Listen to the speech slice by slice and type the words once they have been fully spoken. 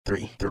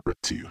Three,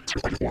 two,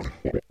 one.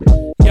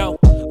 Yo,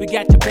 we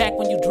got your back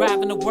when you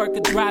driving to work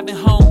or driving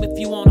home. If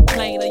you on a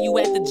plane or you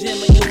at the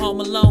gym or you home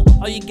alone,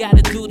 all you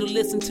gotta do to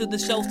listen to the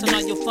shows, turn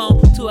on your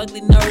phone. Two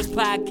Ugly Nerds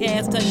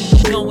podcast, tell you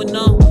what's going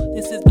on.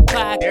 This is the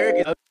podcast.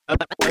 Eric is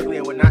ugly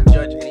and would not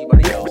judge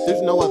anybody else.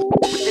 There's no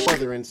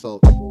other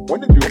insult.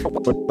 When did you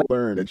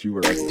learn that you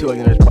were ugly? Two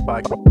Ugly Nerds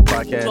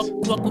podcast.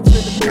 Welcome to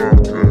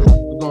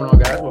the What's going on,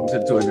 guys? Welcome to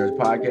the Two Ugly Nerds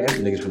podcast.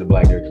 Niggas from the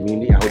Black Nerd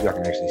community. I hope y'all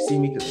can actually see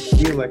me because I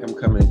feel like I'm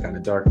coming in kind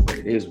of dark, but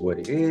it is what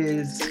it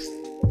is.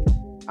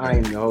 I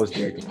am your host,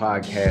 Derek, the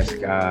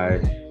podcast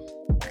guy.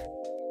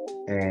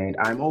 And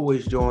I'm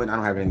always joined. I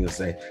don't have anything to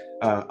say.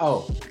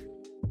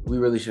 We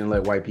really shouldn't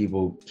let white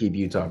people keep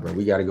Utah, bro.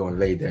 We got to go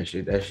invade that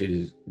shit. That shit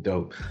is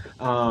dope.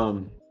 I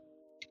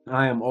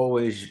am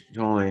always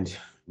joined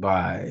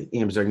by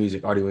Ian Berserk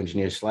Music audio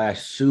engineer /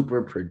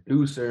 super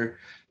producer,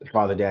 the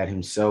father dad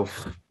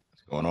himself.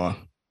 What's going on?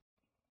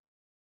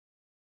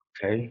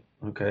 Okay.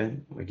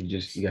 Like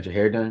you got your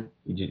hair done.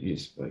 You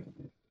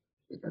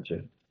got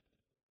your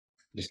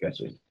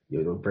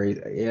little braids.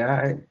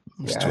 Yeah.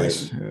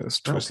 Twist. Yeah, it's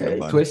twist. Okay.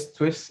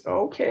 Twist.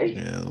 Okay.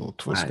 Yeah, a little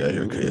twist guy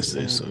here,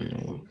 KSA. So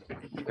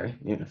Okay.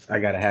 Yeah, I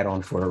got a hat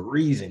on for a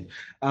reason.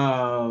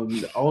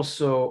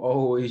 Also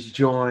always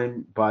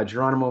joined by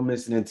Geronimo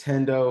Miss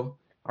Nintendo,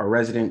 our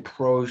resident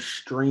pro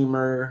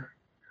streamer.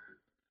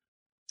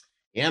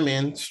 Yeah,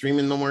 man.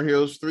 Streaming No More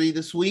Heroes 3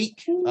 this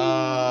week. Depending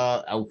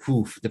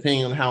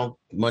on how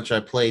much I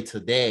play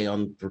today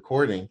on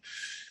recording,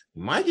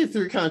 might get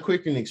through kind of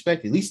quicker than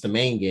expected, at least the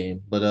main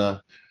game.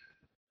 But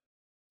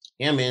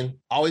yeah, man.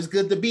 Always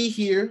good to be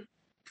here.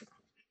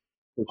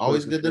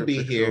 Always good to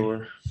be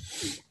here.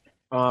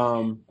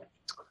 All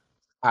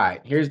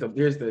right, here's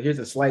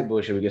the slight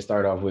bullshit we can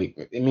start off with.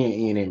 Me and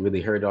Ian ain't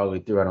really heard all the way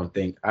through, I don't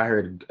think. I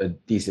heard a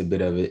decent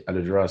bit of it. Out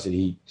of Jurassic,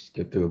 he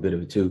skipped through a bit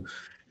of it too.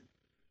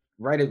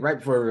 Right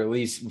before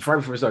release, right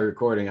before we started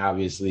recording,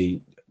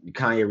 obviously,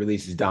 Kanye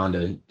releases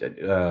Donda.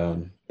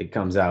 It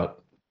comes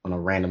out on a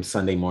random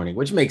Sunday morning,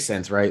 which makes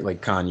sense, right?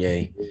 Like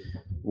Kanye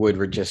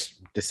would just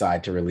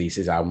decide to release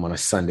his album on a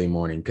Sunday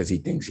morning because he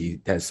thinks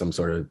he has some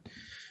sort of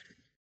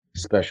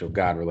special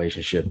God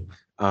relationship.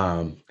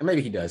 And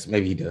maybe he does,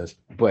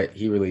 but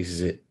he releases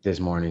it this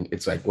morning.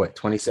 It's like what,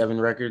 27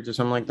 records or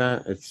something like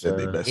that. It's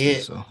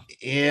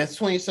it's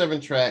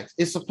 27 tracks.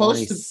 It's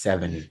supposed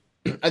 27.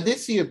 I did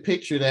see a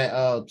picture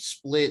that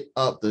split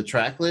up the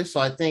track list.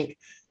 So I think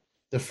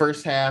the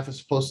first half is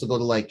supposed to go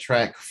to like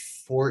track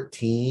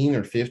 14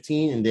 or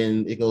 15, and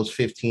then it goes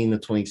 15 to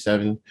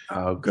 27.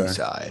 Okay.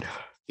 B-side.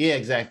 Yeah,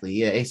 exactly.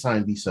 Yeah, A-side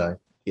and B-side.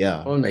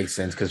 Yeah. Well, it makes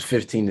sense because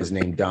 15 is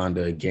named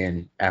Donda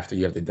again after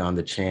you have the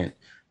Donda chant.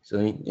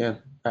 So yeah,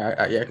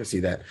 I can see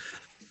that.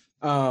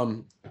 I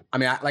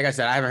mean, like I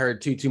said, I haven't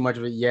heard too much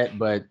of it yet,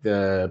 but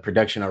the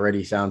production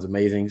already sounds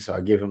amazing. So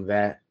I give him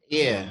that.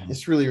 Yeah,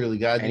 it's really, really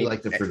good. I do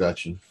like the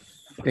production.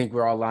 I think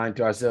we're all lying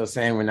to ourselves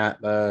saying we're not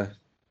at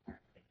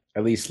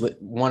least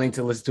wanting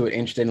to listen to it,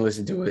 interested in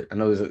listening to it. I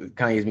know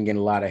Kanye's been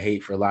getting a lot of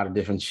hate for a lot of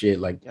different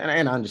shit, like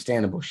and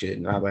understandable shit.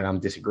 Not that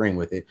I'm disagreeing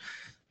with it,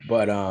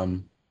 but I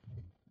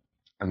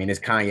mean, it's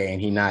Kanye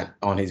and he not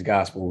on his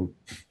gospel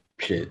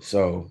shit.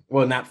 So,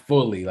 well, not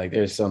fully. Like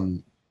there's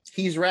some.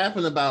 He's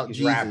rapping about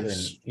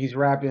Jesus. He's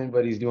rapping,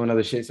 but he's doing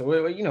other shit. So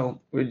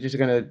we're just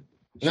gonna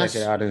check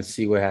it out and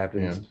see what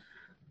happens. Yeah.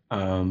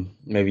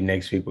 Maybe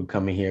next week we'll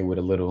come in here with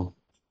a little,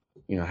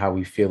 how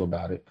we feel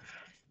about it.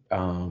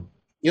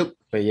 Yep.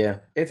 But yeah,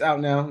 it's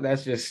out now. I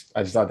just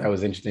thought that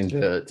was interesting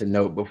to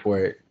note before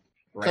it.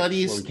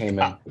 Cuddy's came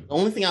out. The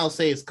only thing I'll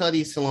say is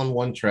Cuddy's still on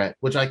one track,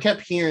 which I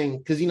kept hearing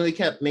because he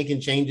kept making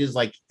changes.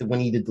 Like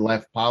when he did the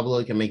Left Pablo,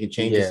 he kept making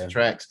changes to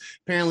tracks.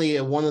 Apparently,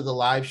 at one of the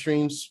live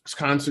streams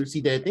concerts he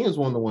did, I think it was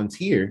one of the ones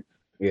here.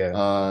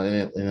 Yeah.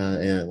 In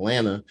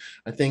Atlanta,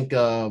 I think.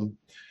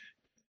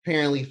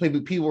 Apparently,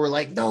 people were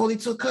like, "No, they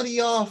took Cuddy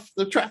off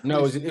the track." No,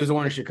 it was the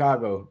one in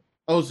Chicago.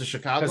 Oh, it's the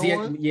Chicago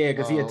one?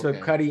 Because he had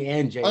took Cuddy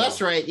and Jay. Oh, that's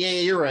right. Yeah,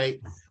 you're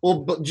right. Well,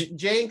 but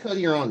Jay and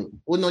Cuddy are on it.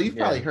 Well, no, you've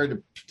probably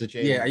heard the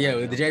Jay.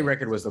 Yeah. The Jay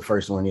record was the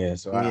first one. Yeah,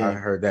 so I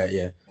heard that.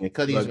 Yeah,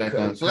 Cuddy's back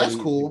on. So that's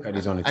cool.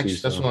 Cuddy's on it too.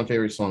 That's one of my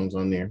favorite songs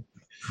on there.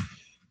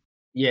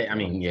 Yeah, I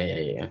mean,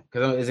 yeah.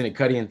 Because isn't it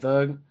Cuddy and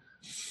Thug?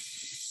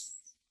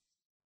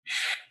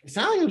 It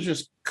sounded like it was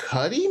just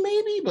Cuddy,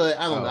 maybe, but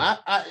I don't know.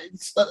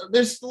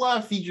 There's a lot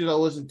of features I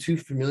wasn't too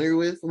familiar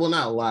with. Well,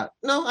 not a lot.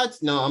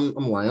 I'm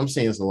lying. I'm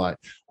saying it's a lot.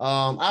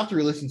 I have to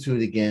re-listen to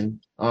it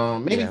again.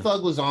 Maybe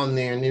Thug was on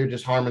there and they were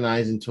just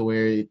harmonizing to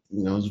where it,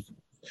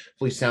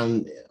 fully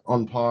sound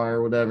on par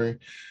or whatever.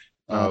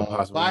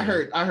 But I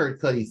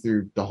heard Cuddy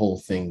through the whole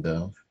thing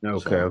though.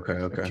 Okay.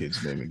 That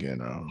kid's name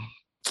again.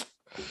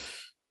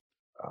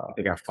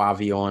 They got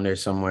Fabio on there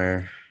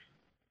somewhere.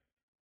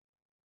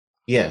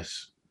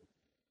 Yes.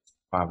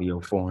 Fabio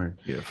Foreign.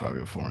 Yeah,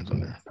 Fabio Foreign's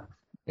on there.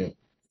 Yeah.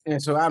 And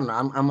so I don't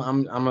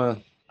know.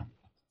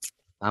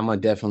 I'm gonna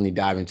definitely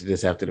dive into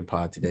this after the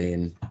pod today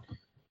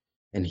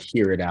and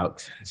hear it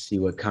out. See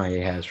what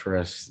Kanye has for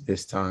us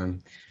this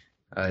time.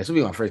 This will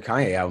be my first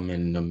Kanye album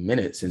in a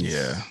minute since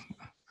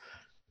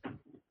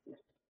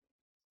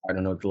I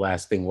don't know what the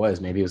last thing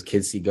was. Maybe it was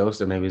Kids See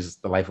Ghosts, or maybe it was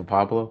The Life of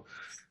Pablo.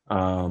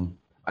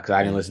 Because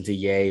I didn't listen to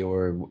Yay,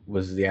 or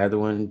was the other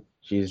one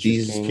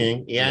Jesus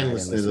King. Yeah, I didn't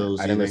listen to those.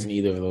 I didn't listen to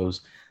either of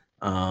those.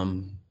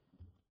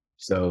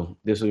 So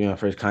this will be my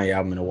first Kanye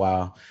album in a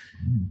while,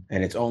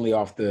 and it's only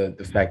off the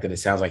fact that it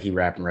sounds like he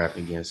rapping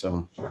again.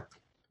 So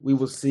we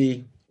will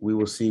see. We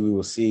will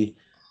see.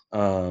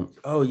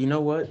 Oh, you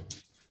know what?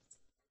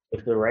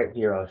 If they're right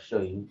here, I'll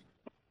show you.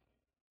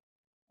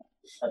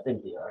 I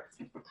think they are.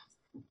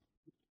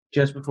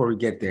 Just before we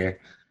get there,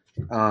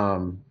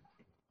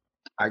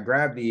 I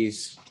grabbed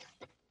these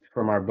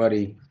from our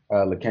buddy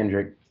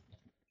LaKendrick.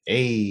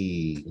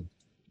 Hey,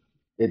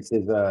 It's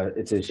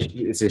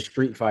a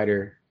Street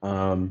Fighter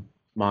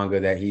manga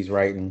that he's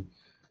writing.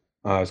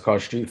 It's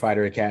called Street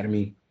Fighter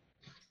Academy.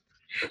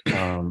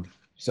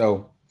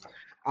 So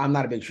I'm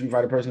not a big Street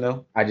Fighter person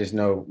though. I just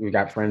know we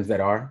got friends that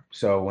are.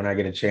 So when I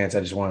get a chance,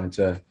 I just wanted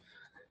to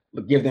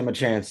give them a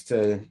chance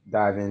to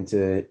dive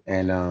into it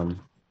and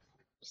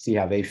see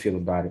how they feel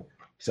about it.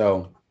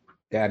 So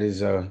that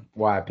is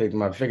why I picked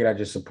him up. I figured I'd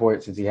just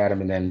support since he had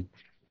him, and then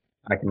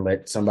I can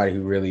let somebody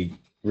who really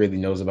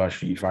knows about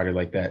Street Fighter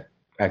like that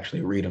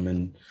actually read them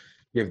and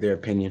give their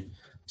opinion.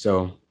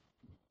 So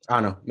I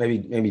don't know,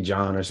 maybe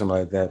John or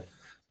somebody like that.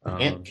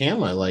 Cam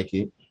might like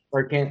it.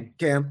 Or Cam,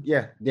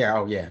 yeah.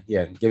 Oh yeah.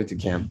 Give it to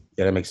Cam.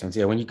 Yeah, that makes sense.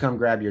 Yeah, when you come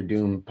grab your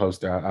Doom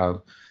poster,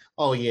 I'll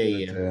I'll give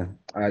you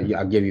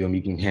them.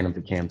 You can hand them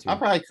to Cam too. I'll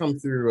probably come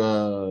through.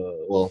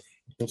 Well,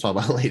 we'll talk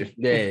about it later.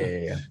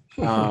 Yeah.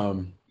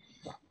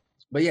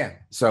 But yeah,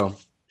 so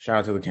shout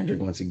out to LaKendrick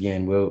once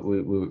again.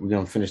 We're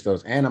gonna finish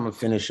those, and I'm gonna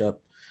finish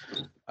up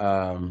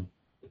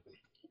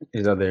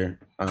his other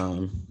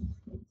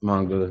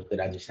manga that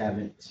I just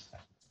haven't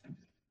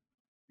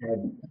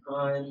had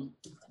time.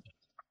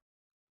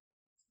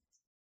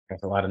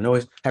 That's a lot of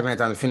noise. Haven't had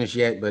time to finish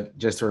yet, but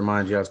just to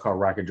remind you, it's called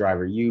Rocket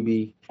Driver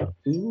Yubi.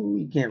 Ooh,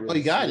 you can't really. Oh,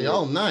 you got it.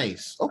 Oh,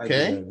 nice.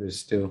 Okay.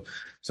 This too.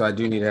 So I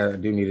do need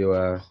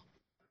to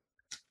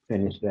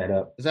finish that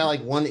up. Is that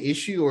like one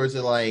issue, or is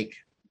it like?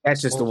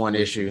 That's just the one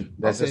issue.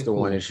 That's Okay, just the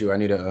one issue. I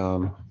need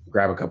to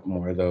grab a couple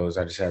more of those.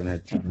 I just haven't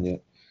had time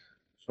yet.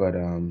 But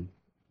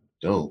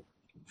dope.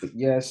 But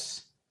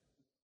yes,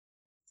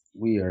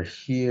 we are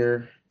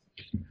here.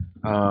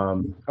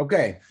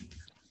 Okay.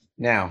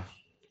 Now,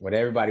 what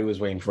everybody was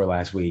waiting for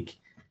last week.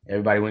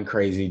 Everybody went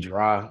crazy.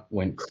 Draw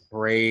went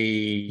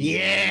crazy.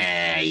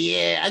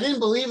 Yeah. I didn't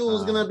believe it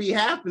was gonna be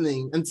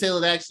happening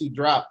until it actually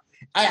dropped.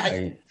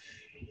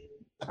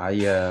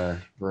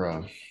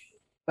 Bro.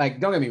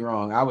 Like, don't get me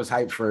wrong, I was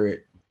hyped for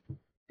it,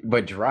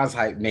 but Draw's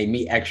hype made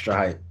me extra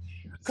hype.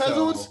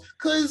 So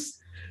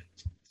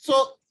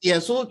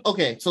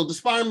the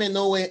Spider-Man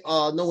No Way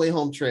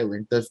Home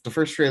trailer, the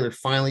first trailer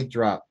finally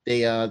dropped.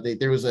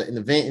 There was an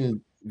event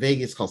in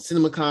Vegas called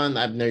CinemaCon.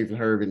 I've never even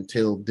heard of it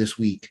until this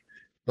week,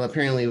 but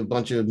apparently a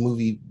bunch of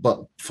movie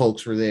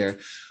folks were there.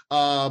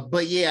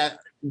 But yeah,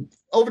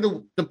 over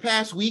the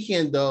past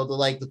weekend though,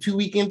 the 2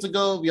 weekends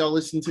ago, if y'all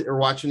listened to or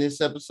watching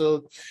this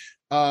episode,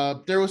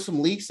 there was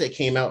some leaks that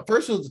came out.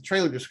 First, it was the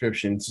trailer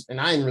descriptions, and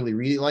I didn't really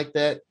read it like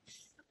that,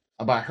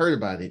 but I heard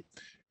about it.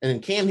 And then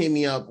Cam hit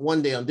me up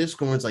one day on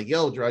Discord and was like,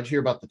 yo, Drew, did you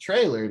hear about the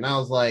trailer? And I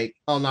was like,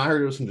 oh, no, I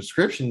heard there was some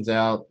descriptions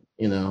out,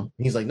 And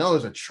he's like, no,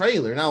 there's a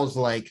trailer. And I was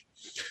like,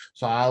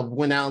 so I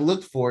went out and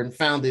looked for it and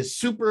found this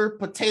super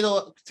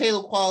potato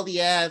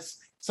quality ass,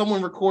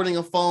 someone recording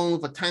a phone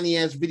with a tiny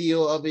ass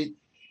video of it.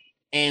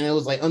 And it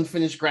was like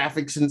unfinished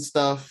graphics and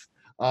stuff.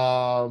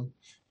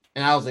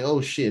 And I was like,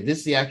 oh shit, this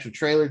is the actual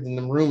trailer. Then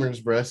the rumors,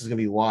 bro, this is gonna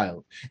be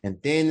wild. And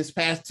then this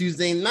past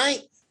Tuesday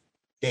night,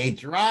 they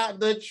dropped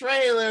the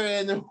trailer,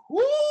 and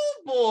whoo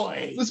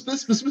boy. Spoiler.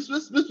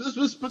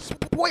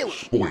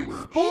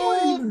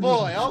 Oh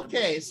boy.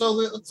 Okay,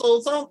 so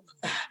I'm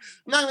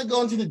not gonna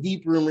go into the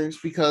deep rumors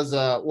because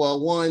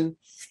one,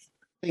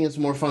 I think it's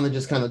more fun to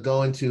just kind of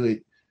go into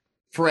it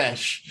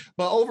fresh.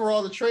 But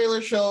overall, the trailer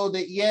showed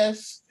that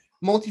yes,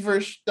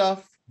 multiverse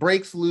stuff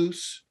breaks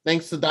loose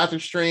thanks to Doctor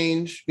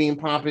Strange being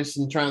pompous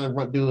and trying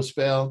to do a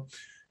spell.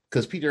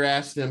 Because Peter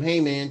asked him, "Hey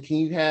man, can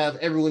you have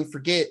everyone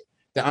forget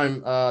that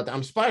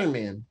I'm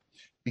Spider-Man?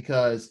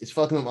 Because it's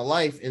fucking up my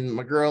life and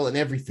my girl and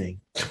everything,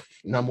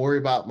 and I'm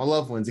worried about my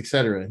loved ones,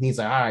 etc." And he's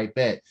like, "All right,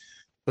 bet,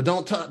 but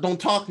don't talk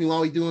to me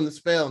while we doing the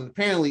spell." And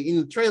apparently, in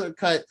the trailer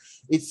cut,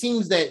 it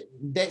seems that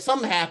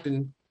something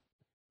happened.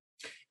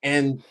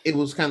 And it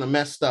was kind of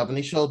messed up. And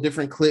they showed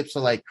different clips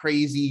of like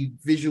crazy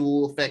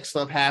visual effect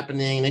stuff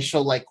happening. They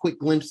showed like quick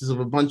glimpses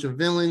of a bunch of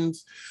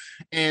villains.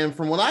 And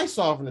from what I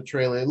saw from the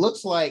trailer, it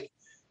looks like,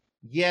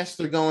 yes,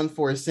 they're going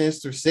for a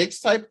Sinister Six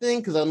type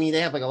thing. Cause I mean,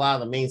 they have like a lot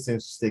of the main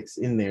Sinister Six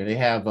in there. They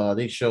have,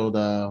 they showed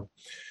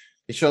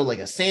like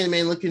a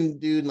Sandman looking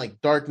dude in like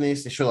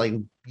darkness. They showed like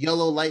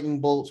yellow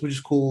lightning bolts, which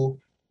is cool.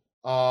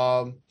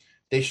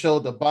 They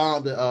showed the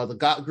bomb,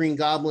 the Green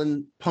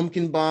Goblin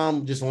pumpkin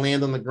bomb just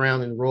land on the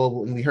ground and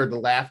roll, and we heard the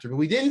laughter, but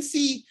we didn't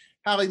see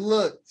how they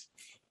looked,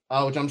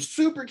 which I'm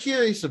super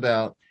curious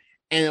about.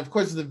 And of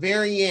course, at the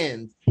very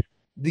end,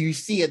 you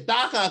see a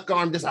Doc Ock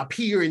arm just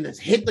appear and just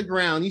hit the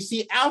ground. You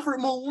see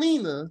Alfred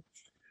Molina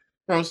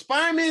from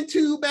Spider-Man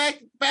 2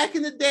 back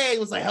in the day. It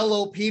was like,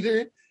 hello,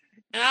 Peter.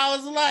 And I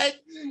was like,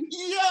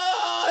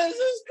 yo, this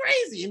is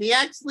crazy. And he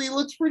actually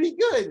looks pretty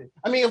good.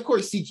 I mean, of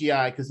course,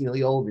 CGI, because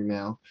he's older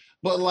now.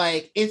 But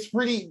like,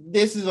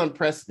 this is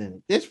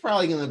unprecedented.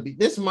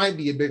 This might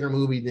be a bigger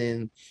movie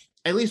than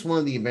at least one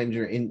of the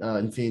Avenger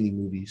Infinity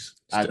movies.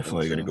 It's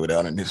definitely going to go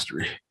down in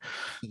history.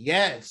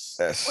 Yes.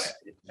 Yes.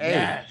 Hey,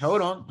 Yes.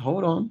 hold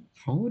on.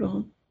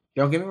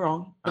 Don't get me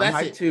wrong. But I'm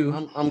that's hyped it.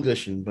 too. I'm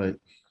gushing, but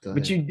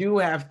You do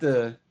have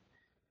to.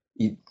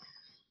 We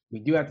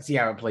do have to see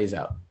how it plays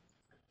out.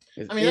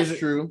 I mean, that's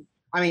true.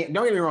 I mean,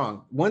 don't get me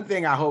wrong. One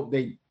thing I hope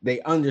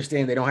they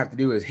understand they don't have to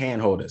do is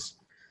handhold us.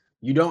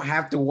 You don't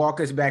have to walk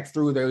us back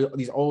through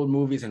these old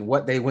movies and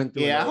what they went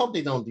through. Yeah, I hope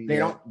they don't do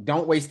that. They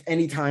don't waste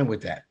any time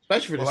with that.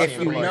 Especially for the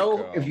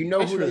If you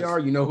know who they are,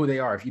 you know who they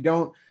are. If you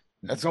don't,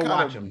 go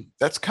watch them.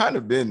 That's kind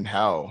of been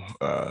how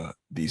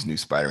these new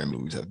Spider-Man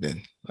movies have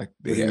been. Like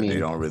they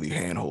don't really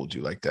handhold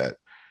you like that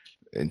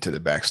into the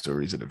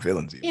backstories of the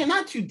villains. Even. Yeah,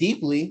 not too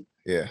deeply.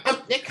 Yeah,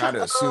 they kind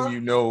of assume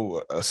you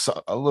know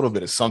a little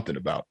bit of something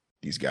about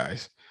these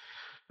guys.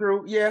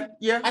 True. Yeah.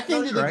 I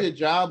think they did a good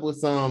job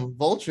with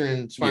Vulture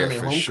and Spider-Man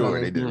Homecoming.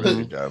 Sure, they did a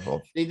really good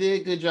job. They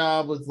did a good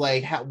job with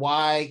like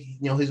why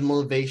his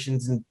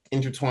motivations and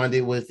intertwined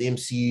it with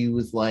MCU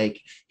with like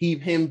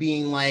him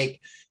being like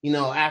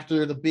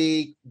after the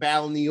big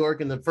battle in New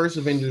York in the first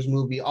Avengers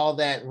movie, all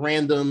that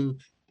random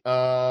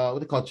what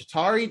they call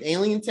Chitauri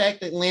alien tech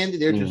that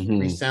landed. They're just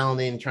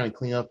resounding and trying to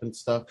clean up and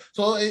stuff.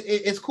 So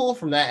it's cool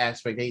from that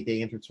aspect.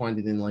 They intertwined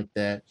it in like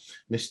that.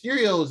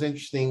 Mysterio is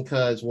interesting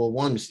because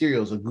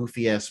Mysterio is a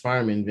goofy ass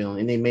Spider-Man villain,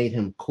 and they made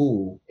him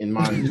cool in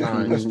modern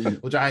times,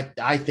 which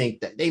I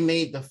think that they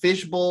made the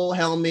fishbowl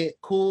helmet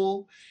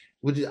cool,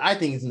 which I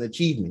think is an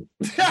achievement.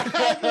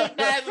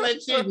 That's an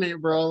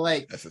achievement, bro.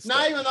 Like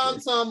not even on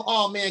some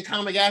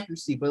comic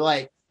accuracy, but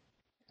like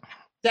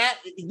that.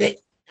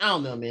 I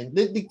don't know, man.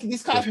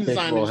 These costume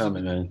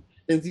designers,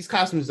 these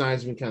costume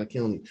designers have been kind of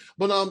killing me.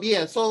 But I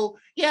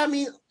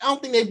mean, I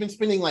don't think they've been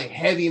spending like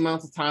heavy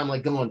amounts of time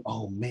like going,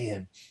 oh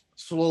man,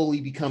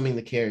 slowly becoming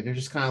the character. They're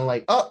just kind of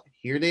like, oh,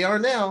 here they are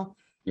now,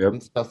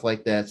 and stuff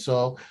like that.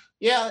 So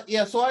yeah.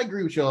 So I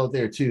agree with you all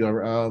there too.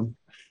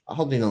 I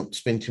hope they don't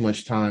spend too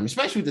much time,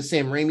 especially with the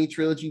Sam Raimi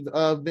trilogy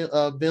of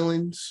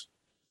villains.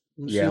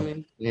 Yeah.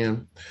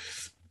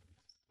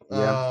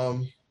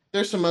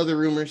 There's some other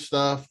rumor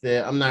stuff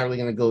that I'm not really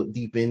going to go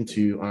deep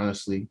into,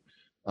 honestly,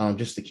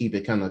 just to keep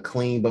it kind of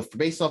clean. But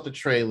based off the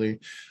trailer,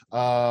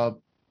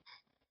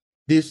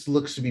 this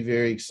looks to be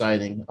very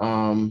exciting.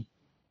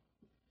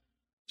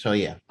 So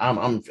yeah,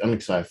 I'm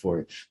excited for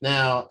it.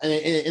 Now,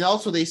 and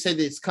also they said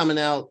it's coming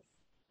out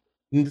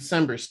in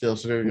December still,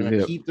 so they're going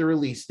to keep the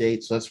release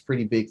date. So that's a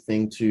pretty big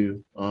thing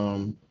too.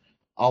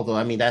 Although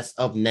I mean that's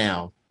up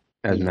now.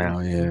 As now,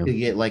 yeah.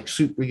 We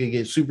could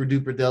get Super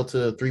Duper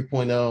Delta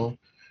 3.0.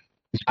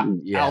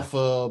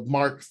 Alpha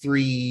Mark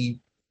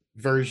III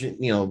version,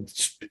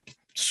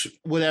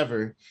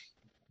 whatever,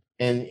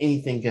 and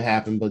anything could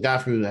happen. But God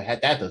forbid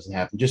that doesn't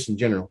happen, just in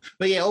general.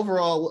 But yeah,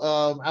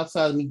 overall,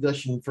 outside of me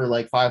gushing for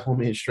like 5 whole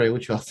minutes straight,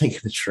 what y'all think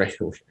of the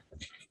trailer?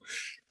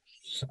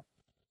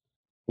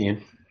 Yeah,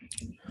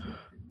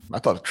 I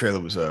thought the trailer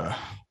was a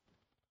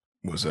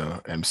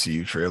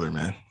MCU trailer,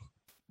 man.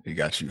 It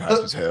got you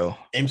hype as hell.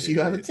 MCU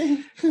out of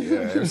 10.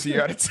 Yeah, MCU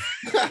out of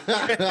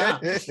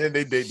 10. And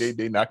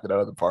they knocked it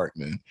out of the park,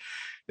 man.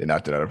 They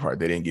knocked it out of the park.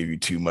 They didn't give you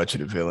too much of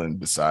the villain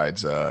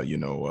besides Doc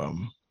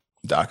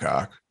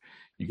Ock.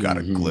 You got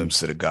a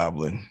glimpse of the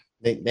Goblin.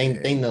 They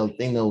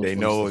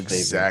know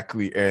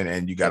exactly,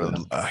 and you got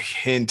a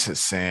hint of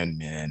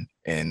Sandman,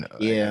 and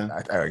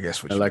I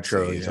guess what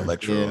Electro is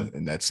Electro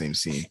in that same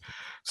scene.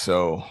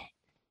 So,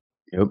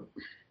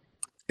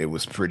 it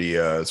was pretty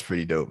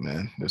dope,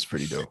 man. It was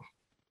pretty dope.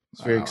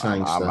 It's very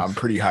exciting stuff. I'm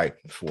pretty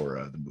hyped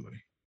for the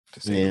movie,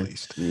 to say the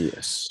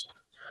least.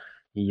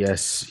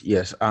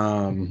 Yes.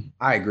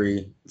 I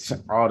agree. It's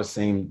all the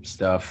same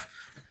stuff.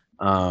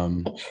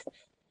 I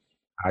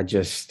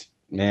just,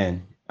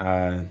 man,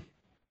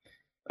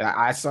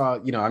 I saw,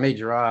 I made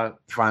Gerard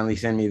finally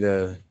send me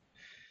the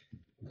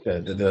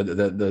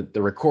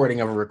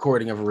recording of a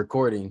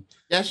recording.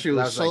 That shit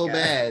was so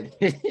bad.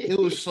 It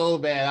was so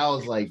bad. I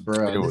was like,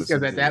 bro.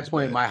 Because at that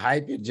point, my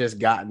hype had just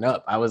gotten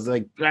up. I was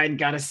like, I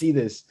gotta see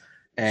this.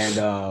 And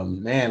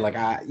man, like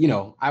I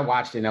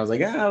watched it and I was like,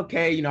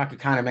 okay, I could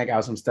kind of make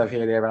out some stuff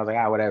here or there, but I was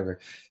like, whatever.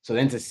 So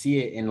then to see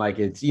it in like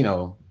it's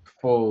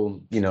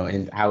full,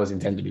 and how it's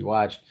intended to be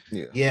watched.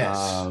 Yeah. Yes.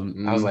 I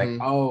was like,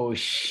 oh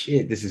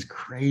shit, this is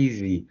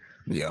crazy.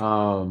 Yeah.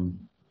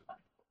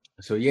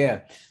 So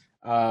yeah.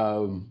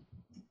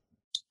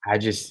 I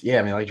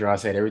mean, like Gerard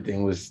said,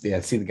 everything was,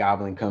 see the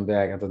Goblin come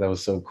back. I thought that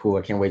was so cool.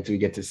 I can't wait till we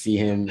get to see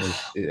him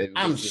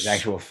with his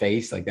actual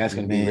face. Like, that's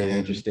going to be really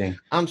interesting.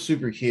 I'm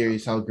super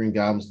curious how Green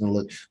Goblin's going to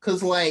look.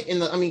 Because, like,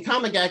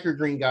 comic actor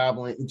Green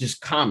Goblin, just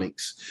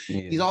comics,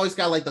 he's always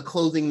got, like, the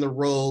clothing, the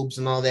robes,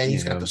 and all that. And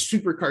he's got the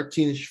super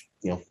cartoonish,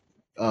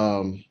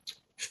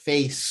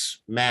 face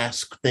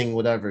mask thing,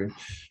 whatever.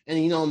 And,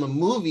 in the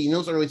movie, it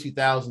was early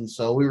 2000s,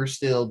 so we were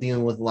still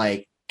dealing with,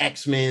 like,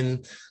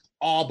 X-Men,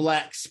 all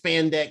black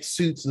spandex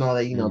suits and all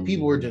that. You know,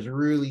 people were just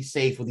really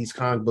safe with these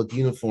comic book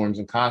uniforms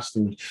and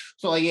costumes.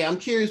 So like, yeah, I'm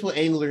curious what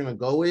angle they're gonna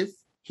go with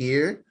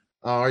here.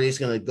 Are they just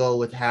gonna go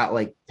with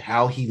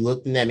how he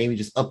looked in that? Maybe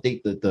just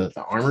update the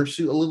armor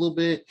suit a little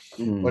bit,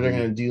 or they're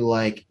gonna do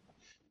like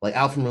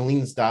Alfred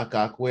Molina's Doc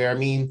Ock, where I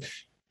mean,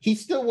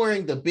 he's still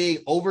wearing the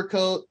big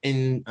overcoat,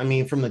 and I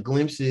mean, from the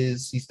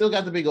glimpses, he still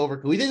got the big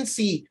overcoat. We didn't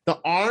see the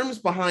arms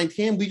behind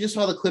him. We just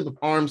saw the clip of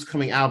arms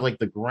coming out of like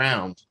the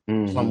ground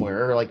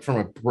somewhere, or like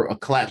from a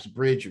collapsed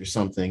bridge or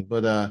something.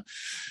 But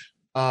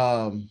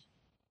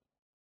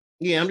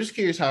yeah, I'm just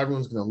curious how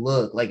everyone's gonna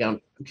look. Like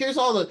I'm curious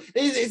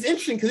it's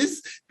interesting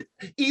because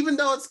even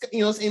though it's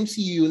it's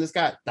MCU and it's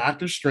got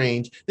Doctor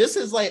Strange, this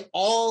is like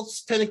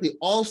technically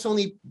all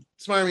Sony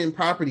Spider-Man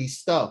property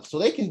stuff, so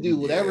they can do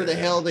whatever the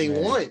hell they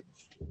want.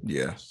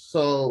 Yeah.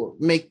 So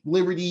make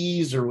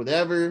liberties or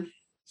whatever.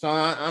 So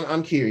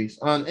I'm curious.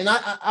 And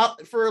I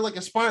for like a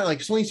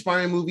Sony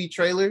Spider-Man movie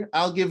trailer,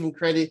 I'll give them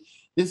credit.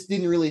 This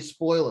didn't really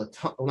spoil a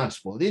ton. Well, not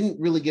spoil. Didn't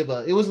really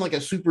it wasn't like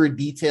a super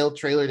detailed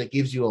trailer that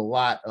gives you a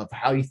lot of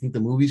how you think the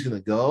movie's gonna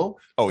go.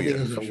 Oh yeah, it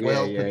was a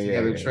well put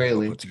together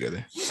trailer. Put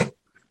together.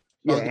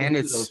 Yeah, and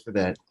it's for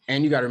that.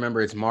 And you got to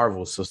remember it's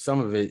Marvel, so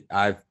some of it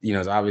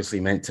is obviously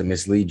meant to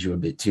mislead you a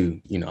bit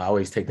too. I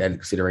always take that into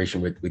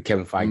consideration with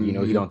Kevin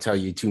Feige. He don't tell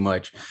you too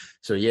much.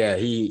 So yeah,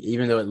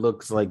 even though it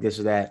looks like this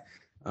or that,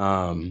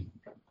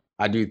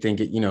 I do think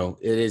it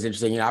is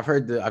interesting. I've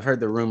heard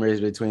the rumors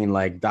between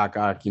like Doc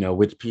Ock,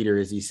 which Peter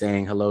is he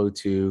saying hello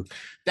to?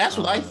 That's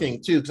what I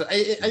think too, because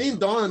I didn't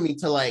dawn on me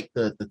till like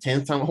the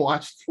 10th time I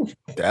watched.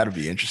 That'd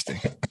be interesting.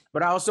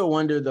 But I also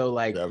wonder though,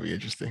 like that'd be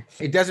interesting.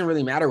 It doesn't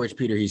really matter which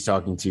Peter he's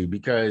talking to,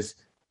 because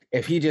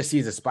if he just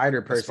sees a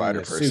spider person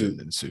in a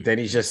suit, then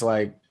he's just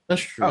like,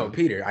 that's true. Oh,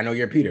 Peter, I know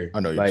you're Peter. I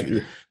know you're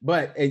Peter.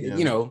 But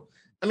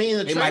I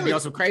mean, it might be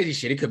on some crazy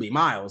shit. It could be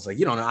Miles. Like,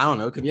 you don't know. I don't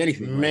know. It could be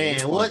anything.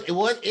 Man, what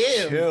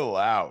if? Chill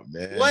out,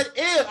 man. What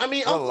if? I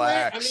mean,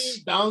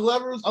 Donald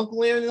Glover was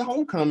Uncle Aaron in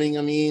Homecoming.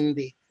 I mean,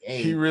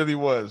 he really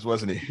was,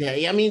 wasn't he?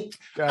 Yeah. I mean,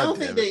 I don't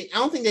think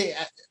they.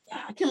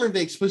 I can't remember if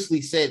they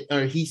explicitly said,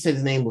 or he said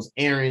his name was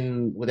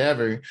Aaron,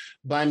 whatever.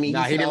 But I mean,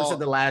 he never said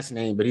the last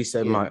name. But he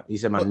said my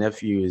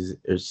nephew is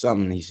or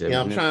something. He said,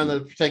 I'm trying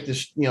to protect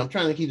I'm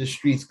trying to keep the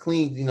streets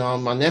clean.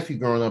 My nephew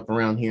growing up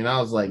around here, and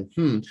I was like,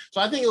 So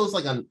I think it was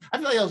I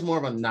feel like it was more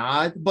of a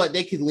nod, but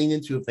they could lean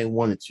into if they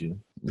wanted to.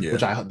 Yeah.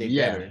 Which I hope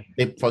better.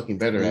 They fucking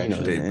better.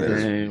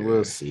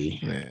 We'll see.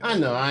 Man. I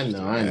know.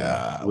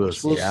 Yeah, we'll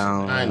see.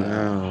 I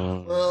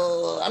know.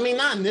 Well, I mean,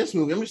 not in this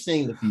movie. I'm just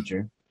saying the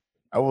future.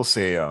 I will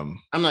say, I'm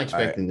not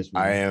expecting this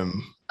movie.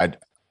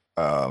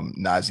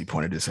 Nazi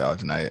pointed this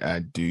out, and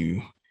I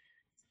do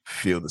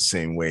feel the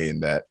same way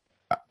in that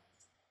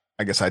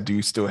I guess I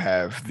do still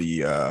have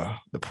the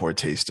poor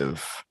taste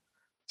of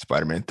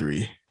Spider-Man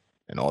 3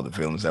 and all the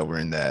villains that were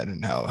in that,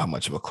 and how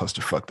much of a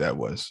clusterfuck that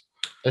was.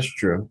 That's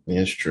true.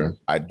 Yeah, it's true.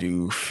 I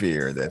do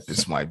fear that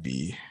this might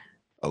be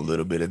a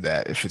little bit of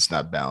that if it's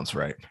not balanced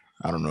right.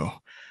 I don't know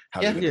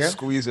how they're going to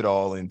squeeze it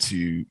all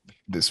into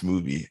this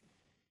movie,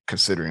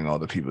 considering all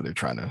the people they're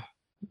trying to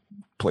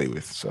play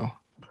with. So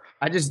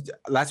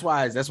that's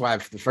why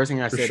the first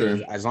thing I said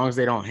is, as long as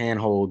they don't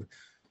handhold,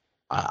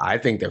 I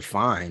think they're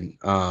fine.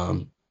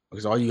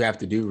 Because all you have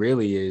to do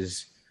really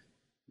is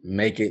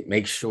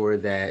make sure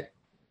that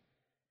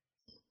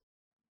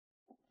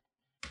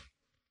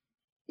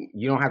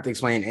you don't have to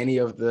explain any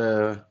of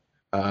the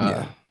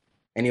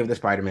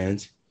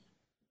Spider-Mans.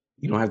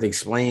 You don't have to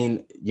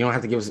explain. You don't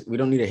have to give us. We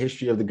don't need a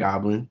history of the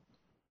Goblin.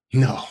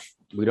 No,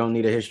 we don't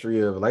need a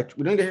history of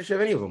We don't need a history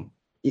of any of them.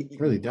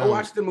 Really don't.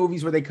 Watch the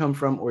movies where they come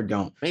from, or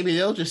don't. Maybe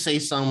they'll just say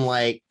something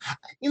like,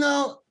 you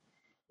don't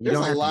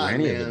have to do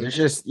any of it. It's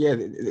just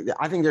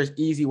I think there's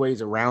easy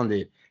ways around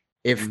it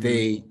if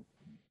they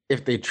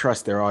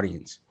trust their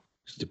audience.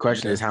 The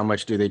question is, how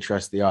much do they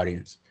trust the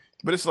audience?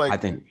 But it's like, I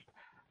think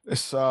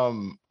it's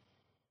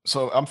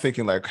so I'm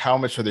thinking like, how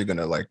much are they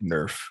gonna like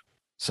nerf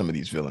some of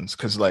these villains?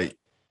 Because like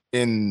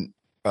in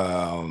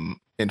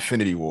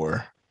Infinity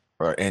War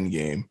or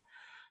Endgame,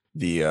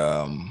 the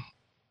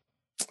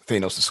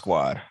Thanos'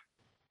 squad.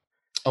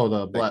 Oh,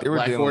 the Black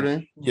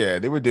Order. Yeah,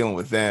 they were dealing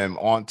with them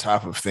on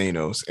top of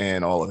Thanos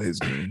and all of his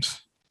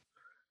goons.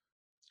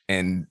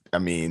 And I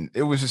mean,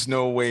 it was just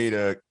no way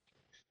to.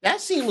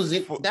 That scene was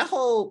that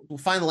whole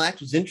final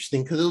act was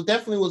interesting because it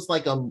definitely was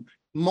like a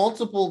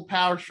multiple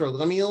power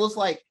struggles. I mean, it was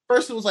like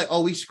first it was like,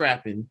 oh, we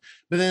scrapping,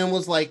 but then it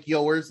was like,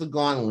 yo, where's the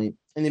gauntlet?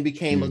 And it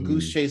became a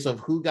goose chase of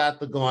who got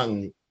the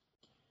gauntlet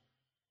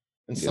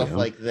and stuff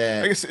like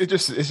that. I guess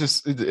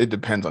it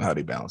depends on how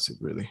they balance it,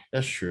 really.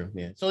 That's true.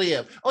 Yeah. So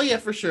yeah. Oh yeah,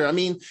 for sure. I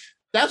mean,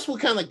 that's what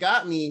kind of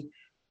got me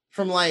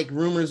from like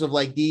rumors of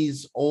like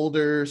these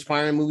older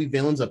Spider-Man movie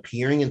villains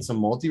appearing in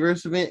some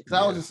multiverse event. Because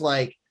I was just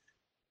like,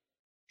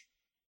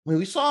 when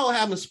we saw what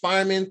happened with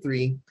Spider-Man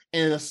 3,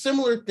 and a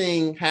similar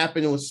thing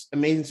happened with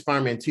Amazing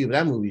Spider-Man 2, but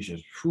that movie's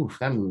just,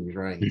 that movie's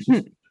right. It's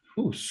just,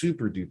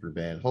 super duper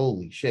bad.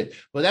 Holy shit.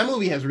 But that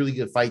movie has really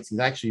good fight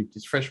scenes. Actually,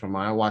 it's fresh from my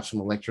mind. I watched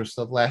some Electro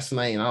stuff last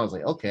night, and I was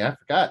like, okay, I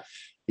forgot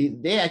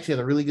They actually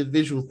had a really good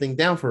visual thing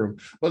down for him.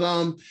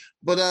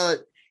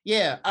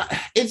 Yeah,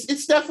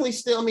 it's definitely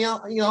still. I mean,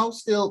 I'm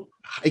still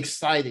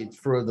excited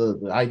for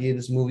the idea of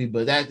this movie,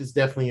 but that is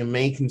definitely a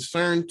main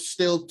concern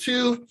still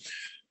too.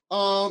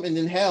 And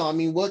then hell, I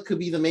mean, what could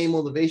be the main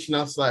motivation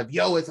outside?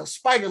 Yo, it's a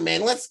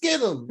Spider-Man. Let's get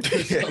him.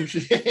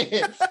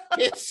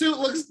 His suit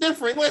looks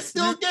different. Let's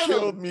still get him.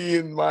 Killed me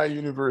in my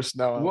universe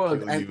now. Well,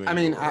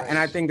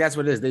 I think that's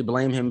what it is. They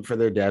blame him for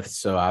their deaths,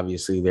 so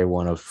obviously they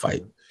want to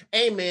fight.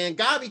 Hey man,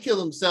 Gabi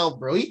killed himself,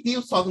 bro. He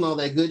was talking all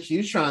that good shit. He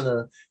was trying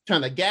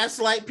to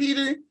gaslight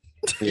Peter.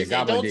 Yeah,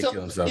 Goblin did kill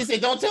himself. He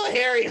said, "Don't tell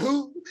Harry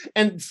who,"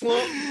 and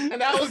Slump,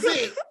 and that was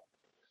it.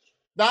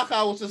 Doc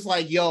Ock was just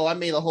like, "Yo, I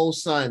made a whole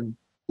son.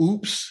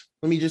 Oops.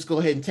 Let me just go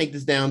ahead and take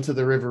this down to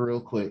the river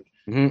real quick."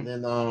 Mm-hmm.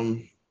 And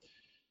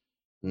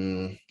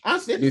then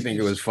honestly, I do think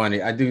it was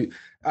funny. I do.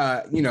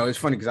 It's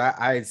funny because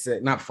I had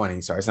said, not funny.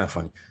 Sorry, it's not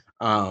funny.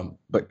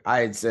 But I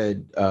had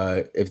said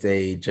if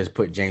they just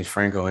put James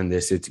Franco in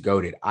this, it's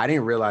goated. I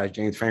didn't realize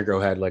James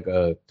Franco had like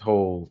a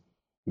whole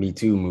Me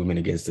Too movement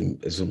against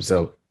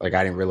himself. Like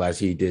I didn't realize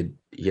he did.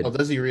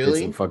 Does he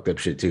really? Some fucked up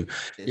shit too.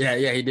 Yeah,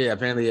 he did.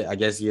 Apparently, I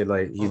guess he's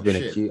been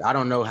accused. I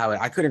don't know how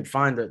I couldn't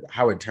find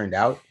how it turned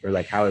out or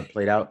like how it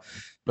played out,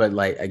 but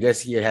like I guess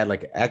he had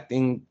like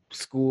acting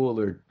school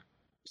or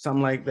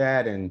something like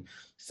that, and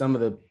some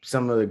of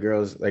the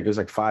girls, like it was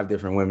like 5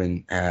 different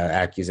women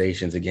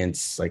accusations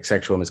against like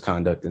sexual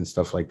misconduct and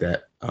stuff like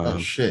that. Oh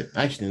shit!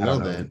 I actually didn't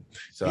know that.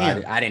 So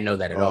I didn't know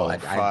that at all.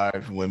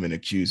 5 women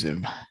accuse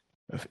him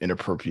of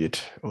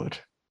inappropriate.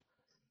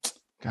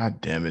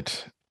 God damn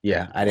it!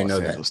 Yeah, I didn't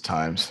know that. Those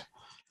times.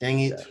 Dang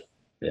it!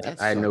 Yeah,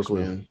 I had no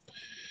clue.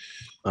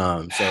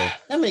 Man. So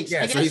that makes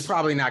sense. So he's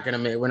probably not gonna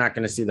make. We're not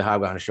gonna see the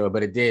Hobgoblin show,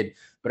 but it did.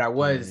 But I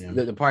was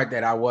the part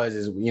that I was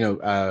is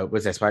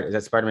what's that Spider? Is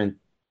that Spider-Man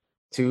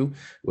 2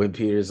 when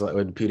Peter's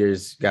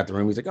got the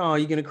room? He's like, "Oh,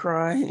 you gonna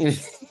cry?" Man,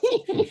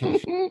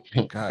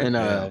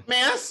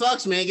 that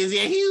sucks, man. Because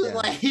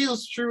he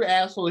was true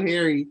asshole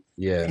Harry.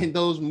 Yeah, in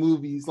those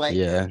movies, like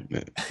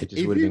it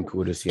just would have been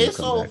cool to see him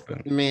come back.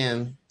 But.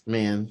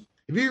 Man.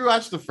 If you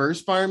watch the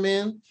first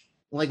Spider-Man,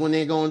 like when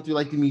they're going through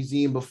like the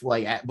museum before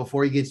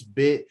he gets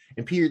bit,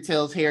 and Peter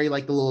tells Harry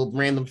like the little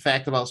random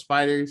fact about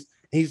spiders,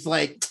 he's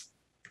like,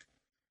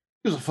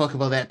 "Who's a fuck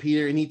about that,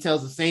 Peter?" And he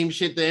tells the same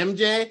shit to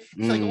MJ.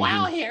 He's like,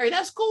 "Wow, Harry,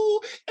 that's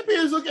cool." And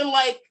Peter's looking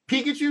like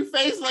Pikachu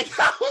face. Like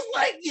I was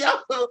like, "Yo,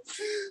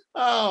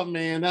 oh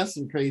man, that's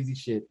some crazy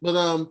shit."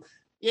 But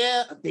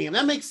yeah, damn,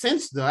 that makes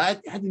sense though. I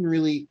didn't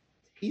really.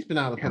 He's been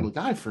out of the public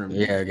eye for him.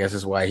 Yeah, I guess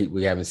that's why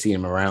we haven't seen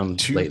him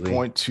around lately.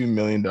 $2.2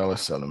 million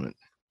settlement.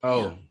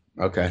 Oh,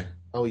 okay.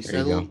 Oh, he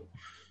settled?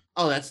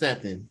 Oh, that's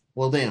that then.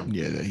 Well, damn.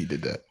 Yeah, he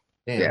did that.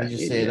 Damn, he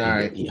just said, all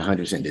right. He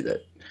 100% did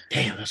that.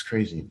 Damn, that's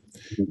crazy.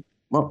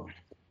 Well,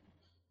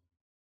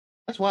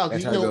 that's wild.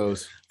 That's how it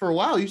goes. For a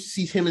while, you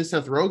see him and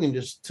Seth Rogen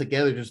just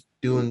together, just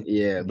doing.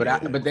 Yeah,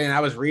 but then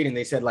I was reading,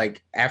 they said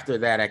like after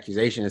that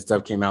accusation and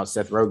stuff came out,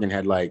 Seth Rogen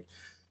had like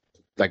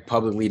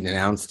publicly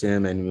denounced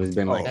him and was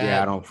been like,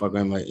 I don't fuck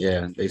with him. Like,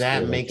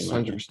 that makes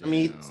 100%. I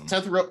mean,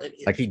 Seth Rogen,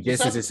 like he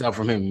distanced himself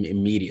from him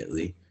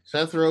immediately.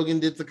 Seth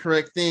Rogen did the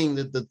correct thing,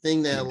 the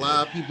thing that a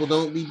lot of people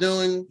don't be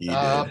doing.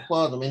 I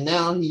applaud him, and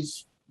now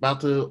he's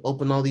about to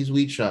open all these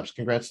weed shops.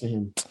 Congrats to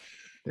him.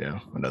 Yeah,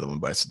 another one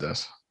bites the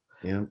dust.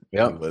 Yeah, He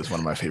was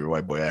one of my favorite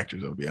white boy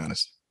actors. I'll be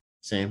honest.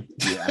 Same.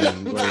 Yeah, I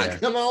mean, not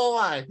gonna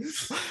lie,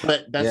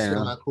 but that's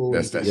still not cool.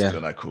 That's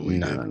still not cool.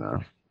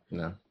 No,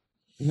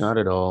 not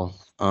at all.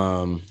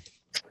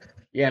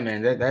 Yeah,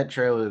 man, that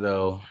trailer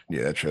though.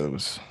 Yeah, that trailer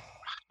was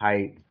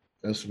hype.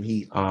 That was some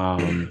heat.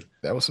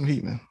 That was some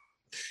heat, man.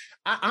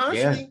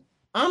 I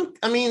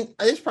mean,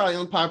 it's probably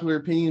unpopular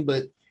opinion,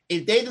 but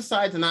if they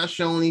decide to not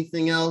show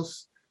anything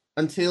else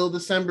until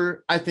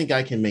December, I think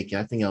I can make it.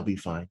 I think I'll be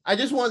fine. I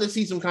just wanted to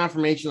see some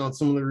confirmation on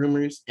some of the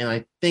rumors, and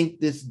I think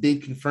this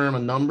did confirm a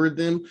number of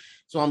them,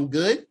 so I'm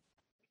good.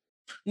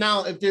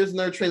 Now, if there's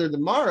another trailer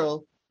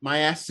tomorrow, my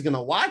ass is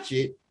gonna watch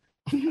it.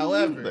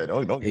 However,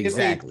 don't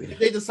exactly. If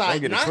they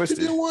decide not to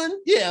do one,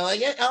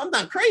 like I'm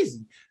not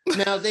crazy.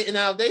 Now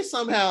if they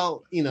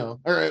somehow,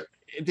 or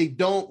if they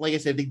don't, like I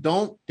said,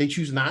 they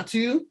choose not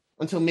to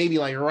until maybe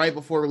like right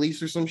before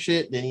release or some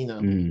shit,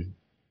 then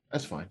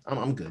that's fine.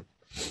 I'm good.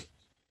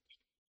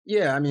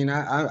 Yeah, I mean,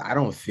 I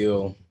don't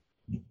feel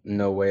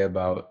no way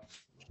about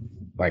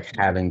like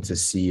having to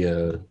see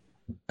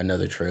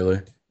another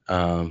trailer.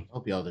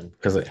 Hope y'all didn't,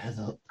 because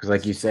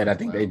like you said, I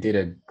think they did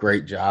a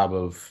great job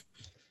of.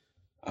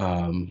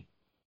 And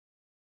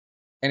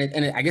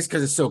I guess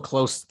because it's so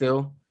close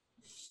still,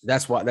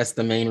 that's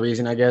the main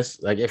reason, I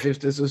guess. Like if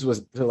this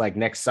was to like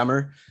next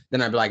summer,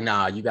 then I'd be like,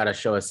 nah, you got to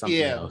show us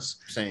something else.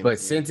 Same. But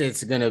since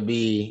it's gonna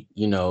be,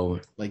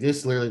 like this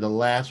is literally the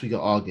last week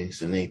of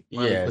August, and they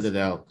put it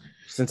out.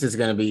 Since it's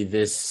gonna be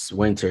this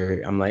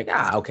winter, I'm like,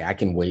 okay, I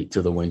can wait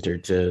till the winter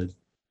to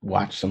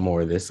watch some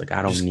more of this. Like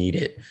I don't need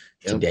it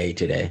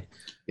today.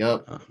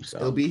 Yep. So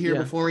it'll be here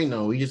before we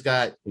know. We just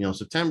got,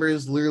 September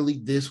is literally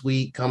this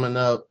week coming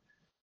up.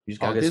 We just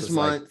got August this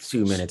month. Like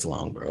 2 minutes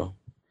long, bro.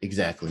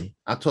 Exactly.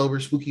 October,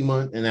 spooky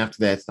month, and after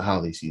that, it's the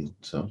holiday season.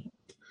 So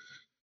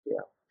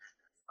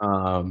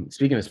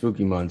Speaking of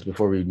spooky months,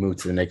 before we move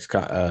to the next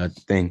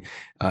thing,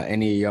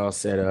 any of y'all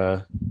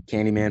said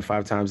Candyman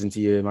 5 times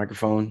into your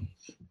microphone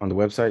on the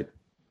website?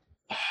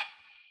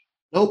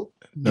 Nope.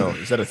 No,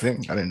 is that a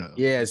thing? I didn't know.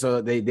 Yeah,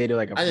 so they do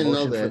like a I didn't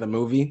know promotion for that. the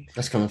movie.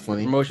 That's kind of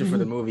funny. Promotion for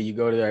the movie. You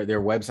go to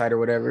their website or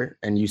whatever,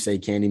 and you say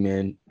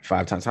Candyman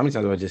 5 times. How many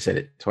times have I just said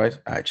it? Twice?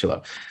 All right, chill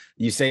out.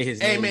 You say his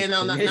Hey name. man,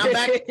 no, not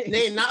back.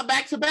 Not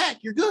back to back.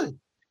 You're good.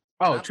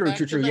 Oh, Not true. back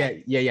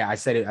to Yeah. I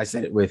said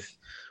it with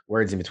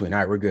words in between. All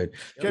right, we're good.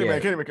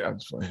 Candyman. I'm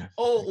just playing.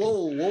 Oh,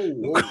 whoa.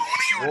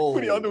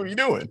 What are y'all doing? What are you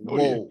doing?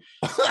 Whoa.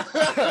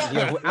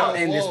 Yo, I'll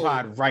end this Whoa.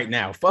 pod right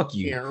now. Fuck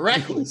you. You're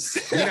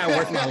reckless. You're not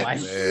worth my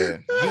life.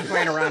 Man. You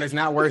playing around is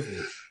not worth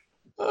it.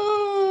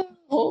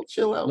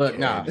 Chill out. Look,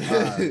 man.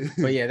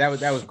 but yeah,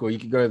 that was cool. You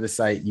could go to the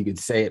site. You could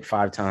say it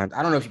 5 times.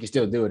 I don't know if you can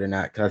still do it or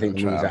not because I think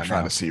the movie's I'm out trying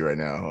now. to see right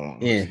now. Hold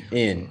on.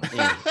 In.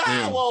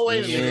 Whoa,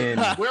 wait a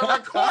minute. We're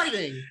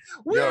recording.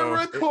 Yo,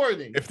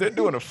 recording. If they're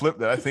doing a flip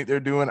that I think they're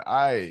doing,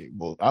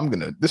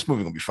 this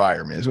movie gonna be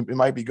fire, man. It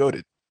might be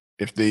goated.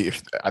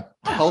 I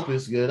hope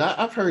it's good.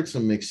 I've heard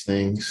some mixed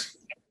things.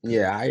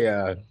 Yeah,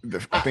 I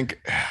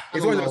think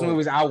it's one of those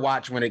movies I'll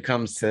watch when it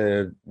comes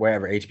to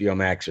wherever HBO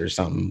Max or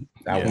something.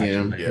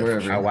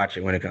 Wherever. I'll watch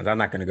it when it comes. I'm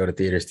not going to go to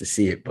theaters to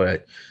see it,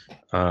 but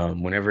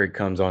whenever it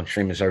comes on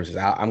streaming services,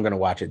 I'm going to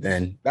watch it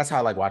then. That's how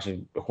I like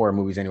watching horror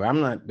movies anyway. I'm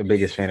not the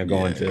biggest fan of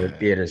going to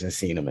theaters and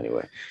seeing them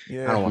anyway.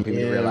 Yeah. I don't want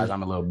people to realize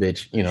I'm a little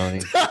bitch. You know what I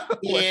mean?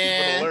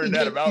 Yeah, learn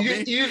that about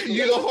me. You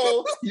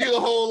the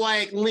whole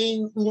like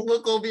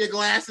look over your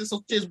glasses,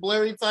 so just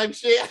blurry type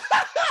shit.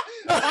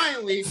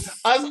 Finally, us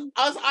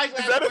eyeglasses.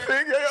 Is that a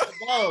thing?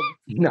 Yeah.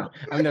 No,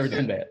 I've never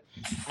done that.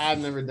 I've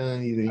never done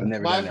anything.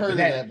 I've heard of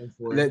that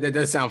before. That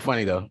does sound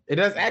funny though. It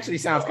does actually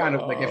sounds kind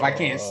of like if I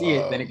can't see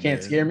it, then it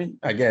can't scare me.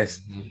 I guess.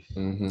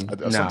 Mm-hmm.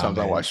 Sometimes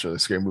I man. watch a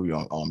scary movie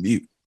on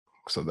mute,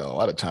 so that a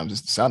lot of times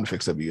it's the sound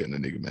effects that be getting the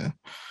nigga, man.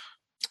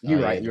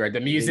 You're right. The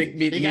music.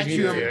 They get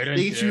you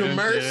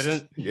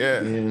immersed. Yeah.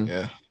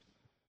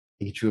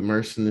 They get you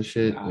immersed in the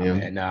shit.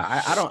 Man,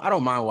 I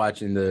don't mind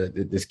watching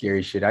the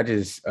scary shit.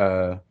 It's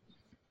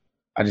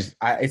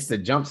the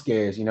jump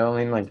scares, you know what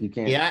I mean? Like you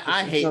can't. Yeah,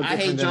 I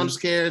hate jump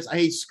scares. I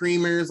hate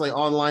screamers like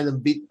online. I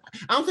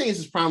don't think it's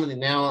as prominent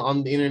now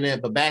on the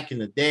internet, but back in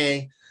the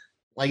day,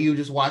 like you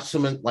just watch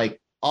someone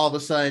like all of a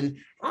sudden,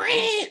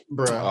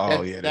 bro.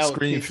 Oh yeah, the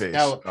scream face.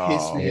 That would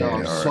piss me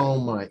off so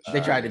much. They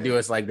tried to do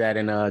us like that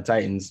in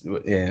Titans,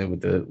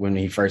 when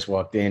he first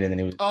walked in, and then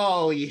it was.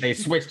 Oh yeah. They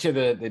switched to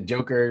the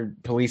Joker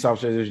police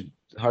officers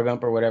hug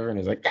up or whatever, and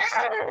it was like,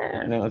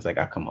 and it was like,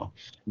 oh come on.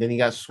 Then he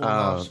got swung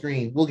off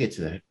screen. We'll get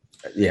to that.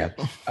 Yeah.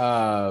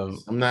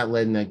 I'm not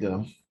letting that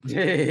go.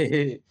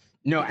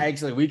 No,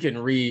 actually, we can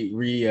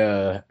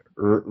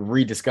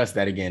rediscuss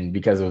that again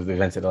because of the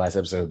events of the last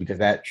episode. Because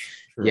that,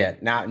 True. yeah.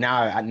 Now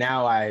I'm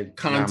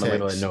a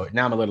little annoyed.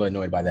 Now I'm a little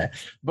annoyed by that.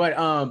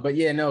 But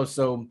yeah, no.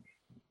 So,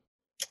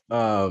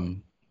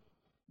 what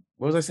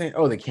was I saying?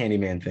 Oh, the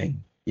Candyman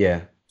thing.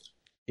 Yeah.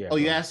 Oh,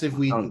 you asked if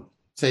we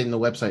say in the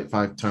website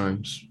 5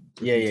 times.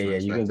 Yeah.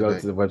 You can go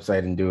to the website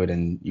and do it,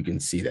 and you can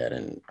see that.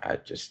 And I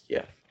just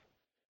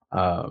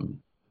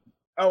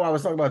I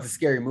was talking about the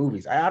scary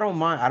movies. I don't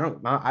mind.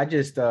 I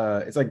just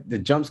it's like the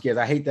jump scares.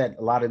 I hate that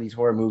a lot of these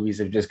horror movies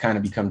have just kind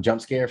of become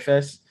jump scare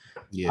fest.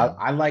 Yeah.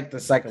 I like the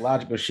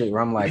psychological shit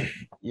where I'm like,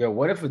 yo,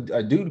 what if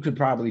a dude could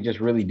probably just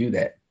really do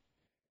that?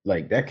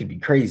 Like that could be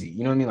crazy.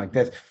 You know what I mean? Like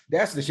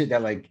that's the shit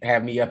that like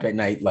have me up at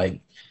night.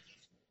 Like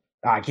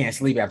I can't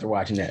sleep after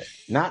watching that.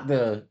 Not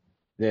the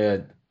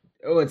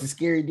it's a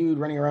scary dude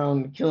running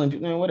around killing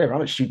people. No, whatever. I'm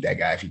gonna shoot that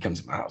guy if he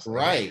comes to my house.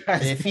 Right.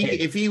 And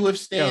if he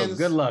withstands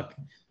good luck.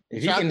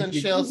 If shotgun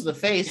shells to the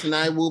face, and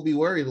I will be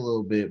worried a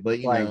little bit, but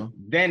you know,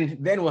 then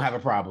we'll have a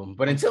problem.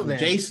 But until then,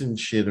 Jason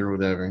shit or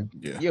whatever.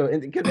 Yeah. Yo,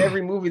 because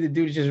every movie the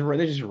dude is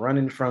they're just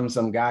running from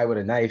some guy with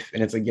a knife,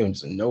 and it's like, yo,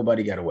 so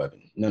nobody got a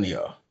weapon, none of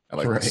y'all. I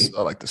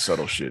like the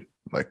subtle shit,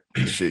 like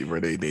the shit where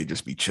they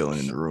just be chilling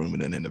in the room,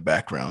 and then in the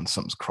background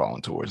something's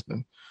crawling towards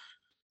them,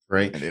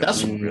 right? And they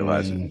That's don't even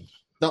realize it.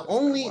 The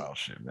only wild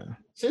shit, man.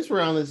 Since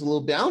we're on this a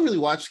little bit, I don't really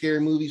watch scary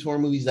movies, horror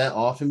movies that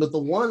often, but the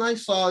one I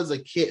saw as a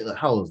kid,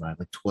 how old was I?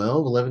 Like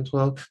 11,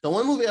 12? The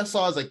one movie I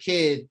saw as a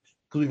kid,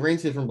 because we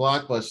rented it from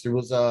Blockbuster,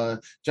 was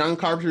John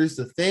Carpenter's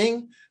The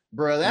Thing.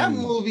 Bro, that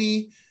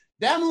movie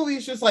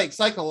is just like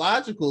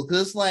psychological,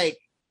 because it's like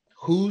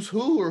who's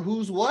who or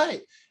who's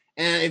what.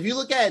 And if you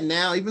look at it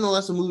now, even though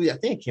that's a movie, I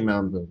think it came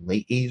out in the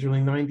late 80s,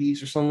 early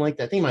 90s or something like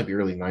that. I think it might be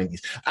early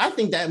 90s. I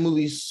think that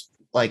movie's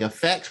like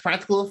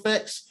practical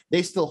effects,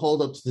 they still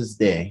hold up to this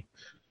day.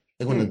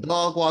 Like when the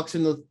dog walks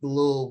in the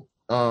little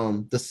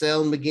the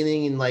cell in the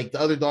beginning, and like the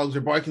other dogs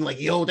are barking like,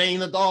 yo, they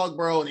ain't a dog,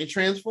 bro, and it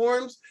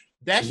transforms.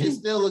 That shit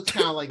still looks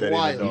kind of like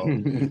wild.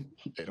 He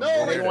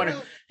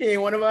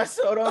ain't one of us.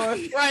 Hold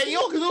on. Right,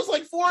 yo, because it was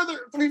like 4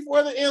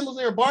 other animals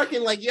there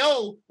barking like,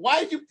 yo,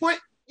 why did you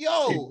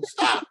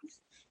stop?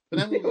 But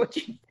that movie, what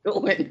you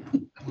doing?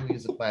 That movie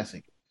is a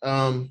classic.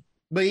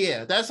 But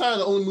yeah, that's how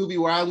the only movie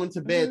where I went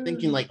to bed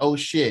thinking like, oh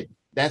shit,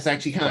 That's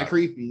actually kind of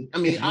creepy. I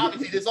mean,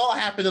 obviously, this all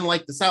happened in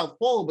like the South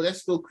Pole, but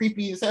that's still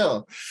creepy as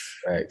hell.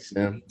 Right.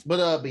 Yeah.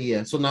 But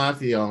yeah. So now I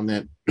feel on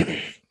that.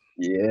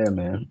 Yeah,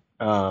 man.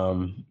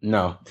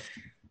 No.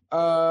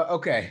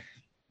 Okay.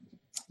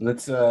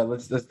 Let's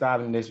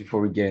dive into this before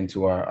we get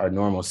into our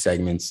normal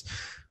segments.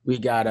 We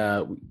got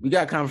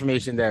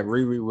confirmation that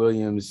Riri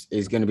Williams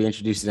is going to be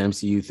introduced to the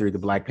MCU through the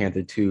Black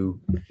Panther 2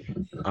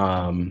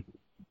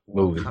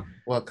 movie.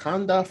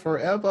 Wakanda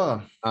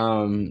forever.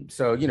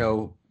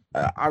 So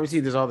obviously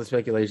there's all the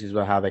speculations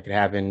about how that could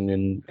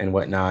happen and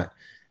whatnot.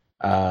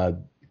 I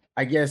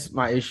guess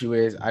my issue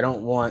is I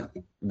don't want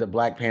the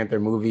Black Panther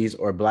movies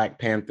or Black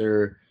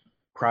Panther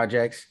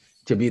projects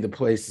to be the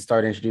place to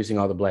start introducing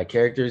all the Black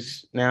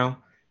characters now,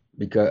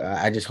 because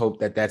I just hope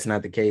that that's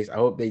not the case. I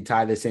hope they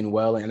tie this in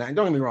well. And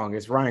don't get me wrong,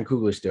 it's Ryan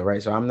Coogler still,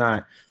 right?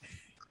 So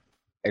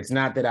it's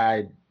not that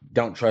I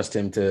don't trust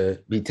him to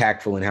be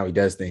tactful in how he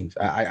does things.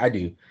 I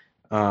do.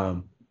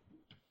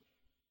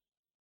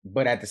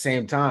 But at the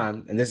same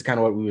time, and this is kind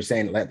of what we were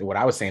saying, like what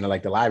I was saying,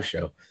 like the live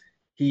show,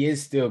 he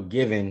is still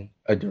given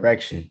a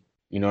direction.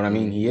 You know what I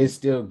mean? He is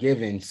still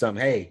given some,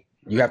 hey,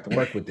 you have to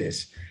work with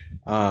this.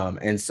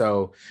 And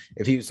so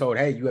if he was told,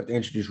 hey, you have to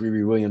introduce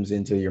Riri Williams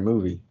into your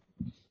movie,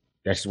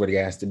 that's just what he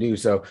has to do.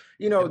 So,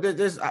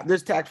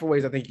 there's tactful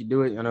ways I think you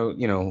do it. I know,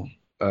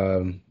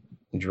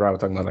 Gerard was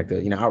talking about like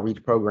the,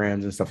 outreach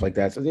programs and stuff like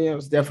that. So,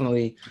 it's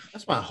definitely,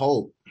 that's my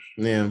hope.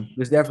 Yeah.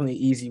 There's definitely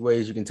easy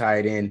ways you can tie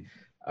it in.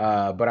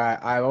 But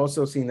I've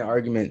also seen the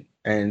argument,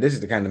 and this is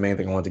the kind of main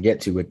thing I want to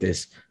get to with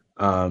this.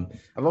 I've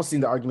also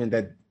seen the argument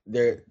that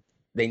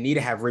they need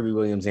to have Riri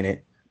Williams in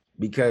it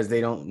because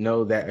they don't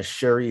know that a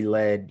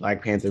Shuri-led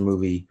Black Panther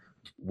movie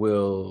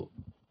will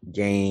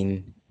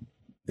gain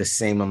the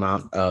same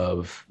amount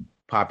of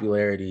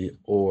popularity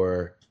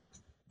or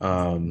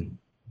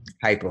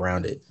hype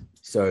around it.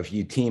 So if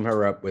you team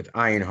her up with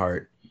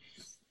Ironheart,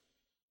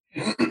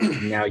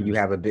 now you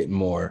have a bit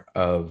more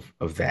of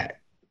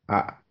that.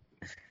 I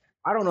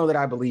don't know that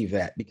I believe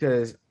that,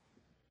 because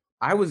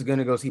I was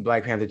gonna go see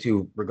Black Panther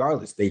 2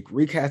 regardless. They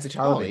recast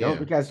T'Challa, they don't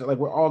recast it. Like,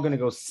 we're all gonna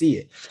go see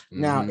it.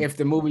 Now, if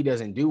the movie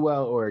doesn't do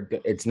well or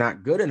it's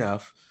not good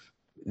enough,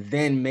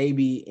 then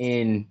maybe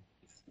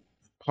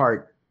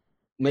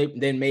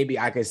maybe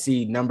I could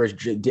see numbers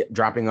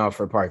dropping off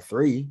for part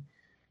 3.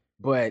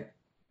 But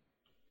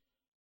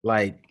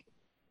like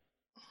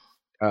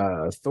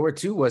Thor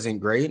 2 wasn't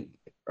great,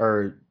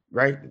 or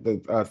right?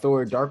 The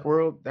Thor Dark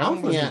World, that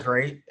one wasn't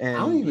great. And I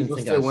don't even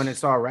think still when it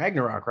saw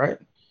Ragnarok, right?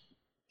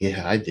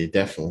 Yeah, I did,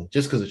 definitely.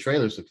 Just because the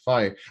trailers look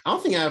fire. I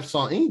don't think I ever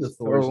saw any of the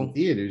Thors in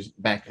theaters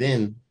back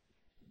then,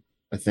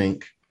 I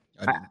think.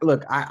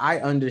 I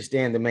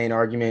understand the main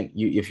argument.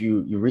 If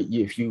you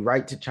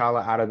write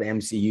T'Challa out of the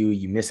MCU,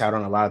 you miss out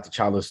on a lot of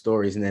T'Challa's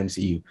stories in the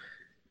MCU.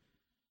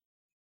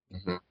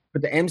 Mm-hmm.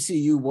 But the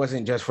MCU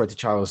wasn't just for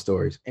T'Challa's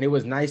stories, and it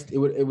was nice. It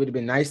would have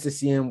been nice to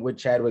see him with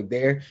Chadwick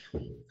there.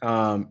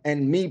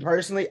 And me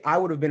personally, I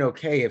would have been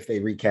okay if they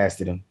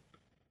recasted him,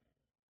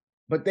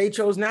 but they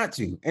chose not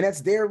to, and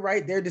that's their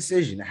right, their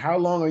decision. How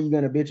long are you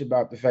going to bitch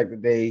about the fact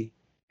that they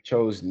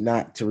chose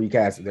not to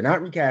recast him? They're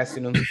not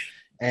recasting him,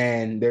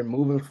 and they're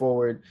moving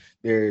forward.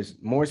 There's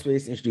more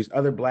space to introduce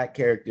other Black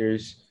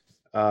characters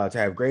to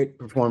have great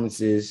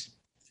performances.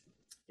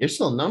 There's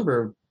still a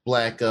number of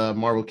Black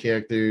Marvel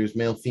characters,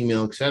 male,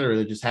 female, etc.,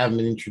 that just haven't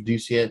been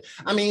introduced yet.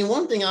 I mean,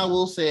 one thing I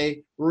will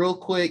say real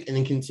quick and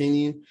then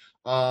continue.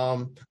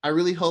 I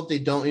really hope they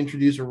don't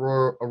introduce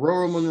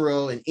Aurora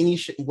Monroe in any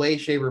way,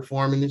 shape, or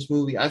form in this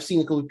movie. I've seen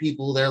a couple of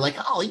people that are like,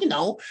 oh,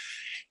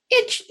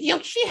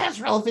 she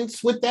has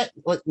relevance with that.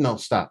 What? No,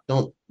 stop.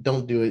 Don't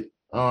do it.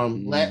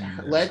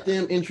 Let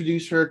them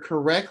introduce her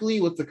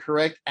correctly with the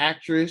correct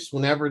actress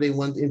whenever they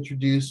want to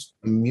introduce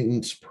a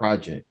Mutants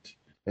project.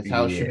 That's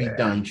how it should be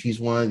done. She's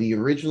one of the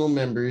original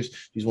members.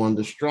 She's one of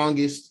the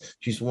strongest.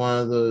 She's one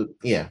of the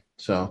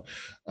So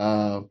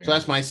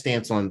that's my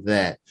stance on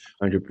that.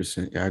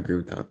 100%. Yeah, I agree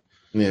with that.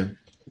 Yeah.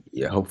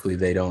 Hopefully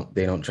they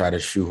don't try to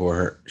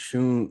shoehorn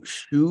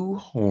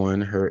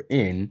her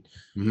in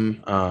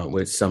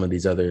with some of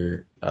these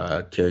other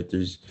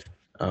characters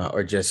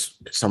or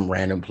just some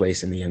random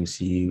place in the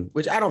MCU,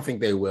 which I don't think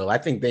they will. I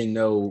think they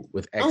know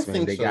with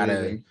X-Men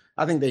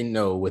I think they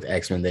know with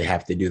X-Men they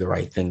have to do the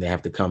right thing. They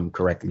have to come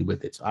correctly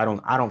with it. So I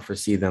don't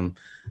foresee them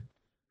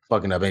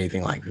fucking up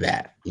anything like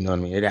that. You know what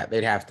I mean?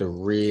 They'd have to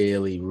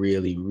really,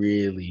 really,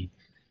 really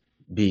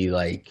be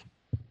like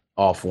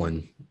off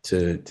one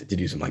to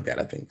do something like that,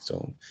 I think.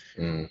 So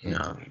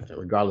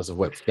regardless of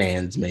what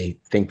fans may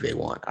think they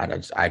want,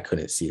 I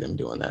couldn't see them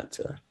doing that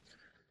to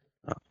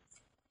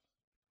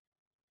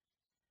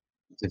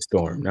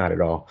Storm, not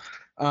at all.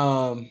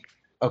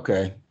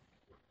 Okay.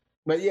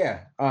 But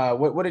yeah,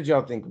 what did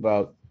y'all think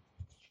about,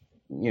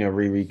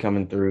 Riri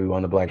coming through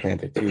on the Black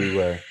Panther 2,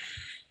 where,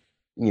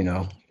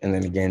 and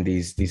then again,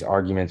 these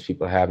arguments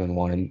people have been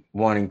wanting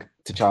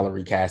T'Challa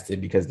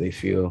recasted because they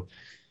feel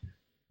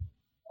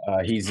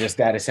he's just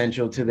that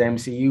essential to the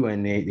MCU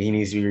and he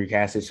needs to be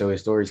recasted so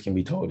his stories can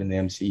be told in the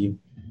MCU.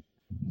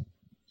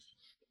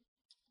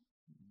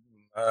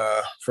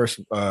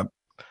 First,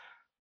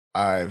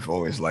 I've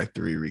always liked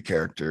the Riri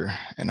character,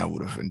 and I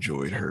would have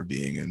enjoyed her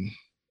being in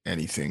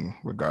anything,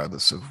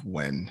 regardless of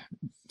when,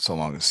 so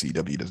long as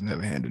CW doesn't have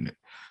a hand in it.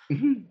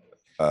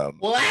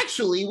 Well,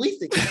 actually, we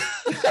think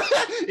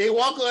they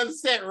walk on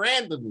set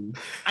randomly.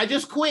 I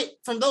just quit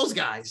from those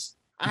guys.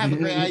 I have a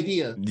great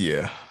idea.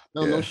 Yeah.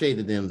 No shade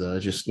to them though.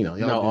 Just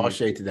y'all all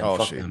shade to them. All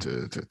Fuck shade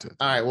them. to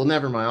All right, well,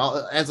 never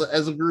mind. As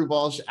a group,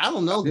 all I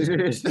don't know. All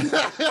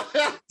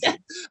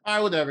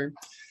right, whatever.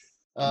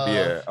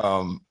 Yeah.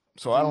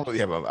 So I don't really,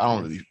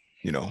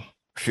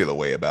 feel a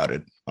way about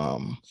it.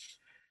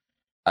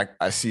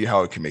 I see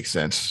how it can make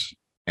sense,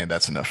 and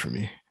that's enough for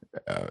me,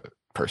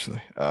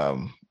 personally.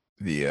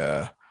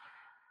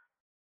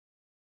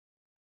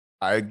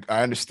 I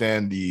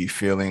understand the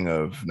feeling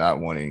of not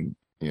wanting,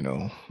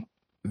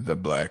 the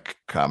Black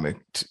comic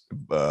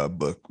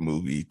book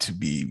movie to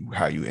be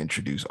how you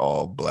introduce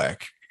all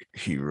Black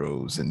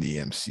heroes in the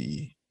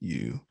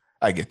MCU.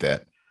 I get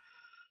that.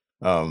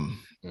 I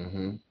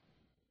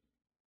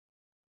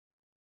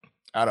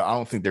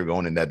don't think they're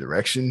going in that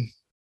direction,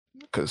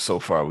 because so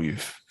far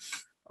we've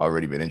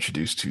already been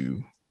introduced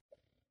to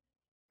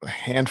a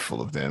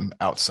handful of them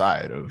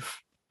outside of,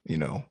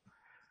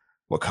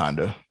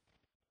 Wakanda,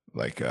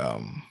 like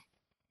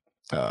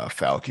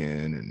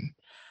Falcon and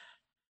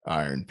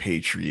Iron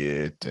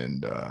Patriot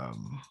and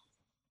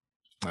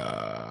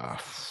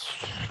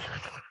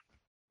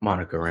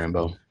Monica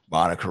Rambeau.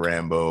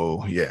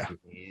 Yeah.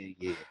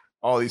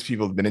 All these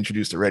people have been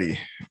introduced already,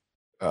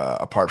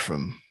 apart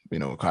from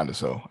Wakanda.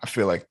 So I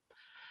feel like,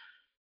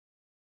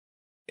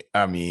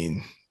 I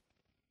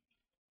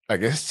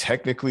guess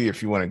technically,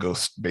 if you want to go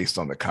based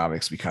on the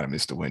comics, we kind of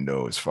missed the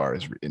window as far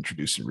as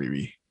introducing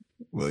Riri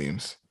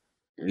Williams.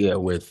 Yeah,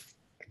 with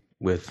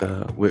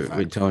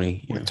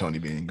Tony, with Tony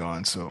being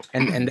gone. So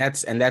and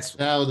that's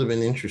that would have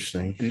been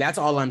interesting. And that's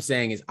all I'm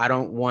saying is I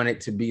don't want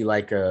it to be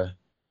like to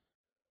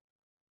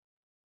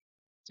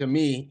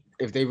me,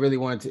 if they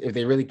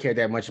really cared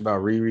that much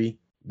about Riri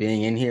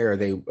being in here, or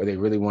they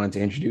really wanted to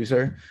introduce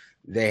her,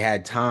 they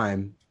had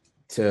time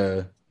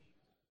to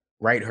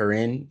write her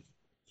in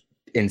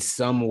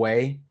some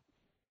way.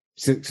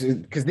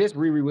 Because this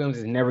Riri Williams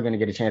is never going to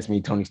get a chance to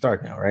meet Tony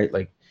Stark now, right?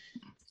 Like,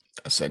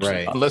 essentially,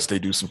 right. Unless they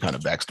do some kind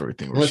of backstory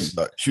thing where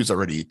she was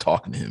already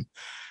talking to him.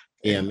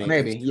 Yeah,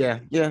 maybe. Yeah.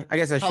 I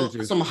guess that's true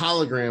too. Some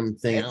hologram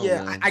thing.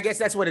 I guess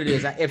that's what it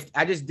is. If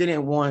I just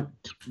didn't want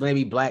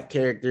maybe Black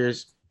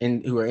characters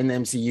who are in the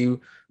MCU,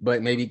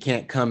 but maybe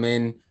can't come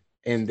in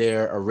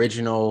their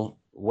original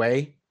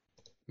way,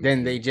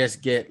 then they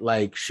just get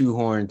like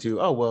shoehorned to,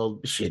 oh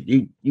well, shit,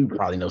 you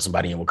probably know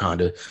somebody in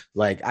Wakanda.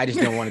 Like, I just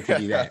don't want it to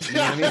be that. You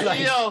know what I mean? Like,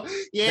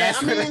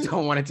 that's what I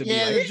don't want it to be.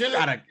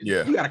 Like,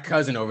 you got a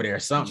cousin over there or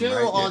something.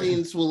 General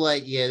audience will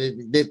like,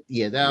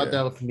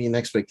 that'll be an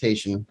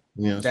expectation.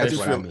 That's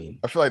what I mean.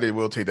 I feel like they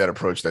will take that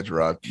approach that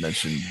Gerard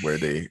mentioned, where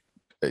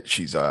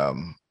she's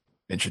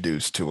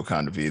introduced to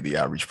Wakanda via the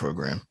outreach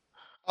program.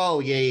 Oh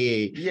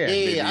yeah.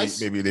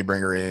 Maybe they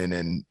bring her in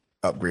and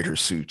upgrade her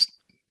suit,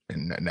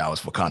 and now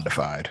it's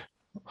Wakandified.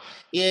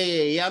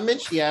 Yeah. I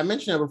mentioned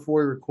that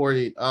before we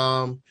recorded.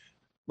 But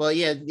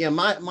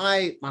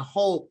my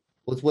hope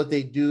with what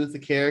they do with the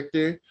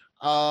character.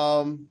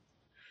 I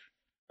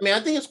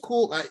think it's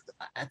cool. I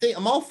think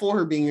I'm all for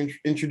her being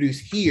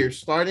introduced here,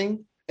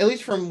 starting at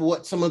least from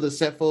what some of the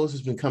set photos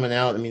has been coming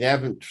out. I mean, they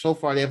haven't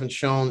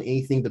shown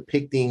anything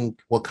depicting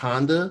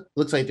Wakanda.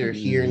 Looks like they're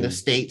here in the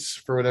States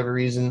for whatever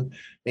reason.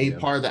 Maybe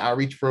part of the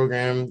outreach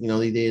program.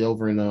 They did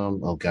over in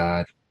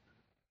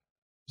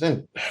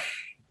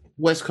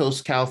West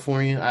Coast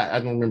California. I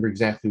don't remember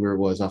exactly where it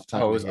was off the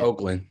top. It was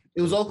Oakland.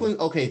 It was Oakland.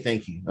 Okay,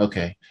 thank you.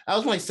 Okay, that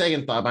was my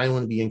second thought, but I didn't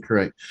want to be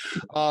incorrect.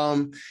 So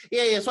I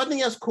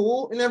think that's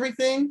cool and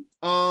everything.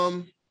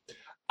 I'm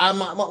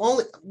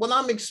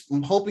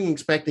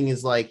expecting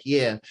is like,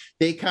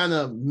 they kind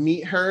of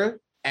meet her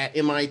at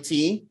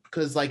MIT,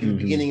 because like in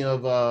the beginning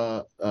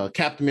of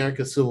Captain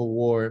America Civil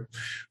War,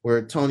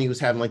 where Tony was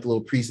having like a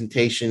little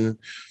presentation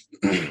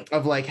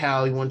of like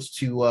how he wants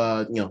to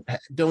have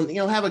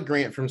a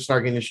grant from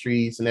Stark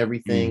Industries and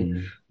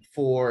everything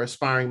for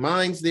aspiring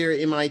minds there at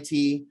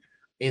MIT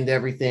and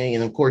everything.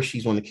 And of course,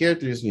 she's one of the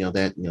characters,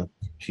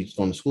 she's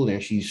going to school there,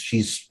 and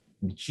she's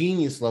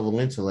genius level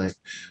intellect.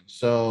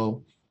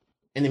 So,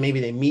 and then maybe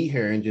they meet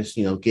her and just,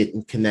 get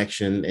in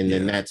connection, and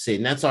then that's it.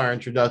 And that's our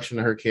introduction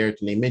to her character.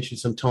 And they mentioned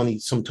some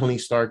Tony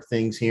Stark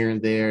things here and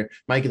there.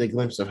 Might get a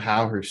glimpse of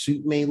how her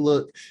suit may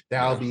look.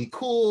 That'll be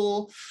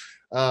cool.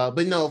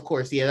 But no, of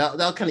course,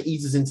 that kind of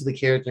eases into the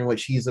character and what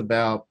she's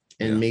about,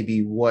 and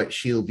maybe what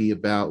she'll be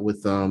about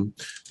with the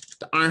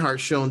Ironheart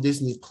show on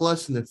Disney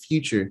Plus in the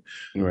future.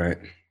 Right.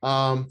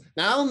 Now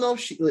I don't know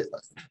if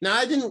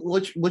I didn't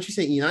what you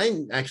say, Ian. I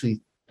didn't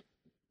actually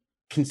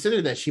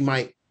consider that she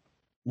might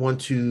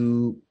want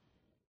to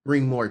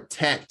bring more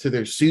tech to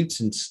their suits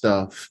and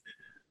stuff.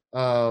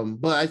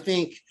 But I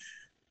think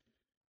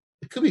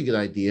it could be a good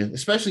idea,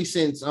 especially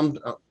since I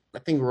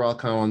think we're all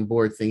kind of on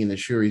board thinking that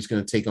Shuri's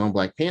going to take on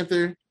Black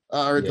Panther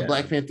the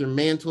Black Panther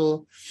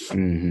mantle.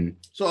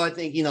 So I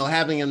think,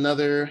 having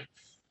another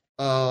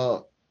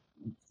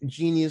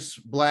genius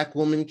black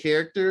woman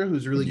character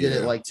who's really good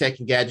at like tech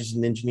and gadgets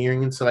and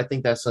engineering and so I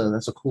think that's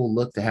a cool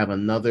look to have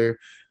another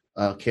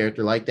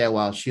character like that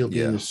while she'll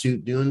be in the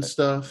suit doing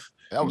stuff.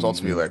 That was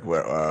ultimately like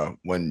what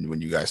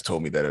when you guys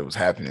told me that it was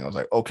happening, I was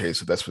like, okay,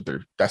 so that's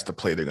the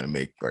play they're gonna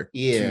make, like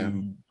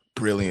two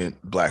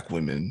brilliant black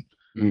women,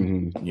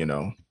 you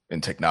know,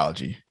 in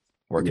technology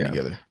working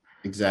together.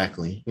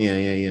 Exactly.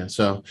 Yeah.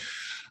 So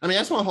I mean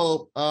that's my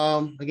hope.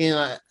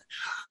 Again,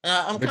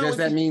 I'm but does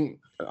that mean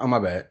oh my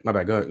bad. Go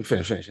ahead.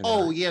 Finish.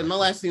 Oh yeah, my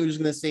last thing I was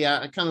just gonna say,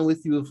 I kind of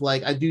with you of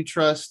like I do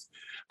trust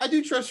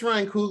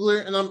Ryan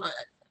Coogler, and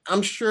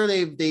I'm sure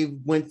they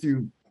went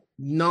through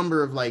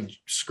number of like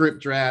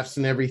script drafts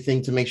and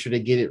everything to make sure they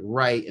get it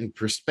right and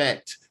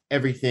respect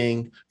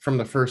everything from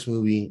the first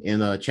movie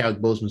and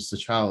Chadwick Boseman's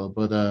T'Challa.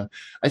 But I'm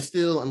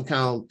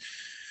kind of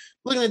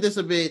looking at this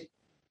a bit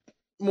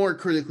more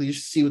critically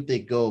just to see what they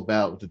go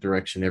about with the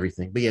direction and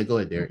everything. But yeah, go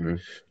ahead, Derek.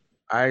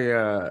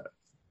 I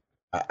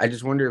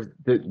just wonder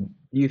if do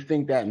you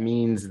think that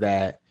means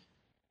that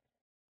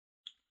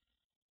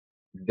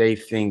they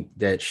think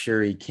that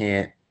Shuri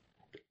can't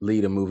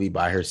lead a movie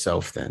by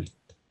herself then?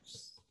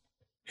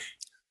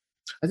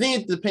 I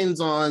think it depends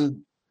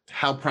on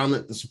how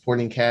prominent the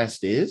supporting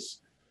cast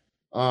is.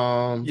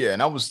 Yeah,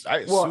 and I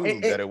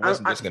assumed that it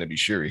wasn't just going to be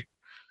Shuri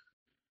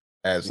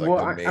as like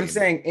the main. I'm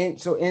saying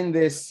in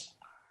this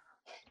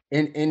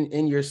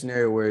in your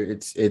scenario where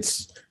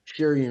it's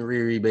Shuri and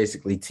Riri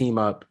basically team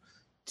up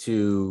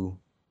to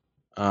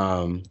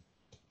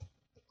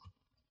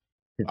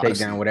take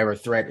down whatever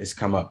threat has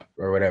come up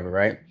or whatever,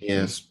 right?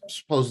 Yeah,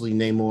 supposedly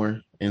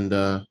Namor and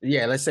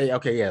let's say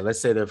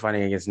they're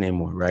fighting against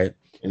Namor, right?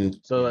 And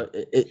so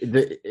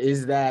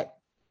is that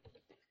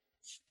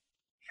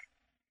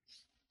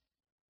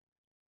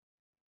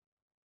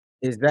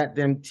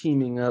them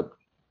teaming up?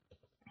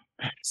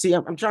 See,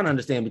 I'm trying to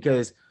understand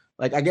because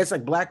like I guess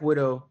like Black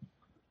Widow,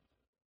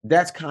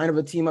 that's kind of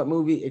a team up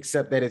movie,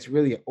 except that it's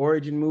really an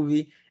origin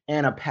movie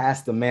and a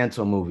past the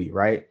mantle movie,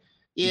 right?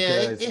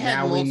 Yeah, it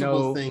had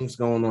multiple things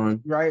going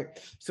on, right?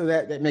 So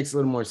that makes a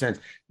little more sense.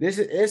 This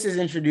is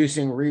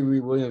introducing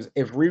Riri Williams.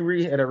 If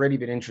Riri had already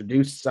been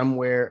introduced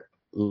somewhere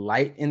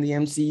light in the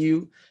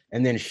MCU,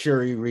 and then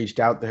Shuri reached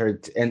out to her,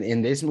 and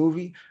in this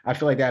movie, I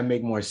feel like that would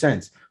make more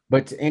sense.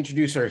 But to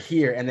introduce her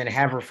here and then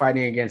have her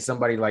fighting against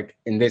somebody like,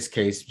 in this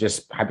case,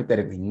 just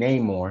hypothetically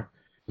Namor,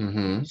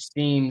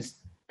 seems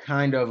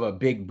kind of a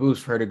big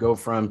boost for her to go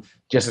from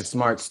just a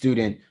smart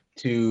student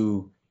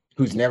to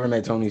who's never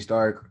met Tony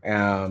Stark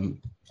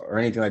or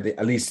anything like that,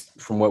 at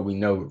least from what we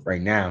know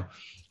right now,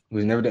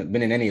 who's never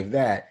been in any of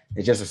that.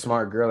 It's just a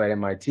smart girl at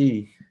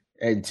MIT,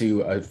 and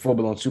to a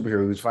full-blown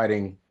superhero who's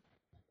fighting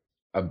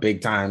a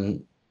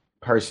big-time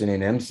person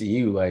in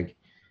MCU. Like,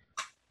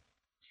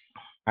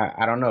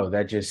 I don't know.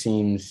 That just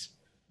seems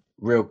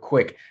real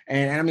quick.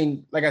 And I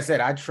mean, like I said,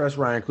 I trust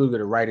Ryan Coogler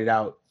to write it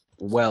out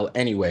well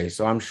anyway.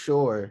 So I'm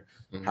sure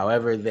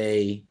however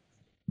they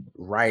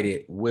write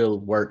it will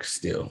work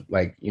still.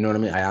 Like, you know what I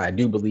mean? I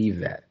do believe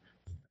that.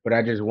 But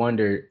I just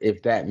wonder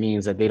if that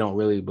means that they don't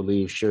really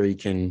believe Shuri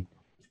can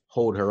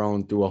hold her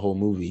own through a whole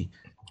movie.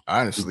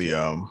 Honestly,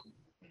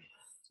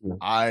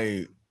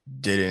 I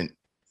didn't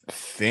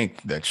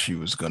think that she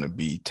was going to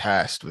be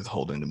tasked with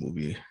holding the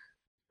movie.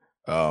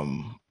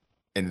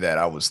 And that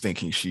I was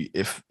thinking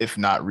if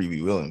not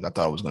Riri Williams, I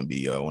thought it was going to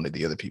be one of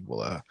the other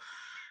people. I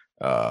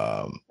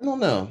don't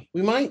know.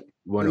 We might.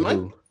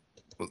 Who?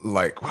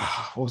 Like,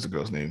 what was the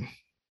girl's name?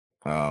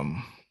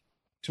 Talking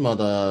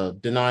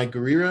about Denai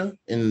Guerrera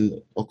and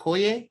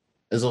Okoye?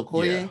 Is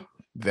Okoye?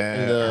 Yeah.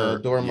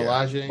 And Dora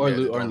Milaje or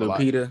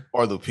Lupita.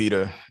 Or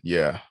Lupita,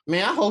 yeah.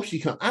 Man, I hope she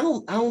comes. I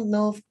don't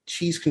know if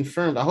she's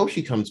confirmed. I hope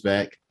she comes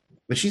back,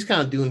 but she's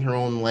kind of doing her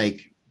own,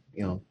 like,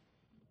 you know,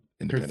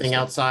 her thing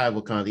outside of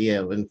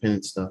Wakanda, with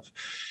independent stuff.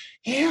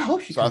 Yeah, I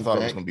hope she comes back. I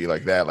thought it was gonna be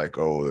like that, like,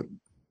 oh,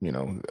 you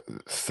know,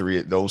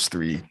 those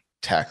three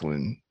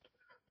tackling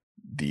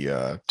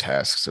the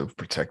tasks of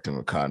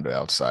protecting Wakanda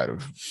outside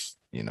of,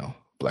 you know,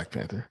 Black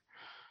Panther.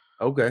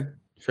 Okay,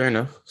 fair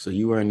enough. So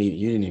you didn't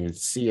even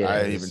see it. I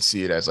didn't even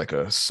see it as like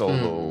a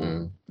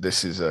solo.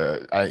 This is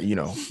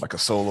like a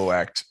solo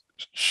act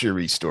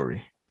Shuri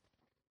story.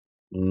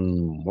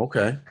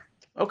 Okay.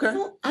 I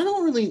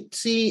don't really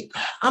see.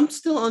 I'm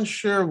still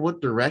unsure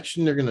what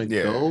direction they're gonna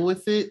go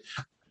with it.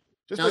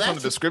 Just based on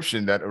the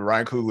description that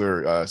Ryan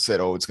Coogler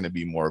said, it's going to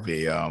be more of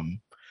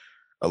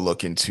a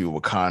look into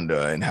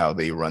Wakanda and how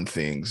they run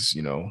things.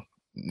 You know,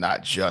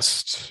 not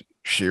just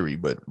Shuri,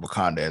 but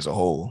Wakanda as a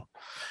whole.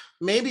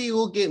 Maybe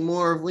we'll get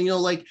more of, you know,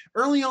 like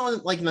early on,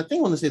 like, and I think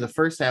I want to say the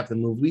first half of the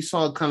movie, we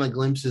saw kind of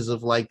glimpses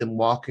of like them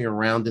walking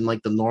around in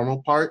like the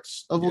normal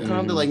parts of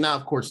Wakanda, like not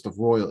of course the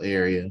royal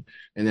area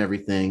and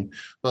everything,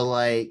 but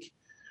like,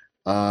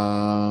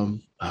 like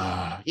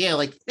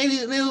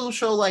maybe we'll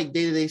show like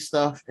day-to-day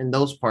stuff in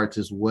those parts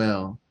as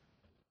well.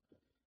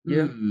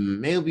 Yeah,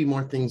 maybe it'll be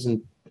more things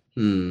in.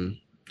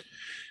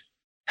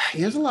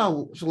 There's a lot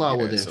of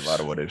what ifs. It's a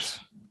lot of what ifs.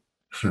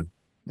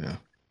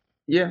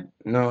 Yeah.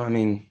 No, I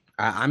mean,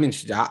 I'm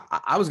interested.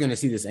 I was going to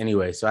see this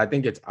anyway, so I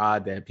think it's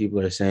odd that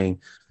people are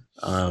saying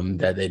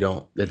that they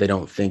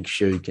don't think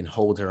Shuri can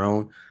hold her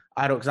own.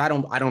 I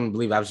don't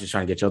believe. I was just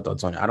trying to get your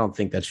thoughts on it. I don't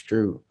think that's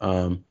true.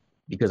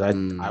 Because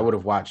I would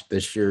have watched the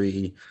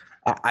Shuri.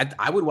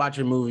 I would watch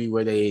a movie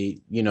where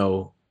they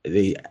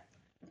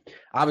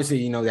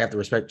obviously they have to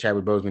respect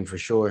Chadwick Boseman for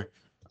sure.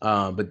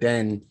 But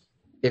then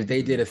if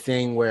they did a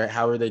thing where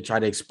however they try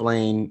to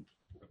explain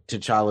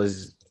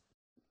T'Challa's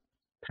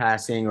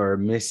passing or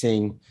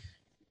missing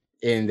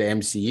in the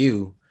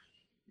MCU,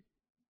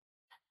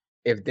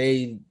 if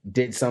they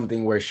did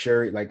something where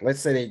Shuri, like let's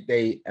say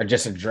they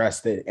just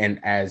addressed it and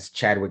as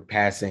Chadwick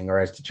passing or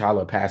as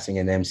T'Challa passing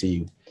in the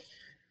MCU,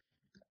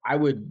 I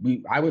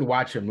would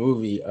watch a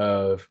movie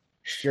of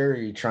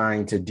Shuri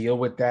trying to deal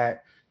with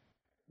that,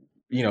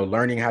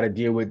 learning how to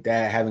deal with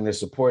that, having the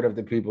support of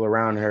the people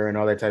around her and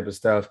all that type of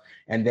stuff,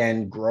 and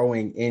then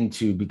growing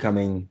into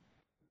becoming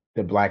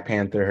the Black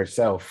Panther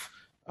herself,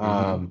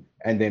 and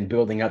then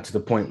building up to the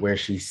point where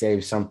she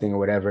saves something or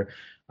whatever,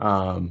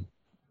 or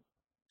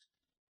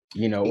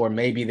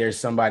maybe there's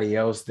somebody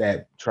else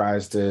that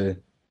tries to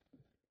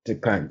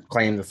kind of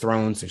claim the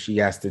throne, so she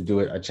has to do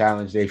a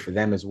challenge day for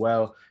them as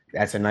well.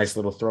 That's a nice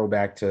little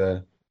throwback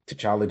to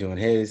T'Challa doing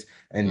his,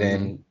 and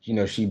then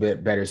she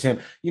betters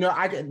him.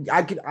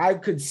 I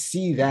could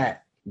see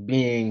that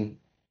being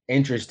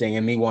interesting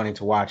and me wanting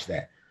to watch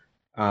that.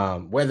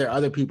 Whether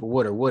other people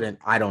would or wouldn't,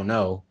 I don't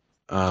know.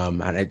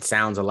 And it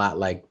sounds a lot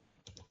like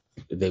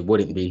they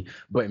wouldn't be,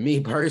 but me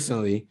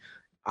personally,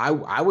 I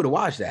would have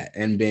watched that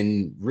and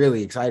been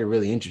really excited,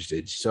 really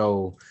interested.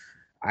 So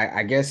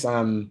I guess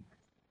I'm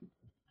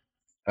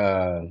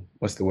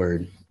what's the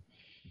word?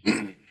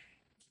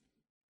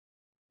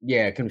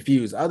 Yeah,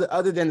 confused.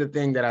 Other than the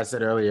thing that I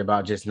said earlier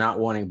about just not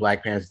wanting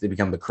Black Panther to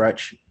become the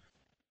crutch.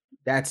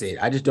 That's it.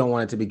 I just don't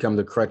want it to become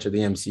the crutch of the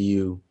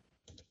MCU.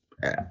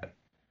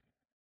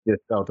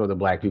 Just throw the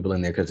Black people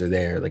in there because they're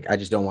there. Like, I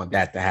just don't want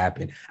that to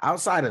happen.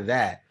 Outside of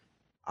that,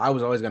 I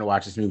was always going to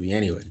watch this movie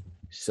anyway.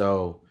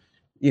 So,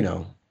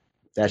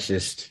 that's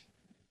just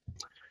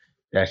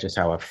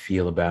how I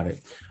feel about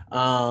it.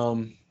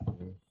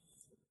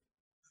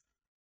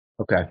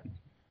 Okay.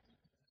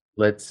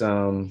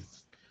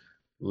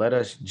 Let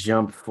us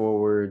jump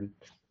forward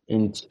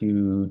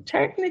into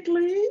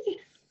technically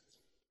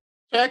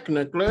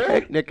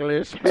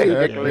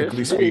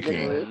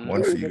speaking,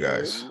 one for you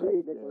guys.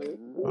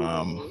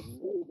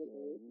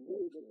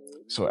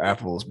 So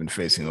Apple's been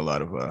facing a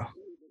lot of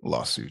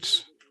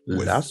lawsuits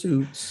with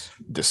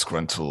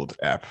disgruntled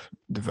app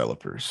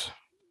developers.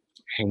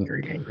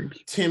 Angry.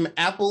 Tim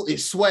Apple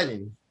is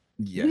sweating.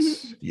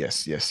 Yes.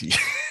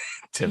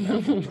 Tim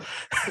Apple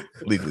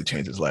legally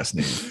changed his last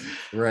name.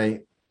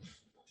 Right.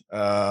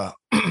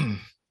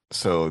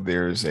 So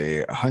there's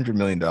a $100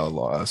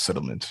 million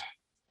settlement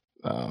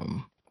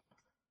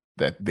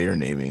that they're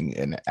naming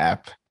an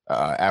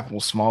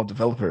Apple Small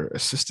Developer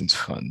Assistance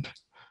Fund.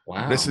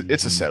 Wow.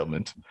 It's a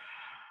settlement.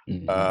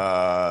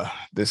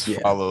 This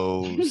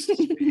follows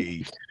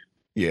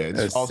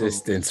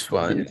assistance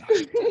fund.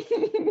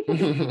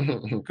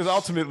 Because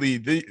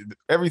ultimately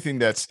everything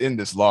that's in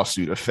this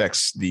lawsuit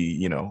affects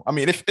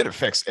it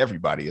affects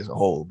everybody as a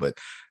whole, but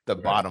the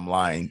bottom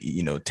line,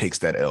 takes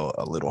that L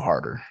a little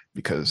harder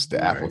because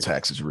the Apple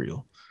tax is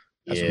real.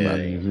 That's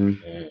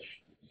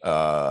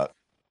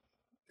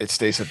it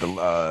states that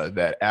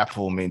that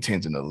Apple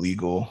maintains an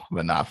illegal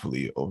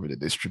monopoly over the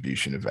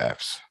distribution of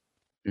apps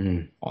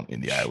in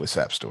the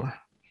iOS App Store.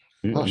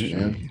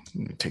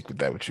 Take with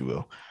that what you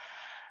will.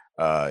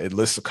 It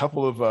lists a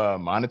couple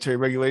of monetary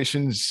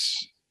regulations: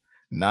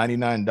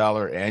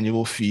 $99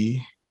 annual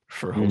fee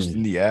for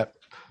hosting the app,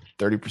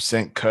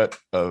 30% cut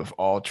of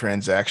all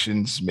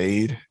transactions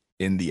made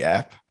in the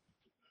app,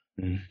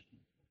 and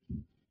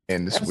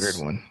this weird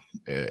one: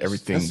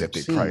 everything that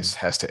they price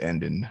has to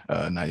end in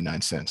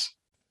 99 cents.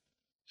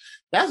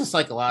 That's a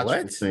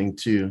psychological thing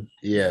too.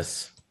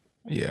 Yes.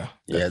 Yeah.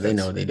 They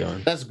know what they're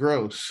doing. That's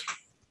gross.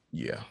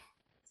 Yeah.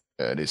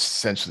 It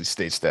essentially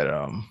states that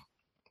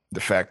the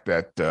fact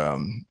that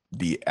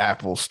the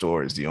Apple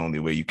Store is the only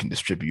way you can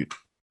distribute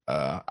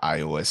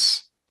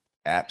iOS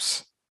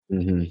apps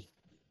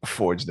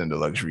affords them the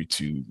luxury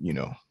to,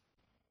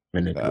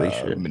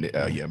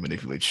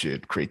 manipulate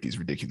shit, create these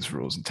ridiculous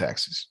rules and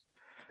taxes.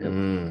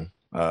 They're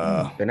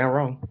not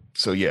wrong.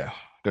 So yeah,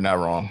 they're not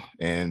wrong,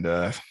 and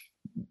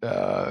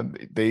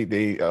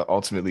they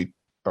ultimately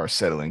are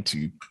settling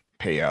to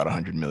pay out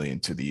 $100 million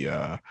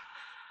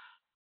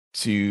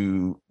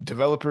to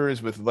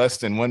developers with less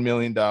than $1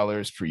 million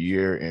per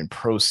year in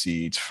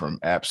proceeds from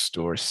App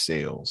Store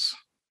sales.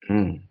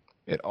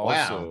 It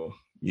also,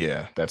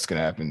 that's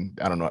gonna happen.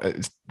 I don't know.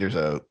 There's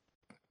a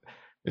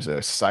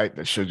site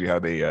that shows you how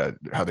they're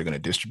gonna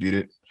distribute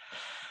it,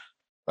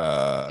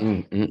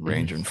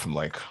 ranging from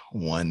like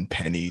 1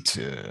 penny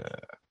to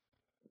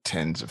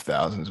tens of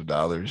thousands of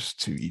dollars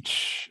to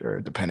each,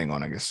 or depending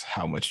on, I guess,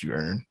 how much you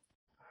earn.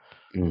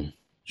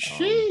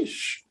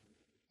 Sheesh.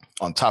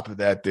 On top of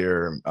that,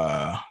 there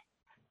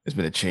has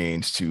been a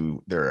change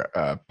to their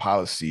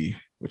policy,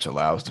 which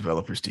allows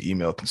developers to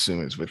email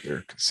consumers with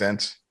their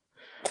consent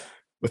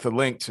with a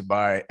link to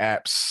buy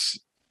apps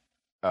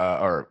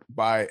or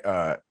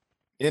buy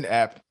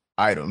in-app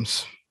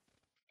items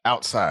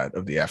outside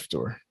of the App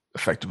Store,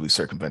 effectively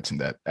circumventing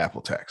that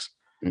Apple tax.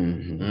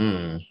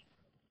 Mm-hmm.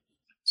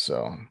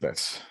 So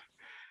that's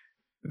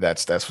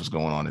what's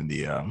going on in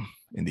the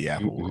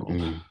Apple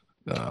world.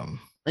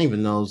 I didn't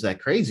even know it was that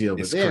crazy over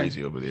It's there.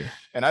 crazy over there,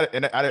 and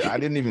I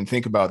didn't even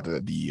think about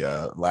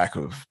the lack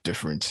of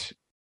different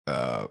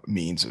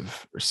means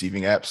of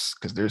receiving apps,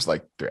 because there's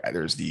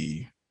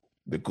the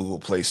Google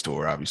Play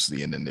Store,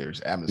 obviously, and then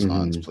there's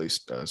Amazon's Play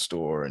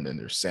Store, and then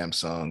there's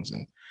Samsung's,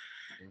 and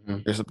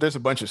there's a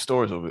bunch of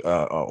stores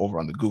over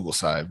on the Google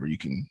side where you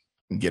can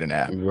get an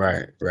app.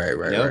 Right.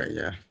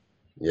 Yeah.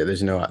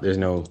 There's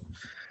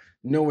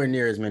nowhere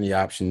near as many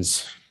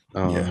options.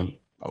 A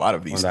lot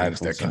of these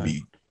things that side can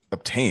be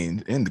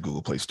obtained in the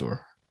Google Play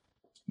Store,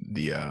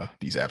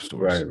 these app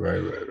stores.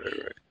 Right.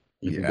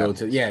 You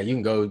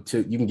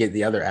can get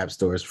the other app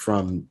stores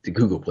from the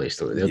Google Play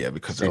Store. They'll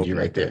because send you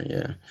right there.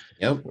 Yeah.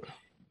 Yep.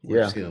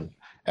 Yeah.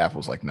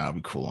 Apple's like, nah,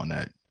 we cool on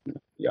that.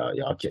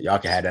 Y'all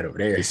can have that over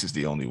there. This is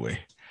the only way.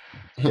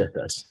 Yeah,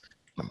 that's.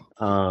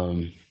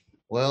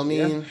 Well, I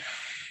mean,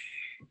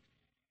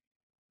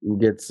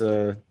 gets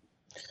so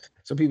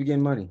people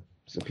getting money.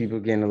 So people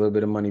getting a little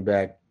bit of money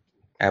back.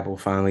 Apple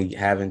finally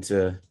having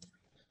to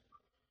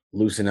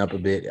loosen up a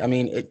bit. I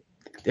mean,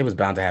 it was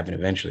bound to happen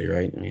eventually,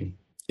 right? I mean,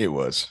 it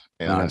was,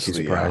 and I'm honestly, not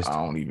too surprised.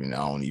 I don't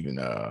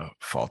even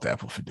fault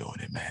Apple for doing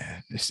it,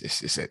 man. It's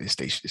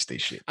they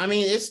shit. I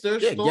mean, it's their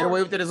store. Get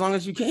away with it as long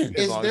as you can.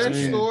 It's their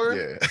store.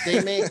 Yeah.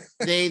 They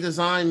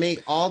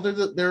make all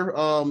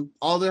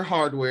their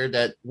hardware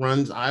that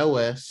runs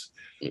iOS.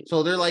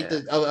 So they're like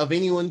of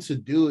anyone to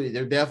do it,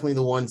 they're definitely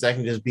the ones that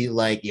can just be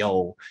like,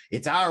 yo,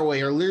 it's our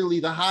way, or literally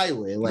the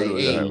highway. Like,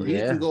 you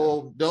can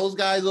go those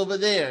guys over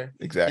there.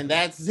 Exactly. And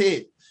that's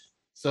it.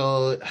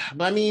 So,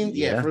 but I mean,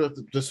 for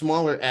the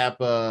smaller app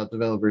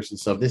developers and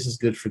stuff, this is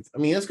good for,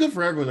 it's good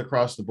for everyone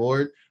across the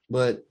board,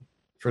 but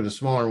for the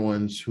smaller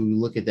ones who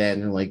look at that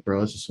and they're like,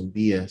 bro, this is some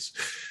BS.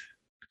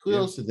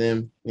 Kudos to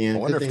them. Yeah, I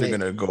wonder if they're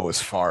going to go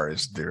as far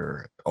as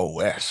their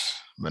OS,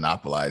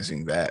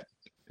 monopolizing that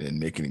and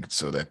making it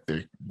so that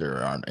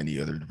there aren't any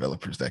other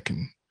developers that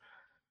can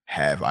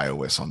have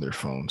iOS on their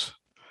phones.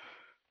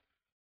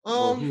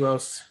 Who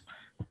else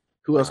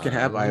can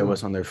have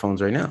iOS on their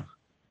phones right now?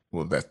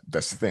 Well,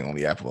 that's the thing.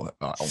 Only Apple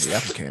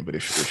can. But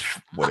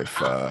what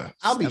if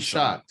I'll be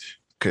shocked.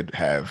 Could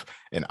have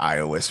an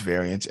iOS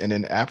variant and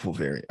an Apple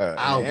variant.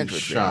 I'll be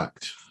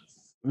shocked.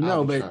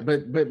 No,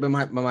 but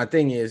my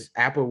thing is,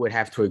 Apple would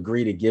have to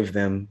agree to give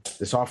them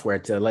the software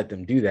to let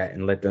them do that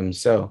and let them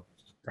sell,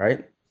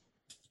 right?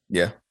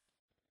 Yeah.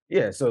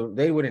 Yeah, so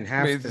they wouldn't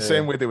have to. The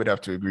same way they would have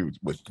to agree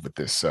with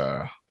this,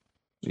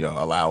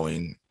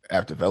 allowing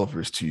app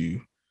developers to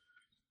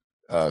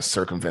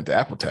circumvent the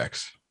Apple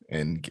tax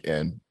and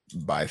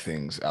buy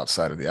things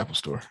outside of the Apple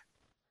Store.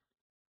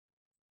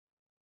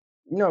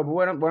 No,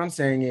 but what I'm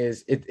saying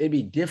is it'd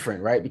be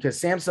different, right?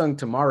 Because Samsung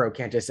tomorrow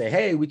can't just say,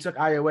 "Hey, we took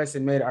iOS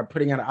and are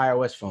putting out an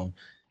iOS phone."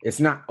 It's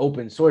not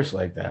open source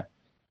like that.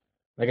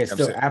 Like it's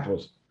still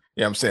Apple's.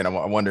 Yeah, I'm saying I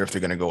wonder if they're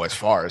going to go as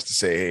far as to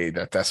say, "Hey,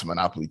 that's a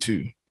monopoly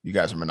too. You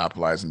guys are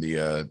monopolizing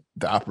the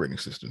operating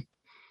system."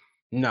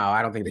 No,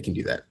 I don't think they can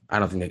do that. I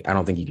don't think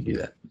you can do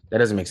that. That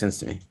doesn't make sense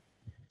to me.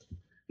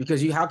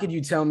 Because how could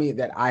you tell me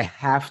that I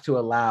have to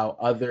allow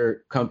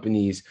other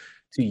companies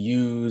to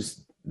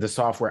use the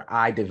software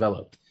I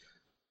developed?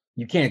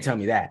 You can't tell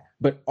me that.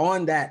 But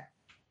on that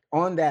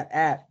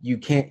app,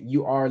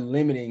 you are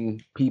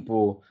limiting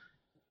people.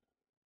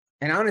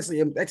 And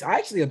honestly, that's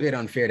actually a bit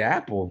unfair to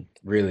Apple,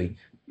 really.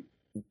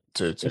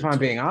 If I'm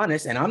being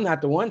honest, and I'm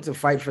not the one to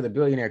fight for the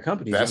billionaire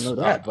companies. I know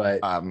that, but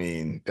I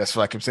mean, that's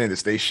what I keep saying.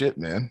 This they shit,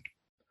 man.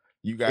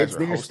 You guys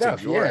are hosting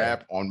your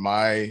app on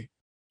my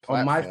platform,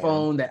 on my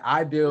phone that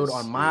I build,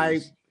 on my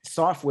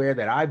software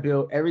that I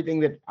built, everything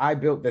that I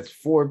built that's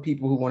for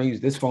people who want to use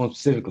this phone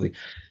specifically.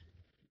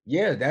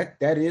 Yeah,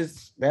 that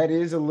is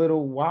a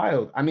little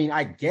wild. I mean,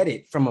 I get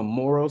it from a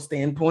moral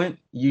standpoint.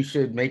 You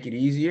should make it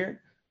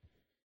easier,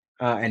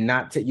 and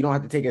you don't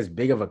have to take as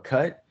big of a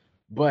cut.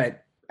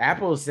 But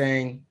Apple is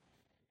saying,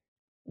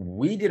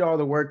 we did all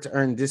the work to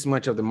earn this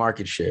much of the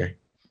market share.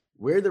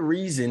 We're the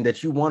reason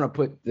that you want to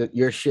put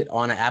your shit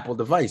on an Apple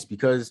device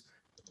because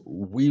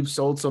we've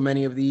sold so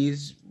many of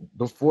these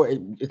before.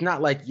 It's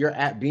not like your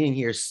app being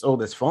here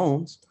sold as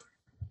phones.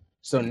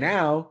 So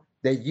now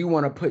that you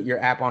want to put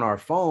your app on our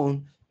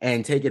phone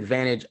and take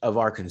advantage of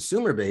our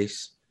consumer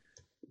base,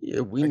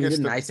 we need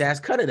a nice ass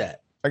cut of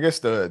that. I guess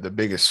the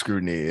biggest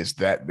scrutiny is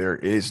that there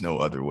is no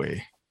other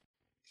way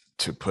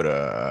to put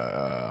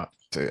to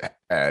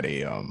add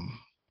an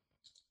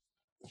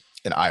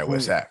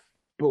iOS app.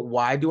 But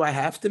why do I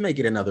have to make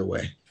it another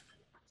way?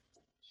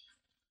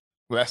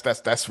 Well, I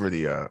think that's where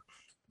the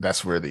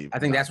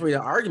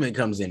argument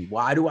comes in.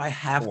 Why do I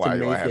have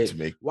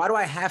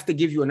to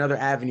give you another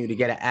avenue to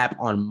get an app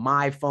on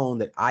my phone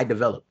that I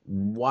developed?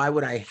 Why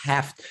would I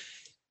have to?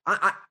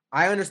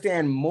 I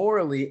understand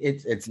morally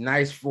it's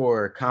nice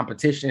for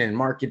competition and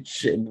market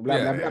shit.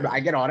 Blah, blah, blah. I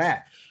get all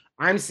that.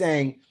 I'm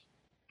saying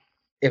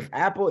if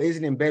Apple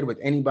isn't in bed with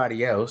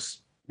anybody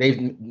else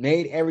They've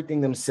made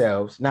everything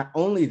themselves. Not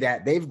only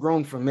that, they've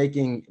grown from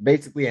making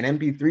basically an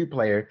MP3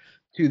 player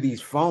to these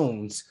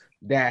phones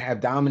that have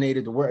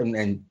dominated the world,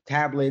 and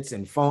tablets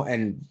and phone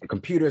and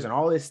computers and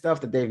all this stuff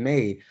that they've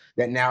made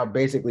that now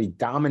basically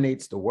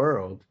dominates the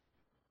world.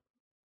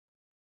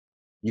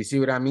 You see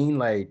what I mean?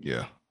 Like,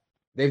 Yeah.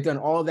 they've done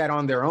all that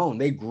on their own.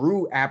 They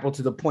grew Apple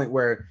to the point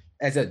where,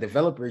 as a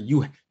developer,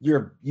 you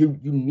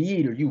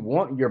need, or you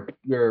want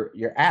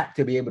your app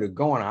to be able to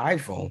go on an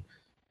iPhone.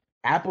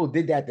 Apple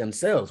did that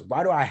themselves.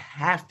 Why do I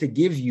have to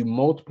give you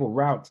multiple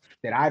routes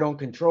that I don't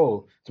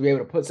control to be able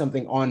to put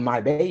something on my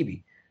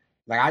baby?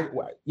 Like,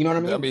 you know what I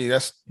mean? I mean,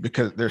 that's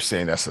because they're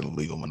saying that's an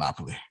illegal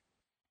monopoly.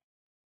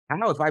 I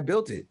know, if I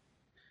built it.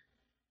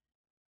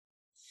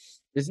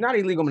 It's not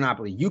illegal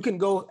monopoly. You can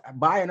go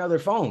buy another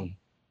phone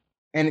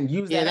and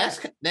use that. Yeah, that's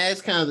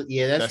kind of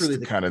that's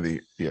really kind of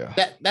the yeah.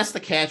 That's the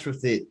catch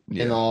with it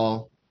and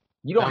all.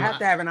 You don't have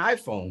to have an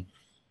iPhone.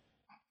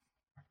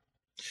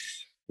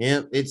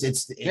 Yeah,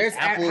 it's there's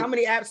Apple. How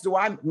many apps do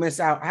I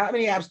miss out? How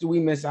many apps do we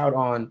miss out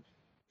on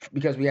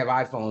because we have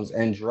iPhones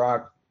and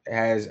Drock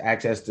has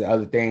access to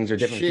other things or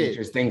different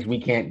features, things we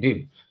can't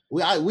do?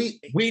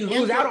 We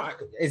lose out on.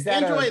 Is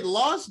that Android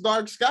lost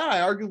Dark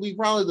Sky, arguably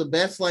probably the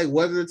best like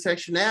weather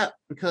detection app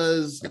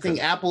because I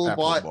think Apple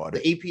bought the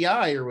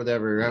API or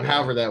whatever,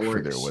 however that works.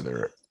 For their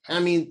weather. I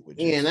mean,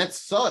 and that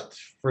sucked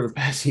for the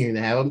past year and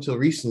a half until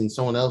recently.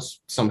 Someone else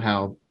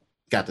somehow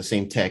got the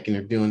same tech and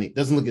they're doing it.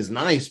 Doesn't look as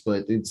nice,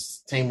 but it's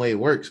the same way it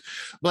works.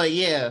 But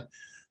yeah,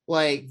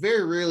 like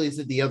very rarely is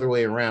it the other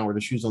way around where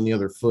the shoe's on the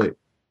other foot.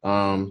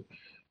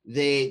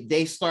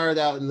 They started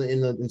out in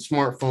the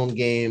smartphone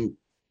game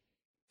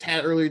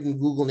had earlier than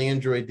Google and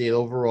Android did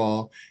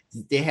overall.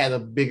 They had a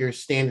bigger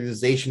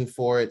standardization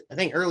for it. I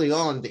think early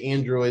on the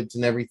Androids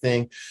and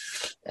everything,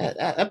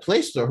 that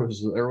Play Store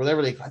was, or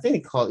whatever I think they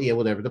call it,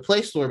 whatever. The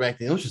Play Store back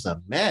then, it was just a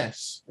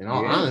mess, in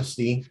all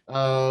honesty.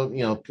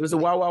 It was a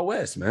Wild Wild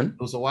West, man.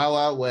 It was a Wild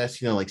Wild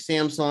West, like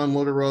Samsung,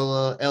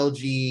 Motorola,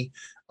 LG,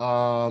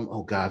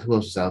 oh god, who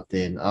else was out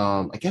then?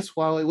 I guess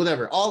Huawei,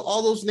 whatever.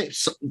 All those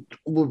names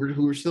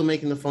who were still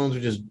making the phones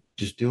were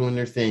just doing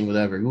their thing,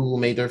 whatever. Google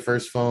made their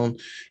first phone,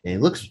 and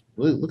it looks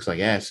like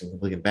ass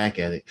looking back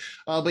at it.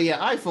 But yeah,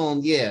 iPhone,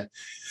 yeah.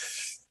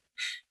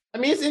 I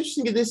mean, it's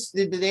interesting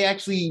that they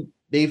actually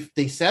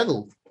they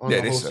settled on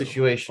the whole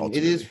situation.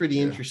 Ultimately, it is pretty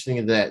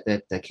interesting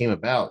that came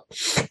about.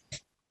 And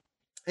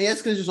yeah,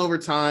 it's because just over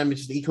time,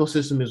 it's just the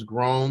ecosystem has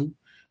grown,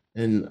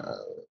 and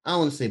I don't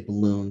want to say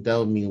balloon. That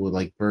would mean it would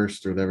like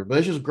burst or whatever, but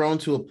it's just grown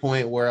to a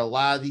point where a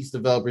lot of these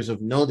developers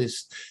have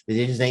noticed that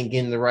they just ain't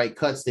getting the right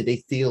cuts that they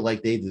feel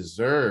like they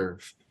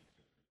deserve.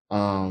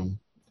 And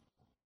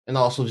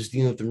also just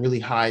dealing with the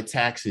really high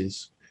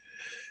taxes.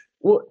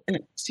 Well,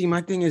 see, my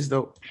thing is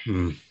though,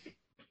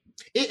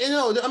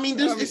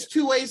 there's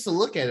two ways to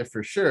look at it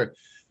for sure.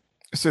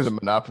 It says that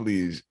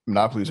monopolies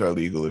are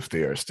illegal if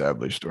they are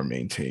established or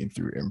maintained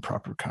through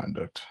improper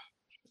conduct.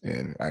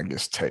 And I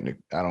guess I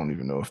don't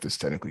even know if this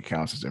technically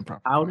counts as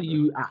improper. How do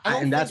you?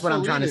 And that's what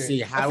I'm trying to see.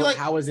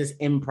 How is this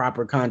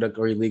improper conduct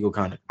or illegal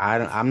conduct?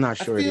 I'm not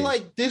sure. I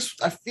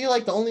feel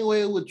like the only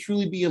way it would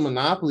truly be a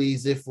monopoly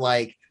is if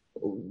thing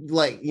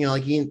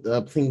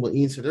what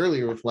Ian said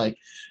earlier, with let's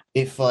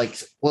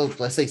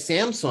say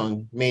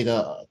Samsung made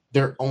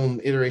their own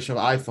iteration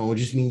of iPhone, which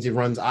just means it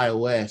runs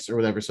iOS or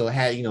whatever. So it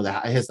had it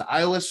has the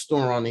iOS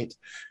store on it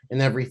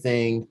and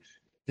everything.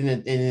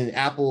 And then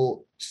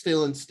Apple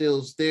still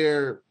instills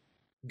their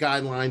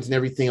guidelines and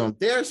everything on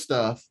their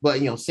stuff, but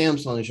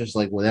Samsung is just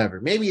like whatever.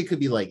 Maybe it could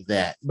be like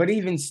that. But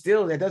even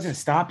still, that doesn't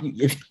stop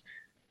you.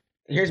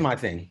 Here's my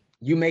thing: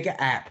 you make an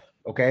app,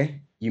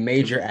 okay? You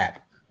made your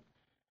app.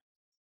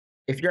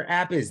 If your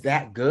app is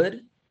that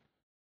good,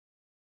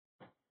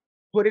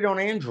 put it on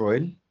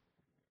Android.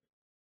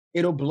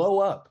 It'll blow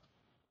up.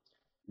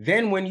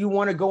 Then when you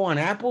want to go on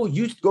Apple,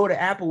 you go to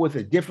Apple with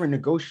a different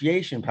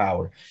negotiation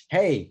power.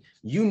 Hey,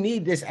 you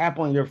need this app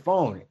on your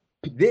phone.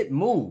 It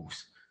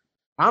moves.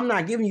 I'm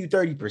not giving you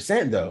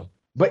 30% though.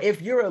 But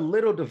if you're a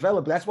little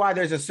developer, that's why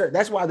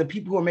that's why the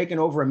people who are making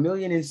over $1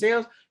 million in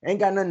sales ain't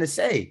got nothing to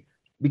say,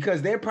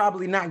 because they're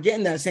probably not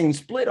getting that same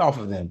split off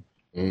of them.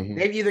 Mm-hmm.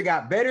 They've either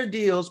got better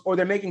deals or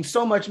they're making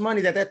so much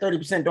money that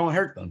 30% don't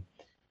hurt them.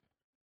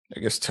 I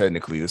guess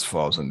technically this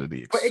falls under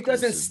the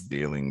exclusive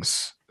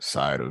dealings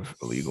side of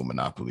illegal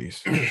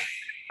monopolies.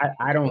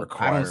 I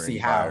don't see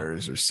how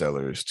buyers or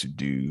sellers to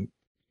do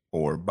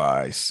or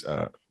buy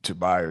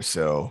or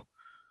sell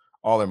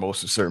all or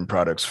most of certain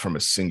products from a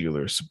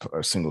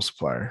single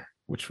supplier,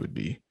 which would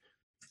be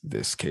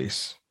this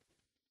case,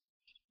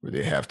 where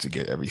they have to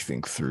get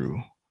everything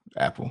through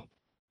Apple.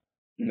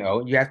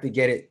 No, you have to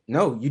get it.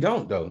 No, you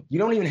don't though. You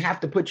don't even have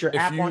to put your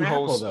app on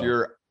Apple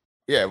though.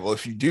 Well,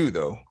 if you do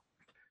though,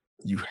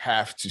 you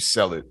have to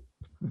sell it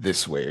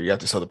this way, or you have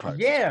to sell the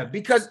product. Yeah,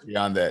 because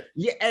beyond that.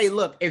 Yeah, hey,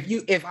 look,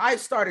 if I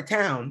start a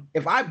town,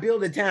 if I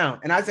build a town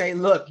and I say,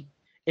 look,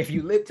 if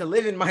you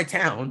live in my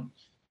town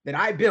that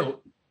I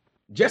built,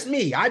 just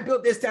me, I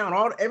built this town,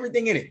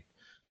 everything in it.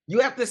 You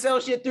have to sell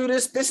shit through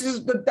this. This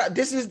is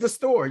the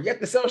store. You have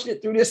to sell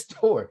shit through this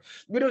store.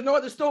 But there's no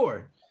other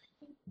store.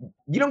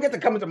 You don't get to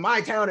come into my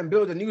town and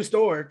build a new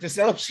store to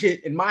sell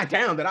shit in my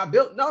town that I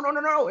built. No.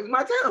 It's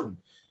my town.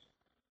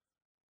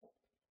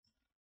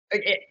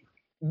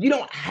 You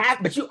don't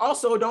have, but you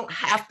also don't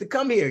have to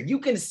come here. You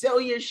can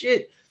sell your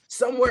shit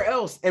somewhere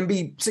else and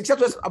be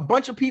successful. A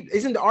bunch of people,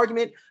 isn't the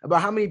argument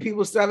about how many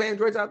people still have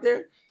Androids out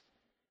there?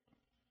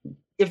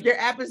 If your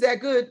app is that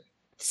good,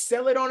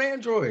 sell it on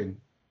Android.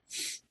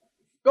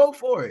 Go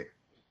for it.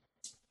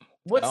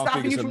 What's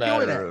stopping you from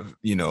doing that? Of,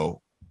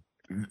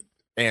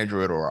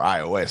 Android or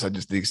iOS. I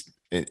just think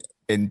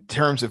in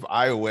terms of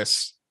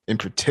iOS in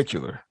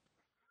particular,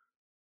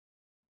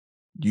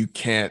 you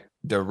can't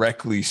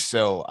directly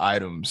sell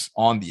items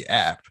on the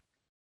app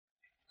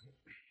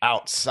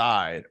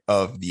outside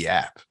of the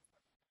app.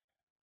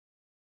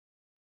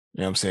 You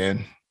know what I'm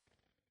saying?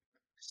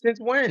 Since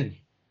when?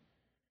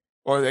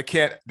 Or they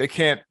can't.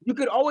 You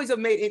could always have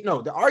made it.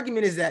 No, the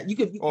argument is that you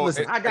could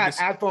listen. I got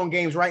iPhone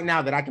games right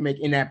now that I can make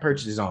in-app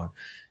purchases on.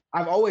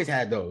 I've always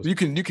had those. You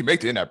can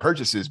make the in-app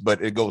purchases, but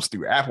it goes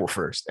through Apple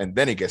first, and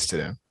then it gets to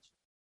them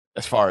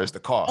as far as the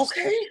cost.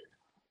 Okay.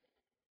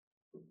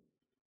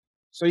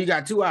 So you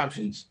got two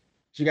options.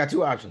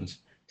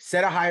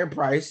 Set a higher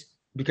price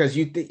because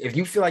if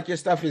you feel like your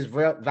stuff is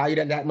valued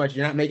at that much,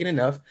 you're not making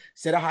enough.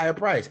 Set a higher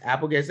price.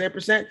 Apple gets their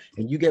percent,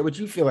 and you get what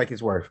you feel like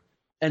it's worth.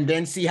 And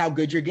then see how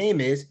good your game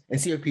is and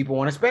see if people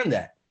want to spend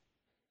that.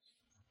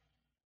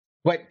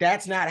 But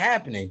that's not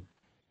happening.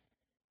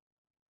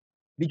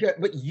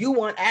 But you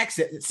want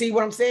access. See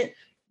what I'm saying?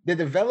 The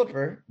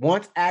developer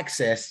wants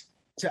access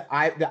to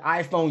the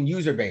iPhone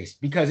user base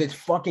because it's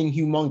fucking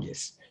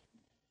humongous,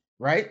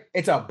 right?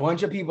 It's a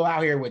bunch of people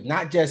out here with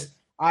not just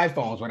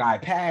iPhones, with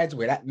iPads,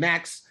 with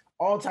Macs,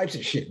 all types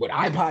of shit, with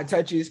iPod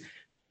touches.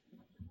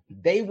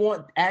 They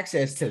want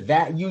access to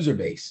that user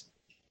base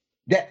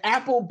that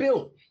Apple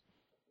built.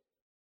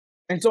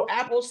 And so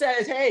Apple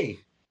says, hey,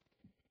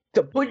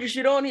 to put your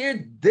shit on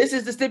here, this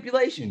is the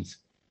stipulations.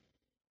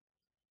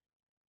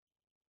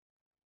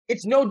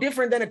 It's no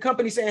different than a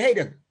company saying,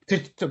 hey,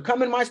 to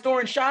come in my store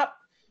and shop,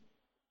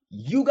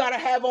 you got to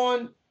have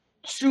on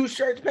shoes,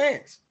 shirts,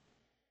 pants.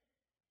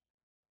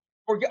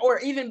 Or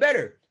even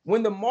better,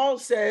 when the mall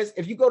says,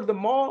 if you go to the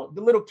mall,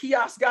 the little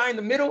kiosk guy in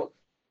the middle,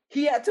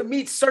 he had to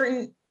meet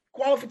certain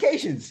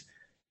qualifications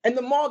and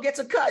the mall gets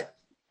a cut.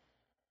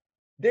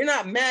 They're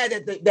not mad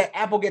that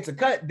Apple gets a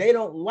cut. They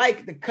don't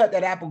like the cut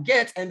that Apple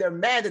gets, and they're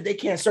mad that they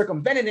can't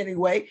circumvent it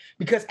anyway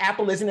because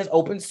Apple isn't as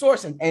open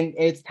source and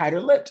it's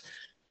tighter lipped.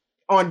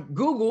 On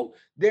Google,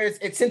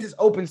 since it's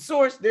open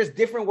source, there's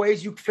different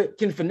ways you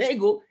can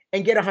finagle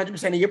and get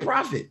 100% of your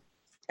profit.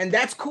 And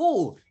that's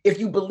cool. If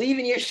you believe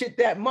in your shit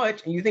that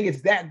much and you think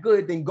it's that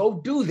good, then go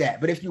do that.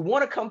 But if you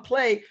want to come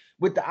play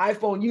with the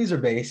iPhone user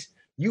base,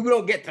 you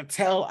don't get to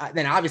tell.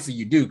 Then obviously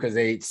you do because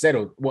they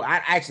settled. Well,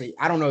 I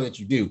don't know that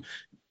you do.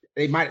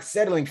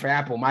 Settling for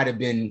Apple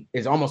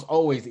is almost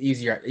always the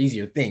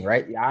easier thing,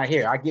 right?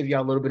 I give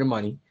y'all a little bit of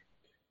money.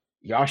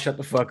 Y'all shut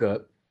the fuck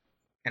up.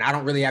 And I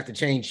don't really have to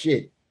change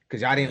shit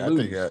because y'all didn't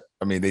lose.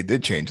 They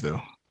did change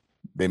though.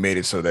 They made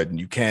it so that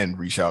you can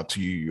reach out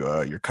to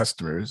your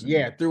customers.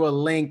 Yeah, through a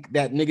link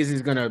that niggas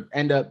is gonna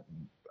end up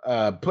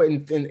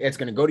putting in. It's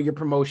gonna go to your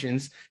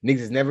promotions. Niggas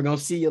is never gonna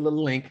see your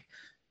little link.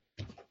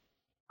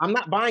 I'm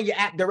not buying your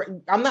app direct.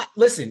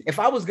 Listen, if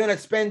I was gonna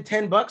spend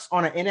 $10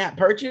 on an in-app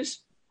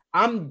purchase,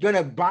 I'm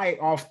gonna buy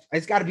it off.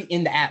 It's got to be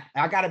in the app.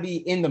 I got to be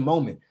in the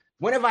moment.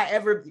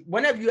 Whenever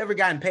you ever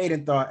gotten paid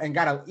and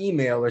got an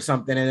email or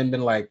something and then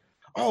been like,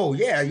 oh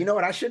yeah, you know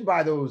what? I should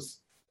buy those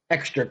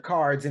extra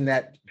cards in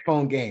that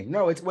phone game.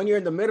 No, it's when you're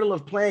in the middle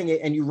of playing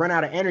it and you run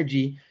out of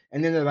energy,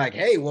 and then they're like,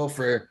 hey, well,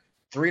 for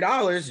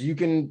 $3, you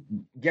can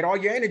get all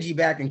your energy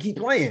back and keep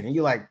playing. And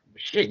you're like,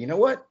 shit, you know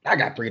what? I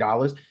got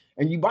 $3,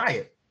 and you buy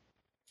it.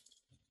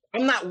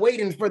 I'm not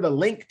waiting for the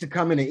link to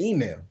come in an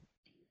email.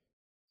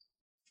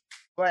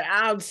 But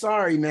I'm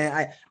sorry,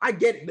 man. I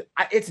get it.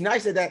 It's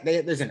nice that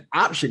there's an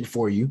option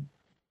for you,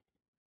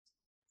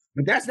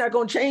 but that's not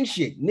gonna change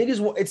shit. Niggas,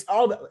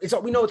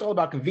 we know it's all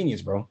about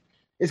convenience, bro.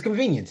 It's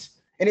convenience,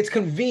 and it's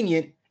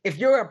convenient if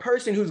you're a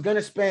person who's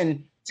gonna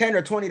spend $10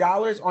 or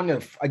 $20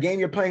 on a game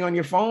you're playing on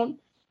your phone.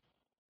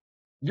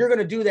 You're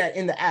gonna do that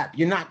in the app.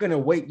 You're not gonna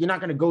wait. You're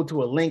not gonna go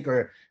to a link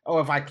or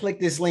if I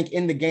click this link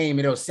in the game,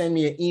 it'll send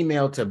me an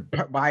email to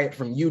buy it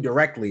from you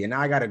directly. And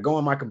now I gotta go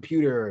on my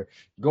computer or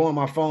go on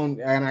my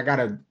phone and I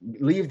gotta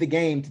leave the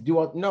game to do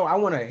all. No, I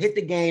want to hit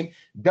the game,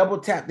 double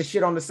tap the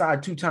shit on the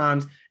side 2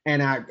 times,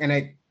 and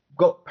I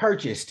go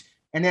purchased,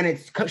 and then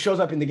it shows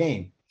up in the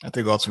game. I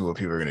think ultimately what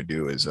people are gonna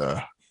do is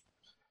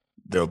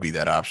there'll be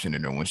that option,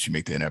 and then once you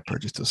make the in-app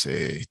purchase, they'll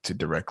say to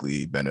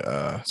directly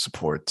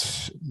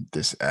support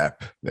this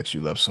app that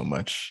you love so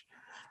much.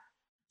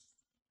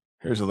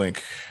 Here's a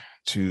link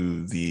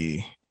to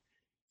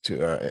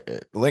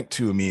link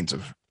to a means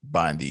of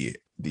buying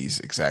these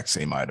exact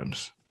same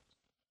items.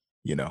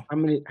 You know,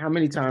 how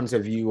many times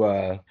have you?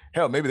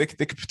 Hell, maybe they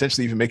could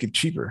potentially even make it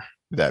cheaper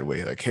that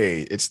way. Like,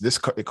 hey,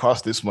 it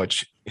costs this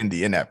much in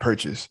the in-app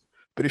purchase,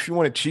 but if you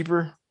want it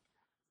cheaper,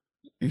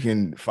 you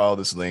can follow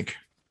this link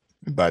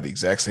and buy the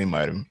exact same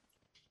item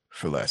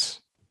for less.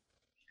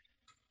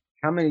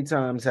 How many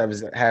times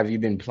have you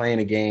been playing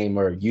a game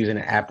or using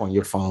an app on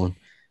your phone?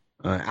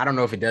 I don't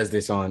know if it does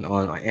this on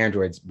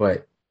Androids,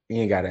 but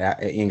you ain't got an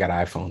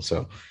iPhone.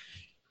 So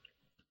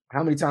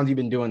how many times you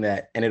been doing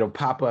that and it'll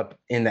pop up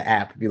in the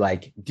app, be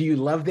like, do you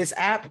love this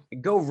app?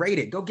 Go rate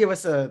it. Go give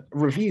us a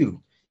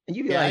review. And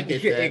you be like,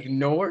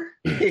 ignore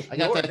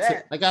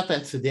that. I got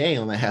that today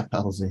on the app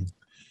I was in.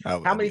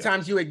 How many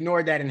times you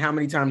ignored that and how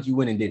many times you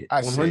went and did it?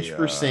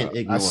 100%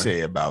 ignore. I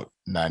say about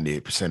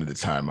 98% of the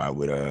time I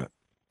would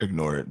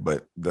ignore it,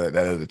 but that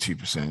other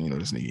 2%, you know,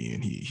 this nigga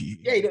and he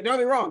yeah, don't get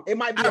me wrong. It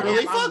might be I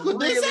really fuck with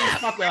this app.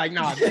 Fuck with, like,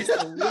 nah, this is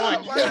the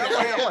one.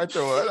 I might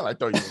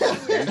throw you.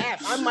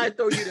 I might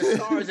throw you the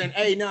stars and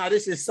hey, nah,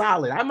 this is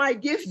solid. I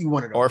might give you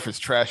one of those. Or if it's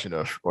trash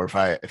enough, or if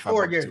I wish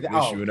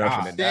you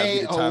enough, and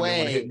then stay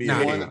away. Hit me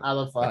one out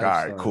of 5. Like,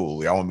 all right,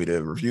 cool. Y'all want me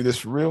to review this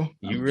for real?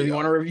 You really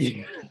want to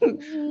review?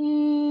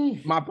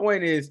 My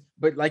point is,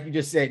 but like you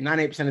just said,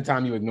 98% of the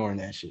time you ignoring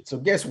that shit. So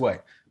guess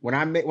what? When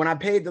I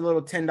paid the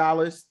little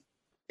 $10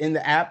 in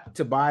the app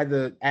to buy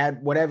the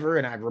ad, whatever,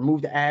 and I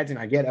remove the ads and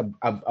I get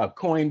a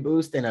coin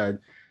boost and a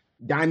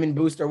diamond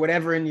boost or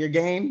whatever in your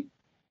game,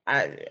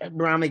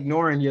 I'm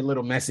ignoring your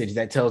little message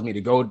that tells me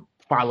to go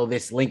follow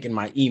this link in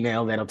my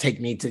email that'll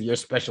take me to your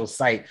special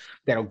site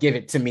that'll give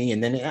it to me.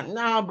 And then,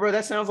 nah, bro,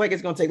 that sounds like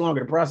it's going to take longer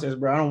to process,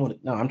 bro. I don't want it.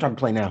 No, I'm trying to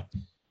play now.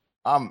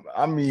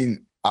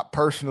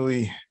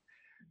 Personally,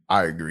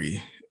 I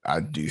agree.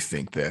 I do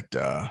think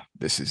that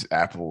this is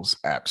Apple's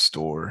app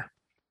store.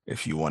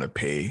 If you want to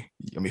pay,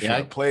 if you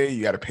want to play,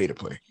 you got to pay to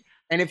play.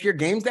 And if your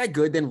game's that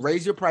good, then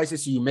raise your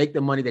prices so you make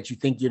the money that you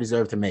think you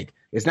deserve to make.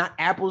 It's not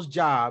Apple's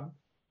job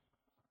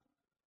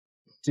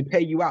to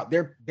pay you out.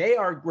 They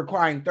are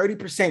requiring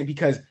 30%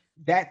 because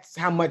that's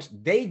how much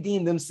they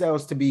deem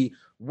themselves to be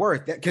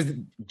worth. Because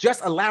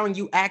just allowing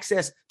you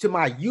access to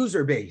my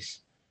user base,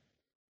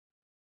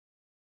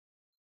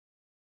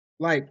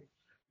 like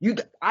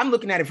I'm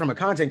looking at it from a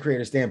content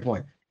creator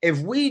standpoint. If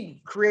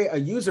we create a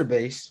user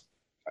base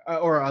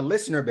or a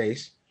listener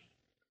base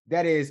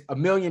that is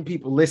 1 million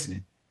people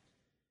listening,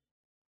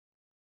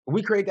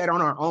 we create that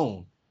on our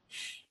own,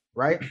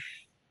 right?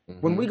 Mm-hmm.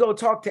 When we go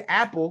talk to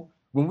Apple,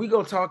 when we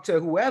go talk to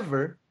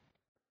whoever,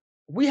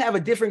 we have a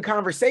different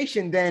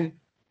conversation than,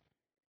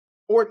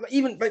 or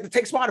even like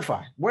take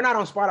Spotify. We're not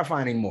on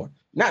Spotify anymore.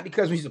 Not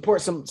because we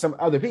support some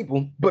other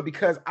people, but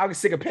because I was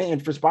sick of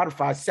paying for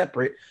Spotify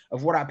separate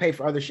of what I pay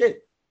for other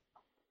shit.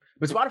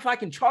 But Spotify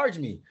can charge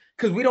me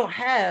because we don't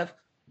have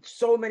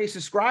so many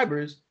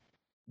subscribers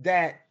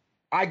that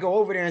I go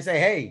over there and say,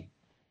 hey,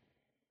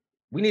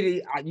 you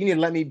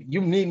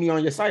need me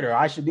on your site, or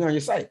I should be on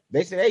your site.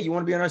 They say, hey, you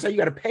want to be on our site? You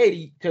got to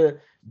pay to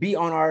be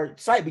on our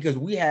site because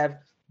we have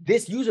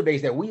this user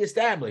base that we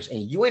established,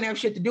 and you ain't have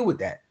shit to do with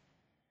that.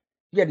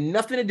 You had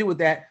nothing to do with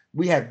that.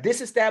 We have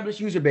this established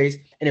user base,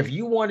 and if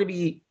you want to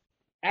be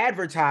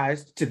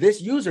advertised to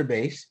this user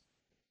base,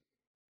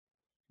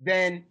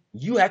 then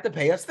you have to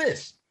pay us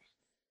this.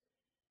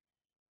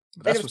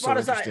 That's what's so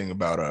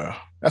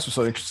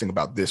interesting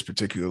about this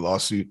particular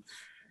lawsuit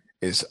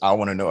is I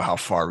want to know how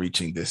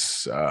far-reaching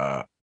this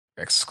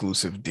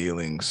exclusive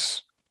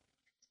dealings,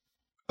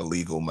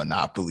 illegal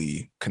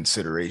monopoly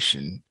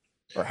consideration,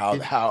 or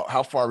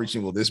how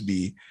far-reaching will this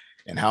be,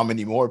 and how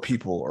many more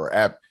people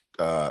or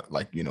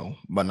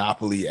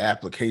monopoly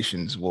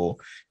applications will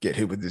get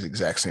hit with this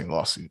exact same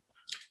lawsuit?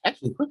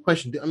 Actually, quick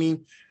question. I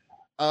mean,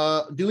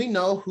 do we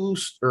know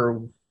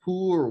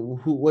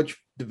which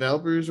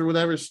developers or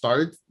whatever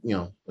started,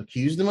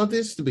 accused them of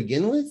this to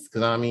begin with?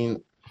 Because I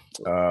mean,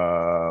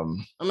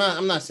 I'm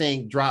not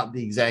saying drop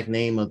the exact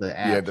name of the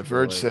app. Yeah, The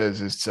Verge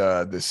says it's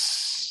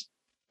this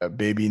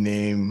baby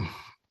name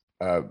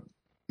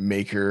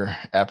maker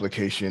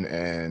application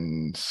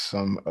and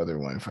some other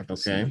one. If I can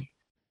see.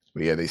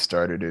 But yeah, they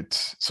started it.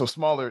 So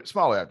smaller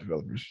app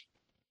developers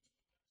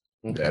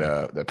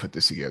that put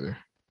this together.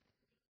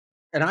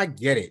 And I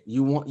get it.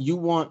 You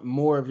want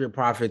more of your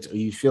profits, or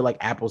you feel like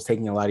Apple's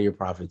taking a lot of your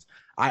profits.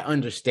 I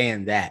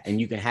understand that. And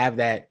you can have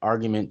that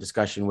argument,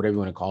 discussion, whatever you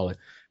want to call it.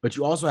 But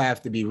you also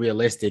have to be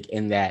realistic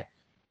in that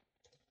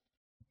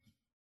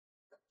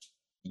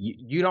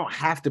you don't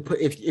have to put,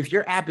 if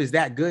your app is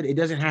that good, it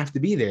doesn't have to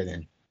be there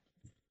then.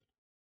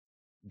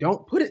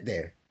 Don't put it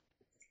there.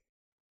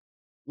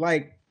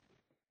 Like,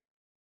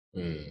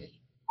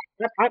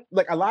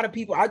 like a lot of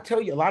people, I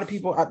tell you, a lot of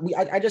people,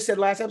 I just said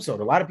last episode,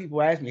 a lot of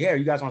people ask me, hey, are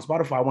you guys on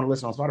Spotify? I want to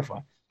listen on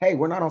Spotify. Hey,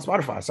 we're not on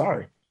Spotify.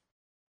 Sorry.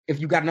 If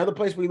you got another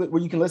place where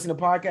you can listen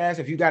to podcasts,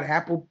 if you got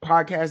Apple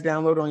Podcasts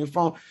downloaded on your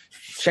phone,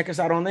 check us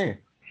out on there.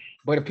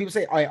 But if people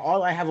say,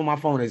 all I have on my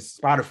phone is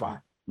Spotify,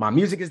 my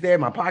music is there,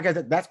 my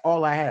podcast, that's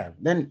all I have,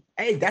 then,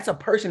 hey, that's a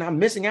person I'm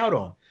missing out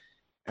on.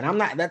 And I'm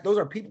not, those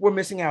are people we're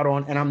missing out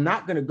on. And I'm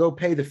not going to go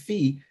pay the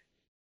fee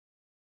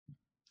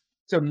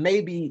so that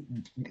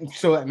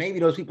maybe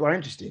those people are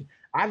interested.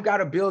 I've got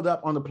to build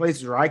up on the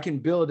places where I can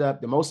build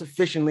up the most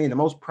efficiently and the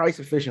most price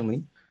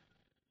efficiently.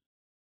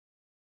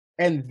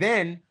 And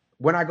then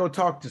when I go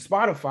talk to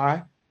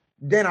Spotify,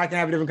 then I can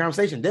have a different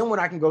conversation. Then when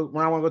I want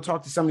to go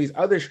talk to some of these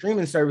other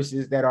streaming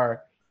services that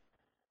are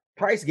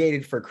price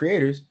gated for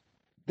creators,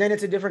 then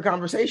it's a different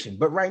conversation.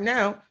 But right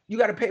now, you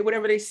got to pay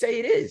whatever they say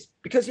it is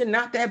because you're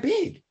not that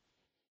big.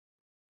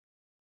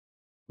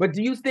 But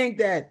do you think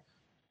that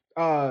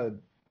the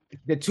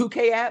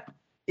 2K app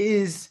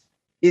is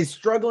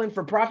struggling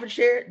for profit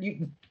share?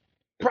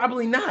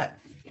 Probably not,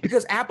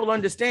 because Apple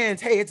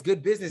understands, hey, it's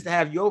good business to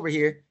have you over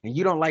here, and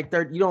you don't like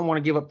 30, you don't want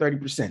to give up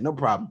 30%. No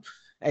problem.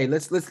 Hey,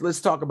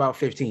 let's talk about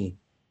 15.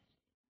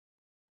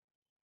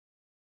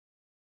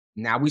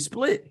 Now we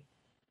split.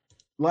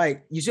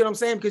 Like, you see what I'm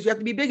saying? Because you have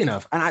to be big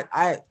enough. And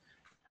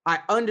I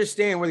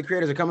understand where the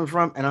creators are coming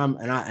from, and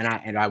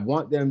I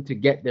want them to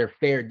get their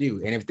fair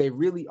due. And if they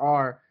really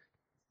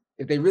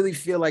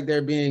feel like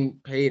they're being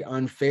paid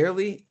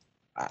unfairly,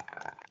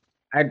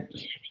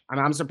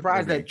 I'm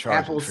surprised that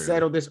Apple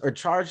settled this or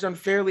charged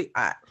unfairly.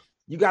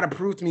 You got to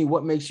prove to me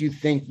what makes you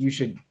think you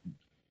should.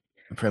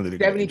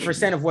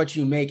 70% of what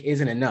you make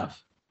isn't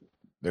enough.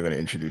 They're going to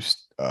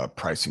introduce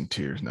pricing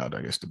tiers now,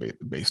 I guess,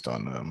 based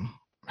on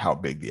how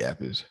big the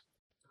app is.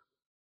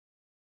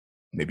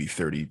 Maybe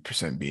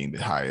 30% being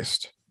the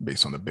highest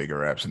based on the bigger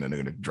apps, and then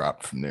they're going to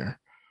drop from there.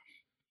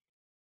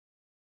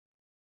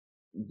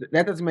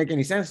 That doesn't make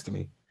any sense to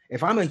me.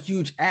 If I'm a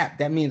huge app,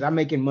 that means I'm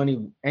making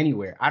money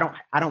anywhere. I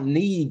don't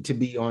need to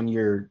be on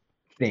your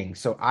thing.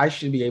 So I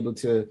should be able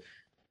to,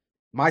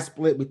 my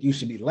split with you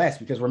should be less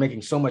because we're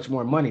making so much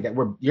more money that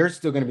you're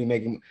still going to be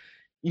making.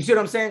 You see what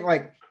I'm saying?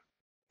 Like,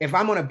 if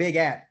I'm on a big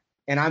app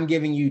and I'm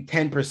giving you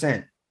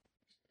 10%,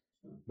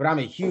 but I'm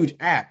a huge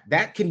app,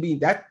 that could be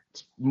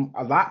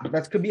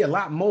a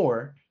lot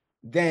more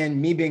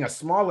than me being a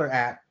smaller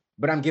app,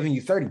 but I'm giving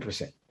you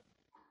 30%.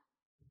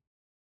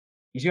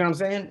 You see what I'm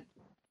saying?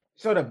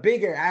 So the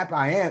bigger app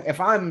I am,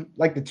 if I'm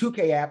like the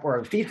 2K app or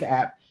a FIFA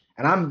app,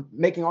 and I'm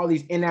making all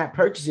these in-app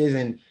purchases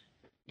and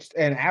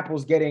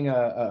Apple's getting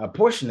a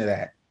portion of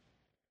that,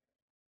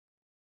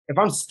 if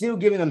I'm still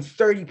giving them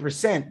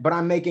 30%, but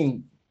I'm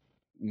making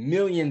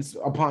millions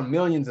upon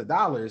millions of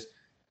dollars,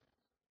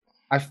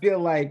 I feel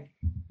like,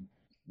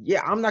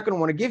 yeah, I'm not going to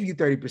want to give you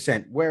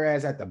 30%.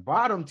 Whereas at the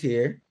bottom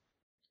tier,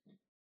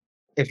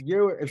 if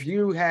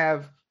you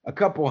have a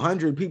couple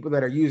hundred people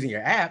that are using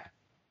your app,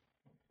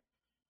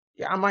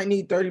 yeah, I might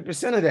need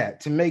 30% of that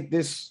to make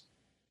this.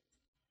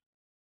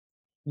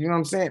 You know what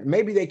I'm saying?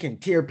 Maybe they can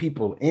tier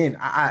people in.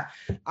 I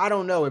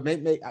don't know.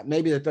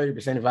 Maybe the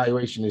 30%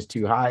 evaluation is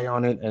too high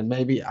on it, and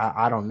maybe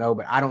I don't know.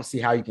 But I don't see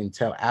how you can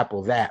tell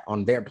Apple that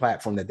on their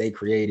platform that they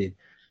created,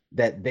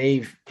 that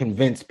they've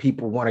convinced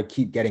people want to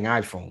keep getting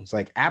iPhones.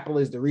 Like, Apple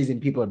is the reason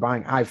people are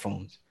buying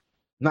iPhones,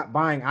 not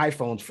buying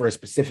iPhones for a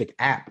specific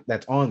app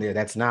that's on there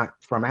that's not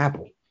from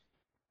Apple.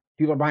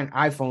 People are buying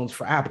iPhones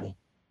for Apple.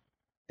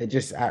 It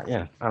just,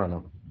 I don't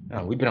know.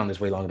 We've been on this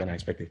way longer than I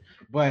expected,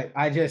 but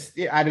I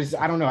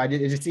don't know.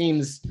 It just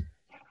seems,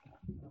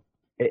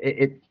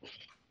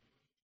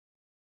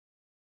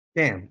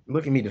 damn,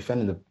 look at me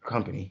defending the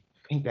company.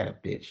 Ain't that a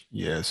bitch?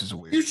 Yeah, this is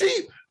weird. You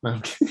cheap.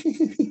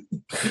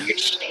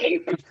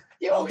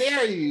 Yo,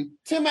 dare you?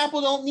 Tim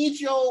Apple don't need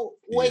your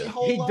weight.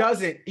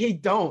 He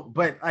don't.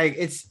 But like,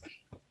 it's.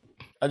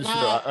 I just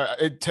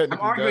it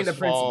technically does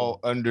fall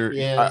under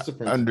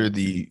under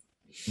the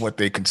what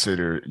they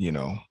consider,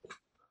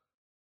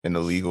 an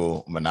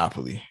illegal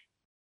monopoly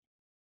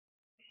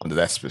under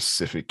that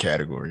specific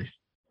category,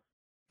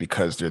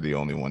 because they're the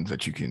only ones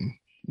that you can,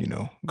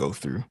 go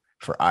through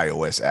for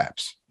iOS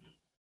apps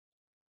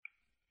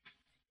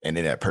and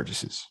in-app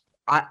purchases.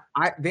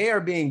 They are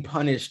being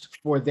punished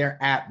for their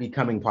app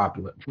becoming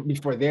popular,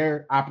 for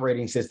their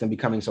operating system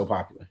becoming so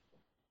popular.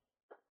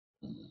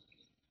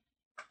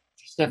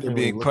 They're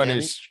being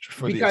punished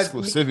for the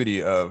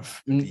exclusivity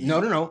of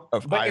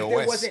of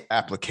iOS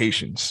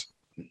applications.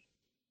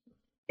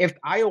 If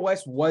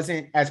iOS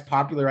wasn't as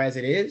popular as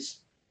it is,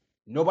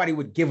 nobody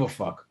would give a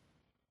fuck,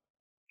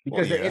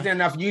 because there isn't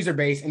enough user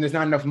base and there's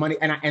not enough money,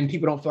 and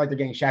people don't feel like they're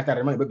getting shafted out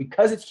of money. But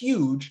because it's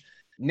huge,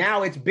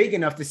 now it's big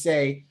enough to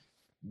say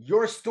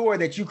your store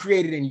that you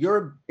created in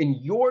your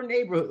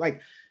neighborhood, like,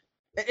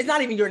 it's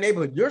not even your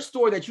neighborhood, your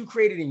store that you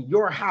created in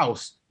your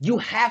house, you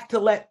have to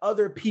let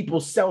other people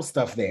sell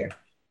stuff there.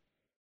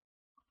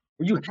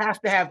 You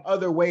have to have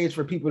other ways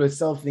for people to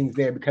sell things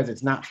there because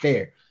it's not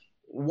fair.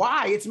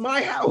 Why? It's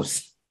my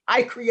house.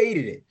 I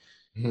created it.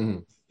 Hmm.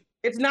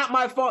 It's not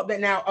my fault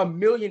that now 1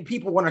 million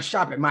people want to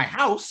shop at my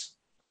house.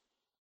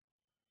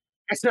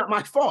 It's not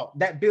my fault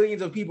that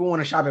billions of people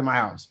want to shop at my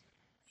house.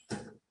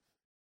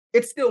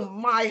 It's still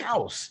my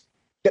house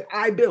that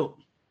I built.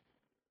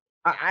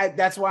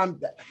 That's why I'm.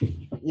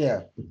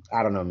 Yeah,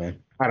 I don't know, man.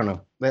 I don't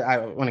know. I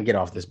want to get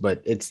off this,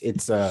 but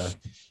it's for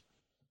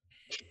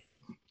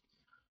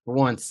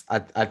once,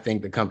 I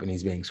think the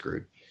company's being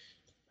screwed.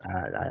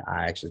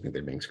 I actually think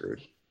they're being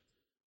screwed.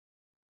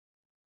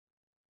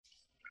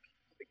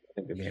 I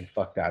think they're being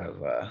fucked out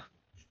of.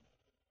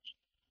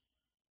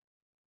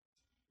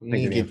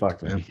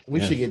 Fucked, man. We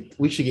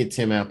should get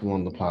Tim Apple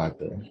on the pod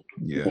though.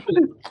 Yeah,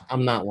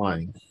 I'm not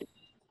lying.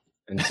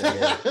 And so,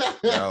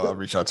 I'll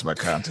reach out to my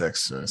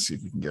contacts, see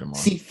if we can get him on.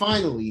 See,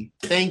 finally,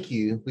 thank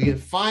you. We can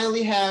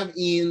finally have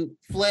Ian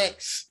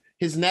flex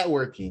his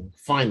networking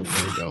finally.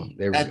 There we go.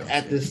 There we go.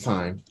 At this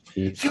time.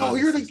 Yo,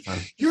 you're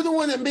the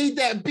one that made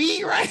that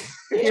beat, right?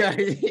 Yeah.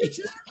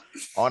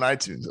 On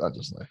iTunes, I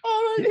just like.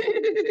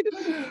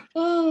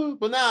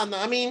 But no,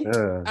 I mean,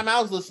 I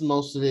was listening to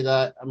most of it.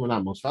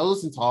 Not most. I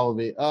listened to all of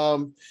it.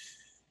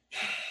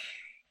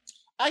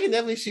 I can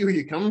definitely see where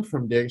you're coming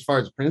from, Derek, as far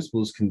as the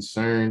principle is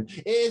concerned.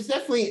 It's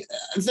definitely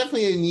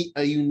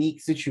a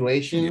unique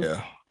situation.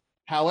 Yeah.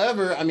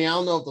 However, I mean, I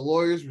don't know if the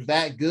lawyers were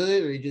that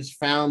good or they just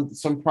found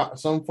some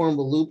form of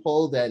a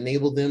loophole that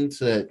enabled them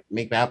to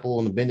make Apple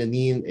on the bend the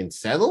knee and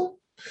settle.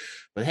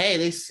 But hey,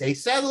 they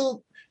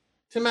settled.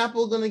 Tim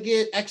Apple going to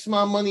get X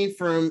amount of money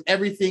from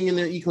everything in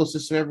their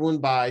ecosystem. Everyone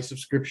buys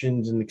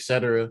subscriptions and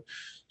etc.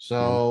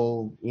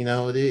 So maybe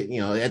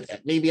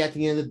at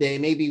the end of the day,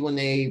 maybe when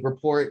they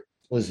report.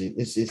 It's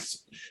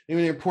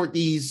maybe they report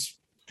these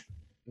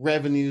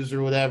revenues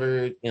or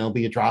whatever,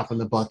 be a drop in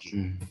the bucket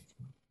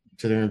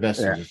to their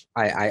investors.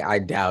 Yeah, I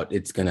doubt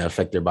it's going to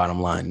affect their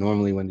bottom line.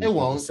 Normally, when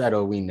they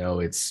settle, we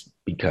know it's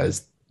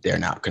because they're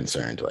not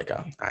concerned. Like,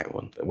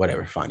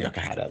 whatever, fine, y'all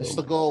can have that. It's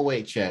the go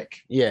away check.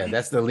 Yeah,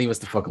 that's the leave us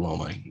the fuck alone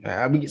money.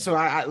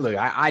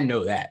 I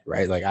know that,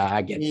 right? Like,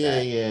 I get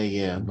that.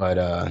 Yeah. But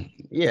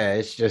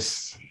it's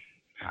just,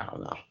 I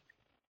don't know.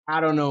 I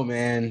don't know,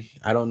 man.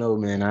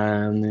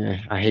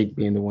 I hate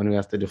being the one who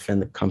has to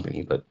defend the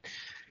company, but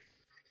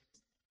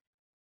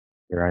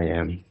here I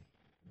am,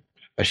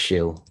 a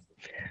shill.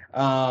 Okay.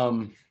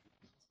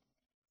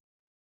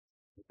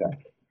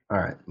 All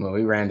right. Well,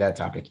 we ran that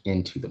topic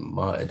into the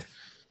mud.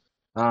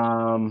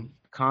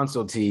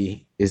 Console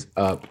T is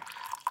up,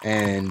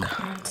 and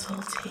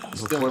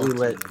before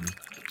we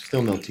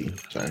still no tea.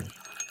 Sorry.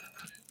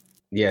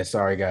 Yeah,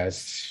 sorry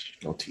guys.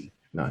 No tea.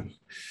 None.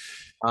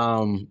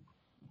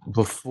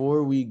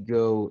 Before we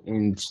go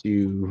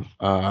into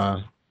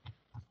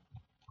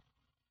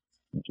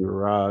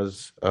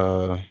Duraz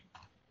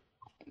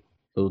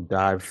little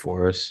dive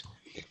for us,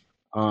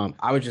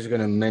 I was just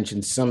gonna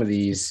mention some of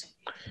these.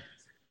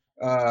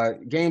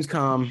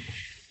 Gamescom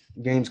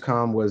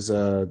was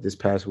this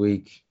past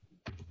week,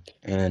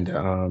 and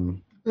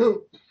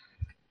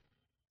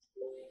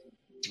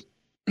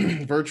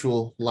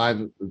virtual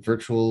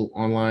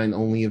online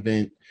only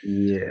event.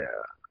 Yeah,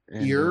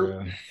 and,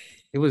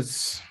 it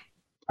was.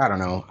 I don't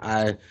know.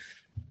 I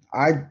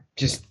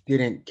just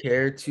didn't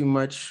care too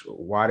much.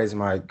 Why does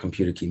my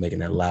computer keep making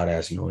that loud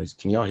ass noise?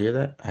 Can y'all hear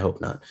that? I hope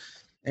not.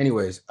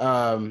 Anyways, it's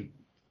kind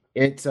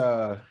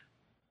of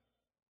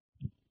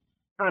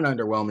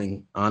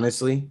underwhelming,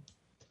 honestly.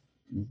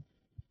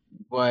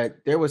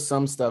 But there was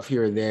some stuff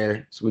here or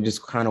there, so we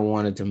just kind of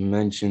wanted to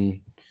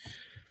mention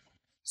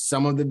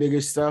some of the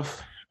bigger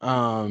stuff.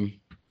 Sony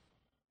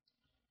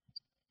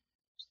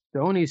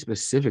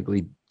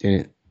specifically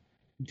didn't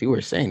do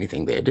or say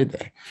anything there, did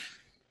they?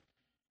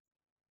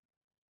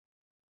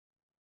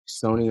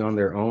 Sony on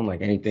their own,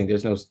 like anything.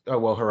 There's no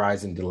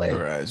Horizon delay.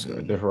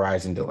 The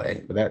Horizon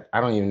delay, but that I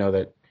don't even know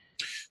that.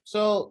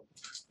 So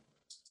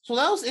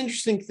that was an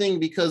interesting thing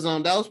because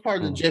that was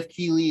part of the Jeff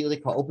Keighley, they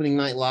call opening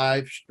night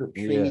live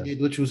thing he did,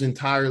 which was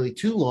entirely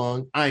too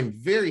long. I'm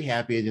very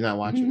happy I did not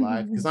watch it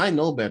live because I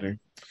know better.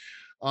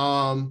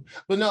 But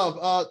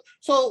no.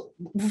 So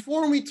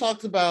before we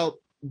talked about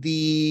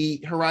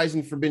the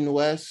Horizon Forbidden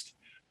West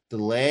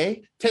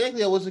delay,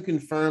 technically I wasn't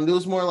confirmed. It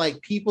was more like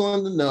people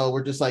in the know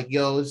were just like,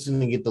 yo, this is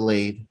gonna get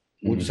delayed.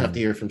 We'll just have to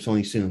hear from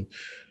Sony soon.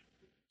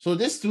 So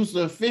this was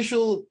the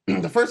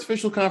first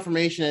official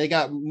confirmation that it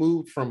got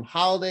moved from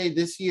holiday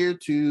this year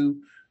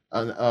to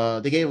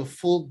they gave a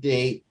full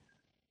date.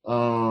 I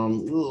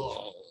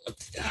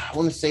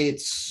want to say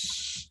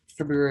it's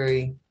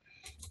February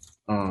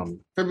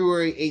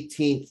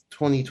 18th,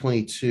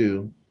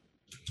 2022.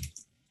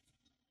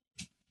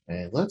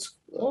 And let's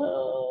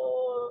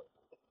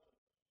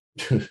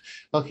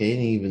okay,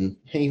 didn't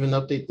even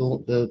update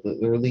the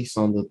release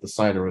on the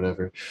site or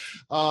whatever.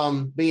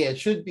 But yeah, it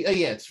should be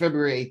it's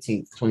February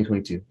 18th,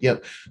 2022.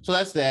 Yep. So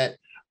that's that.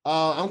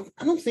 I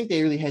don't think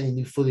they really had any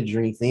new footage or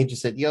anything. It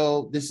just said,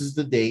 yo, this is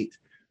the date.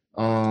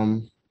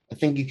 I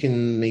think you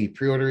can maybe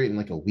pre-order it in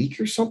like a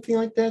week or something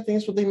like that. I think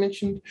that's what they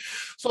mentioned.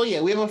 So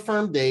yeah, we have a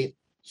firm date.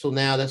 So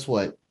now that's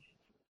what, a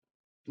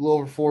little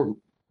over 4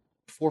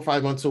 or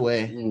 5 months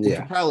away. It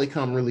could probably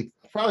come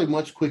probably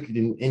much quicker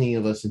than any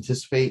of us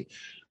anticipate.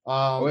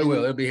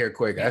 It'll be here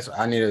quick. It's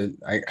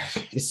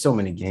so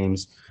many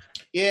games.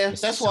 Yeah,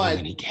 that's why.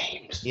 Many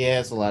games. Yeah,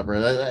 it's a lot,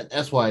 bro.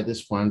 That's why at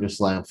this point I'm just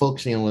like I'm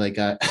focusing on what I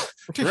got.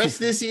 The rest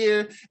of this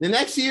year, the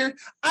next year,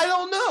 I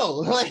don't know.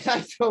 Like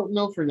I don't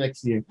know for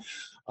next year.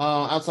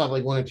 Outside of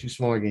like 1 or 2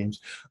 smaller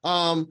games.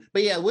 But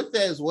yeah, with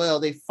that as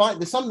well, there's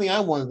something I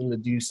wanted them to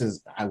do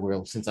since I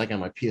got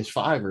my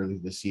PS5 early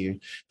this year.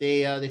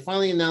 They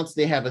finally announced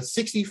they have a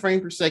 60 frame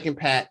per second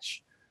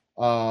patch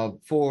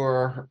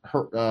for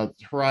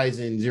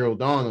Horizon Zero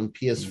Dawn on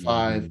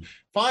PS5.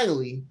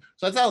 Finally,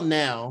 so that's out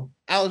now.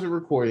 Hours of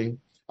recording.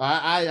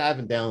 I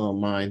haven't downloaded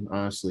mine,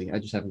 honestly. I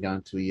just haven't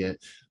gotten to it yet.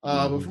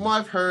 But from what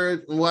I've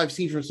heard and what I've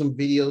seen from some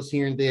videos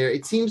here and there,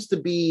 it seems to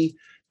be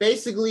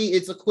basically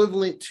it's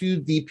equivalent to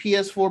the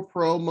PS4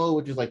 Pro mode,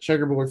 which is like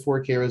checkerboard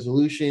 4K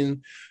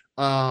resolution.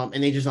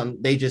 And they just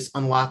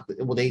unlocked.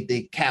 Well,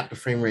 they capped the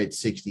frame rate at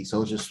 60,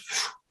 so it's just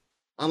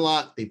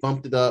unlocked. They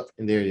bumped it up,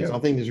 and there it is. I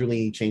don't think there's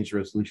really any change to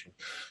resolution.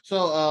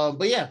 So,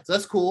 but yeah, so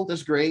that's cool.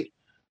 That's great.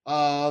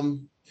 I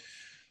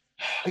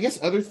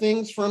guess other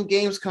things from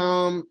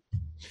Gamescom.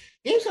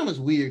 Gamescom is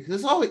weird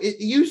because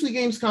usually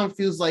Gamescom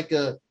feels like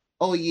a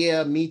oh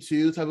yeah, me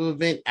too type of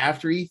event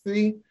after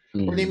E3,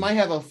 or they might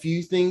have a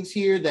few things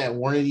here that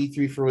weren't at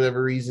E3 for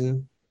whatever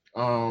reason.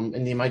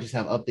 And they might just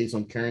have updates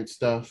on current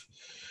stuff.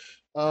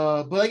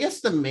 But I guess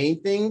the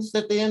main things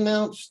that they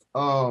announced,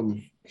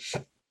 they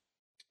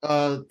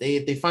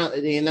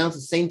announced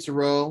the Saints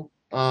Row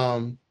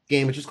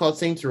game, which is called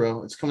Saints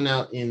Row. It's coming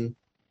out in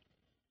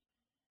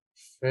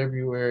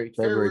February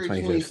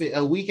 25th,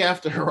 a week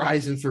after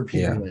Horizon for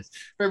people. Yeah.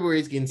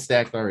 February is getting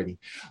stacked already.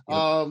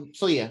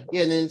 So yeah,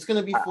 and then it's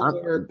gonna be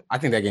for. I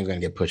think that game's gonna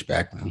get pushed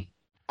back, man.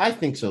 I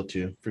think so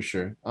too, for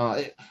sure.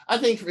 I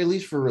think at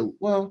least for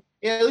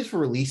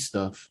release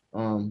stuff.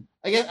 I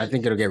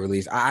think it'll get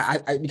released. I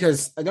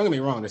because don't get me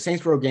wrong, the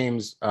Saints Row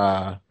games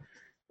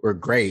were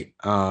great.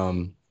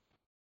 And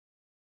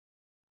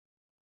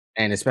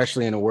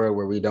especially in a world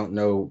where we don't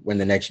know when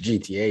the next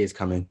GTA is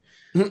coming.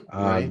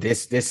 Right.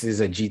 This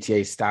is a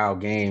GTA style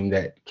game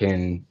that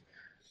can.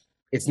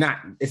 It's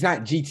not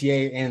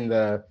GTA in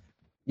the,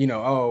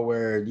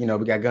 where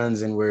we got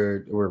guns and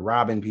we're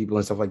robbing people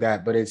and stuff like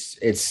that. But it's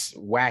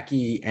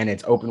wacky and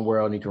it's open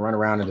world and you can run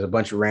around and there's a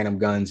bunch of random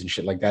guns and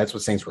shit like that. That's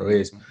what Saints Row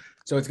is.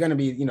 So it's gonna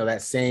be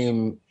that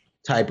same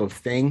type of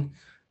thing,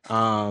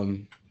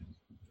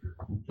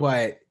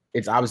 but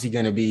it's obviously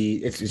gonna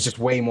be it's just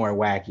way more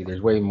wacky.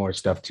 There's way more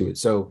stuff to it.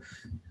 So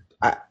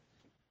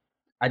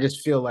I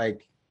just feel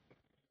like.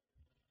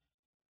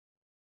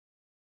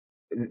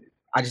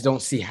 I just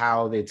don't see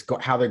how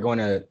they're going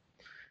to,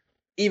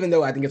 even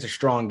though I think it's a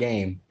strong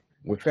game,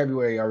 with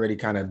February already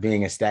kind of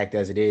being as stacked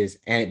as it is,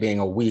 and it being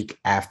a week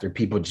after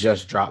people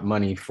just dropped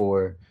money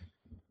for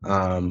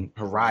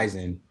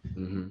Horizon.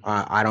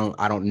 I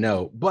don't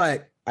know,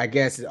 but I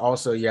guess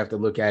also you have to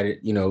look at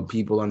it.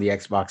 People on the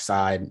Xbox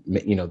side,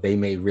 they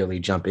may really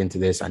jump into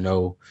this. I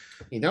know.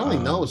 You don't only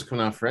know what's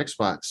coming out for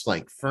Xbox,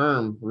 like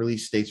firm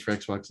release dates for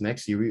Xbox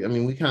next year.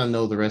 We kind of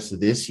know the rest of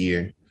this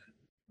year.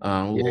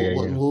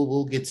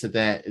 We'll get to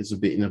that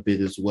in a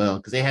bit as well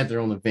because they had their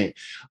own event.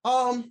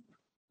 I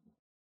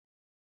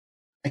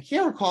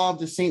can't recall if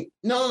the same.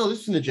 No, this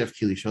was in the Jeff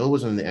Keighley show. It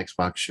wasn't in the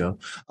Xbox show.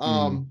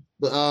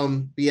 But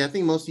yeah, I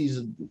think most of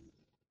these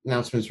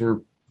announcements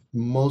were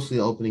mostly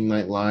opening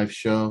night live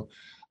show.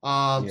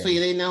 So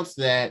yeah, they announced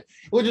that.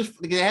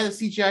 They had a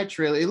CGI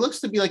trailer. It looks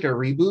to be like a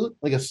reboot,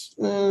 like a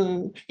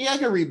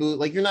reboot.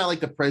 Like you're not like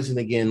the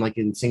president again, like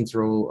in Saints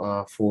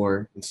Row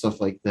 4 and stuff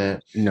like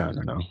that. No.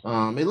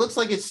 It looks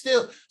like it's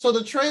still. So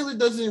the trailer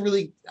doesn't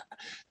really.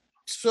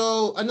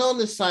 So I know on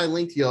this side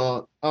linked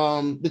y'all.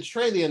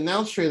 The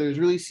announced trailer is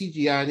really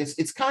CGI, and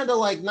it's kind of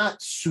like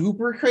not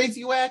super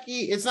crazy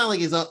wacky. It's not like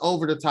it's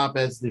over the top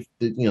as the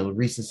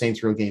recent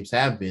Saints Row games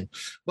have been,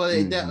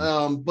 but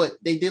but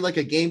they did like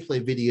a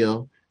gameplay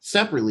video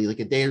separately,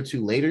 like a day or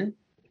two later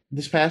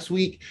this past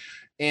week,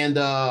 and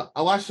I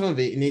watched some of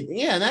it, and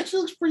it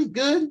actually looks pretty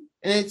good,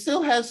 and it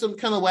still has some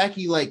kind of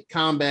wacky like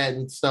combat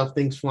and stuff,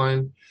 things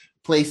flying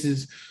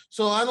places.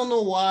 So I don't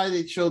know why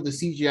they showed the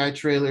CGI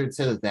trailer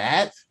instead of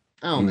that.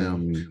 I don't know,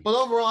 but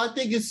overall, I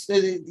think it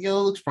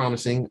looks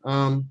promising.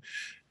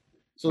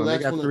 So they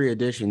got 3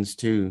 editions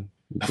too.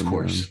 Of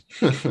course,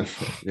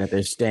 that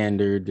they're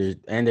standard,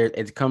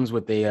 it comes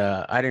with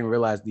a. I didn't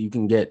realize that you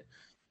can get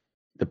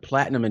the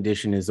platinum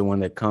edition is the one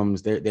that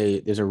comes. There's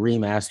a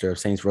remaster of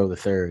Saints Row the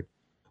Third,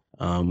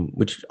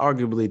 which is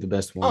arguably the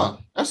best one. Oh,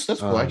 that's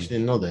cool. I actually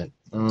didn't know that.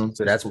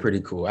 So that's pretty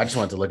cool. I just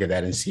wanted to look at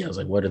that and see. I was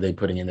like, what are they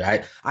putting in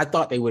there? I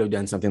thought they would have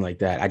done something like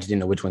that. I just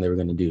didn't know which one they were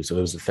going to do. So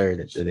it was the third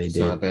that they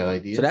did. Not a bad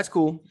idea. So that's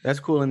cool. That's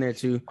cool in there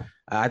too.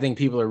 I think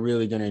people are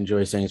really going to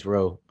enjoy Saints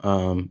Row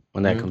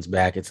when that comes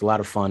back. It's a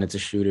lot of fun. It's a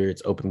shooter.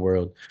 It's open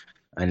world.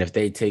 And if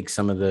they take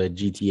some of the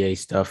GTA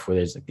stuff where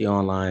there's like the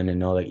online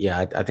and all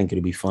that, I think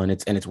it'll be fun.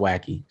 It's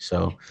wacky.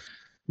 So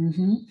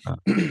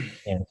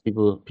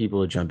people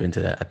will jump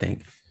into that, I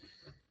think.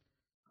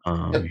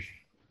 Yep.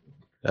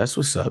 That's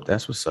what's up.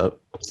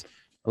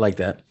 I like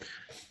that.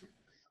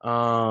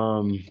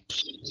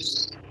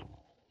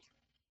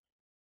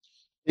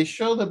 They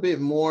showed a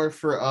bit more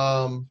for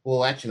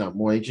well, actually not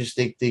more.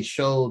 They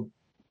showed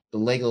the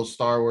Lego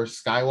Star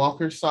Wars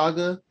Skywalker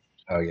saga.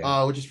 Oh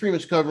yeah. Which is pretty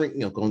much covering,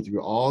 going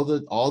through all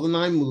the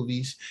 9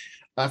 movies.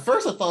 At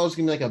first I thought it was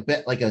gonna be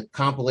like a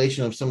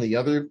compilation of some of the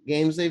other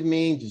games they've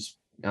made, just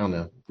I don't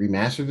know,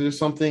 remastered or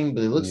something,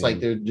 but it looks like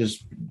they're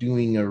just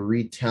doing a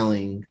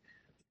retelling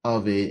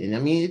of it. And I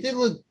mean, it did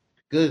look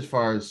good as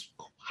far as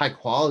high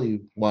quality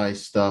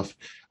wise stuff.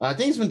 I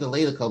think it's been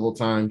delayed a couple of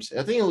times.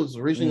 I think it was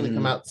originally going to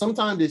come out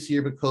sometime this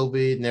year, but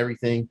COVID and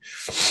everything.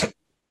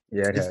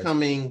 Yeah, it's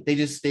coming.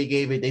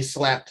 They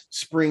slapped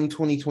spring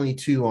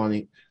 2022 on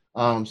it.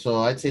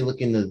 So I'd say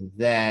look into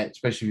that,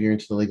 especially if you're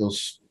into the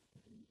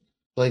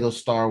Lego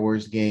Star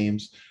Wars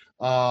games.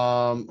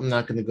 I'm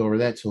not going to go over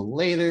that till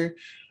later.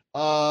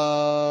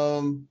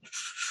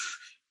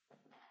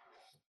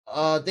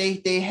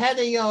 They had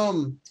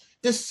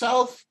this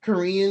South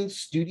Korean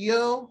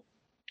studio.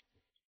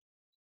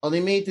 Oh, they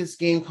made this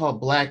game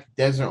called Black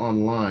Desert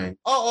Online.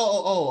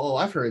 Oh,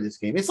 I've heard of this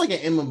game. It's like an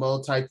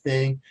MMO type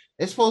thing.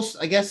 It's supposed,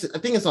 I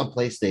think it's on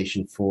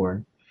PlayStation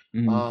 4.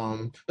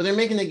 But they're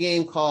making a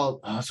game called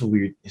it's a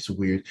weird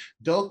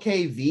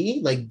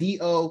Dokev, like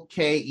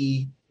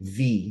Dokev.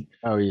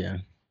 Oh yeah.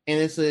 And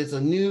it's a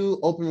new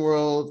open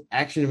world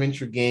action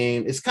adventure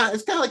game. It's kind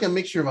of like a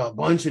mixture of a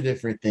bunch of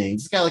different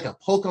things. It's got like a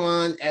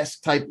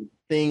Pokemon-esque type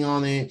thing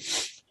on it.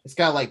 It's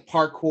got like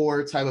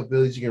parkour type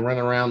abilities. You can run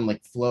around,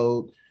 like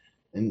float,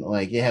 and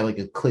like you have like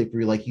a clip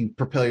where you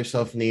propel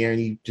yourself in the air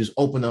and you just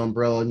open the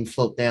umbrella and you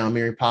float down,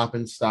 Mary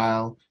Poppins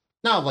style.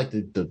 Not like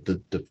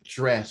the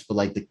dress, but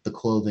like the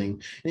clothing.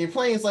 And you're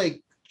playing as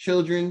like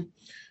children,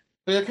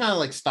 but they're kind of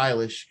like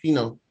stylish.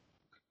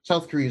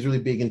 South Korea is really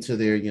big into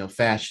their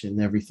fashion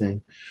and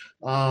everything.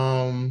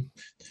 And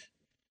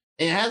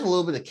it has a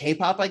little bit of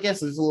K-pop, I guess.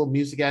 There's a little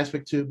music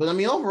aspect to it, but I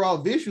mean, overall,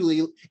 visually,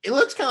 it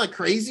looks kind of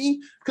crazy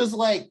because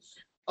like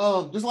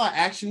there's a lot of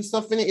action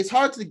stuff in it. It's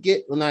hard to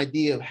get an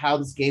idea of how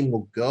this game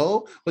will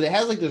go, but it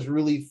has like this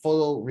really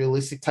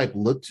photorealistic type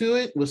look to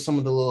it with some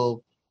of the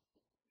little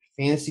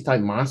fantasy type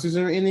monsters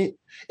that are in it.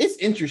 It's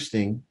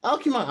interesting. I'll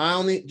keep my eye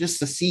on it just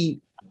to see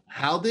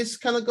how this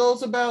kind of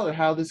goes about or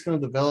how this kind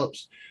of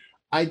develops.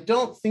 I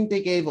don't think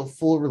they gave a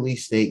full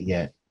release date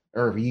yet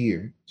or a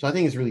year, so I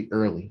think it's really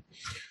early.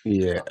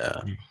 Yeah.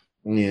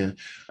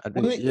 I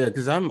think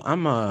because I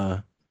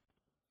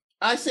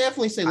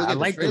definitely say look at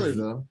like the trailer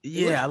though.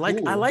 Yeah, I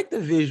like the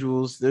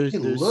visuals. There's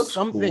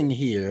something cool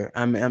here.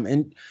 I'm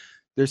in.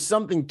 There's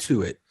something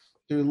to it.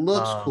 It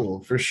looks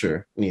cool for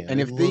sure. Yeah,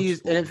 and if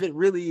if it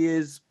really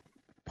is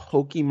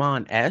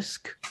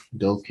Pokemon-esque,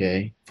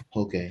 okay, I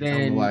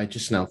don't know why I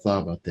just now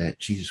thought about that.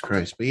 Jesus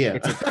Christ, but yeah,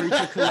 it's a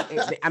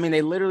creature. I mean,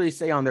 they literally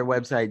say on their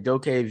website,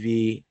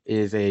 Dokev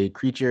is a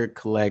creature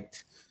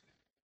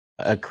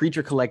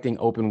collecting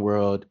open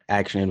world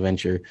action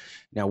adventure.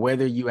 Now,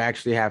 whether you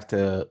actually have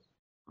to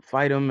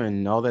fight them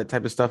and all that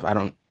type of stuff, I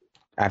don't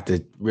have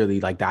to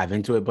really like dive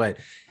into it. But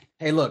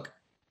hey, look,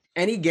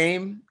 any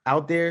game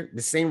out there,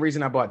 the same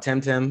reason I bought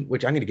Temtem,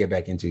 which I need to get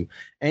back into,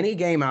 any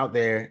game out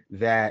there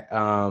that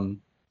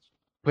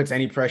puts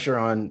any pressure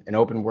on an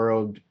open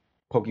world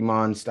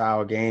Pokemon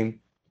style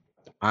game,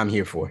 I'm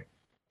here for.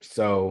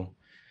 So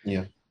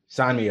yeah,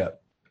 sign me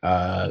up.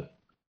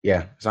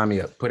 Sign me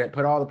up.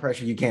 Put all the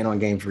pressure you can on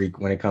Game Freak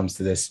when it comes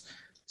to this.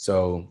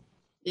 So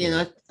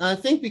yeah, I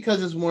think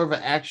because it's more of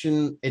an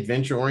action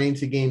adventure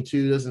oriented game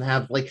too, doesn't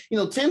have like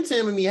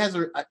Temtem. I mean, has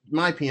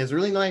my opinion, has a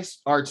really nice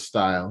art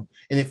style,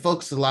 and it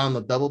focuses a lot on the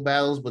double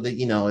battles. But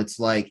it's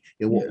like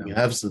you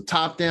have the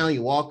top down,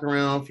 you walk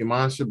around with your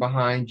monster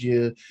behind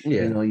you.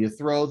 Yeah. You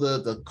throw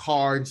the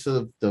cards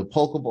to the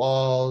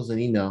Pokeballs, and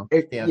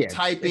they have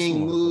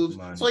typing moves.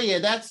 So yeah,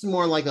 that's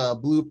more like a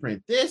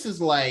blueprint. This is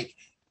like,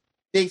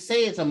 they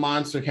say it's a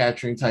monster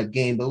capturing type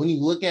game, but when you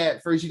look at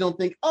it first, you don't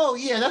think, oh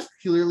yeah, that's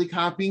clearly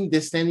copying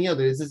this and the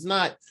others. It's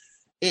not.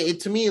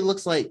 To me, it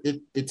looks like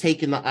they're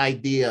taking the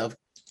idea of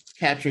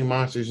capturing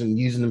monsters and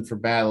using them for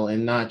battle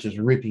and not just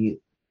ripping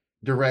it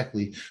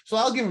directly. So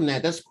I'll give them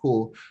that. That's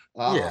cool.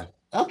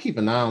 I'll keep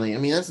an eye on it. I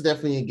mean, that's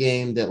definitely a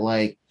game that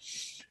like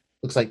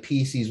looks like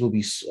PCs will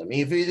be. I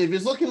mean, if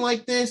it's looking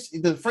like this,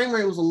 the frame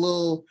rate was a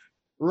little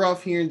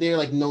rough here and there,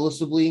 like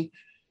noticeably.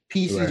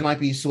 PCs might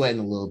be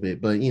sweating a little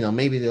bit, but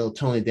maybe they'll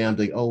tone it down.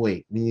 Like, oh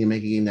wait, we need to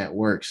make a game that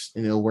works,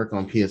 and it'll work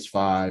on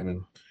PS5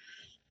 and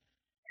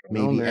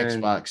maybe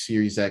Xbox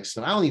Series X.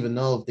 So I don't even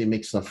know if they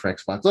make stuff for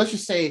Xbox. Let's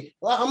just say,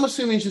 I'm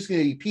assuming it's just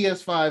going to be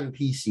PS5 and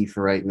PC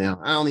for right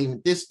now.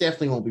 This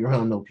definitely won't be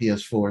running no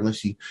PS4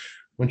 unless you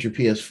want your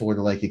PS4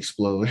 to like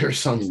explode or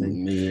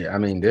something. Yeah,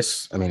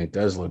 it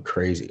does look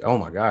crazy. Oh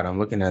my God, I'm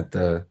looking at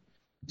the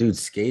dude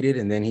skated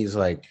and then he's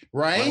like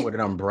with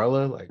an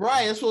umbrella, like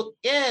that's what.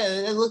 Yeah,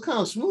 it looked kind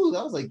of smooth.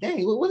 I was like,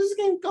 dang, what is this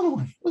game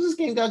going? What's this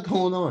game got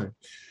going on?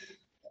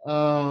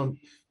 That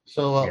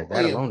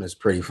alone is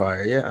pretty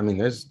fire. Yeah, I mean,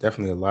 there's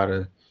definitely a lot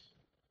of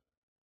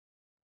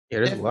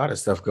a lot of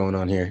stuff going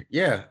on here.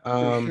 Yeah,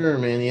 for sure,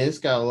 man. Yeah, it's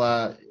got a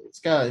lot. It's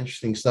got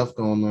interesting stuff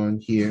going on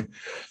here.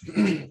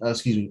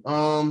 Excuse me.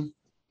 I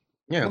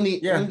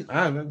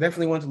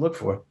definitely want to look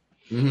for.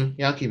 Mm-hmm.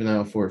 Yeah, I'll keep an eye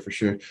out for it for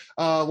sure.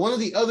 One of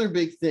the other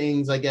big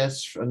things, I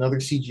guess, another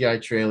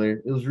CGI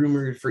trailer. It was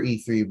rumored for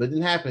E3, but it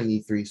didn't happen in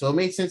E3, so it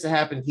made sense to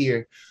happen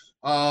here.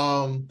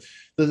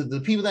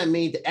 The people that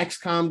made the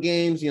XCOM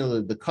games,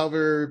 the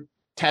cover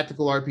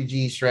tactical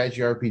RPG,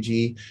 strategy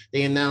RPG,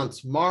 they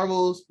announced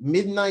Marvel's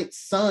Midnight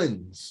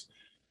Suns,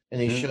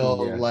 and they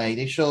showed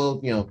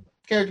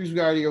characters we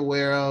already are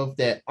aware of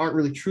that aren't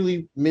really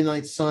truly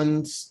Midnight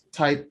Suns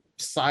type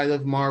side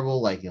of Marvel,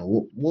 like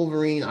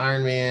Wolverine,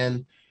 Iron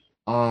Man.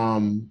 I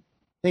think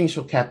they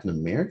showed Captain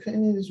America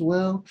in it as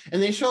well, and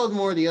they showed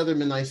more of the other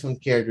Midnight Suns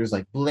characters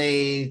like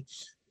Blade,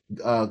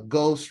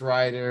 Ghost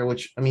Rider,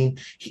 which I mean,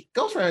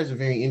 Ghost Rider is a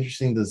very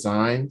interesting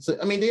design. So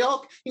I mean, they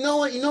all, you know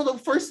what, the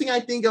first thing I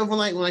think of when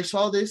I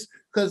saw this,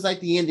 because like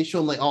the end they show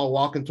them like all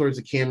walking towards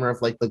the camera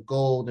of like the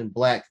gold and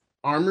black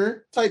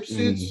armor type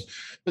suits,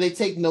 but they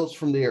take notes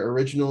from their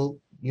original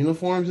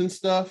uniforms and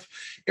stuff.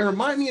 It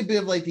reminded me a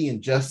bit of like the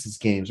Injustice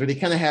games, where they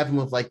kind of have them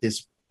with like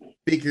this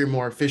bigger,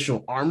 more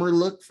official armor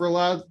look for a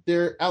lot of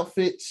their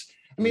outfits.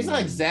 I mean, it's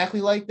not exactly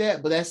like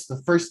that, but that's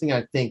the first thing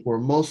I think. Where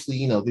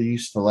mostly, they're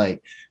used to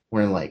like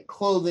wearing like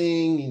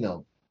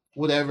clothing,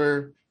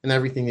 whatever and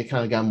everything. They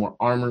kind of got more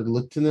armored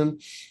look to them.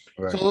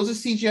 Right. So it was a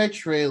CGI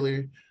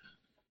trailer.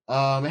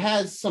 It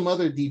has some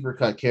other deeper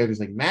cut characters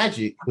like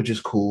Magic, which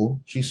is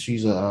cool.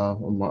 She's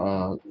more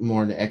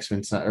on the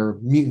X-Men side or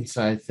mutant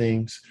side of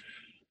things.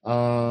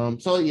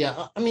 So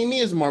yeah, I mean, me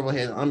as a Marvel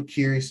head, I'm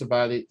curious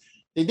about it.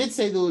 They did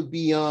say there would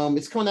be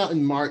it's coming out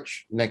in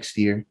March next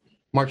year,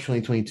 March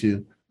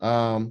 2022.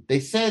 They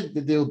said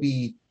that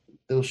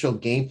they'll show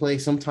gameplay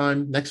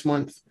sometime next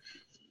month.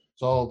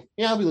 So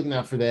yeah, I'll be looking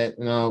out for that,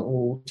 and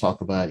we'll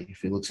talk about it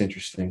if it looks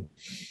interesting.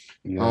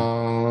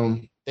 Yeah.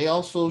 They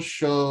also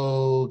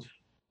showed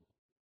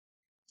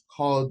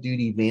Call of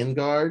Duty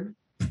Vanguard.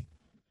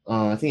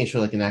 I think they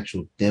showed like an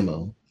actual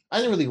demo. I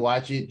didn't really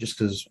watch it just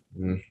because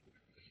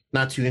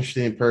not too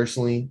interested in it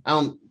personally. I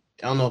don't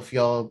know if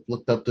y'all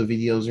looked up the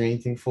videos or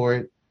anything for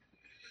it.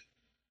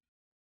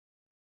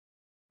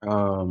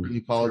 Call of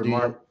Duty.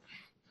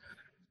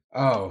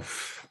 Call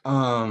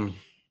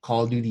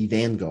of Duty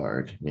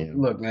Vanguard. Yeah.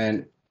 Look,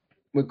 man,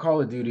 with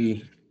Call of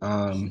Duty,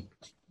 I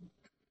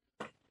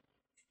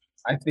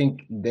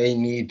think they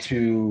need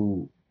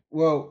to.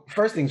 Well,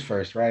 first things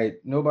first, right?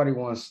 Nobody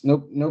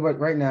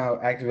right now.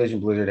 Activision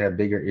Blizzard have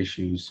bigger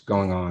issues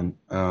going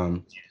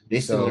on.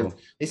 They still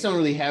don't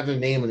really have their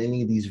name on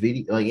any of these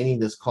any of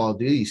this Call of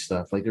Duty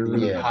stuff. Like they're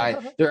really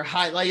high. They're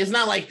high. Like it's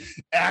not like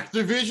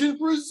Activision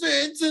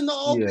presents and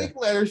all big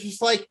letters.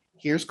 Just like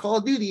here's Call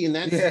of Duty, and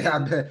that's I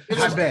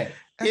bet.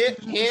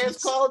 Here's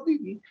Call of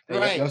Duty.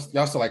 Right.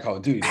 Y'all still like Call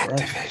of Duty,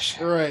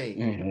 right?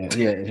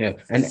 Yeah.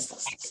 And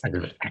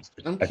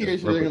I'm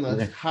curious if they're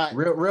gonna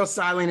real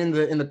silent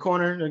in the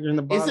corner, in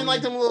the bottom. Isn't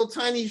like them little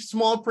tiny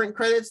small print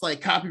credits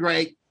like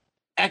copyright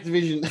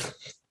Activision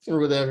or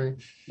whatever.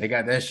 They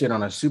got that shit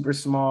on a super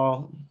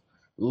small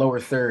lower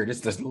third. It's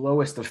the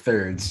lowest of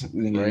thirds.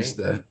 Right?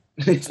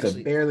 It's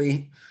the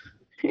barely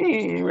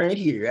right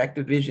here.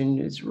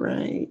 Activision is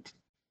right.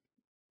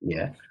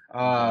 Yeah.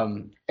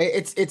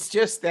 It's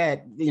just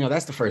that,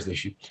 that's the first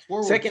issue.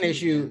 Second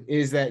issue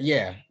is that,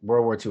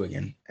 World War II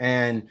again.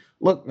 And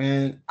look,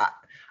 man,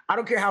 I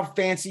don't care how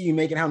fancy you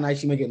make it, how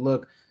nice you make it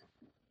look.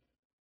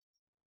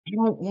 You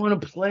don't want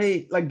to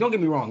play, like, don't get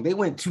me wrong. They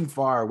went too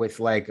far with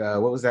what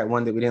was that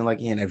one that we didn't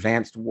like in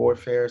Advanced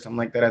Warfare, something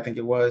like that, I think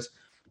it was.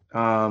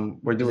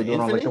 We're doing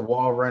all like the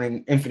wall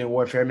running, Infinite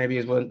Warfare, maybe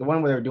is the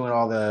one where they were doing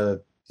all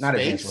the, not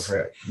Advanced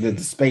Warfare,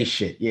 the space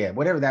shit. Yeah,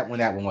 whatever that one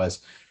was.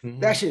 Mm-hmm.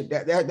 That shit,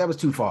 that was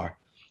too far.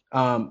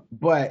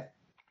 But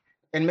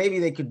maybe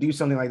they could do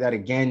something like that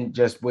again,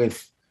 just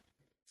with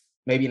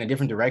maybe in a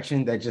different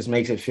direction that just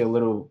makes it feel a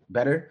little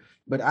better.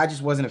 But I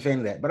just wasn't a fan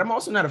of that. But I'm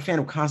also not a fan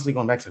of constantly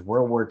going back to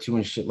World War II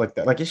and shit like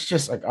that. Like, it's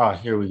just like, oh,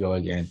 here we go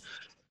again.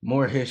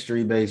 More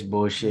history-based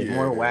bullshit,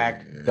 more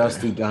whack,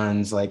 dusty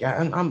guns. Like,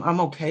 I'm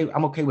okay.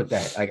 I'm okay with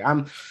that. Like,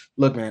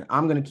 look, man,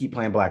 I'm gonna keep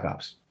playing Black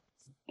Ops.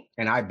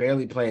 And I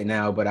barely play it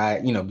now, but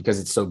because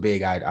it's so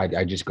big,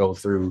 I just go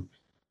through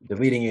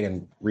deleting it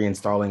and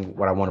reinstalling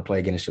what I want to play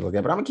again and shit like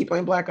that. But I'm gonna keep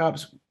playing Black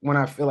Ops when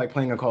I feel like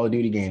playing a Call of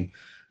Duty game,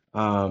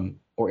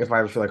 or if I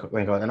ever feel like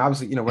playing. And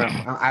obviously, when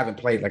I haven't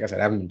played, like I said,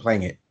 I haven't been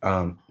playing it,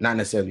 not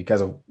necessarily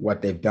because of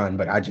what they've done,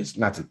 but I just,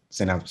 not to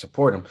send out to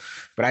support them,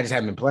 but I just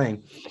haven't been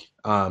playing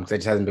because it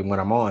just hasn't been what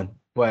I'm on.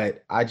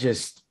 But I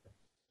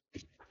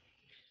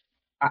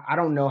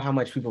don't know how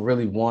much people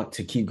really want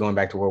to keep going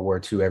back to World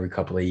War II every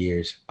couple of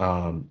years.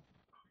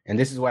 And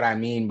this is what I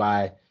mean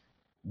by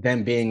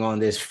them being on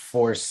this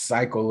forced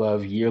cycle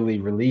of yearly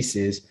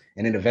releases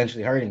and then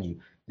eventually hurting you.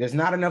 There's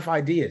not enough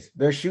ideas.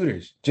 They're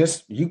shooters.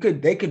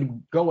 They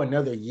could go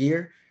another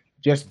year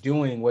just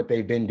doing what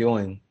they've been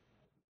doing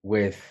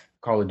with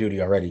Call of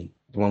Duty already,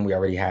 the one we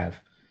already have.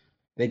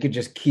 They could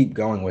just keep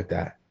going with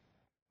that,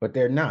 but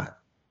they're not.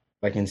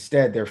 Like,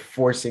 instead, they're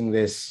forcing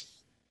this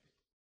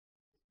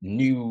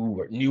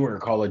newer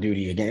Call of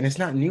Duty again. It's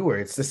not newer.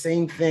 It's the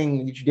same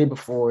thing that you did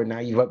before. Now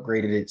you've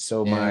upgraded it,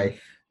 so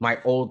my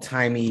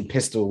old-timey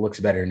pistol looks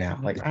better now.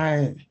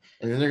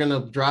 And then they're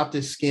gonna drop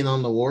this skin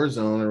on the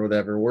Warzone or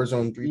whatever,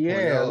 Warzone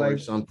 3.0 or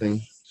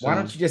something. So. Why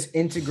don't you just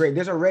integrate?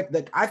 There's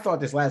I thought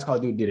this last Call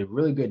of Duty did a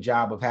really good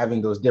job of having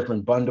those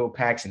different bundle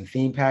packs and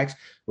theme packs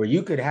where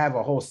you could have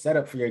a whole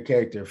setup for your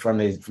character from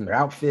their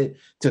outfit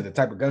to the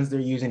type of guns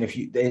they're using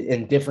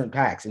in different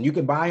packs. And you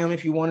could buy them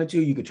if you wanted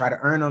to. You could try to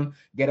earn them,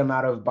 get them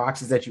out of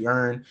boxes that you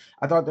earn.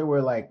 I thought they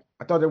were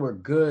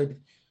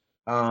good.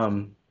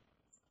 I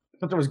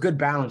thought there was good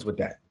balance with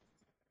that.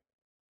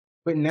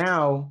 But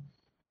now,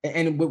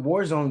 and with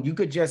Warzone, you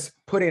could just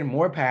put in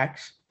more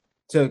packs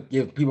to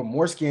give people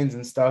more skins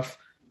and stuff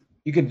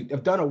You could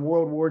have done a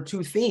World War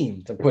II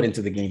theme to put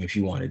into the game if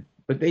you wanted,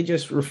 but they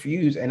just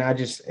refuse. And I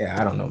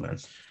don't know, man.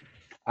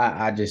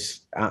 I'm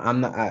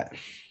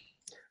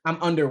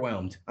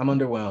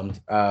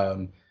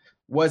underwhelmed.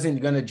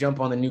 Wasn't gonna jump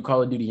on the new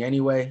Call of Duty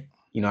anyway.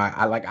 You know,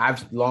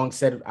 I've long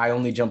said I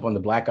only jump on the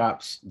Black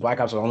Ops. Black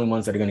Ops are the only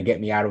ones that are gonna get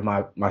me out of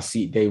my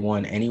seat day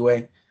one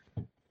anyway.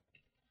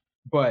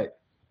 But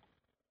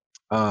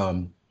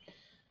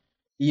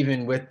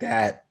even with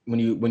that, when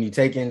you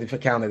take into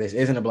account that this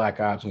isn't a Black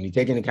Ops, when you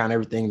take into account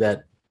everything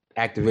that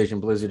Activision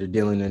Blizzard are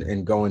dealing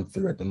and going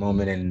through at the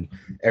moment and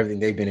everything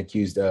they've been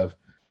accused of,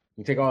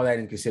 you take all that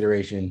into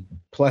consideration,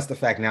 plus the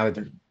fact now that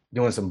they're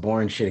doing some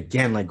boring shit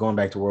again, like going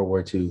back to World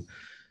War II.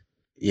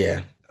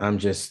 Yeah, I'm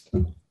just,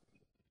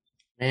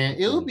 man,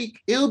 it'll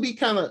be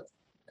kind of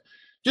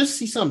just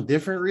see something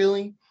different,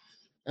 really.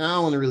 And I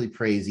don't want to really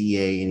praise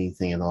EA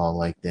anything at all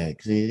like that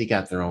because they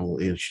got their own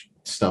little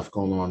stuff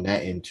going on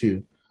that end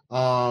too.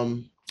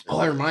 That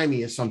remind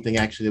me of something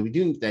actually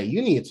that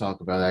you need to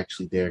talk about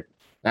actually, Derek.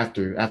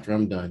 After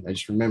I'm done, I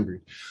just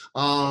remembered.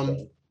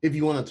 If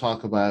you want to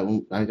talk about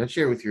it, I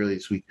shared with you earlier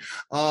this week.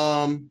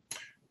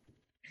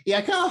 Yeah,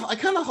 I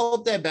kind of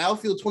hope that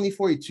Battlefield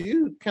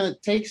 2042 kind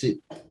of takes it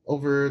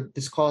over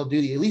this Call of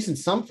Duty, at least in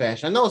some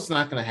fashion. I know it's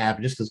not going to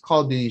happen just because Call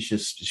of Duty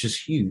is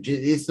just huge.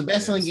 It's the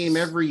best selling game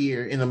every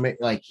year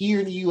like here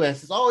in the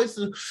US. It's always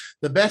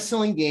the best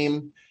selling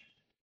game.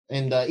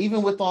 And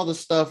even with all the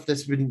stuff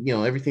that's been,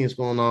 everything that's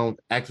going on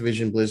with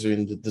Activision Blizzard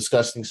and the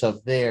disgusting stuff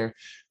there,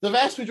 the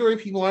vast majority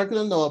of people aren't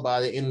going to know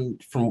about it.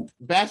 And from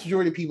vast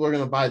majority of people are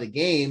going to buy the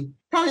game,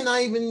 probably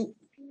not even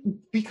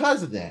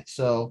because of that.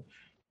 So,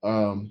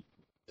 or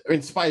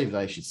in spite of it,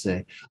 I should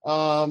say.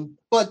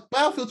 But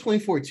Battlefield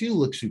 2042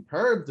 looks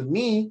superb to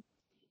me.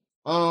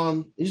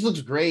 It just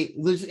looks great.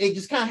 It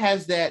just kind of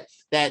has that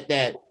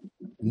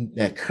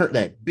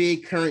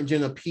big current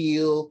gen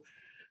appeal.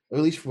 Or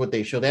at least for what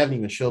they show. They haven't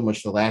even showed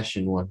much the last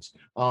gen ones.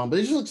 But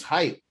it just looks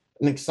hype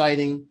and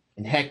exciting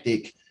and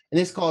hectic. And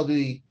this Call of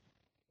Duty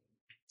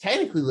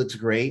technically looks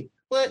great.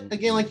 But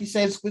again, like you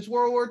said, it's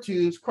World War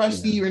II. It's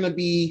crusty. You're going to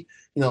be,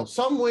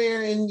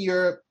 somewhere in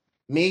Europe,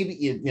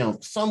 maybe,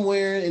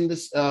 somewhere in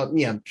this,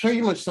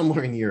 pretty much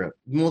somewhere in Europe.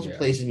 Multiple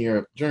places in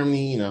Europe,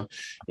 Germany,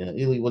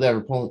 Italy,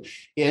 whatever, Poland.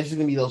 Yeah, it's just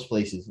going to be those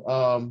places.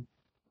 Been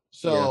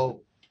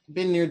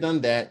there, done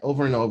that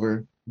over and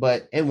over.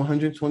 But at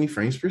 120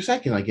 frames per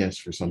second, I guess,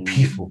 for some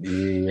people.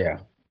 Yeah.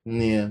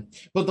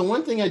 But the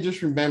one thing I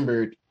just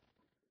remembered,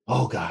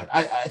 oh God,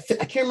 I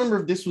can't remember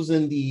if this was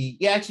in the,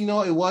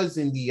 it was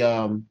in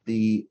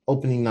the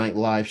opening night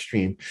live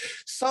stream.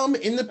 Some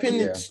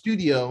independent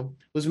studio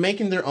was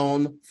making their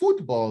own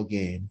football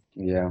game.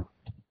 Yeah.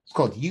 It's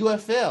called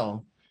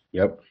UFL.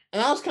 Yep.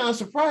 And I was kind of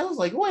surprised. I was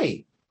like,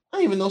 wait, I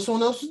didn't even know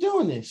someone else was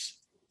doing this.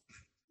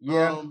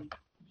 Yeah.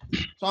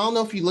 So I don't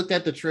know if you looked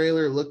at the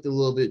trailer, looked a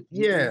little bit.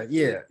 Yeah.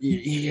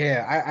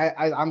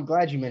 I'm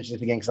glad you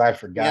mentioned it again because I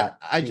forgot.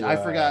 Yeah, I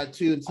forgot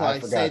too until I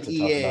said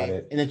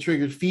EA and it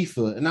triggered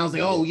FIFA, and I was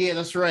like, oh yeah,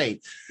 that's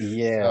right.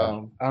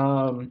 Yeah.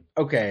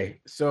 Okay.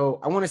 So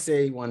I want to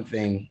say one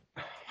thing.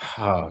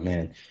 Oh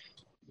man,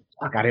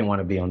 fuck, I didn't want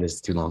to be on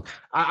this too long.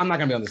 I'm not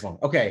gonna be on this long.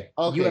 Okay.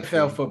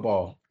 UFL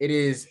football.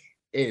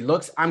 It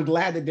looks. I'm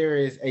glad that there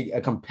is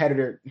a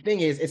competitor. The thing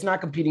is, it's not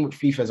competing with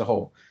FIFA as a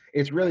whole.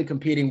 It's really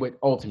competing with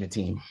Ultimate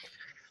Team.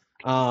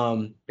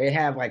 They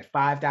have like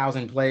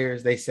 5,000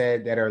 players, they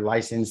said, that are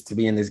licensed to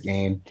be in this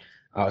game.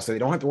 So they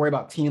don't have to worry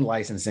about team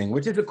licensing,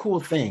 which is a cool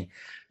thing.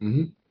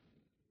 Mm-hmm.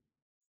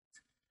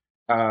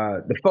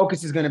 The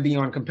focus is going to be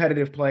on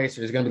competitive play.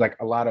 So there's going to be like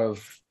a lot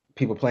of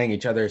people playing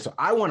each other. So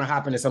I want to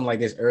hop into something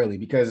like this early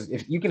because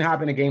if you can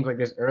hop into games like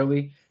this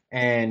early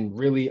and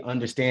really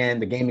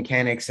understand the game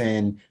mechanics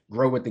and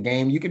grow with the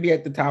game, you could be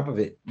at the top of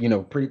it,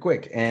 pretty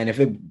quick. And if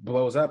it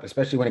blows up,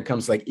 especially when it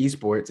comes to like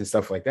esports and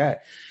stuff like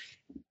that,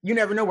 you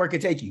never know where it could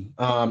take you.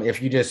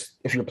 If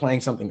you're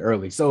playing something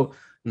early. So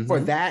for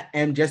that,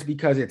 and just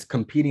because it's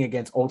competing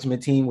against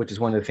Ultimate Team, which is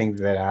one of the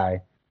things that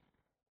I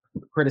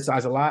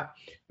criticize a lot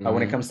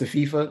when it comes to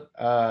FIFA.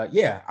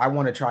 I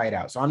want to try it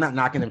out. So I'm not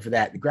knocking them for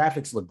that. The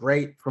graphics look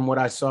great from what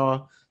I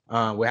saw.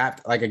 We'll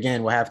have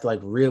to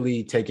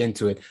really take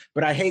into it.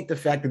 But I hate the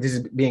fact that this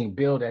is being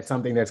billed as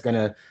something that's going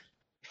to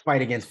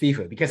fight against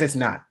FIFA because it's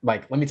not.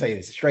 Like, let me tell you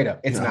this straight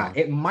up. It's not.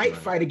 It might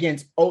fight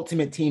against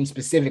Ultimate Team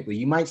specifically.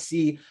 You might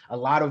see a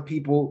lot of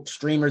people,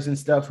 streamers and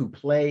stuff who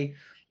play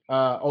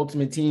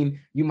Ultimate Team.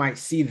 You might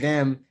see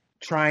them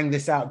trying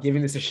this out,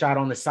 giving this a shot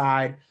on the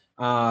side.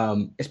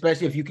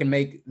 Especially if you can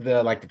make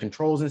the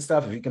controls and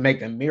stuff, if you can make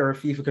them mirror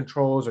FIFA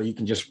controls, or you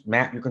can just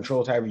map your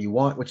controls however you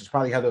want, which is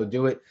probably how they'll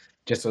do it,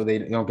 just so they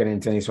don't get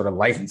into any sort of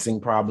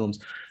licensing problems.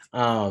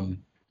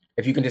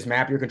 If you can just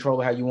map your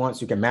controller how you want,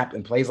 so you can map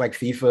and plays like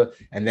FIFA,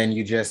 and then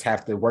you just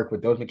have to work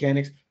with those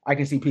mechanics, I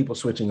can see people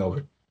switching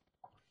over.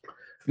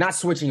 Not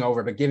switching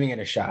over, but giving it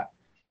a shot.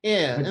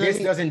 Yeah. But this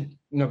doesn't,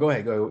 go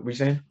ahead. Go. What were you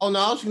saying? Oh, no,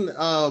 I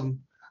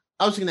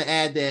was gonna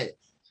add that.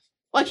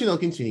 I'll let you know,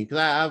 continue, because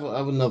I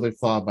have another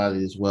thought about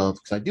it as well,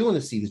 because I do want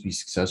to see this be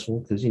successful,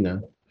 because,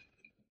 FIFA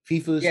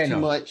FIFA is too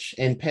much,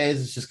 and PES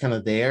is just kind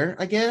of there,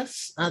 I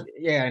guess.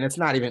 Yeah, and it's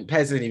not even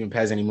PES isn't even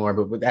PES anymore,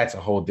 but that's a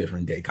whole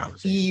different day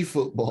conversation.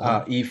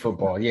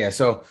 eFootball. Yeah.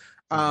 So,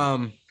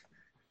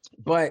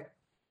 but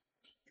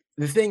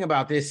the thing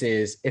about this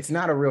is it's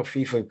not a real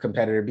FIFA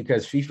competitor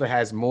because FIFA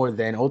has more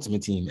than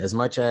Ultimate Team. As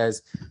much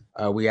as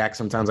we act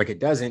sometimes like it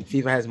doesn't,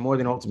 FIFA has more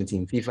than Ultimate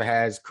Team. FIFA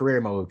has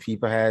career mode.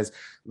 FIFA has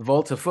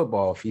Volta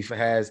Football. FIFA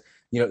has,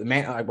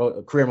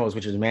 career modes,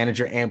 which is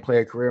manager and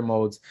player career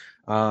modes.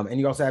 And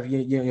you also have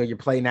your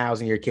play nows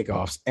and your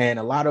kickoffs. And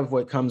a lot of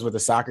what comes with a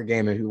soccer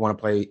game, if people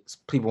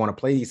want to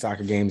play these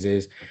soccer games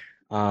is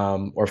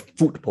or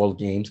football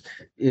games,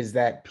 is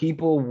that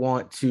people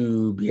want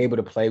to be able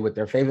to play with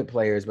their favorite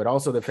players, but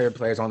also their favorite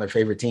players on their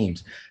favorite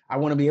teams. I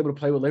want to be able to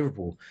play with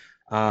Liverpool.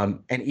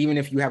 And even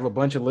if you have a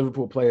bunch of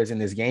Liverpool players in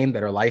this game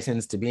that are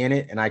licensed to be in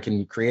it, and I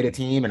can create a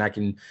team and I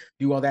can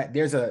do all that,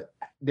 there's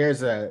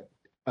an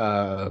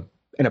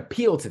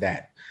appeal to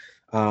that.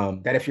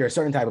 That if you're a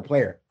certain type of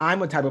player,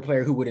 I'm a type of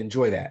player who would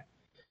enjoy that.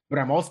 But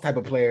I'm also the type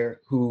of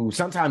player who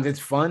sometimes it's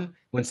fun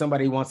when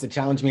somebody wants to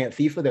challenge me at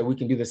FIFA that we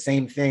can do the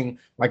same thing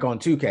like on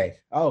 2K.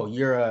 Oh,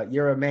 you're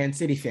a Man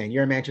City fan.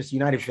 You're a Manchester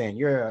United fan.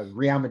 You're a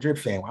Real Madrid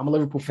fan. I'm a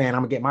Liverpool fan.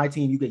 I'm going to get my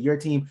team. You get your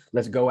team.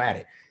 Let's go at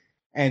it.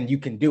 And you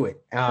can do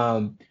it.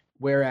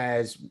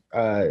 Whereas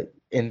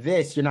in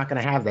this, you're not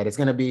going to have that. It's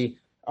going to be,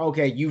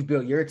 okay, you've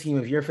built your team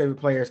of your favorite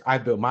players.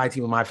 I've built my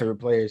team of my favorite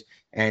players.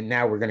 And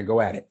now we're going to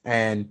go at it.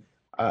 And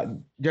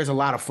there's a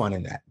lot of fun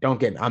in that.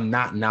 I'm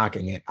not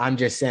knocking it. I'm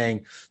just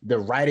saying the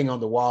writing on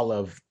the wall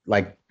of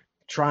like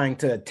trying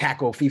to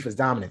tackle FIFA's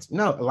dominance.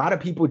 No, a lot of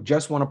people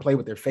just want to play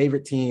with their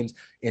favorite teams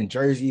in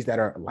jerseys that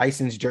are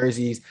licensed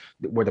jerseys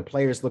where the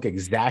players look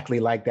exactly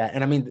like that.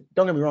 And I mean,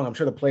 don't get me wrong. I'm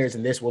sure the players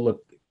in this will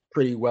look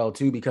pretty well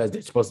too, because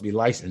they're supposed to be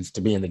licensed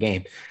to be in the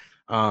game.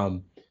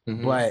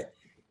 But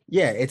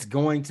yeah, it's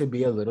going to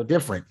be a little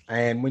different.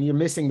 And when you're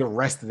missing the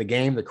rest of the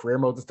game, the career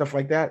modes and stuff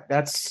like that,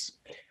 that's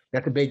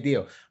a big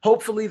deal.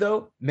 Hopefully,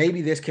 though,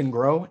 maybe this can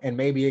grow and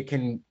maybe it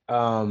can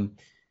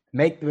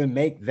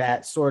make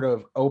that sort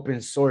of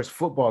open source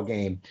football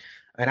game.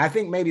 And I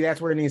think maybe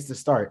that's where it needs to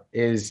start,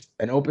 is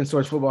an open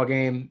source football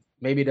game.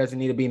 Maybe it doesn't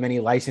need to be many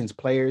licensed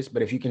players,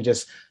 but if you can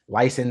just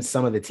license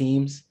some of the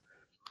teams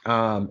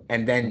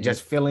and then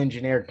just fill in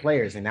generic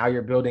players, and now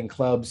you're building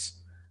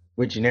clubs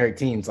with generic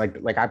teams.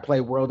 Like I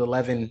play World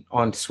 11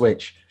 on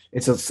Switch.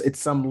 It's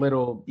some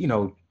little,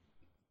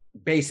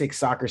 basic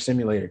soccer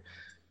simulator,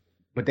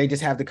 but they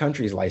just have the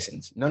country's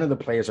license. None of the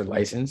players are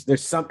licensed.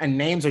 There's some, and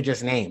names are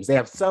just names. They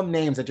have some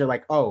names that you're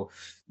like, oh,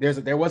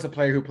 there was a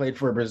player who played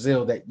for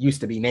Brazil that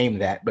used to be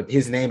named that, but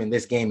his name in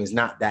this game is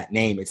not that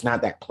name. It's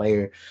not that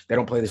player. They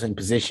don't play the same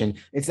position.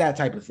 It's that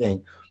type of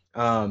thing.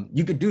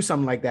 You could do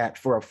something like that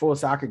for a full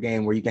soccer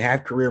game where you can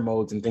have career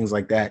modes and things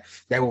like that.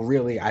 That will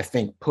really, I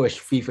think, push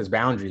FIFA's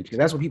boundaries, because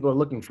that's what people are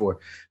looking for.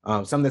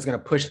 Something that's going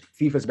to push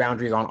FIFA's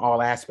boundaries on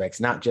all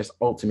aspects, not just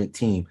Ultimate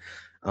Team.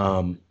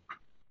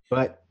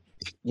 But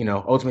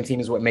Ultimate Team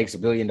is what makes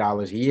 $1 billion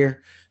a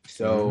year.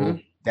 So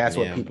that's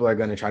what people are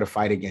going to try to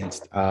fight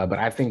against. But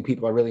I think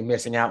people are really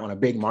missing out on a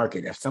big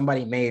market. If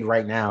somebody made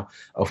right now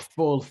a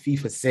full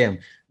FIFA sim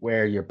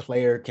where your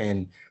player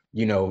can,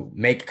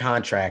 make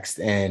contracts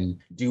and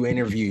do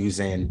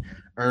interviews and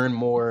earn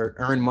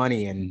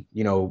money and,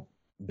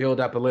 build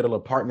up a little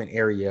apartment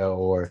area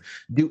or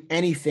do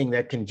anything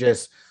that can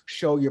just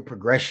show your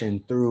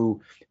progression through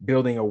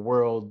building a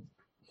world-class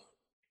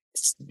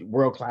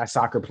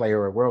soccer player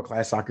or a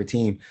world-class soccer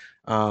team,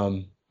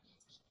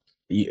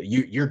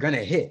 you're going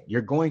to hit.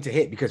 You're going to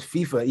hit, because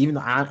FIFA, even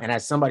though and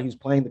as somebody who's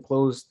playing the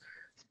closed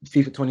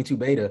FIFA 22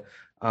 beta,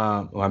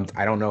 I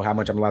don't know how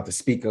much I'm allowed to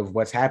speak of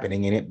what's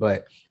happening in it,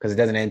 but because it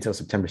doesn't end until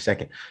September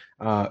 2nd.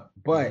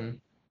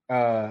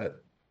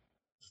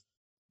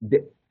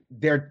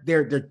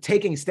 They're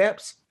taking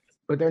steps,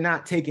 but they're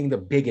not taking the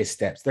biggest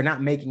steps. They're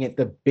not making it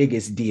the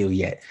biggest deal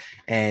yet.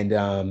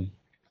 And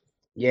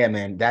yeah,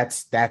 man,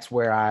 that's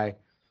where I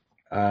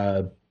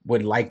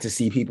would like to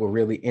see people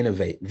really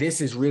innovate.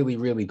 This is really,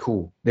 really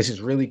cool. This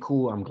is really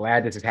cool. I'm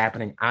glad this is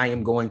happening. I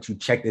am going to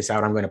check this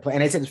out. I'm going to play.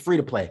 And it says it's free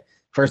to play.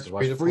 First of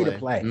all, it's free to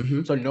play.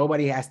 So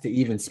nobody has to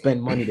even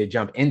spend money to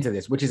jump into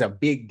this, which is a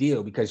big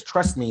deal, because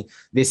trust me,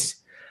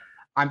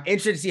 I'm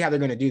interested to see how they're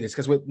going to do this,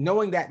 because with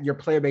knowing that your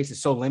player base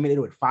is so limited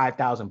with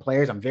 5,000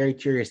 players, I'm very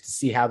curious to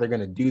see how they're going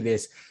to do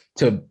this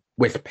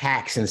with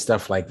packs and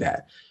stuff like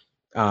that.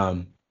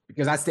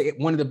 Because that's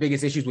one of the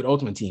biggest issues with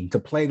Ultimate Team. To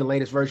play the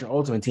latest version of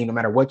Ultimate Team, no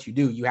matter what you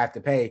do, you have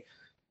to pay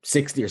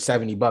 $60 or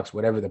 $70,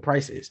 whatever the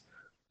price is,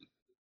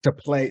 to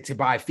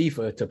buy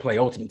FIFA to play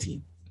Ultimate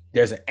Team.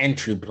 There's an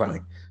entry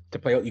point to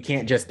play. You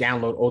can't just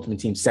download Ultimate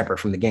Team separate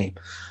from the game.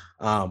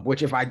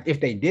 Which if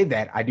they did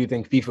that, I do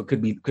think FIFA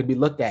could be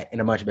looked at in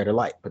a much better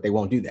light, but they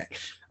won't do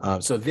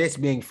that. So this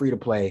being free to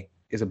play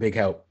is a big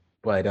help.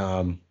 But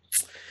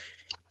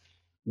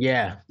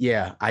yeah.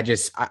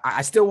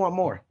 I still want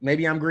more.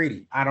 Maybe I'm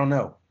greedy. I don't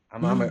know.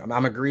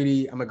 I'm a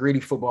greedy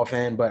football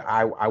fan, but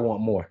I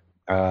want more.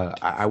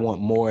 I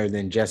want more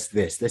than just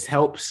this. This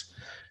helps,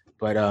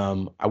 but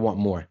I want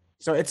more.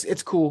 So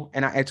it's cool,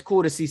 and it's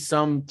cool to see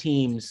some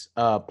teams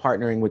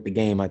partnering with the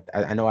game.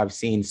 I know I've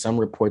seen some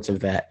reports of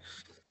that.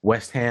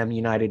 West Ham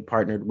United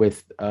partnered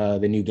with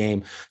the new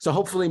game, so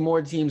hopefully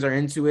more teams are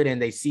into it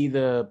and they see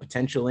the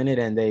potential in it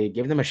and they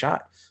give them a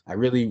shot. I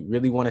really,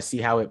 really want to see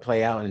how it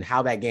play out and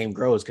how that game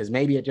grows, because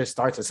maybe it just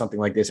starts with something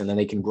like this and then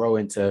they can grow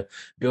into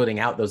building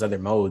out those other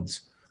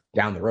modes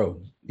down the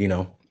road.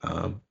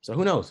 So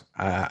who knows?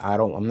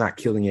 I'm not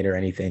killing it or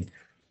anything.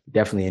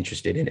 Definitely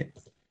interested in it.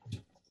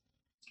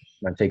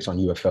 My takes on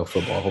UFL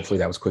football. Hopefully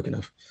that was quick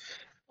enough.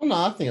 Well, no,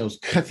 I think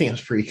it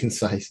was pretty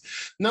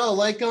concise. No,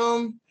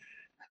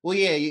 well,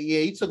 yeah,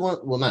 you took one.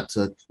 Well, not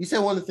took. You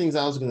said one of the things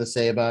I was going to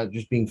say about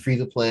just being free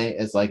to play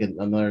as like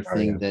another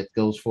thing that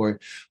goes for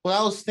it. What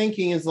I was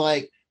thinking is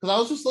because I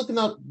was just looking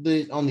up on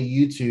the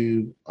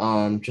YouTube,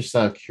 just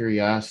out of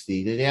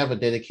curiosity, they have a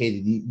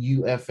dedicated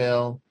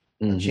UFL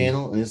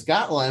channel, and it's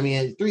got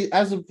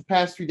as of the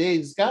past 3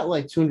 days, it's got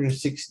like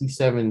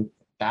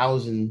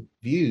 267,000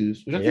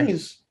 views, which I think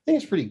is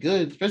pretty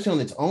good, especially on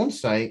its own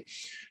site,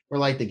 where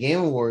like the Game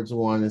Awards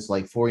one is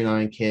like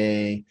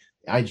 49K.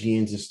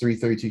 IGN's is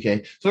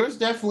 332K. So there's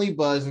definitely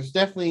buzz. There's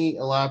definitely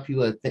a lot of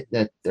people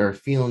that are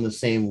feeling the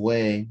same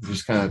way.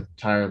 Just kind of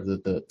tired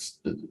of the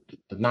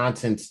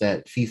nonsense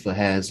that FIFA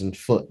has and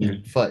FUT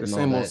and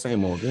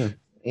same old. Yeah.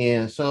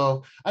 And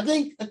so I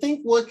think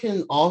what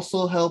can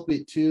also help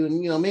it too, and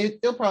maybe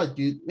they'll probably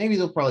do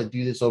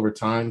this over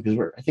time,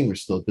 because I think we're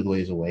still a good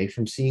ways away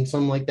from seeing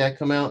something like that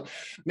come out.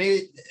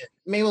 Maybe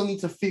we'll need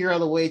to figure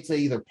out a way to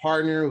either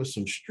partner with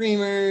some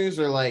streamers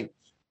or like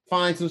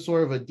find some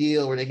sort of a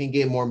deal where they can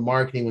get more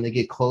marketing when they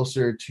get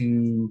closer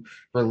to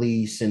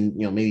release, and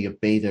maybe a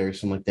beta or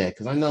something like that.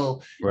 Because I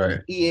know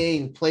EA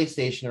and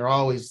PlayStation are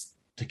always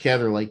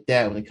together like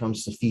that when it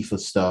comes to FIFA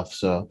stuff.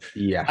 So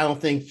I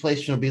don't think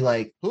PlayStation will be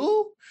like,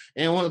 who?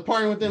 And want to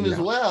partner with them as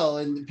well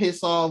and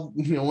piss off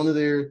one of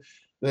their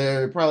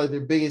probably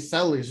their biggest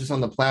sellers just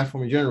on the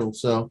platform in general.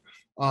 So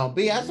but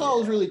yeah, I thought it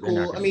was really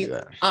cool. I mean,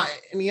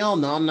 y'all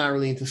know I'm not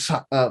really into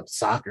soccer,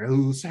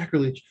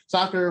 sacrilege,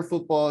 soccer,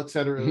 football,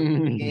 etc.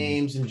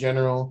 games in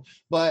general.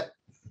 But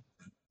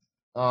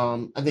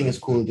I think it's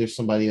cool that there's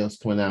somebody else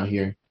coming out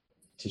here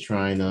to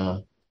try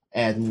and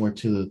add more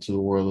to the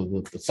world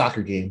of the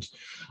soccer games.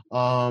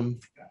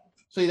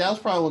 So yeah, that was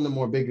probably one of the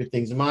more bigger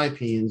things in my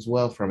opinion as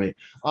well from it.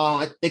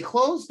 They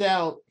closed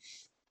out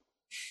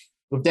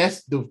with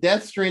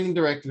Death Stranding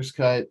director's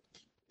cut.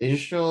 They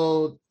just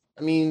showed.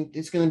 I mean,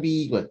 it's going to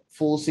be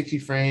full 60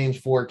 frames,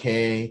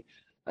 4K.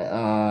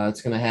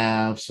 It's going to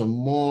have some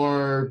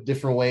more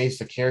different ways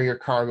to carry your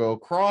cargo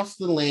across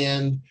the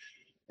land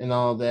and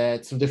all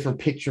that. Some different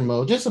picture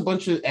mode, just a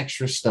bunch of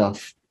extra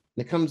stuff.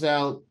 It comes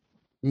out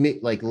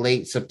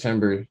late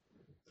September.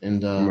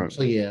 And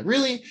so, yeah,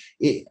 really,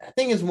 I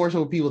think it's more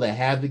so people that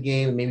have the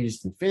game and maybe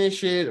just didn't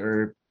finish it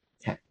or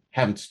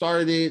haven't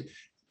started it.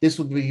 This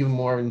would be even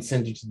more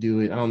incentive to do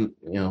it.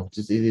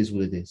 Just it is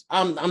what it is.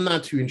 I'm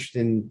not too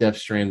interested in Death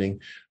Stranding,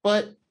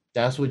 but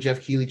that's what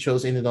Jeff Keighley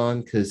chose to end it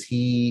on, because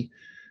he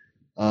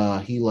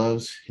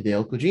loves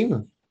Hideo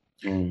Kojima.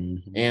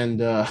 And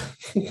but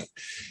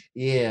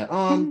yeah,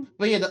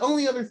 the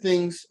only other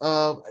things,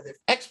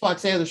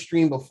 Xbox had a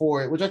stream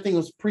before it, which I think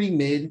was pretty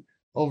mid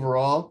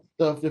overall.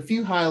 The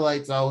few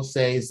highlights I will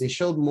say is they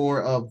showed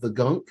more of The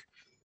Gunk,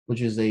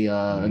 which is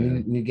a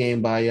new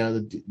game by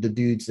the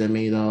dudes that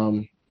made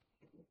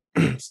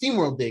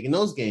SteamWorld Dig and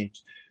those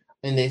games.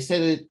 And they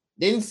said it,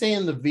 they didn't say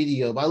in the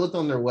video, but I looked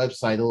on their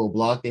website, a little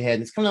blog they had,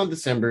 and it's coming out in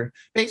December.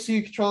 Basically,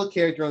 you control a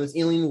character on this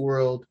alien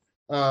world.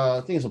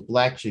 I think it's a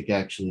black chick,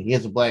 actually. He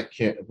has a black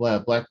chick.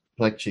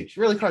 She's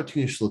really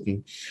cartoonish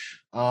looking.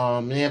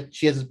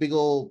 She has this big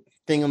old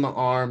thing on the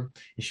arm,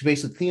 and she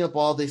basically clean up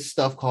all this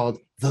stuff called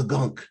the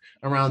gunk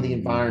around the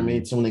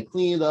environment. So when they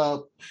clean it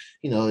up,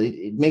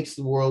 it makes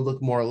the world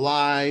look more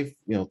alive,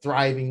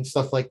 thriving,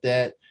 stuff like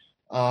that.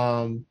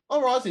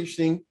 Overall, it's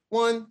interesting.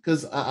 One,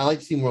 because I like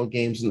SteamWorld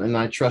games, and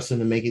I trust them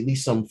to make at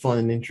least something fun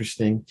and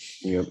interesting.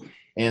 Yep.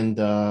 And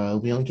it'll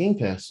be on Game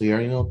Pass, so you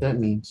already know what that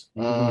means.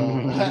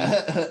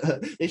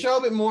 They show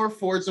a bit more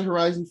Forza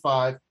Horizon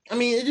 5. I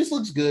mean, it just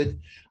looks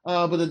good.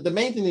 But the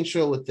main thing they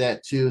show with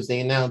that too is they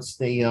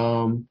announced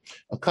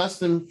a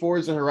custom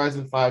Forza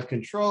Horizon 5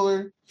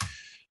 controller.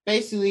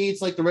 Basically,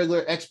 it's like the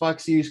regular Xbox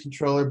Series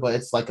controller, but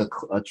it's like a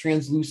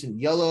translucent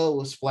yellow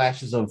with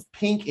splashes of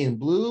pink and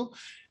blue,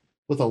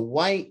 with a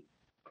white,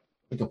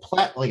 like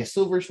a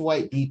silverish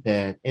white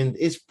D-pad, and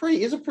it's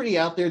a pretty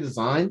out there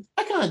design.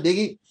 I kind of dig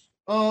it.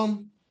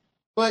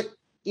 But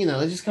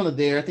it's just kind of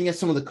there. I think that's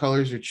some of the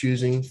colors they're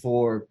choosing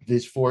for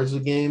this Forza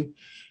game.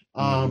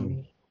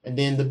 And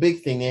then the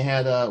big thing they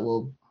had,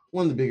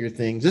 one of the bigger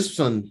things. This was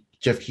on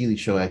Jeff Keighley's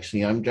show,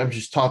 actually. I'm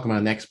just talking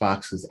about an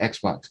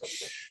Xbox.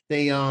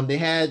 They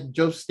had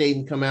Joe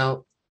Staten come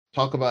out,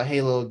 talk about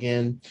Halo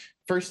again.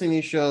 First thing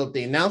they showed,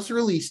 they announced the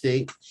release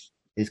date.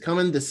 It's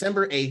coming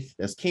December 8th.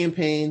 That's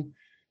campaign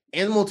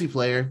and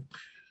multiplayer.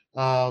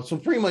 So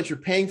pretty much you're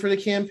paying for the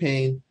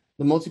campaign.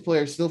 The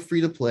multiplayer is still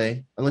free to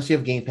play unless you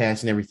have Game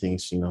Pass and everything.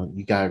 So,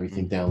 you got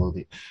everything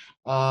downloaded.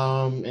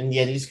 And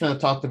yeah, they just kind of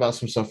talked about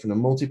some stuff from the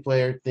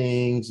multiplayer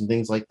things and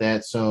things like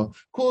that. So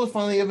cool to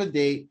finally have a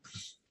date.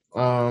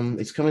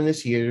 It's coming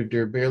this year.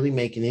 They're barely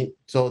making it.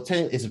 So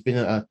it's been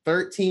a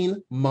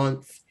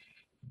 13-month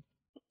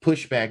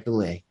pushback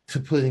delay to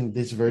putting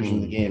this version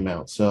of the game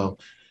out. So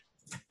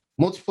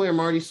multiplayer I'm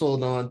already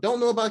sold on. Don't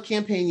know about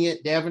campaign yet.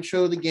 They haven't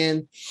showed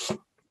again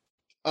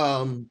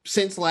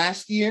since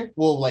last year.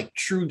 Well, like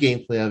true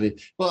gameplay of it.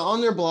 But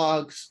on their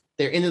blogs,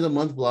 their end of the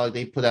month blog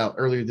they put out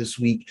earlier this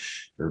week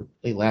or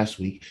late last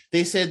week,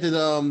 they said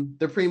that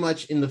they're pretty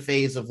much in the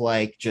phase of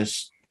like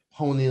just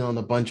honing in on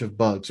a bunch of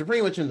bugs. They're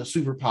pretty much in the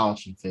super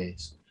polishing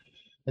phase.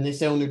 And they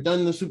say when they're done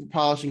in the super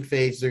polishing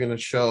phase, they're going to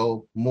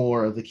show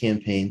more of the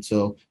campaign.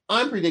 So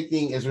I'm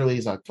predicting as early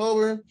as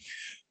October,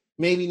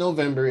 maybe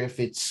November,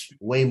 if it's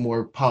way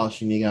more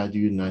polishing they got to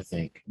do than I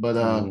think.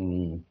 But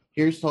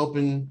here's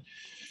hoping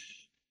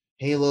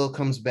Halo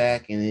comes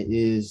back, and it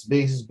is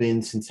big as it's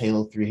been since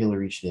Halo 3 Halo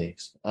Reach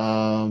days.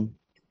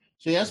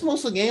 So yeah, that's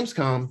most of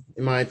Gamescom,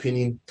 in my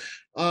opinion.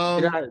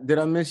 Did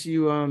I miss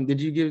you? Did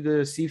you give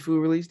the Sifu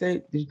release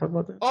date? Did you talk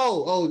about that?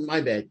 Oh,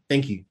 my bad.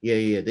 Thank you.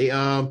 Yeah. They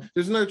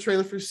there's another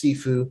trailer for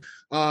Sifu.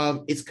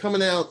 It's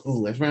coming out.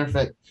 Oh, as a matter of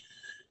fact,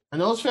 I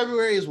know it's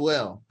February as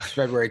well.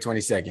 February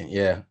 22nd.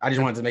 Yeah. I just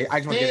wanted to get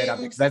that up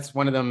because that's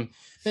one of them.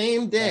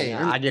 Same day.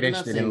 I get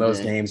interested in those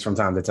games from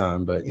time to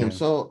time, but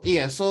So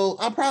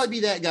I'll probably be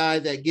that guy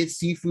that gets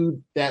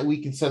Seafood that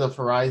week instead of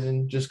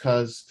Horizon just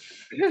because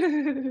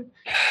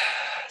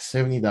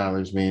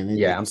 $70,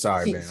 man. I'm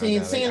sorry, man.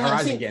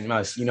 Horizon getting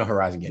us.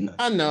 Horizon getting us.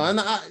 I know, and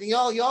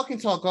y'all can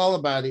talk all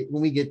about it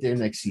when we get there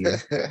next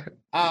year.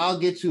 I'll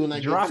get to when I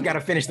Giraffe got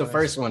to finish the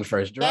first one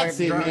first. That's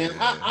it, man.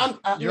 I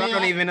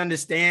don't even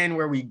understand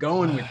where we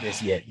going with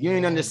this yet. You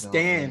ain't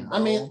understand. I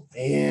mean,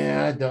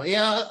 I don't.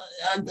 Yeah,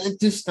 I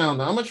just don't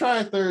know. I'm gonna try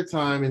a third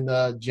time and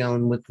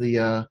gelling with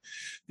the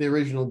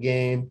original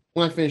game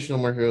when I finish No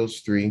More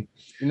Heroes 3.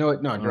 You know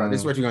what? No, Giraffe,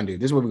 this is what you're gonna do.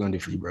 This is what we're gonna do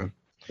for you, bro.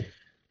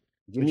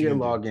 Give me your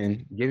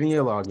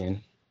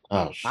login.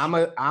 Oh,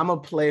 I'm a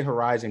play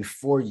Horizon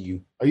for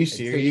you. Are you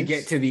serious? Until you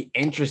get to the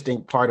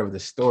interesting part of the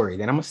story,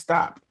 then I'm gonna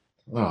stop.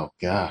 Oh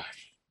God.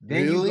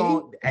 Then really?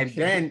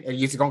 Then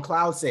you're gonna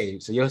cloud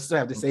save, so you'll still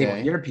have to save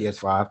on your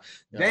PS5.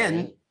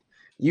 Then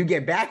you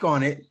get back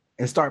on it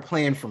and start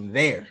playing from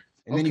there,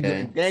 and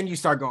then you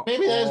start going.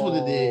 Maybe that's what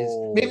it is.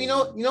 Maybe you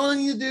know what I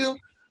need to do.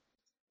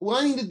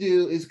 What I need to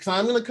do is because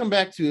I'm gonna come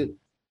back to it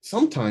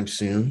sometime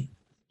soon.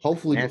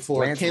 Hopefully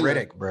before Lance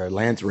Reddick, bro.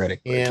 Lance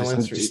Reddick. Bro. Yeah,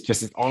 Lance Reddick.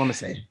 Just all I'm gonna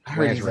say. I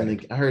heard his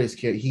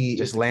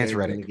character. Lance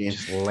Reddick.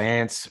 Just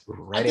Lance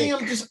Reddick.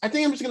 I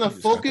think I'm just gonna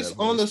focus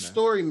on the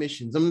story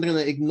missions. I'm gonna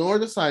ignore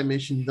the side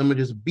missions. I'm gonna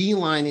just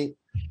beeline it.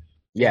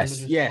 Yes,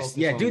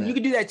 dude. You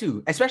can do that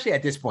too, especially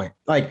at this point.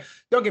 Like,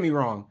 don't get me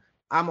wrong.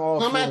 I'm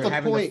all for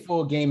having the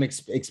full game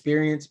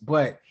experience,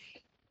 but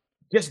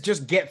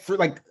just get through.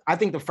 Like, I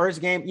think the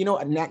first game.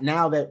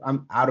 Now that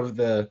I'm out of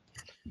the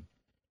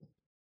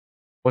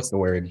what's the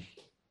word?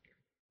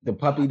 The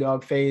puppy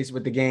dog phase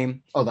with the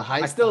game. Oh, the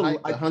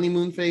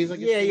honeymoon phase. I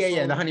guess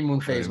yeah. The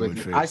honeymoon phase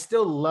I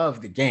still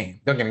love the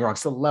game. Don't get me wrong. I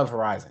still love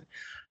Horizon,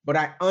 but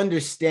I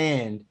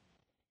understand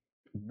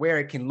where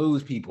it can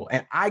lose people,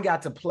 and I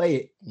got to play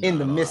it in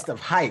the midst of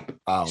hype.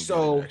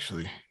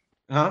 Actually,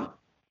 huh?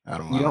 I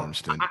don't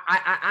understand.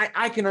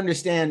 I can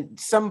understand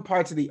some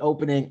parts of the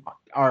opening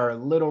are a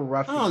little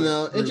rough. I don't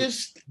know.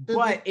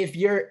 But if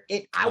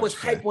I was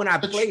hyped when I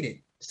played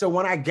it. So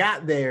when I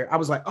got there, I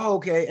was like, oh,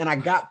 okay. And I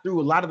got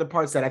through a lot of the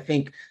parts that I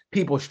think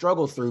people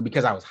struggle through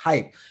because I was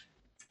hyped.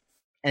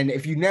 And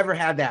if you never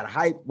had that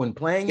hype when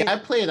playing it. I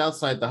played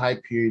outside the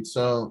hype period.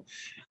 So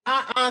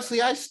I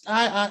honestly,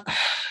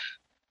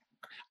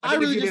 I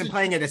really if you'd been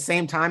playing at the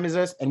same time as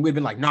us, and we'd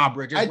been like, "Nah,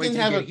 bro, just wait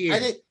till you get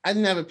here." I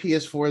didn't have a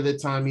PS4 at the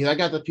time either. I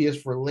got the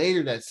PS4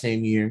 later that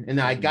same year, and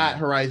I got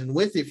Horizon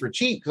with it for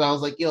cheap because I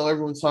was like, "Yo,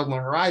 everyone's talking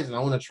about Horizon. I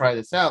want to try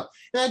this out."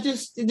 And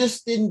it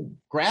just didn't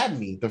grab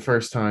me the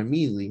first time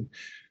immediately.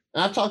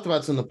 And I've talked about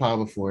this in the pod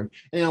before.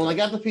 And when I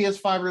got the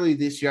PS5 early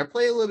this year, I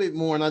played a little bit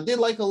more, and I did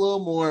like a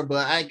little more,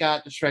 but I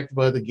got distracted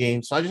by other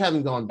games, so I just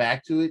haven't gone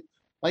back to it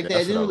like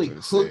that. It didn't really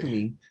hook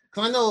me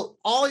because I know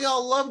all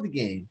y'all love the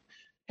game.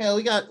 Hell,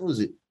 we got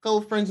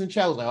couple friends in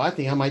chat was like, I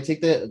think I might take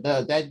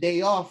that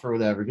day off or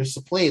whatever just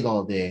to play it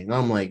all day. And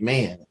I'm like,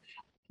 man,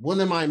 what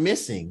am I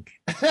missing?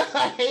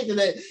 I hate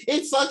that.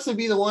 It sucks to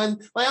be the one.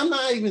 Like, I'm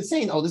not even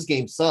saying, oh, this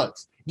game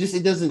sucks. Just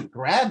it doesn't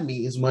grab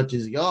me as much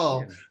as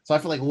y'all. Yeah. So I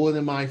feel like, what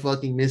am I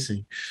fucking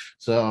missing?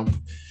 So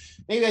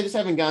maybe I just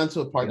haven't gotten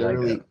to a part that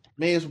really.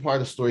 Maybe it's a part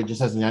of the story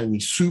just hasn't gotten me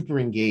super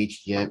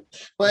engaged yet.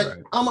 But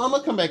I'm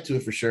gonna come back to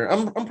it for sure.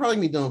 I'm probably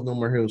gonna be done with No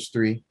More Heroes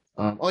 3.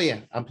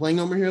 I'm playing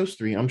No More Heroes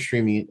 3. I'm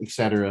streaming it,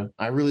 etc.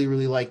 I really,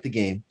 really like the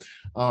game.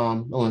 I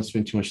don't want to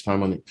spend too much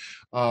time on it.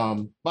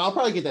 But I'll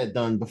probably get that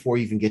done before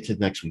you even get to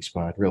next week's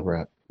pod. Real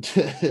rap.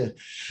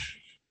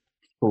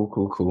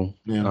 Cool.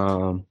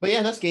 Yeah. But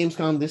yeah, that's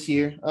Gamescom this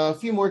year. A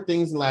few more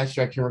things in last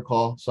year I can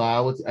recall. So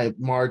I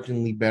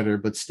marginally better,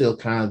 but still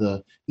kind of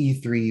the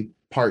E3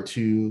 Part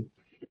 2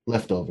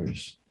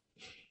 leftovers.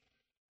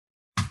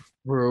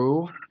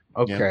 Bro.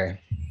 Okay.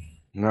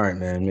 All right,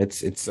 man.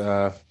 It's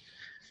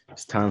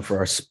time for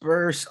our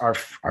Spurs. Our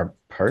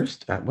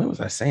first. What was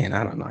I saying?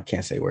 I don't know. I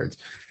can't say words.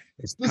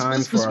 It's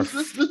time for our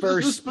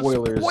first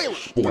spoilers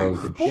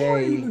of the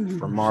day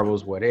for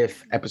Marvel's What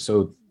If,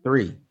 episode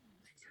 3.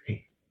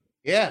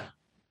 Yeah.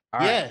 All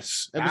right.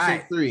 Yes.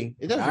 Episode 3.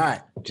 It does. All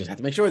right. Just have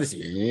to make sure this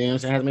year. You know what I'm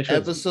saying? I have to make sure.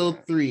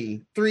 Episode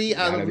 3. 3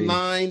 out of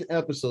 9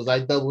 episodes. I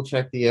double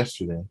checked it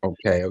yesterday.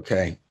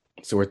 Okay.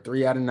 So we're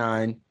 3 out of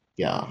 9.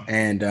 Yeah.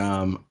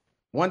 And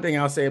one thing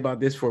I'll say about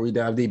this before we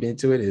dive deep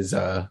into it is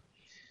I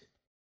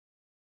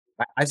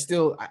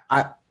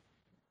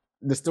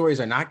the stories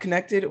are not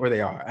connected, or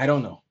they are. I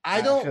don't know. I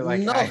don't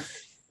know.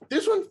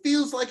 This one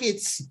feels like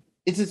it's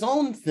its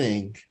own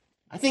thing.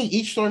 I think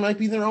each story might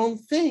be their own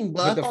thing,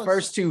 but the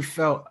first two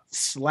felt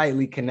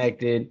slightly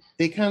connected.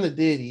 They kind of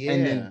did,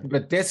 yeah.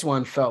 But this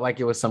one felt like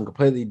it was something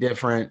completely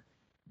different.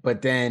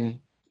 But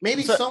then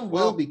maybe some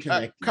will be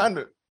connected. Kind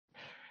of,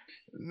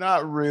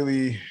 not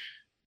really,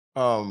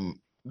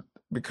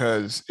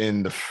 because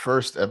in the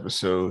first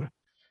episode,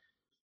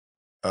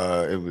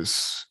 it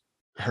was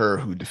her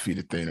who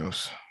defeated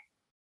Thanos.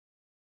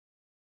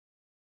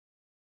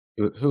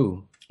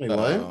 Who? Wait,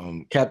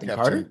 what? Captain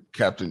Carter?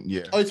 Captain,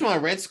 yeah. Oh, it's my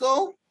Red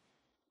Skull?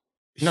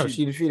 No,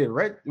 she defeated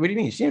Red. What do you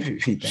mean? She didn't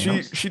defeat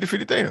Thanos. She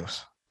defeated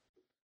Thanos.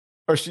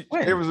 Or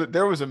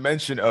there was a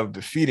mention of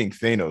defeating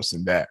Thanos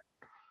in that.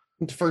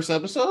 In the first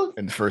episode?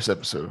 In the first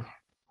episode.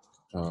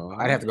 Oh,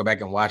 I'd have to go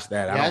back and watch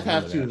that. Yeah, I'd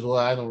have to as well.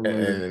 I don't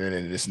remember. And then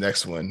in this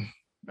next one,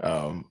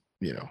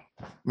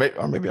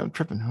 maybe I'm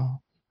tripping, huh?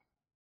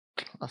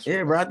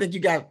 Yeah, bro. I think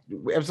you got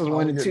episodes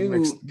 1 and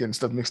 2 getting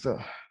stuff mixed up.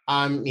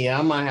 I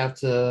might have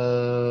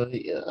to.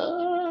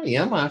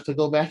 I might have to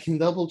go back and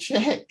double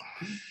check.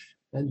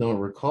 I don't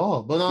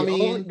recall, but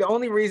the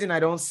only reason I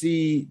don't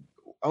see,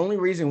 only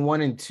reason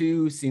 1 and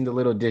 2 seemed a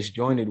little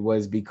disjointed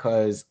was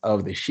because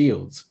of the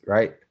shields,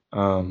 right?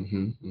 No,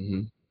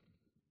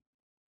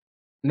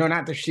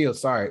 not the shield.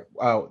 Sorry.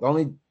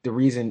 The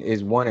reason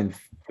is 1 and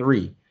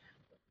 3.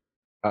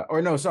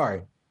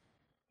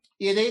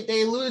 Yeah,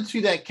 they alluded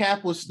to that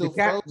Cap was still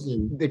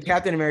frozen. The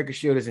Captain America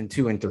shield is in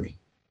 2 and 3.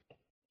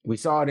 We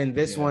saw it in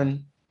this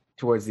one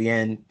towards the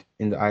end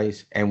in the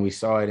ice, and we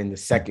saw it in the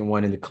second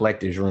one in the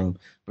collector's room.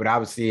 But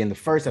obviously, in the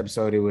first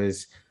episode, it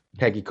was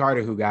Peggy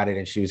Carter who got it,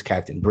 and she was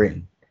Captain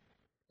Britain.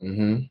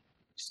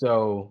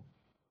 So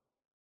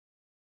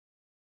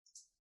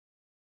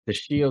the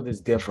shield is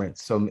different.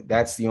 So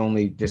that's the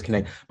only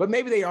disconnect. But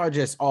maybe they are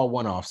just all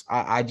one-offs.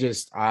 I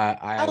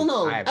don't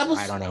know. I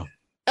don't know.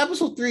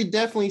 Episode 3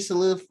 definitely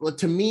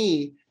to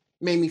me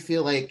made me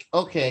feel like,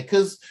 okay,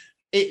 because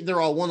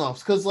they're all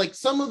one-offs. Because like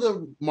some of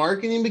the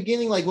marketing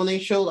beginning, like when I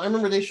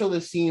remember they showed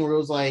a scene where it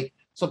was like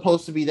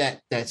supposed to be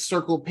that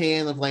circle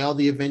pan of like all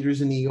the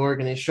Avengers in New York,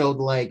 and they showed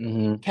like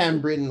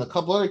Cam Britain and a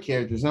couple other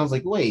characters, and I was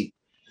like, wait.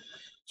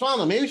 So I don't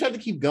know. Maybe we should have to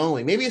keep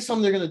going. Maybe it's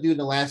something they're gonna do in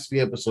the last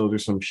few episodes or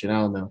some shit. I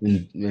don't know.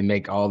 And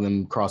make all of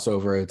them cross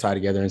over or tie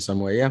together in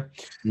some way. Yeah.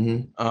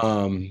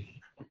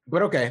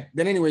 But okay.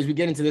 Then, anyways, we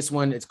get into this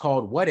one. It's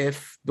called "What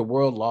If the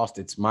World Lost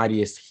Its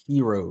Mightiest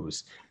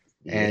Heroes?"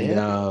 And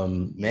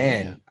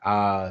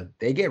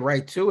they get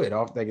right to it.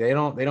 Off like they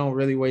don't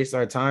really waste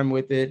our time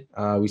with it.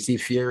 We see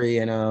Fury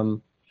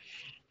and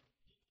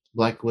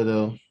Black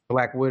Widow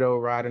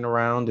riding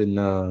around,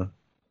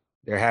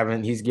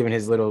 and he's giving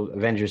his little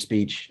Avenger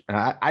speech.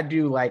 I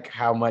do like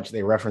how much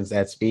they reference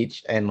that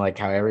speech, and like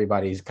how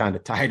everybody's kind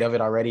of tired of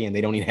it already, and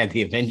they don't even have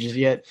the Avengers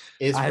yet.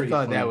 I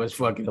thought that was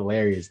fucking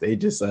hilarious. They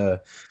just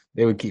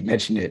they would keep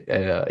mentioning it.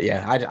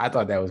 I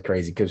thought that was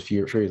crazy because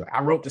Fury's like,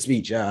 I wrote the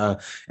speech.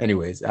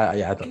 Anyways,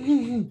 I thought.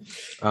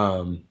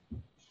 So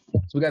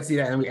we got to see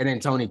that, and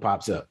then Tony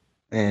pops up,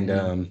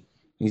 and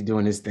he's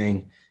doing his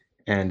thing,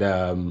 and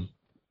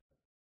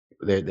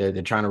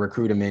they're trying to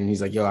recruit him in.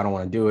 He's like, yo, I don't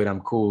want to do it.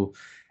 I'm cool.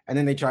 And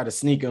then they try to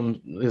sneak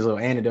him his little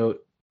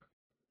antidote,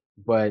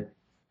 but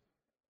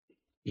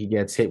he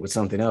gets hit with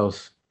something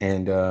else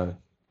and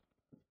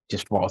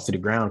just falls to the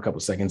ground a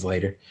couple seconds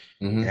later.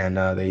 And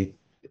they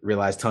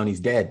realize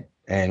Tony's dead.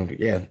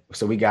 And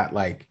so we got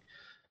like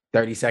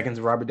 30 seconds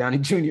of Robert Downey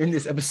Jr. in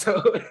this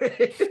episode.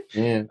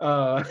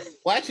 Well,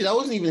 actually, that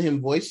wasn't even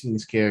him voicing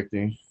this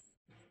character.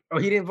 Oh,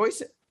 he didn't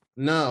voice it?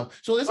 No.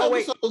 So this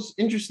episode was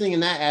interesting in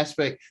that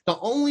aspect.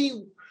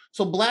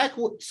 Black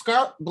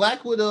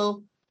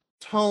Widow,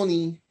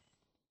 Tony.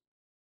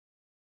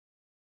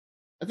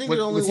 I think the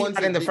only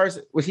one in the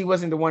first. He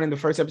wasn't the one in the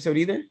first episode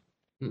either.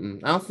 I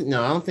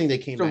don't think they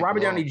came. So back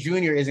Robert Downey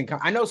Jr. isn't.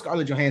 I know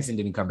Scarlett Johansson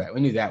didn't come back.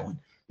 We knew that one.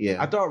 Yeah.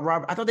 I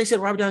thought they said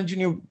Robert Downey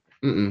Jr.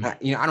 I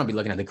don't be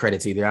looking at the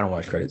credits either. I don't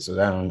watch credits, so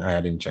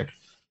I didn't check.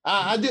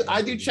 I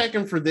do check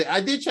him for this. I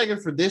did check him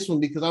for this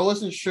one because I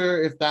wasn't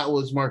sure if that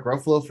was Mark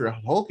Ruffalo for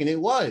Hulk, and it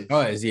was.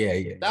 Oh,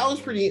 yeah. That was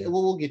pretty.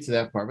 Well, we'll get to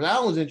that part, but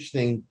that was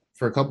interesting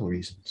for a couple of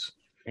reasons.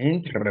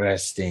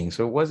 Interesting.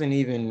 So it wasn't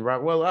even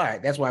right. Well, all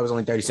right. That's why it was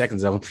only 30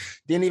 seconds of him.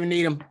 Didn't even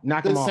need him.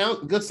 Knock him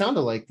off. Good sound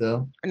alike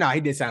though. No, he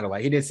did sound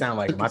alike. Him.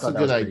 I thought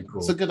that was pretty cool.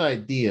 It's a good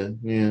idea.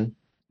 Yeah,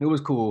 it was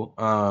cool.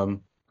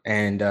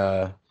 And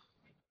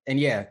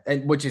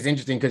and which is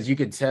interesting because you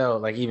could tell,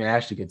 like even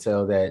Ashley could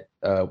tell that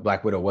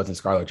Black Widow wasn't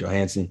Scarlett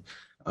Johansson.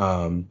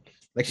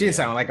 Like she didn't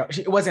sound like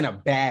it wasn't a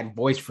bad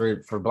voice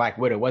for Black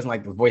Widow. It wasn't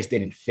like the voice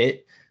didn't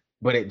fit,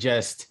 but it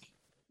just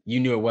you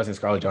knew it wasn't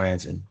Scarlett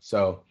Johansson.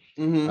 So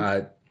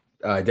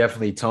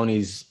definitely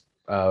Tony's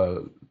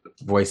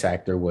voice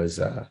actor was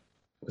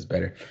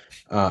better.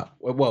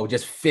 Well,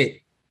 just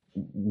fit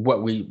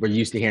what we were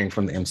used to hearing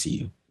from the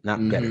MCU,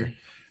 not better.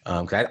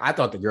 Because I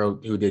thought the girl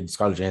who did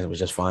Scarlett Johansson was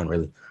just fine,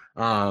 really.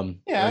 I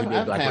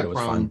haven't had a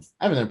problem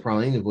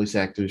with any voice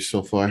actors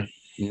so far.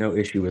 No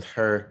issue with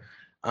her.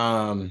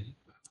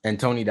 And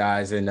Tony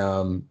dies.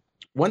 And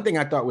one thing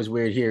I thought was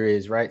weird here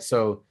is, right,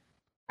 so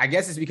I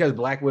guess it's because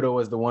Black Widow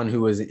was the one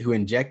who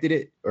injected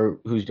it, or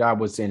whose job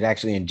was to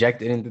actually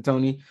inject it into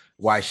Tony,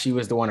 why she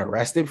was the one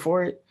arrested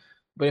for it.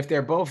 But if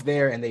they're both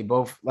there and they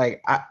both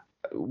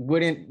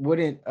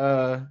wouldn't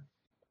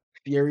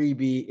Fury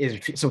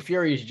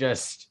Fury is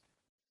just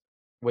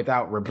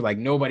without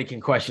nobody can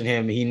question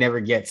him. He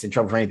never gets in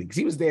trouble for anything because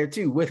he was there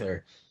too with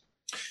her.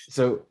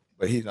 So,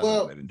 but he's not the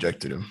one that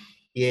injected him.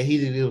 Yeah, he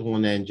was the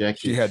one that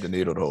injected. She had the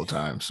needle the whole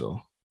time.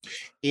 So,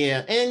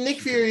 yeah, and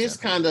Nick Fury is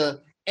kind of,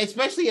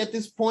 especially at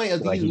this point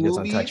of these movies,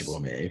 untouchable,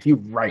 man. If you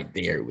right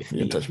there with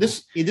me,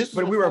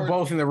 but we were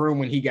both in the room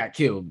when he got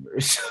killed,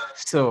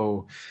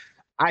 so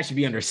I should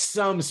be under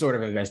some sort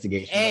of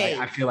investigation. Hey,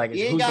 I feel like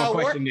who's gonna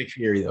question Nick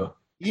Fury though?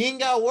 You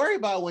ain't got to worry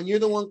about when you're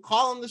the one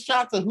calling the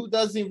shots of who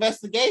does the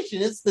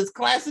investigation. It's this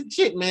classic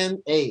shit,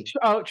 man. Hey.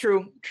 Oh,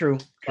 true.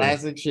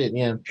 Classic shit,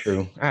 yeah.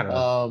 True. I don't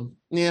know.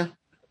 Yeah.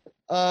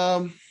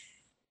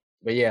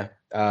 But yeah.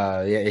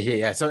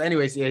 So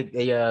anyways,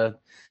 they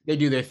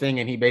do their thing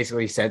and he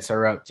basically sets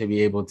her up to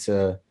be able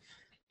to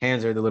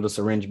hands her the little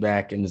syringe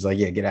back and is like,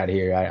 yeah, get out of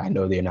here. I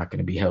know they're not going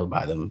to be held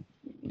by them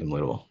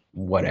little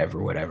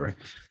whatever.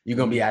 You're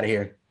going to be out of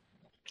here.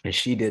 And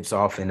she dips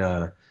off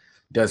and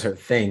does her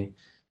thing.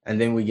 And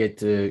then we get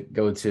to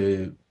go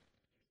to,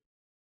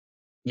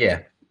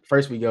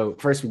 first we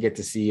get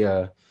to see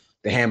the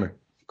Hammer,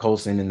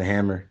 Coulson and the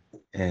Hammer.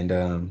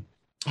 And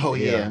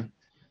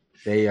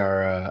they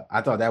are,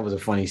 I thought that was a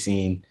funny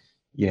scene.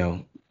 You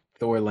know,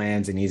 Thor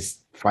lands and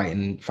he's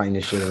fighting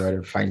this shit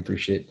or fighting through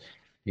shit.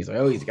 He's like,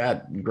 oh, he's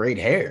got great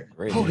hair.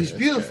 He's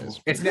beautiful.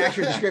 It's an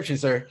accurate description,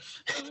 sir.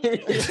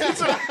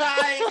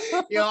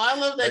 Yo, I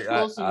love that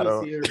Coulson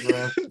was here,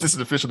 bro. This is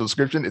the official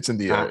description. It's in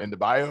the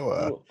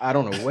bio. I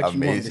don't know what you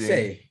want me to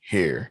say.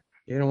 Here.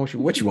 You don't know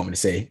what you want me to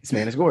say. This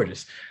man is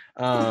gorgeous.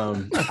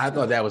 I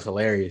thought that was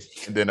hilarious.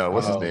 And then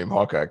what's his name?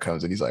 Hawkeye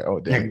comes and he's like, oh,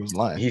 damn, he was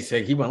lying. He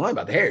said he wasn't lying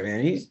about the hair,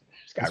 man. This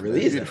guy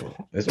really is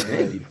beautiful. That's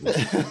really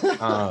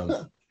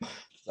beautiful.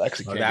 I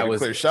actually can't get a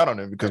clear shot on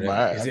him because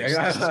my eyes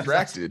are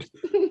distracted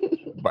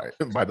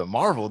by the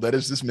marvel that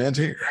is this man's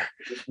hair.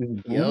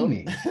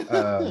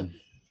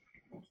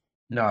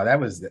 No, that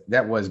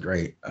was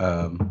great.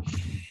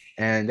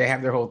 And they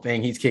have their whole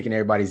thing. He's kicking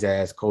everybody's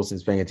ass.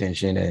 Coulson's paying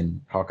attention,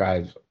 and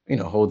Hawkeye's,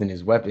 holding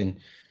his weapon.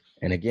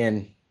 And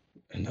again,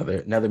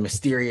 another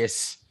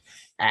mysterious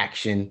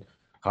action.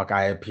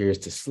 Hawkeye appears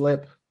to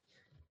slip,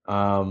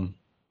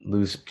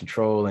 lose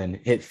control, and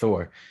hit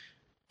Thor.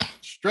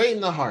 Straight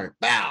in the heart.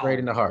 Bow. Straight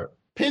in the heart.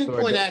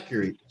 Pinpoint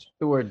accurate.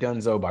 Thor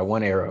Dunzo by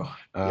one arrow.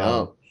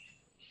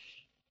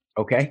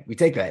 Okay, we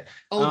take that.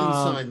 Odin's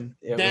son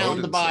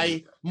down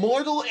by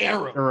mortal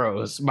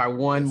arrows by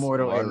one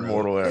mortal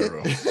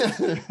arrow.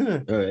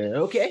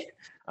 Okay.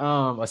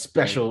 A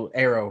special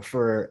arrow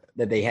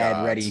that they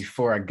had ready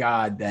for a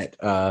god that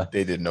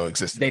they didn't know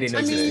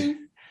existed.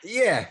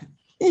 Yeah.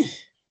 Come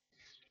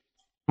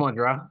on,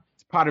 Draw.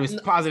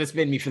 Positive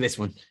spin me for this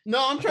one.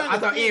 No, I'm trying. I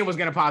thought Ian was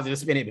gonna positive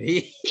spin it, but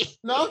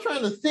no, I'm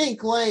trying to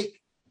think.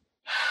 Like,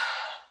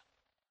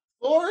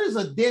 Thor is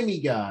a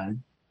demigod,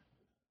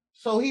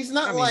 so he's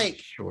not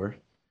sure.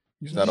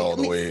 He's not all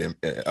the way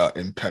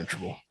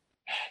impenetrable.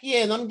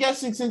 Yeah, and I'm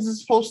guessing since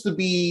it's supposed to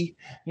be,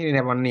 he didn't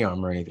have on any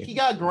armor or anything. He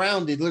got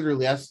grounded,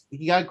 literally.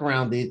 He got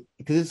grounded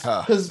because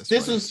this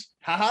funny. Was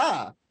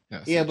haha.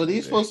 Yeah, but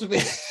he's supposed to be.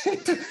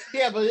 because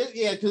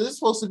it's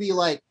supposed to be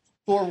like.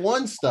 For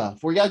one stuff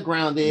where he got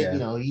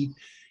grounded,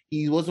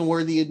 he wasn't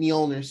worthy of the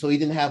owner, so he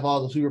didn't have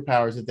all the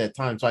superpowers at that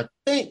time. So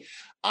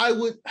I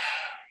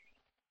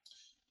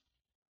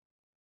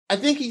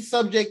think he's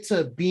subject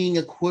to being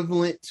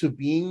equivalent to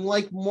being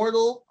like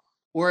mortal,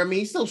 where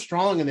he's still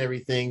strong and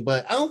everything,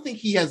 but I don't think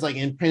he has like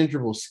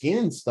impenetrable skin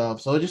and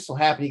stuff. So it just so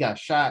happened he got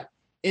shot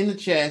in the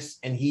chest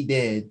and he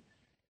did,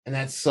 and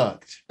that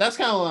sucked. That's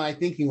kind of what my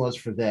thinking was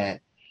for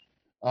that,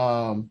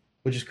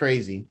 which is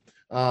crazy.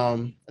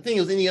 I think it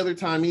was any other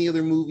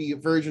movie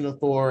version of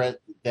Thor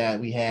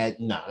that we had.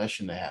 No, that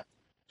shouldn't have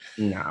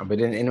happened. No, but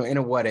in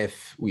a what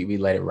if we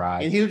let it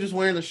ride. And he was just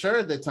wearing the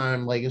shirt at the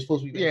time, like it's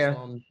supposed to be based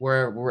on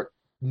where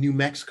New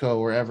Mexico,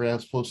 wherever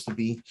that's supposed to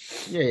be.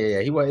 Yeah.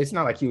 He was. It's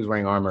not like he was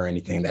wearing armor or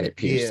anything that it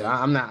pierced.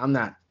 Yeah.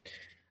 So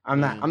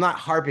I'm not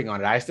harping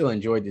on it. I still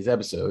enjoyed this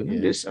episode.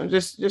 Yeah. I'm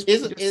just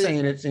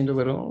saying it seemed a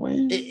little.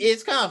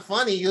 It's kind of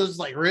funny. It was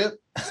like rip.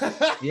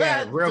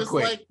 Yeah, real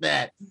quick like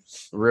that.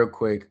 Real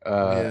quick.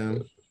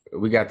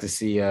 we got to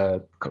see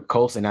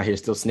Coulson out here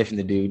still sniffing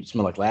the dude.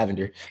 Smell like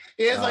lavender.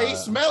 Yeah, it's like he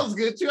smells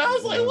good too. I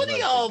was like, what are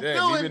y'all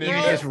doing,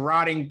 Even his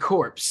rotting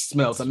corpse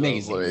smells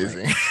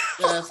amazing.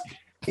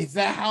 Is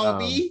that how it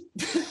be?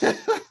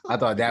 I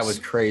thought that was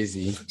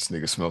crazy. This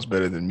nigga smells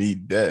better than me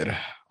dead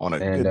on a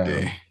good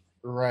day.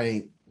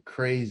 Right.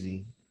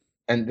 Crazy.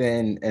 And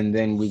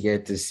then we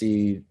get to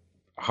see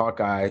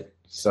Hawkeye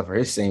suffer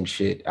his same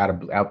shit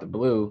out the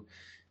blue.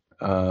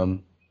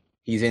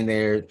 He's in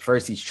there.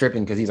 First, he's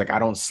tripping because he's like, I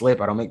don't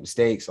slip. I don't make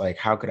mistakes. Like,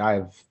 how could I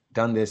have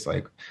done this?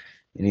 Like,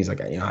 and he's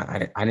like,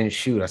 I didn't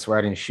shoot. I swear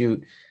I didn't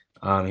shoot.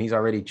 He's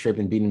already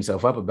tripping, beating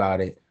himself up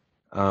about it.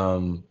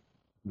 And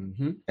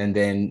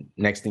then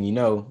next thing you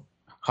know,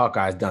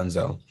 Hawkeye's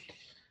donezo.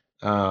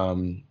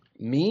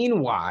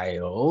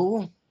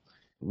 Meanwhile,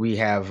 we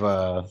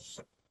have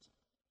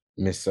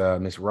Miss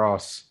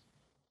Ross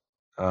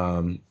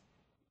and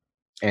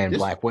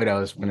Black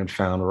Widows went and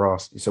found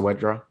Ross. You said what,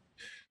 Draw?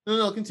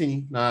 No,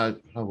 continue. I'll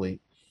wait.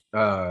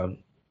 Black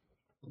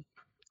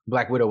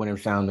Widow went and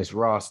found Miss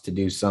Ross to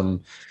do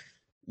some,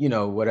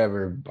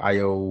 whatever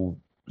bio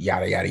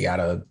yada yada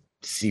yada.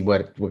 See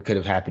what could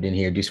have happened in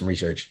here. Do some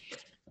research.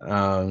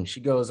 She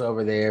goes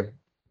over there,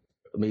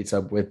 meets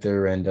up with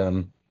her,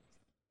 and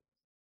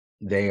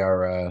they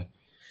are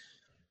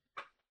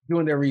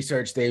doing their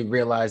research. They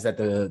realize that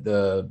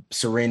the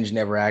syringe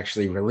never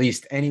actually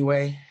released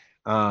anyway,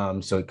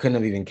 so it couldn't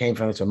have even came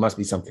from it. So it must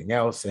be something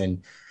else,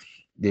 and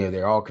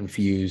they're all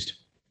confused.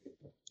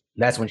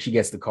 That's when she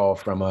gets the call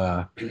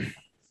from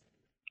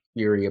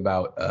Fury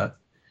about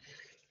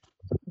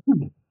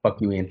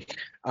fuck you, Ian.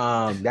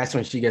 That's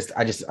when she gets.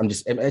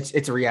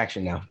 It's a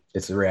reaction now.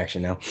 It's a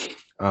reaction now.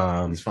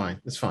 It's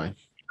fine. It's fine.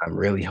 I'm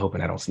really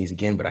hoping I don't sneeze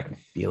again, but I can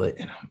feel it.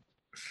 And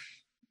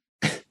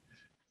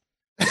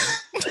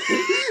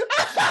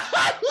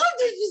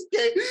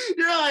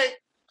you're like,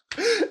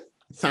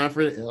 it's time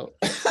for the L.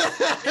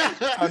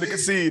 Time to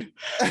concede.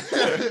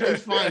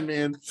 It's fine,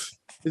 man.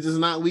 This is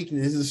not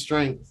weakness. This is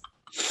strength.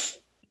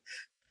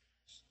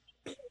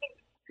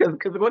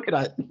 Because what could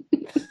I?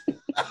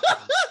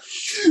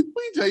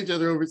 We tell each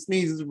other over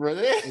sneezes,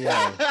 brother.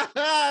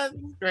 Yeah.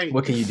 Great.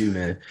 What can you do,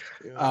 man?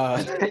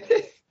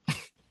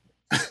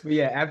 But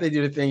yeah, after they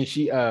do the thing,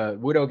 she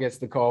Widow gets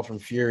the call from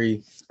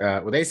Fury.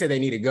 Well, they say they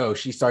need to go.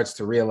 She starts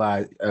to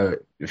realize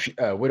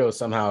Widow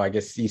somehow, I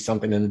guess, sees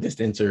something in the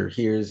distance or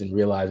hears and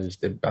realizes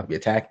they're about to be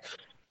attacked.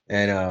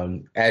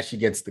 And as she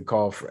gets the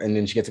call, and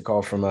then she gets a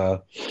call from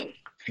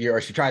Fury,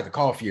 or she tries to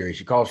call Fury.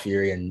 She calls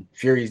Fury, and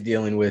Fury's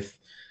dealing with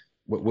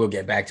what we'll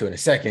get back to in a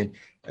second.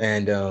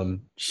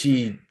 And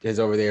she is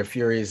over there.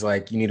 Fury's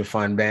like, you need to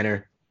find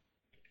Banner.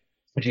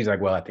 And she's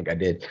like, well, I think I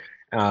did.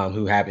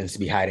 Who happens to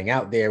be hiding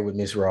out there with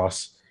Miss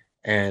Ross.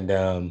 And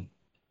I'm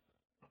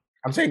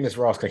saying Miss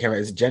Ross because I can't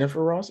remember. Is it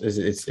Jennifer Ross?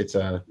 It's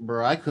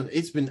bro, I've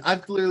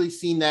clearly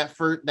seen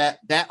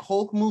that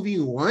Hulk movie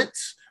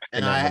once,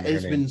 and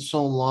it's been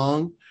so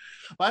long.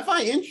 But I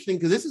find it interesting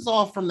because this is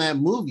all from that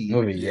movie.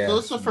 Yeah. So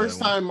it's the first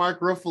time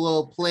Mark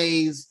Ruffalo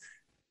plays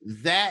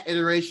that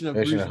iteration of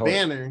Bruce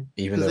Banner,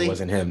 even though it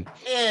wasn't him.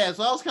 Yeah,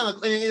 so I was kind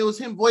of, and it was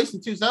him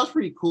voicing too, so that was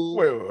pretty cool.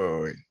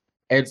 Wait.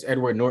 It's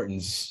Edward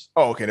Norton's.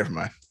 Oh, okay, never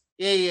mind.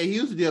 Yeah, he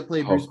used to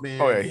play Bruce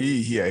Banner. Oh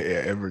yeah,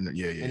 Edward,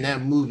 yeah. In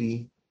that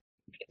movie.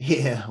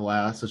 Yeah,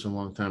 wow, that's such a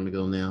long time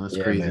ago now.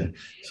 That's crazy. Man.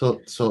 So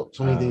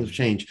many things have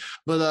changed.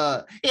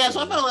 But yeah,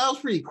 so I thought that was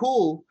pretty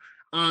cool,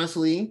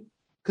 honestly.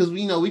 Because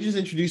we just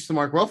introduced the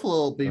Mark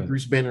Ruffalo, big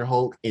Bruce Banner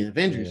Hulk in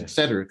Avengers,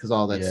 etc. Because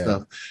all that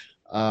stuff.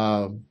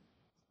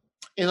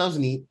 And that was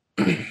neat.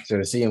 So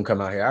to see him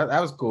come out here,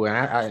 that was cool,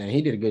 and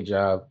he did a good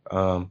job.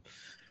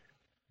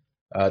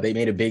 They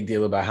made a big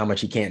deal about how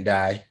much he can't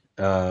die.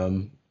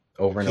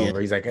 Over and over,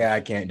 he's like, "Yeah,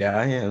 I can't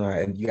die,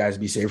 and you guys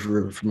be safe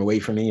from away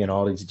from me," and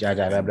all these blah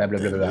blah blah blah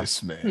blah blah.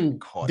 This man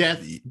caught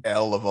the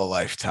L of a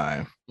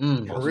lifetime.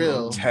 For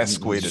real,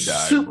 test way to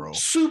die, bro.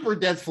 Super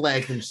death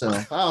flagged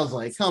himself. I was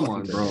like, "Come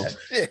on, bro."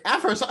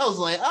 At first, I was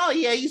like, "Oh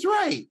yeah, he's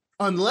right."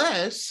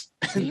 Unless,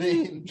 and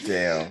then,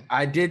 damn,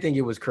 I did think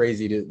it was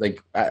crazy to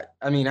like. I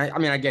mean,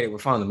 I get it. We're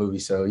following the movie,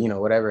 so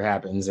whatever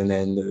happens, and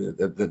then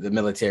the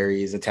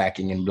military is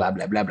attacking and blah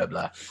blah blah blah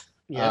blah.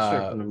 Yeah,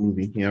 straight from the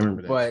movie. Yeah, I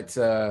remember that. But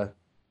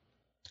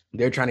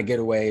they're trying to get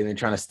away and they're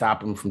trying to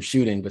stop him from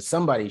shooting, but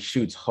somebody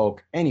shoots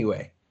Hulk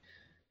anyway.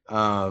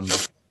 And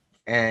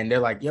they're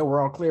like, "Yo,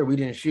 we're all clear. We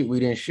didn't shoot.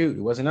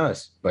 It wasn't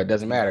us." But it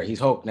doesn't matter. He's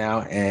Hulk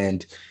now,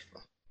 and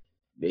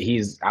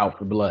he's out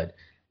for blood.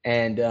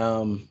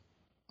 And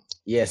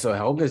yeah, so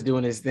Hulk is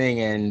doing his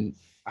thing, and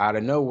out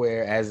of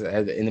nowhere, as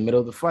in the middle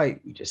of the fight,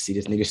 we just see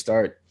this nigga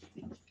start,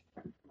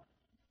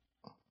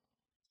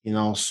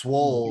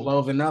 swole,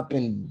 blowing up,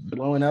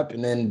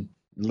 and then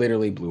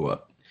literally blew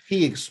up.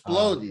 He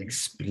exploded.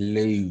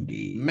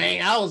 Exploded.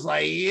 Man, I was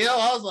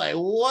like,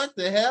 what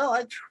the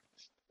hell?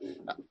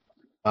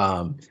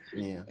 Yeah.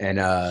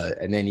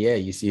 And then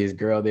you see his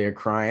girl there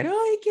crying,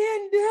 "Oh, he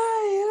can't die.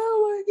 Oh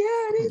my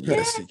God, he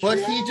can't." But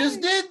he just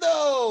did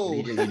though.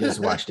 He just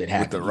watched it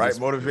happen. With the right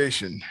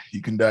motivation,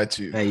 you can die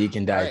too. Hey, you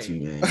can die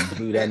too, man. You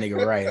blew that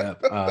nigga right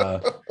up.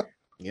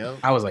 Yep.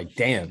 I was like,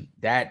 damn,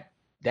 that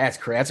That's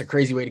a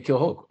crazy way to kill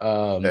Hulk.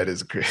 That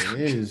is crazy.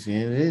 It is. It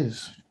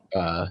is.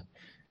 I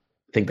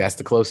think that's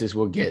the closest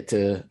we'll get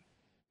to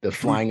the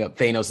flying up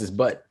Thanos'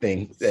 butt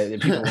thing that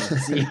people want to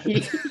see.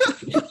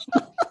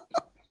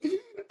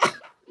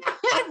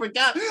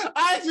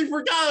 I actually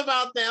forgot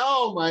about that.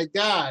 Oh my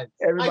god!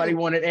 Everybody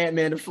wanted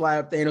Ant-Man to fly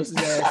up Thanos'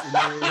 ass and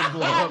then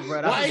blow up.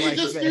 Right? Why you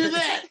just do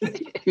that?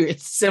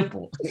 It's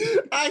simple.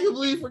 I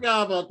completely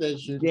forgot about that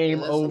shit. Game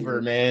over,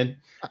 man.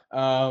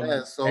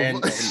 That's so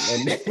and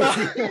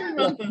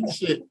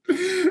shit.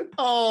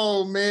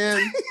 Oh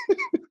man.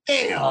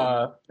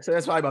 Damn. So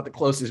that's probably about the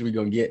closest we're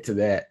gonna get to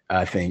that,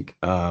 I think.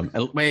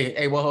 And wait,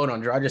 hey, well, hold on,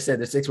 Drew. I just said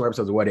there's 6 more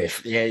episodes of What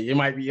If. Yeah, you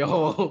might be a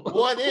whole.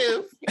 What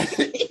if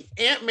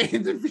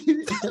Ant-Man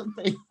defeated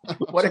Thanos?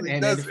 What if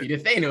Ant-Man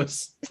defeated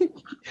Thanos?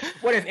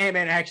 What if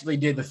Ant-Man actually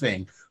did the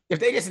thing? If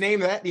they just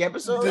name that the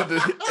episode,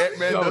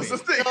 Ant-Man does the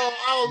thing.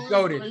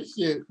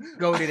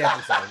 Goated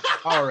episode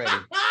already.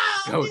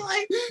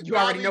 Goated. You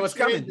already know what's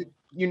coming.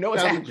 You know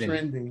what's happening.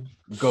 Trending.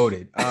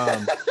 Goated.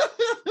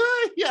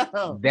 Yeah,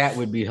 that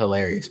would be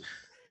hilarious.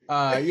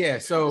 Yeah.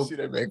 So see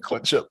that man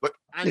clutch up, but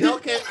I know.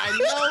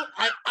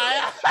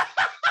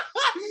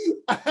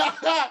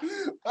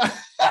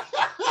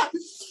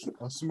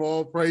 A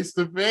small price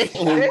to pay.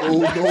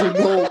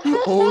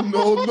 Oh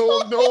no.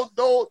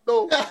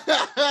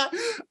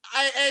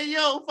 Hey,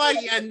 yo,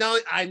 funny. I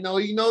know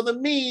you know the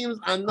memes.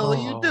 I know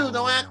you do.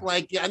 Don't act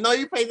like it. I know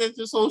you pay attention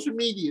to social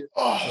media.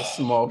 A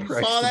small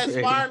price. Saw that to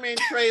pay. Spider-Man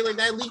trailer,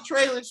 that leaked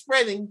trailer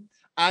spreading.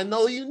 I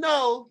know you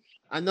know.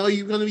 I know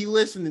you're gonna be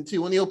listening to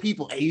one of your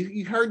people. Hey,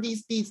 you heard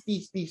these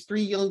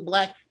 3 young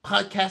black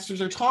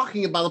podcasters are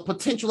talking about a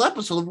potential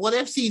episode of What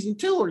If season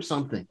 2 or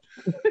something.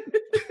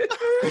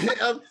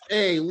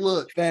 Hey,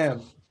 look,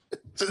 fam.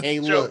 Hey,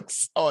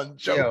 jokes on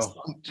jokes.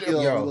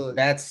 Yo, look.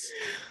 that's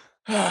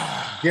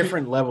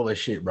different level of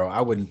shit, bro.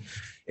 I wouldn't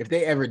if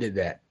they ever did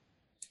that.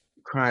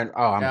 Crying.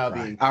 Oh, I'm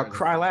crying. I'll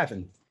cry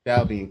laughing. That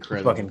would be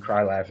incredible. Fucking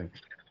cry laughing.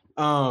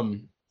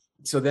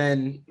 So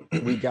then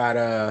we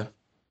got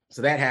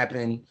so that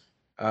happened.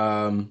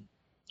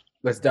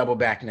 Let's double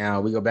back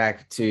now. We go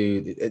back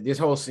to this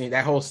whole scene,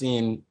 that whole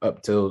scene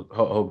up till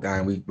Hulk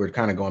dying. We're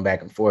kind of going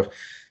back and forth.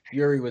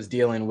 Fury was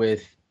dealing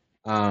with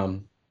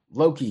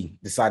Loki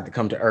decided to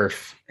come to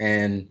Earth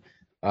and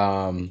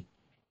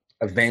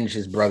avenge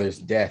his brother's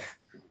death.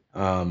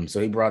 So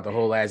he brought the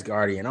whole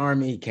Asgardian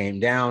army. He came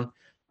down.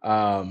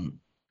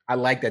 I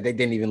like that they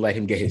didn't even let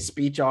him get his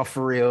speech off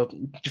for real.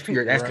 That's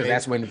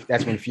because Right.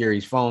 that's when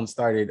Fury's phone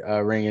started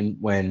ringing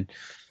when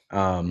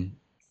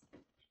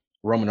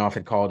Romanoff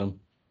had called him.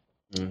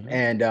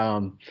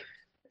 Mhm.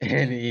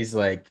 And he's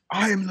like,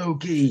 I am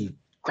Loki,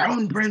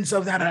 crown prince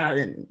of that.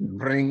 And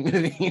bring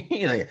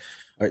like,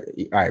 all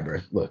right, bro.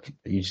 Look,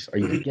 are you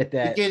gonna get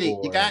that? You get it.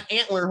 or- You got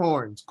antler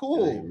horns.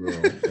 Cool. bro,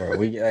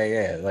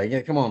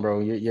 come on, bro.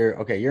 You're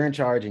okay. You're in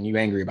charge, and you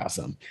angry about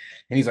something.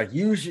 And he's like,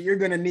 you're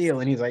gonna kneel.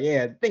 And he's like,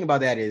 yeah. The thing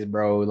about that is,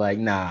 bro, like,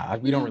 nah,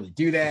 we don't really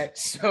do that.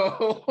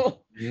 So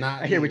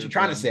Not I hear what here, you're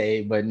trying bro. to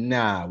say, but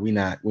nah, we're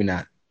not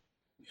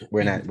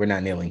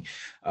kneeling.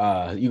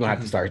 You're gonna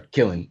have to start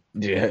killing.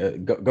 Yeah,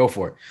 go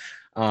for it.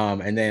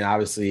 And then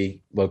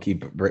obviously Loki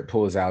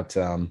pulls out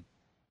the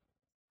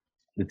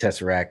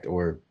Tesseract,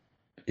 or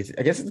I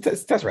guess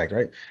it's Tesseract,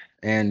 right?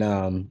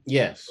 And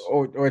Yes.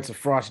 or it's a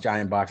Frost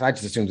Giant box. I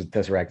just assumed it's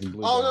Tesseract.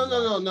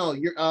 Oh no.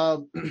 You're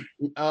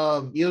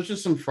it was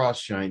just some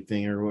Frost Giant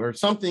thing or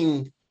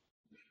something.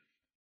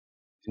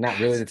 Not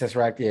really the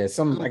Tesseract. Yeah,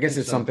 I guess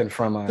it's something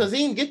from. Because he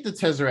didn't get the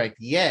Tesseract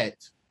yet.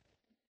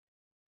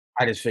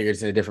 I just figured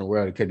it's in a different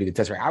world. It could be the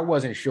Tesseract. I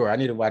wasn't sure. I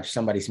need to watch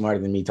somebody smarter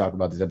than me talk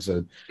about this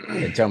episode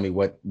and tell me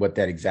what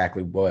that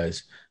exactly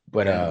was.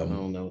 But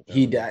no.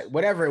 he died.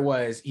 Whatever it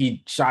was,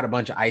 he shot a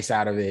bunch of ice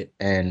out of it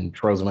and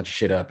froze a bunch of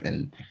shit up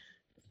and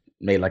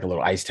made like a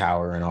little ice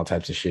tower and all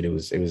types of shit. It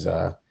was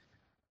a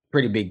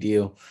pretty big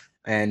deal.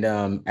 And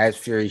as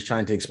Fury's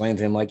trying to explain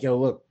to him, like, yo,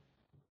 look,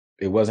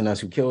 it wasn't us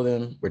who killed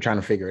him. We're trying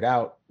to figure it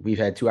out. We've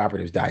had 2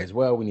 operatives die as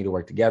well. We need to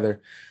work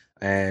together.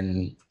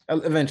 And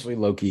eventually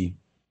Loki,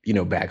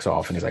 backs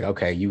off and he's like,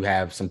 okay, you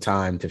have some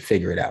time to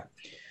figure it out.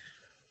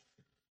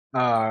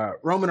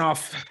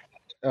 Romanoff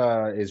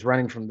is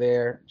running from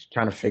there,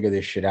 trying to figure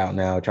this shit out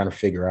now, trying to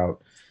figure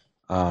out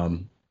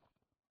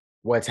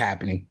what's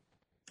happening.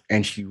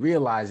 And she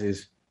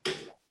realizes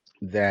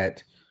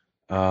that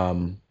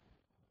Hope,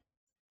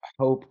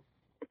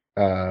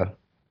 so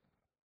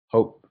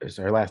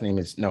her last name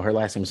is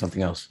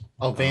something else.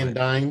 Oh, Van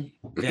Dyne.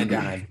 Van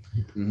Dyne.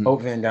 Mhm.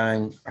 Hope Van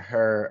Dyne,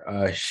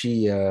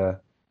 she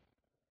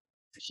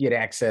had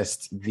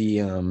accessed the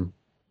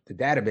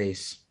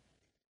database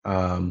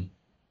of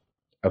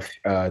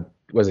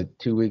was it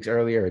 2 weeks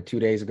earlier or 2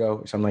 days ago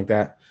or something like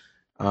that,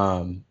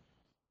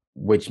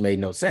 which made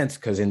no sense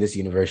because in this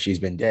universe she's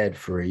been dead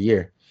for a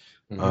year.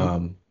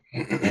 Mhm.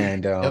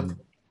 And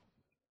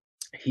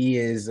he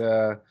is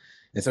and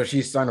so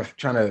she's trying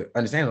to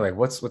understand like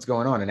what's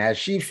going on, and as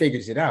she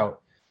figures it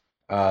out,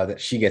 that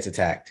she gets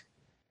attacked,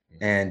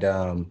 and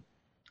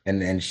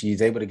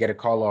she's able to get a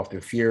call off to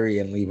Fury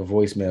and leave a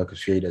voicemail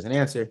because Fury doesn't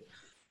answer.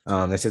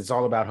 They said it's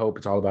all about hope.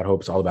 It's all about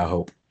hope. It's all about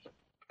hope.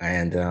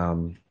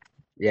 And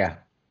yeah,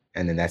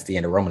 and then that's the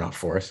end of Romanoff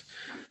for us.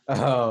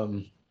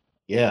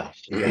 Yeah.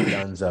 She got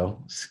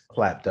Dunzo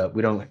clapped up.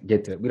 We don't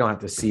have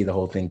to see the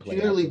whole thing play.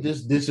 She literally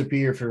just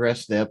disappeared for the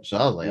rest of the episode.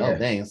 I was like, oh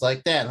dang, it's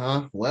like that,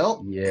 huh?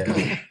 Well,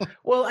 yeah.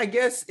 Well, I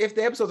guess if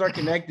the episodes are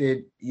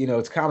connected,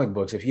 it's comic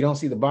books. If you don't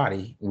see the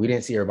body, we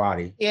didn't see her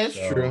body. Yeah, it's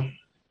true.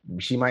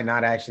 She might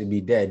not actually be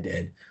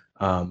dead.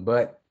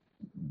 But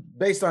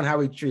based on how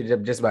we treated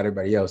up just about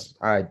everybody else,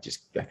 I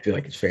feel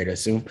like it's fair to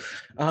assume.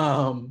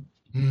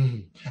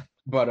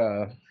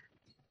 But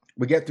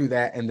we get through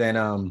that, and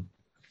then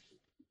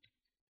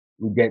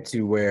we get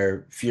to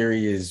where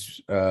Fury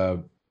is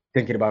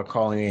thinking about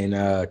calling in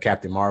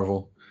Captain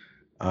Marvel,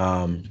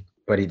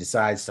 but he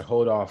decides to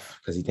hold off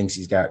because he thinks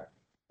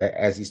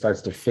as he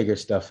starts to figure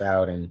stuff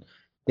out and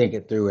think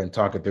it through and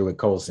talk it through with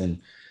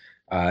Coulson,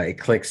 it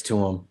clicks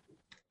to him,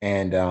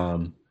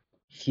 and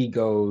he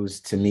goes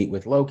to meet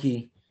with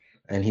Loki,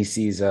 and he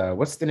sees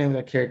what's the name of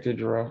that character,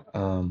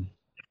 Jerome?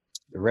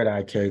 The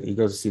red-eyed character. He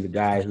goes to see the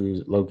guy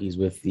who Loki's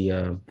with.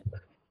 The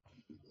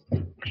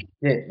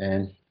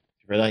man.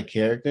 Red-eyed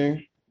character.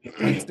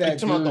 It's that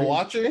talking about the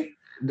Watcher?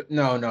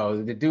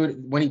 No, the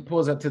dude when he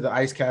pulls up to the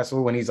ice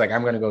castle when he's like,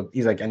 I'm gonna go.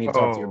 He's like, I need to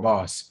talk to your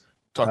boss.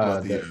 Talking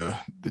about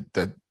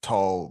that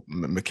tall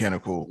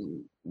mechanical.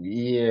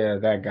 Yeah,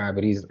 that guy.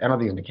 But I don't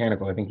think he's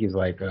mechanical. I think he's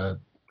like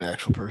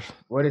actual person.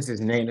 What is his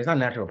name? It's not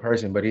an actual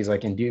person, but he's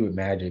like imbued with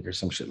magic or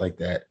some shit like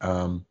that.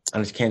 I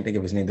just can't think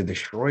of his name. The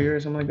Destroyer or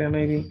something like that,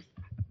 maybe.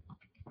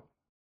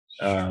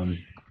 I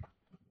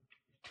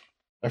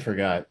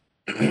forgot.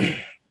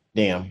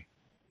 Damn.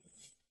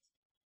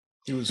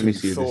 He was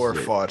Thor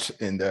fought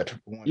in that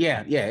one.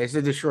 Yeah, it's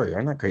the Destroyer.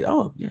 I'm not crazy.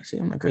 Oh, yeah, see,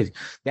 I'm not crazy.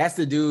 That's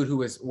the dude who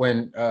was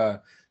when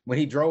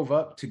he drove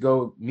up to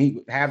go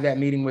have that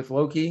meeting with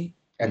Loki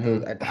at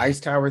the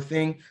ice tower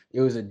thing. It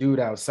was a dude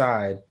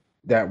outside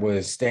that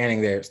was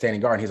standing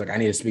guard. He's like, I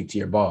need to speak to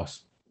your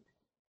boss.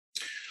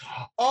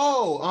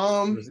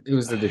 Oh, it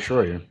was the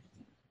Destroyer.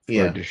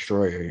 Yeah, or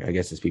Destroyer, I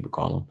guess as people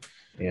call him.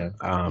 Yeah.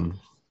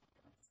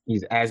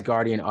 He's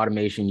Asgardian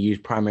automation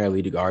used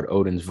primarily to guard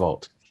Odin's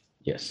vault.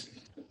 Yes.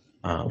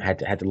 Had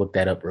to look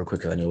that up real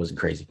quick because I knew it wasn't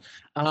crazy.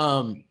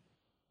 But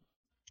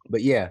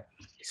yeah,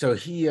 so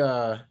he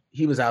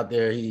was out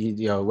there.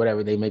 He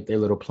whatever, they make their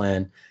little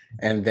plan,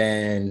 and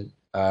then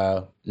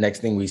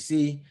next thing we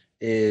see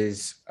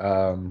is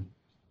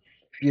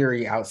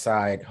Fury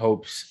outside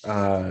Hope's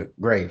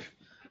grave,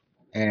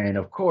 and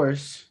of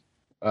course.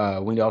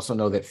 We also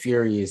know that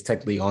Fury is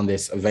technically on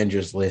this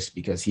Avengers list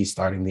because he's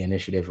starting the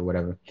initiative or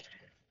whatever.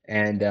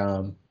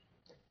 And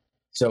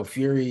so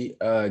Fury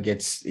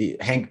gets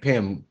Hank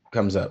Pym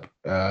comes up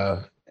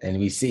and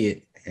we see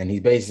it. And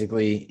he's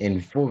basically in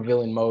full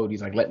villain mode.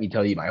 He's like, let me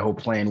tell you my whole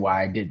plan,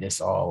 why I did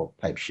this all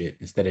type shit,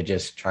 instead of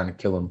just trying to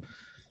kill him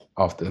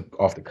off the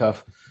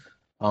cuff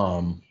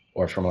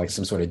or from like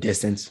some sort of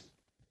distance.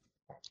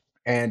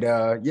 And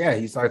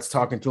he starts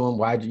talking to him.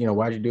 Why'd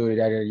you do it?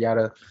 Yada,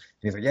 yada.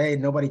 He's like, yeah,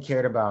 nobody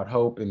cared about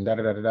Hope and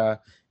da-da-da-da-da.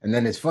 And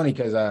then it's funny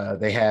because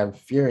they have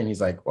Fury and he's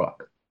like, well,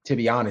 to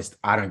be honest,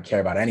 I don't care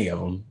about any of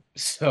them.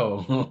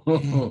 So,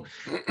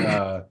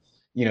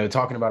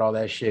 talking about all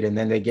that shit. And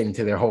then they get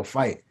into their whole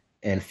fight.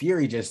 And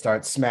Fury just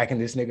starts smacking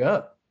this nigga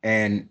up.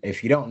 And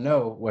if you don't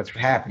know what's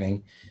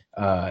happening,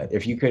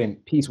 if you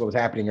couldn't piece what was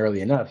happening early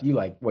enough, you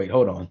like, wait,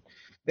 hold on.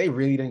 They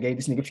really done gave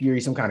this nigga Fury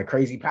some kind of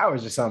crazy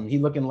powers or something. He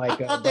looking like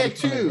I thought that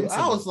too.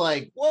 I was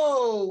like,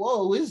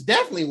 whoa, it's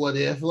definitely What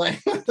If.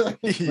 Like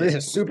this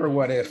is super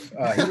What If.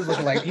 He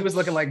was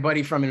looking like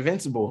Buddy from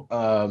Invincible.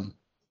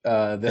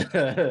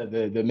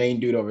 The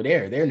main dude over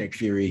there, Nick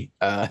Fury.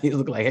 He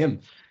looked like him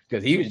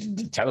because he was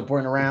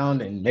teleporting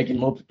around and making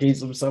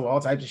multiplications of himself,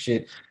 all types of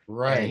shit.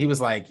 Right. And he was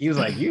like,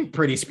 you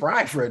pretty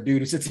spry for a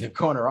dude who sits in a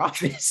corner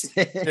office.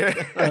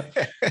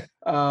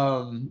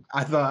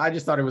 I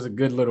just thought it was a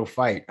good little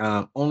fight,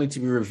 only to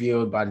be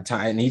revealed by the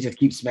time, and he just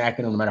keeps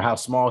smacking him no matter how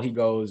small he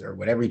goes or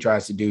whatever he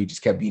tries to do, he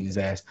just kept beating his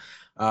ass.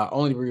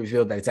 Only to be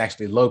revealed that it's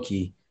actually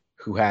Loki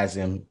who has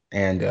him,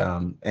 and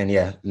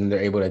they're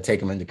able to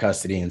take him into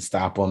custody and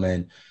stop him.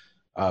 And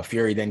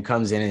Fury then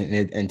comes in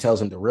and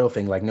tells him the real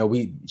thing. Like, no,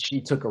 she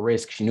took a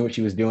risk. She knew what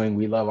she was doing.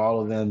 We love all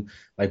of them.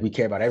 Like, we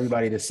care about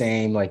everybody the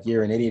same. Like,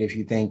 you're an idiot if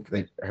you think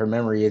that her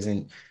memory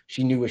isn't,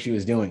 she knew what she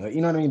was doing. Like, you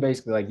know what I mean?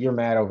 Basically, like, you're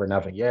mad over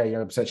nothing. Yeah,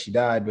 you're upset she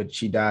died, but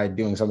she died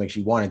doing something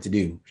she wanted to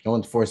do. No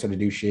one forced her to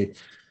do shit.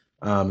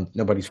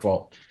 Nobody's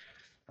fault.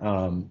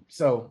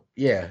 So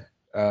yeah,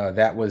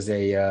 that was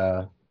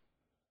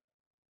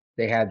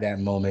they had that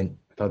moment.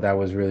 I thought that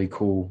was really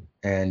cool.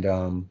 And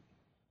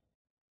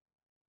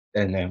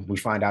then we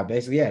find out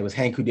basically, it was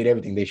Hank who did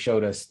everything. They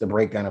showed us the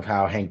breakdown of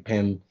how Hank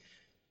Pym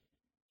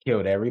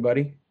killed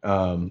everybody.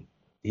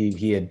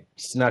 He had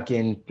snuck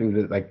in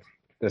through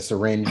the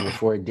syringe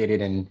before it did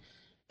it and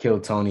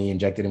killed Tony,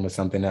 injected him with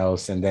something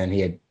else, and then he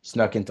had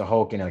snuck into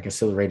Hulk and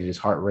accelerated his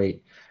heart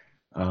rate.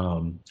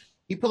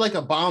 He put like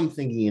a bomb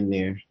thingy in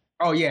there.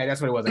 Oh yeah,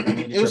 that's what it was. Like,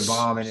 it was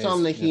bomb and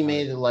something that he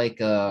made it like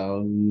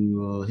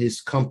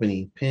his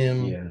company,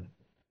 Pym. Yeah.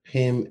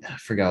 Pym, I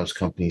forgot what his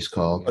company's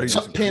called. But he's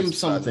Pym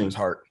something. His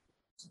heart.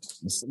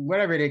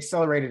 Whatever, it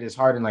accelerated his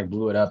heart and like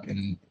blew it up,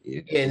 and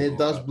it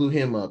does blew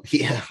him up.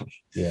 Yeah.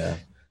 Yeah.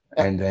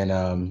 And then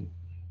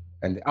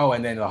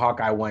and then the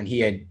Hawkeye one, he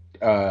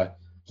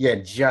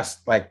had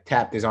just like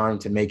tapped his arm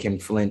to make him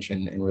flinch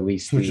and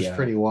release Which is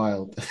pretty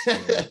wild.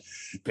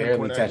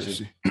 Barely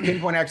touches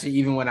pinpoint actually,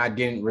 even when I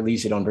didn't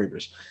release it on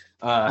purpose.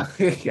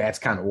 That's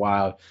kind of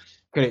wild.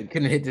 Couldn't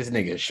hit this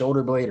nigga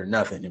shoulder blade or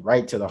nothing,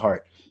 right to the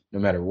heart, no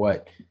matter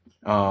what.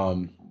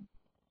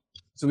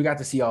 So we got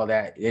to see all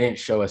that. It didn't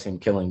show us him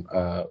killing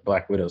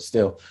Black Widow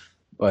still.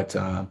 But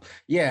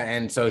yeah,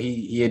 and so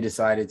he had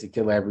decided to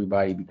kill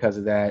everybody because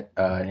of that.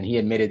 And he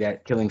admitted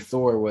that killing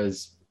Thor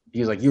he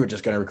was like, you were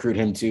just going to recruit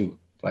him too.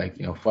 Like,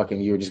 you know, fuck him.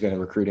 You were just going to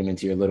recruit him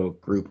into your little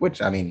group,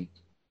 which I mean,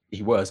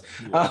 he was.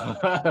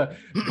 But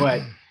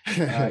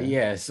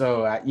yeah,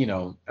 so, you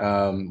know,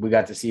 we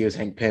got to see his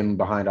Hank Pym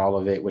behind all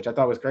of it, which I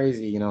thought was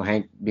crazy. You know,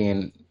 Hank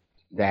being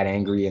that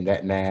angry and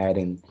that mad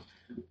and,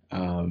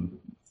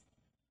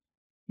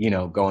 you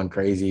know, going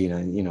crazy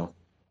and, you know,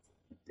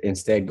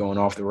 instead going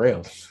off the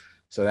rails.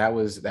 So that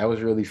was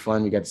really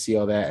fun. We got to see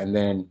all that. And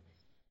then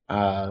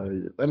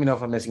let me know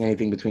if I'm missing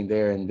anything between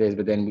there and this,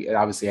 but then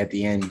obviously at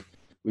the end,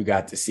 we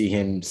got to see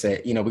him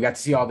say, you know, we got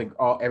to see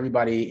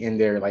everybody in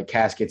their like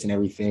caskets and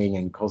everything.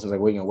 And Coulson's like,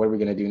 well, you know, what are we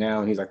going to do now?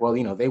 And he's like, well,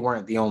 you know, they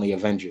weren't the only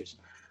Avengers.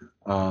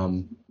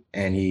 And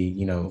he,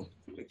 you know,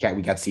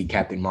 we got to see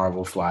Captain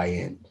Marvel fly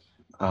in.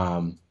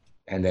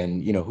 And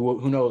then, you know,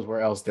 who knows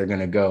where else they're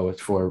going to go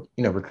for,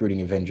 you know,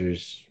 recruiting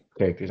Avengers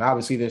characters.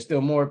 Obviously, there's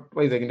still more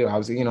plays they can do.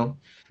 Obviously, you know,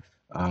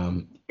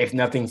 if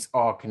nothing's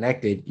all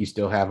connected, you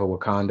still have a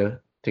Wakanda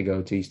to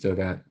go to. You still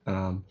got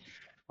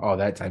all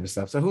that type of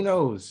stuff. So who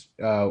knows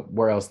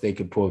where else they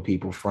could pull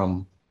people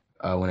from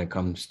when it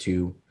comes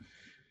to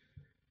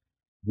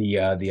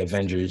the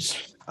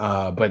Avengers.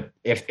 But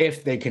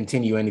if they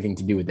continue anything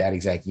to do with that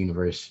exact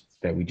universe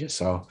that we just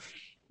saw.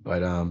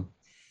 But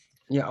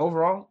yeah,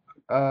 overall,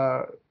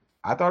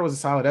 I thought it was a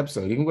solid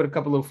episode, even with a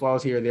couple of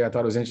flaws here or there. I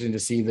thought it was interesting to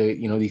see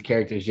these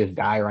characters just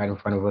die right in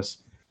front of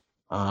us.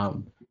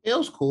 It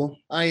was cool.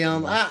 I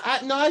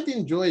did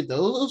enjoy it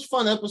though. It was a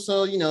fun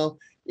episode. You know,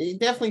 it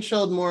definitely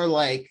showed more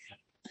like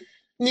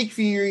Nick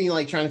Fury,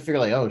 like trying to figure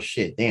like, oh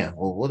shit, damn.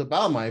 Well, what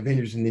about my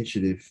Avengers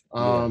Initiative?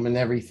 And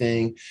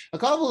everything. A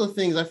couple of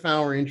things I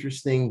found were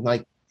interesting.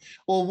 Like,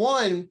 well,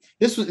 one,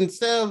 this was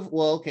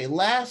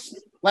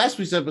last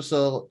week's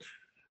episode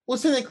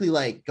was technically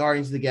like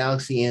Guardians of the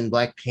Galaxy and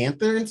Black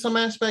Panther in some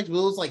aspects, but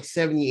it was like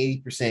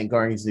 70-80%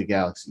 Guardians of the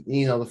Galaxy.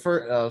 You know,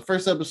 the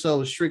first episode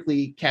was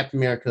strictly Captain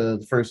America,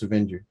 the first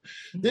Avenger.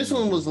 This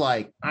one was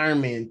like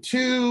Iron Man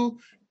 2,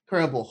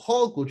 Incredible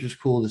Hulk, which was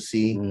cool to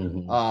see.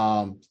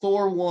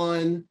 Thor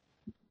 1.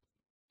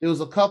 There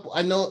was a couple.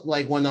 I know,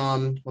 like when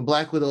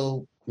Black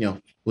Widow, you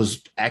know,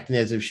 was acting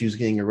as if she was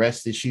getting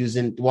arrested. She was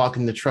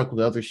walking the truck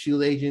with other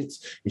SHIELD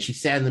agents, and she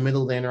sat in the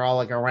middle. Then they're all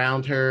like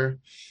around her,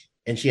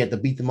 and she had to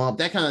beat them up.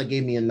 That kind of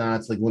gave me a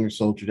nod to like Winter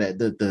Soldier. That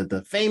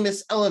the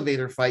famous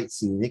elevator fight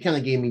scene. It kind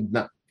of gave me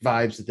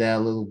vibes of that a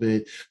little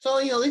bit. So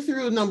you know, they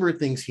threw a number of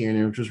things here and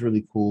there, which was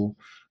really cool.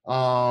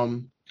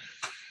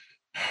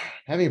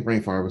 Having a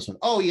brain fart was something.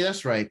 Oh yeah,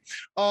 that's right.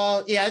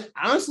 Yeah.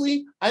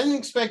 Honestly, I didn't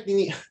expect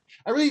any.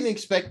 I really didn't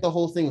expect the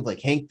whole thing of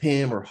like Hank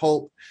Pym or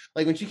Hulk.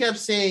 Like when she kept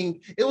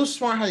saying, it was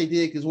smart how they did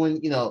it, because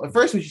when, you know, at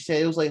first when she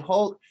said it was like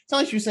Hulk, it's not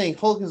like she was saying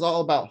Hulk is all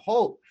about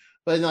Hulk,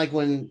 but then, like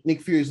when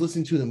Nick Fury was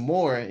listening to them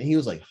more and he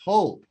was like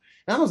Hulk,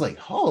 and I was like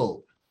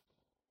Hulk.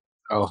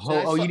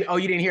 You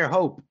didn't hear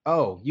Hope.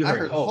 Oh, you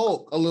heard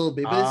Hulk a little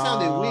bit, but it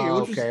sounded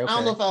weird. Which I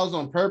don't know if that was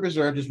on purpose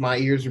or just my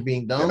ears are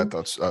being dumb. Yeah, I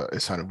thought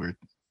it sounded weird.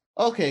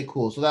 Okay,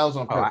 cool. So that was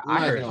on purpose.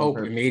 I heard Hope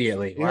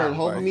immediately. You heard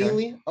Hope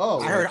immediately? Oh,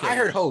 I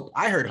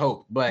heard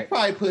Hope, but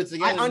probably put it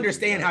together. I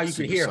understand how you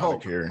could hear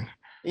Hope.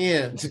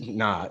 Yeah.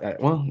 Nah.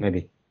 Well,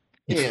 maybe.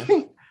 Yeah.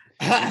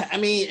 I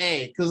mean,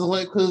 hey,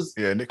 because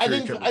yeah, Nick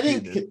Fury I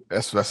think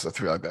that's I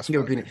feel like that's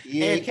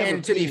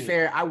and to be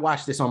fair, I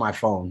watched this on my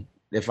phone.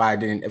 If I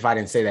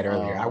didn't say that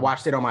earlier, I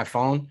watched it on my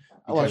phone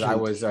because I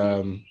was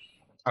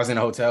in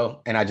a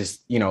hotel and I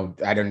just, you know,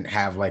 I didn't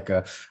have like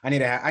I need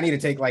to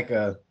take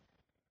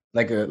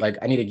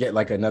I need to get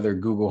like another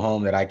Google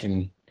Home that I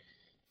can.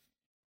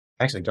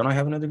 Actually, don't I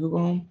have another Google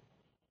Home?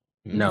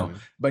 No,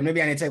 but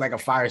maybe I need to take like a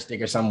Fire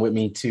Stick or something with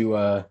me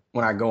to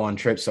when I go on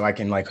trips, so I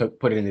can like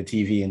put it in the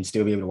TV and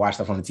still be able to watch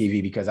stuff on the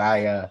TV, because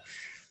I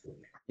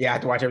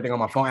have to watch everything on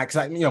my phone, because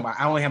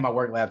I only have my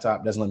work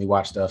laptop, doesn't let me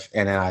watch stuff,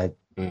 and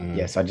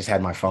then so I just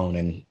had my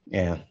phone,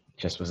 and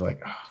just was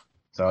like, oh.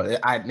 So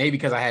maybe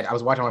because I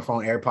was watching my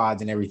phone,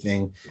 AirPods and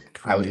everything,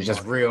 I was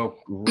just real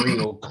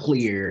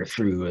clear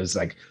through. It was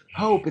like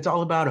Hope. It's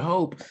all about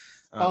Hope.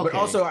 But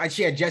also,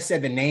 she had just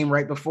said the name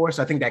right before,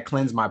 so I think that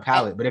cleansed my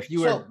palate. But if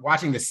you were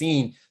watching the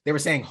scene, they were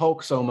saying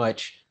Hulk so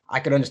much, I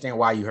could understand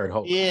why you heard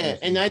Hulk. Yeah,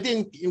 and I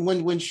didn't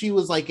when she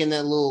was like in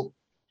that little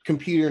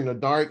computer in the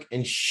dark,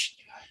 and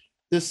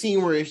the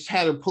scene where it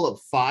had her pull up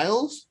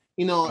files.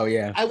 You know, oh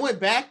yeah, I went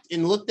back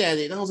and looked at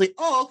it, and I was like,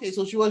 oh, okay,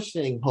 so she was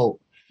saying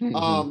Hulk.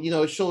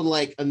 It showed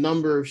like a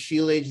number of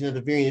Shield agents at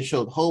the very end. It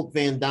showed Hope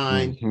Van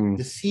Dyne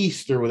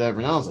deceased or whatever,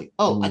 and I was like,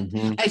 oh,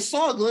 I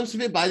saw a glimpse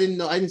of it, but I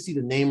didn't see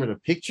the name or the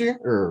picture,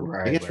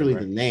 or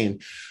the name.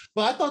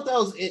 But I thought that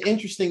was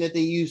interesting that they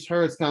used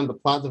her as kind of the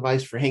plot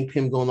device for Hank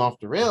Pym going off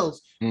the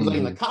rails. Because like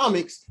in the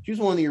comics, she was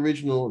one of the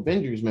original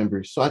Avengers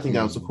members, so I think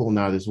that was a cool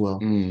nod as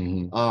well.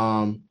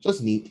 So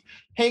that's neat.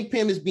 Hank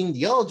Pym is being the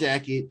Yellow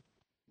Jacket.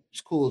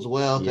 It's cool as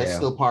well. That's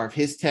still part of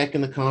his tech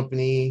in the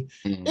company.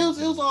 It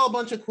was all a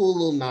bunch of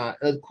cool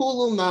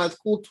little nods,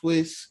 cool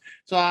twists.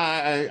 So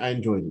I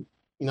enjoyed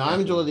it. I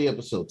enjoyed the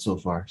episode so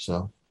far.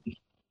 So it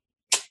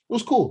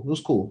was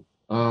cool.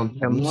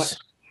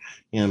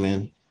 Yeah,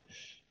 man.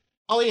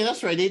 Oh yeah,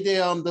 that's right. They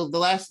did the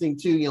last thing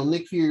too.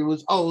 Nick Fury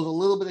was a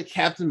little bit of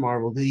Captain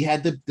Marvel. He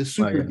had the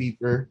super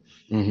beeper,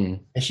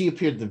 and she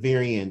appeared at the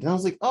very end. And I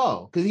was like,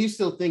 oh, because he's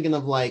still thinking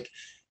of like,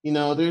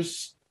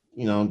 there's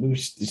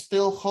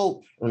still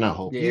hope or not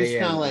hope. He's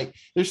kind of like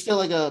there's still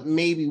like a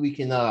maybe we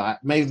can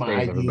maybe my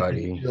idea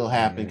can still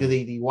happen because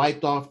he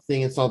wiped off the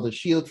thing and saw the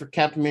shield for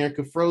Captain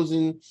America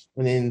frozen,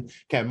 and then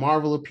Captain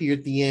Marvel appeared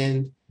at the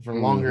end for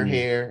longer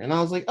hair, and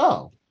I was like,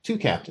 oh, two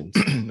captains.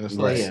 That's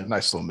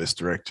nice little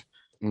misdirect.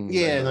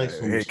 Yeah, nice.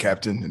 Hey,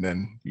 Captain, and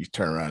then you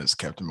turn around as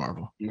Captain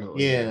Marvel.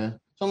 Yeah,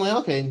 so I'm like,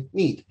 okay,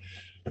 neat.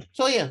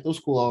 So yeah, it was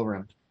cool all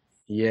around.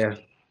 Yeah,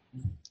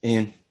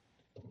 and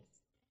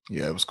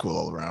yeah, it was cool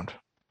all around.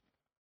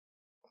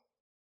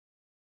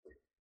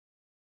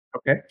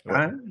 Okay.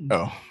 Oh,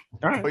 all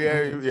right. Oh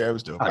yeah, it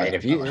was dope. All right,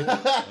 if you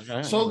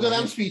so good,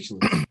 I'm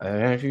speechless.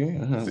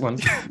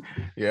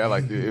 Yeah, I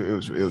liked it. It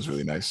was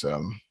really nice.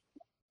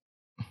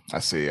 I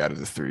say out of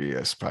the three,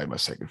 that's probably my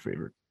second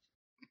favorite.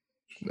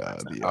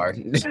 Hard.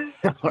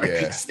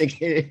 Yeah.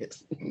 Stick it.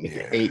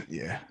 Eight.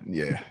 Yeah.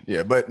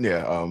 But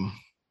yeah,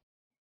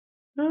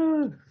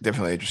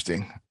 definitely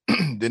interesting.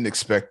 Didn't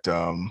expect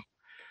the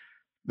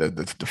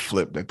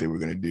flip that they were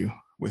gonna do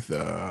with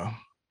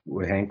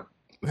Hank.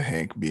 With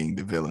Hank being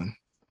the villain.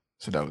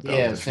 So that was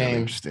really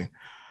interesting.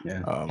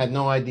 Yeah. Had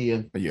no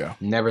idea. Yeah.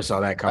 Never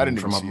saw that coming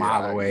from a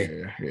mile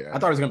away. Yeah. I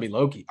thought it was gonna be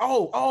Loki.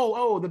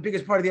 Oh, the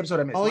biggest part of the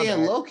episode I missed. Oh yeah,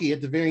 Loki at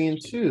the very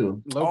end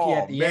too. Loki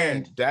at the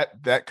end.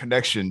 That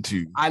connection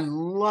to I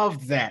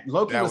loved that.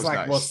 Loki was like,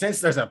 nice. Well, since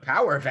there's a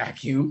power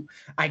vacuum,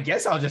 I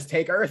guess I'll just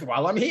take Earth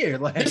while I'm here.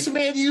 Like this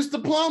man used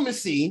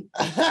diplomacy.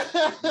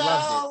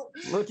 Loved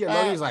it. Loki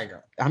was like,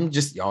 I'm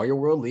just all your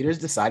world leaders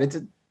decided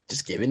to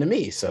just give it to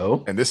me.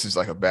 So and this is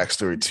like a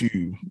backstory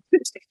too.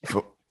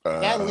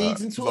 That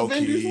leads into Loki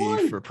Avengers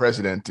 1 for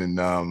president and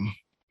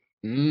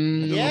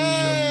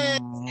yeah.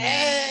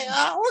 Hey,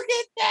 look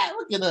at that!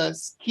 Look at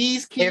us.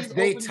 Keys. If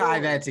they tie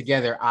that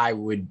together, I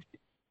would.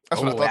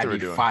 That's what I thought they were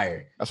doing.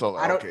 Fire. That's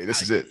what. Okay,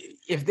 this is it.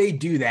 If they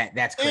do that,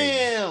 that's crazy.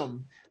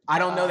 Damn. I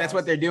don't know. That's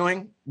what they're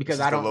doing because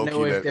I don't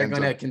know if they're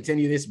going to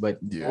continue this. But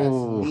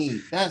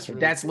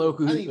that's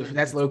Loki. If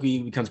that's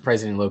Loki becomes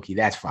president. Loki.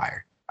 That's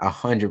fire.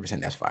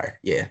 100%. That's fire.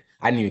 Yeah,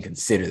 I didn't even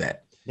consider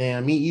that.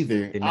 Damn, me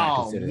either.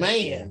 Oh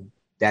man.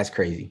 That's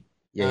crazy.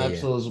 Yeah,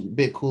 So it's a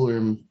bit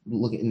cooler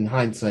looking in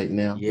hindsight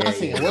now. Not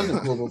saying it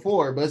wasn't cool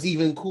before, but it's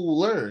even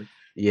cooler.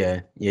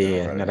 Yeah.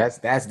 No,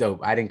 that's dope.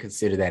 I didn't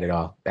consider that at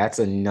all. That's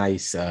a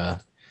nice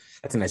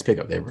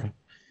pickup there, bro.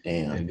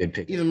 Damn. Good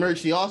pick. Even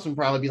Merch the Awesome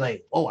probably be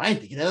like, oh, I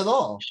ain't thinking that at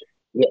all.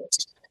 Yes.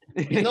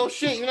 No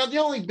shit. You're not the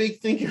only big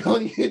thinker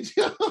on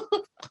YouTube.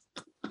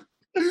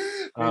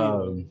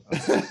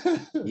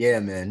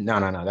 Yeah, man.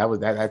 No.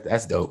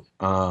 That's dope.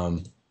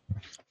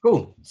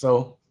 Cool.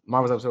 So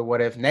Marvel's episode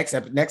What If. Next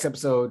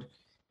episode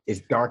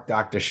is Dark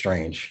Doctor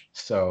Strange.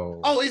 So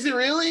is it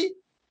really?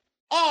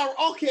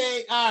 Oh,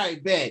 okay. All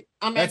right, bet.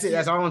 That's it.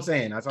 That's all I'm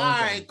saying. That's all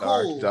I'm saying.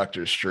 Cool. Dark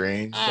Doctor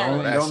Strange.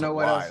 Don't know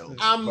what else.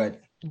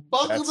 But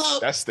buckled up.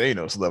 That's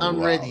Thanos level.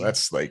 I'm ready.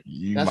 That's like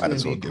might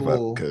as well give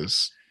up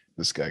because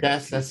this guy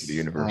got the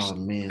universe. Oh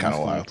man, kind of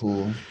wild.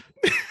 Cool.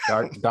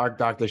 Dark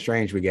Doctor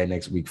Strange we get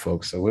next week,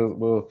 folks. So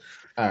we'll all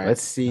right.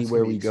 Let's see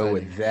where we go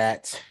with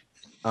that.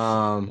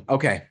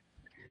 Okay.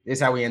 This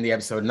is how we end the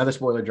episode. Another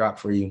spoiler drop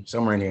for you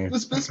somewhere in here.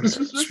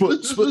 Spoilers.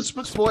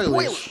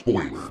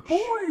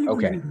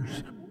 Okay.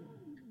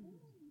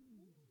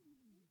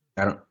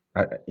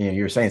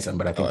 You were saying something,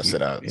 but I think I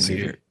said out.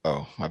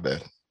 Oh, my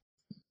bad.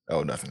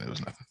 Oh, nothing. It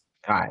was nothing.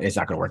 All right, it's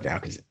not gonna work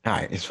out because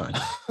it's fine.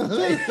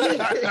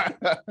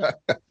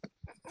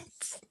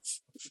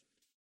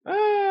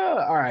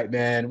 All right,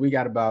 man. We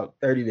got about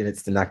 30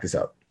 minutes to knock this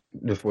out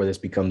before this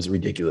becomes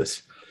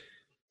ridiculous.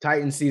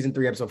 Titans season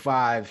 3, episode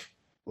 5.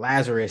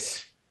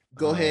 Lazarus.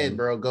 Go ahead,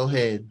 bro. Go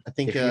ahead. I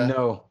think you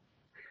know.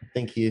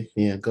 Thank you.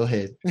 Yeah, go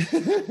ahead.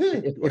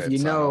 if you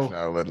know,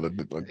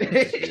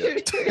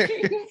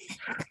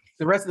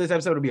 the rest of this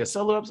episode will be a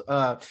solo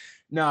episode.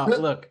 No,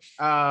 look.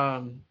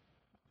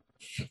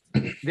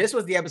 This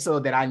was the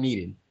episode that I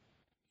needed.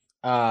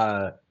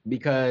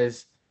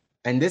 Because,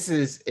 and this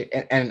is,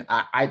 and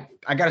I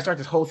got to start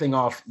this whole thing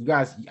off.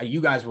 You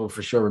guys will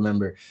for sure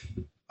remember.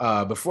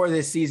 Before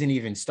this season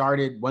even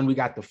started, when we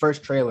got the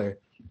first trailer.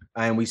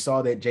 And we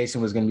saw that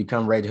Jason was going to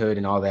become Red Hood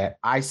and all that.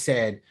 I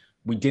said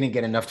we didn't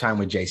get enough time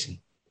with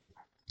Jason.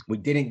 We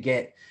didn't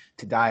get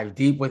to dive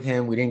deep with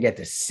him. We didn't get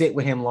to sit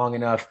with him long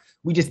enough.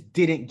 We just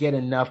didn't get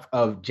enough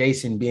of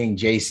Jason being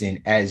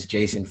Jason as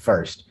Jason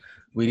first.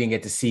 We didn't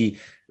get to see.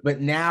 But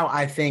now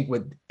I think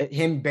with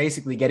him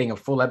basically getting a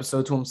full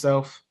episode to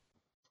himself,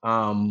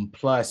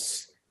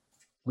 plus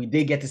we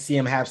did get to see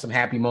him have some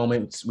happy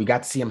moments. We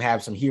got to see him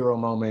have some hero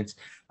moments.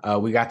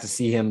 We got to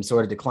see him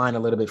sort of decline a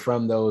little bit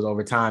from those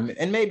over time.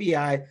 And maybe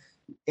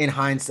in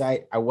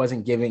hindsight, I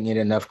wasn't giving it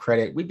enough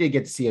credit. We did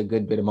get to see a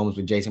good bit of moments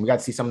with Jason. We got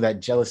to see some of that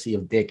jealousy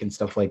of Dick and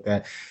stuff like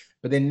that.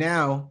 But then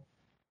now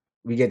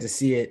we get to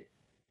see it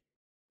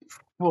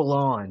full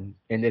on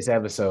in this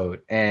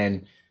episode.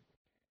 And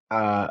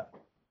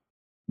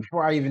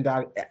before I even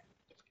dive,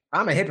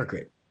 I'm a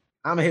hypocrite.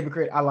 I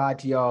lied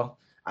to y'all.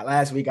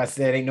 Last week I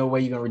said, ain't no way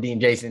you're going to redeem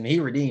Jason.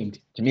 He redeemed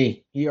to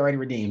me. He already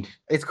redeemed.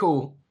 It's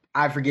cool.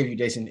 I forgive you,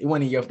 Jason.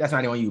 That's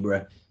not on you,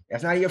 bro.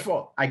 That's not your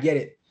fault. I get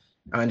it.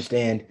 I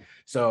understand.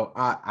 So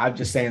I'm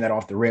just saying that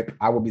off the rip.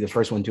 I will be the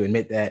first one to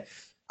admit that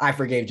I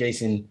forgave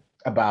Jason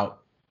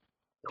about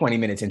 20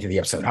 minutes into the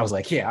episode. I was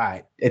like, yeah, all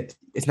right.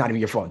 It's not even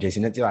your fault,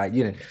 Jason. It's all right.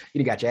 You done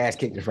got your ass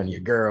kicked in front of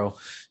your girl.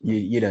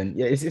 You done.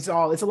 It's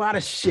a lot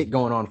of shit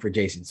going on for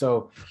Jason.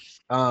 So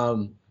I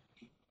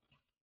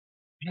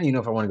don't even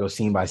know if I want to go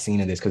scene by scene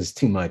in this because it's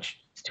too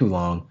much. It's too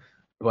long.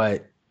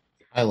 But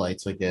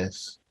highlights, I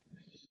guess.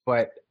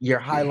 But your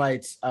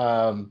highlights,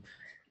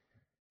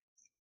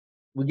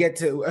 we get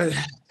to,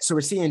 so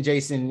we're seeing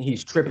Jason,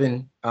 he's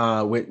tripping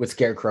with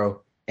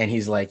Scarecrow, and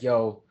he's like,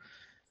 yo,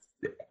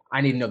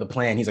 I need to know the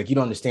plan. He's like, you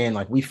don't understand,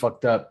 like, we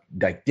fucked up,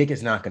 like, Dick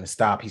is not going to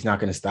stop, he's not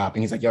going to stop.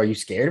 And he's like, yo, are you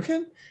scared of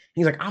him?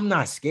 He's like, I'm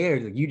not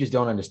scared, like, you just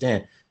don't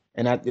understand.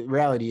 And the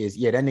reality is,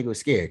 yeah, that nigga was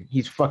scared.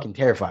 He's fucking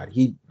terrified.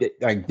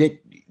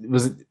 Dick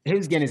was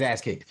getting his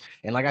ass kicked.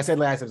 And like I said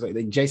last episode,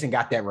 like, Jason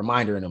got that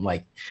reminder in him,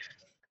 like,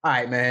 all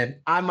right, man,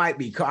 I might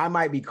be cold, I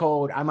might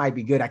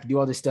be good, I can do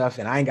all this stuff,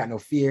 and I ain't got no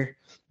fear.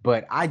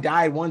 But I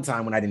died one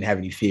time when I didn't have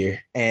any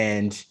fear.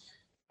 And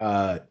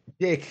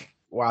Dick,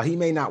 while he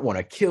may not want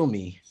to kill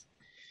me,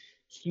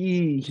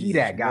 he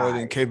that guy more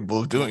than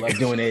capable of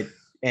doing it.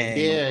 And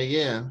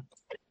yeah.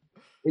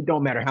 It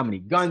don't matter how many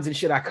guns and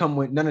shit I come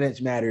with, none of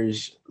that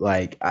matters.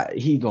 Like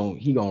he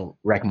gonna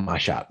wreck my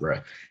shop, bro.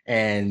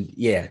 And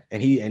yeah,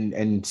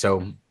 and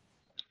so,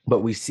 but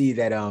we see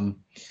that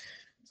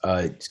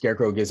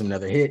Scarecrow gives him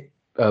another hit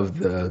of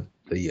the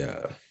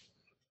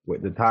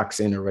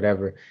toxin or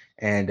whatever,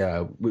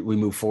 and we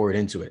move forward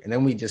into it. And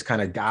then we just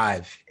kind of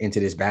dive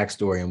into this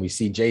backstory, and we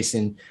see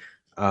Jason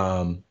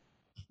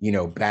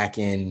back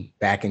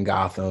in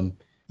Gotham,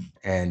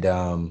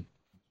 and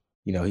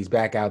he's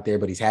back out there,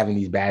 but he's having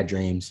these bad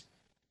dreams.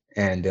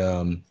 And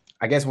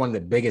I guess one of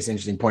the biggest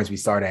interesting points we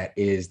start at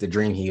is the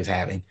dream he is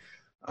having.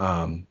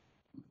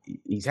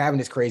 He's having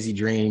this crazy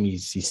dream.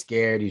 He's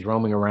scared. He's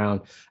roaming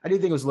around. I do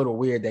think it was a little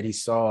weird that he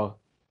saw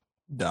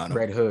Donna.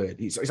 Red Hood.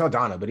 He saw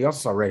Donna, but he also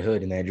saw Red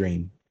Hood in that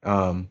dream.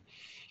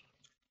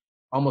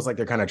 Almost like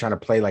they're kind of trying to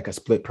play like a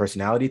split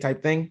personality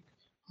type thing.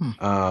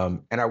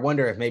 And I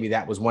wonder if maybe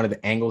that was one of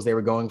the angles they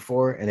were going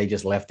for, and they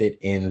just left it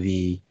in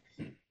the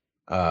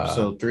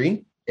episode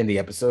 3. In the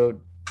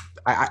episode.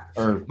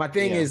 My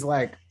thing is,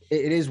 like,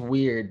 it is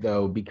weird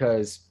though,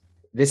 because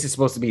this is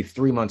supposed to be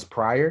 3 months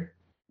prior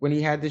when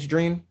he had this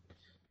dream.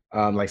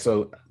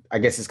 So I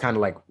guess it's kind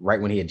of like right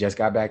when he had just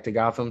got back to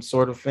Gotham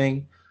sort of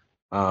thing.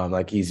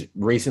 Like he's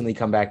recently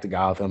come back to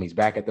Gotham. He's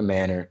back at the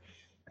manor,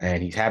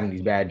 and he's having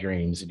these bad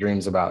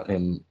dreams about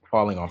him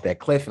falling off that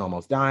cliff and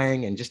almost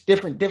dying, and just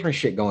different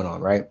shit going on,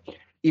 right?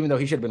 Even though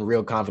he should have been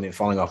real confident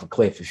falling off a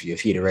cliff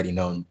if he'd already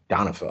known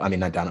Dawn fell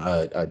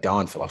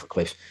off a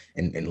cliff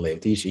and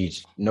lived.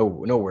 He's no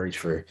worries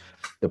for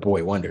the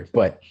boy wonder,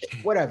 but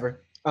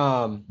whatever.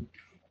 So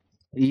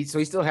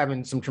he's still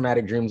having some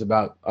traumatic dreams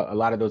about a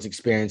lot of those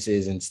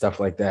experiences and stuff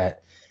like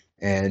that.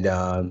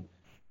 And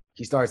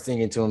he starts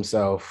thinking to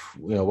himself,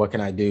 what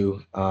can I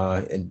do?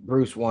 And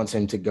Bruce wants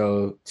him to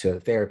go to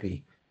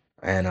therapy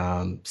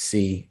and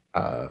see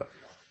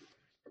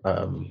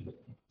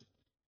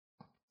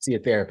a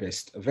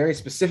therapist, a very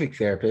specific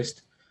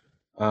therapist.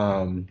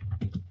 And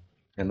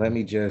let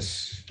me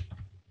just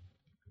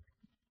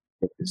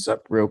get this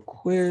up real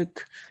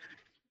quick.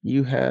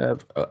 You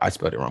have, I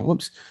spelled it wrong.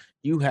 Whoops.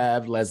 You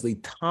have Leslie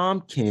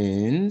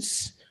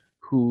Tompkins,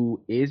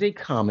 who is a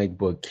comic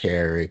book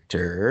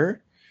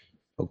character.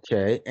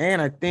 Okay.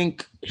 And I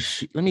think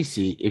let me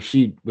see if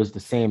she was the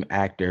same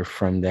actor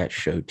from that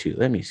show too.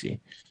 Let me see.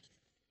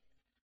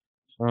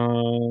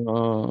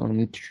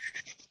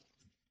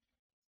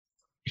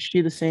 Is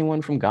she the same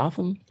one from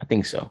Gotham? I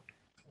think so.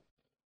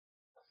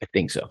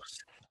 Really?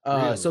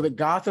 So the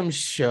Gotham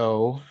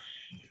show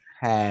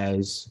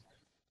has,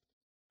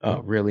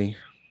 really?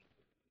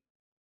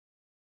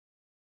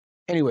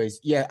 Anyways,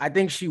 yeah, I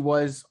think she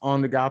was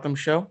on the Gotham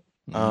show.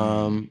 She's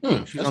on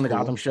the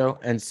Gotham show.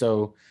 And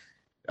so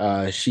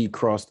she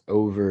crossed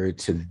over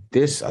to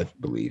this, I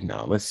believe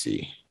now. Let's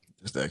see.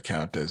 Does that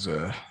count as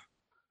a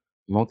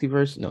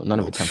multiverse? No, none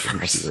of it counts as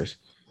multiverse.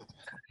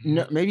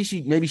 No, maybe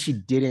she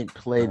didn't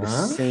play the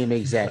same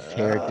exact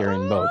character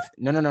in both.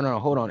 No.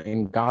 Hold on.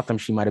 In Gotham,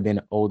 she might have been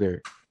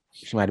older.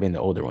 She might have been the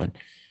older one.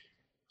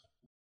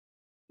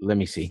 Let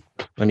me see.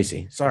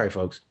 Sorry,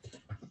 folks.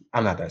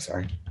 I'm not that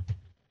sorry.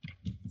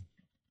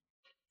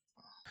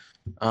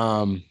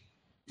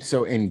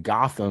 So in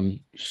Gotham,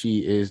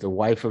 she is the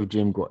wife of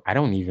Jim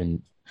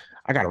Gordon.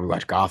 I gotta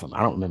rewatch Gotham.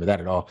 I don't remember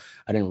that at all.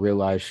 I didn't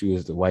realize she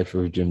was the wife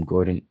of Jim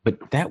Gordon,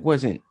 but that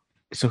wasn't.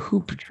 So who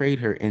portrayed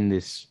her in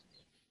this?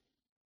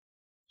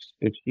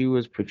 If she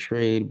was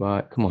portrayed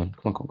by, come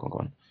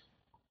on.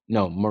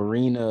 No,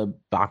 Marina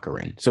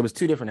Baccarin. So it's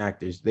two different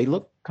actors. They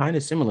look kind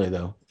of similar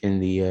though in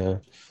the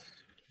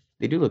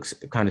they do look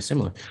kind of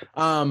similar.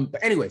 But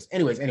anyways,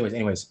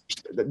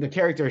 the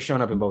character has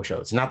shown up in both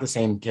shows. It's not the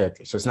same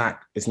character, so it's not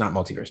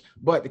multiverse.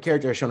 But the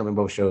character has shown up in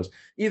both shows.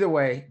 Either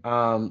way,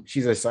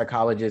 she's a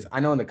psychologist.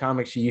 I know in the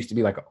comics she used to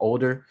be like an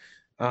older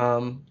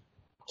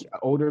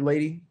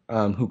lady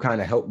who kind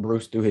of helped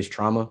Bruce through his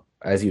trauma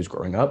as he was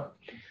growing up.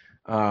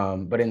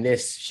 But in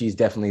this, she's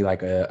definitely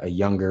like a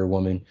younger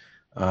woman.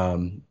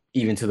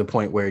 Even to the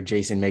point where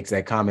Jason makes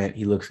that comment,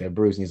 he looks at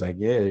Bruce and he's like,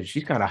 "Yeah,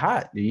 she's kind of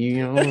hot."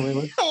 You know,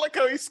 I like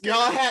how he's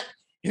Y'all had,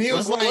 and he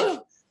was like,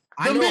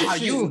 I know how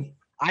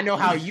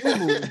you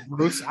move,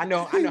 Bruce. I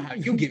know how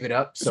you give it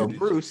up. So,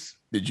 Bruce,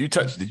 did you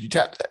tap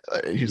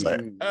that? He's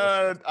like,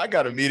 I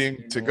got a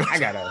meeting to go.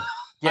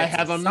 I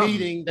have a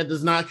meeting that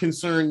does not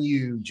concern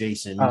you,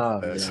 Jason.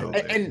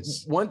 And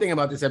one thing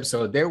about this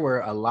episode, there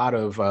were a lot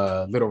of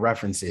little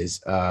references.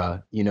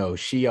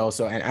 She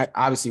also, and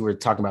obviously we're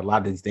talking about a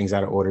lot of these things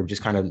out of order,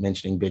 just kind of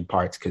mentioning big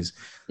parts because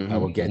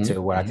we'll get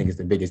to what I think is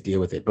the biggest deal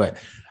with it. But,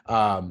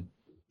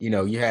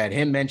 you had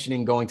him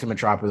mentioning going to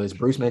Metropolis,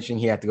 Bruce mentioning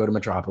he had to go to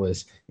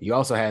Metropolis. You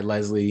also had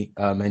Leslie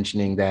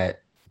mentioning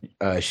that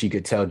she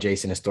could tell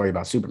Jason a story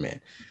about Superman.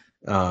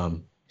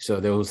 So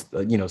there was,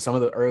 some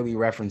of the early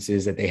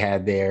references that they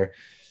had there,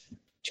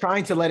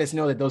 trying to let us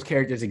know that those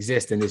characters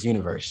exist in this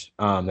universe,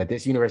 that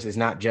this universe is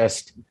not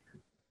just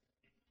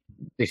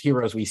the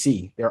heroes we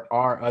see. There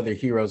are other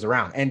heroes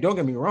around. And don't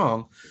get me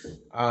wrong,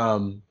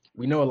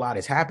 we know a lot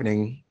is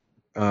happening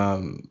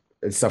and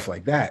stuff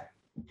like that.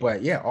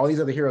 But yeah, all these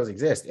other heroes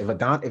exist. If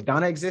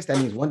Donna exists, that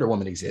means Wonder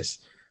Woman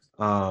exists.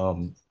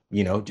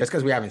 Just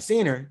because we haven't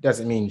seen her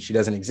doesn't mean she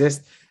doesn't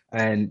exist.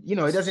 And, it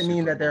doesn't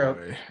mean that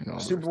they're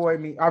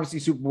Superboy. Obviously,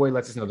 Superboy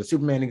lets us know that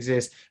Superman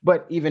exists,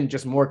 but even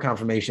just more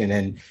confirmation.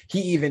 And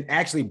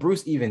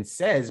Bruce even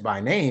says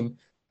by name,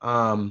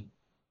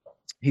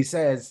 he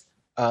says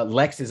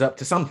Lex is up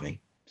to something.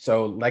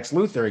 So Lex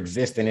Luthor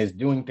exists and is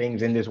doing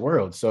things in this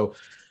world. So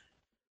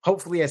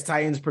hopefully as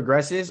Titans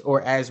progresses,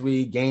 or as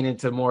we gain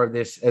into more of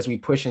this, as we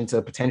push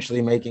into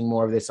potentially making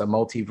more of this a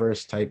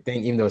multiverse type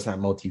thing, even though it's not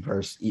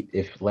multiverse,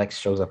 if Lex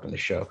shows up in the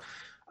show.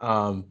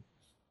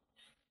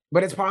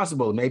 But it's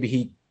possible.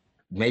 Maybe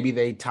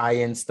they tie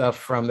in stuff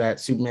from that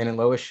Superman and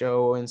Lois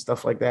show and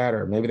stuff like that,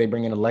 or maybe they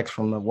bring in a Lex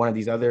from one of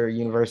these other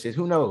universes.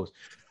 Who knows?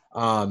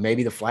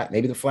 Maybe the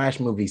Flash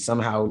movie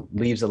somehow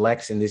leaves a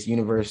Lex in this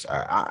universe.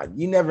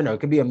 You never know. It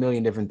could be a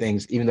million different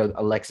things. Even though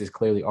Lex is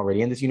clearly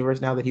already in this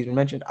universe now that he's been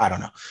mentioned. I don't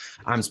know.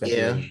 I'm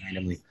speculating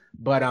randomly.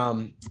 But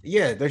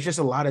there's just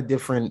a lot of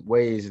different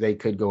ways they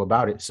could go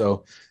about it.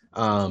 So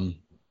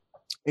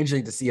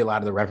interesting to see a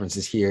lot of the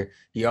references here.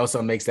 He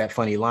also makes that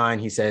funny line.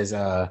 He says,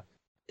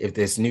 if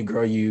this new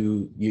girl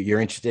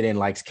you're interested in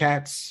likes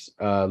cats,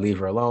 leave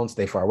her alone,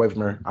 stay far away from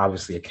her.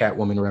 Obviously a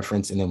Catwoman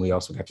reference. And then we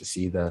also got to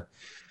see the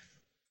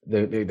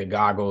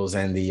goggles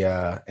and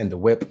the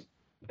whip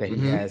that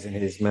he has in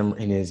his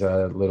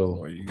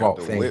little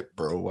vault thing. Whip,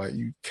 bro. Why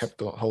you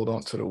hold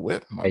on to the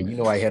whip? Hey,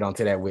 I head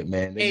onto that whip,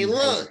 man.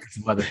 Look,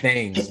 some other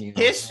things.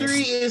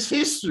 History is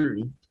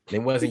history. They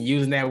wasn't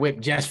using that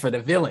whip just for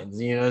the villains,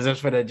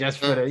 just for the.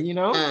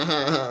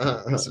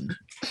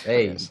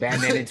 Hey,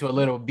 Batman into a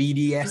little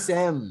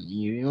BDSM,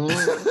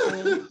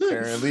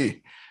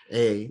 Apparently.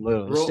 Hey,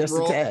 just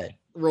a tad.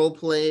 Role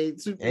play,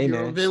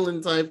 superhero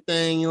villain type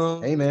thing,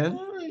 Hey, man.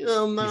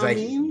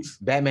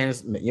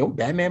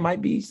 Batman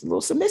might be a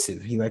little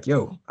submissive. He's like,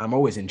 I'm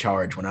always in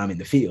charge when I'm in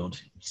the field.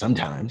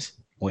 Sometimes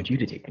I want you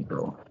to take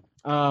control.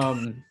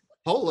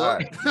 Hold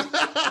up.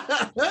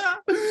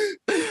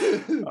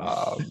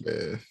 Oh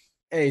man.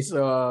 Hey,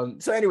 so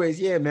anyways,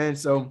 yeah, man.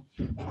 So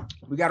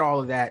we got all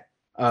of that.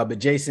 But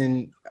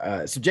Jason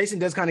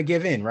does kind of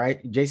give in,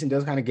 right? Jason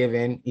does kind of give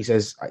in. He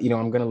says,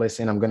 I'm gonna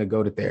listen, I'm gonna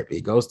go to therapy.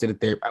 He goes to the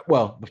therapy.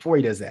 Well, before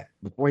he does that,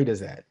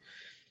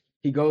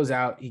 he goes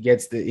out, he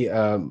gets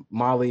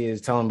Molly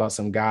is telling about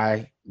some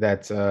guy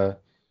that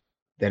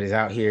is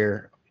out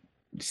here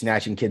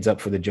snatching kids up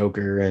for the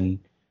Joker, and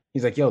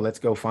he's like, let's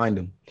go find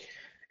him.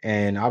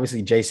 And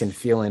obviously Jason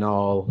feeling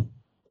all,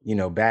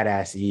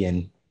 badassy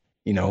and,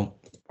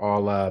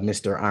 all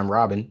Mr. I'm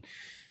Robin.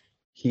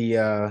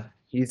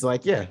 He's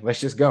like, let's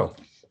just go.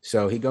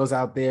 So he goes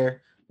out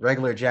there,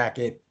 regular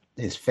jacket,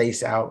 his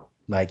face out,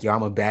 like,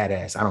 I'm a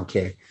badass. I don't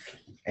care.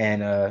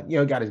 And,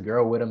 got his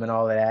girl with him and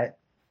all of that.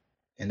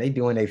 And they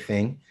doing their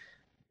thing.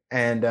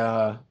 And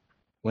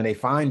when they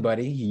find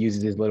Buddy, he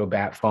uses his little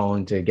bat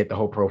phone to get the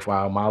whole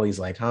profile. Molly's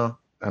like, I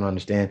don't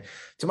understand.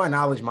 To my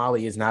knowledge,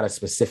 Molly is not a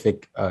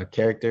specific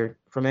character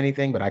from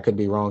anything, but I could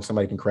be wrong.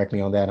 Somebody can correct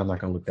me on that. I'm not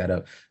going to look that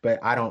up. But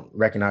I don't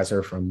recognize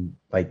her from,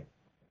 like,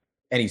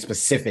 any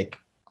specific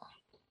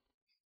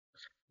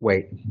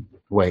Wait,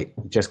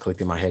 just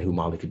clicked in my head who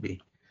Molly could be.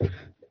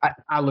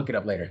 I'll look it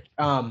up later.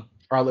 Or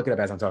I'll look it up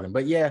as I'm talking.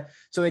 But yeah,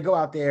 so they go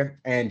out there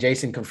and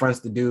Jason confronts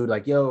the dude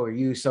like, "Yo, are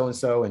you so and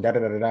so?" and da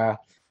da da da da.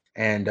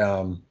 And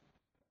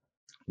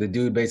the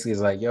dude basically is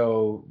like,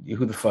 "Yo,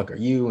 who the fuck are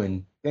you?"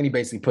 And then he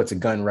basically puts a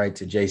gun right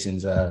to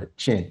Jason's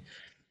chin,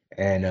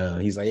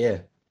 and he's like,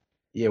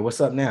 "Yeah,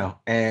 what's up now?"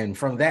 And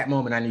from that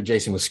moment, I knew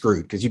Jason was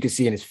screwed because you could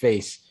see in his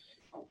face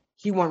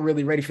he wasn't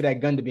really ready for that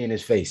gun to be in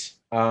his face.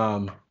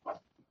 I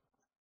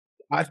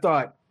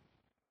thought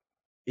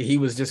he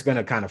was just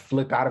gonna kind of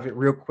flip out of it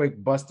real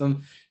quick, bust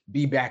him,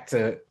 be back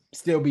to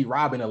still be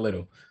robbing a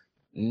little.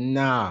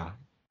 Nah.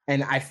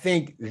 And I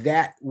think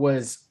that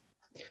was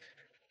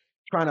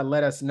trying to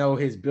let us know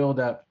his build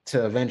up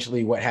to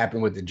eventually what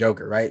happened with the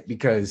Joker, right?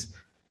 Because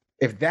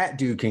if that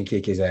dude can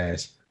kick his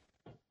ass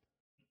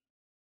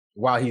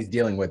while he's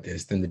dealing with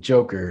this, then the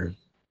Joker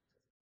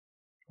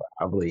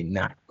probably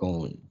not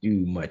going to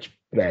do much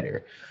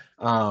better.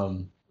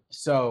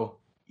 So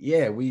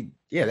yeah,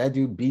 that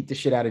dude beat the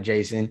shit out of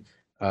Jason.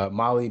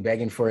 Molly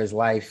begging for his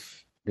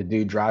life. The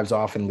dude drives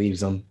off and leaves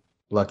them.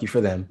 Lucky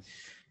for them.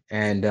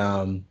 And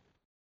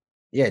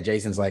yeah,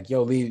 Jason's like,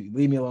 "Yo, leave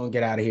me alone,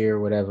 get out of here,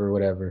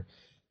 whatever.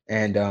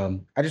 And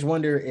I just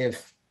wonder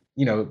if,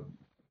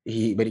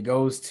 he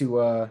goes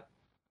to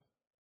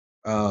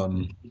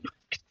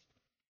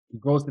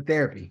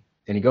therapy.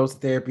 And he goes to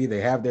therapy,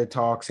 they have their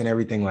talks and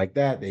everything like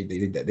that.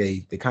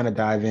 They kind of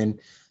dive in,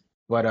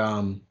 but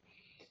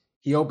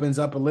he opens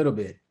up a little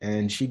bit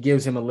and she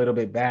gives him a little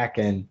bit back,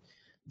 and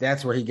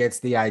that's where he gets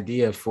the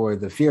idea for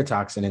the fear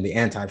toxin, and the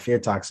anti-fear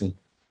toxin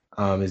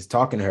is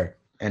talking to her.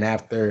 And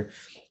after,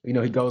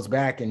 he goes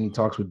back and he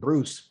talks with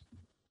Bruce,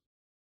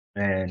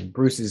 and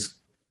Bruce is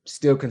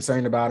still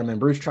concerned about him. And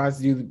Bruce tries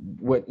to do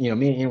what, me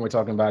and Ian were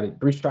talking about it.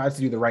 Bruce tries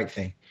to do the right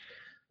thing.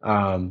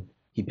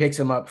 He picks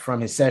him up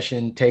from his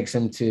session, takes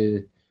him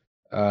to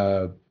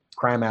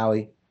Crime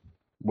Alley,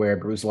 where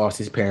Bruce lost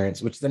his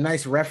parents, which is a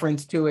nice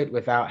reference to it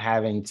without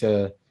having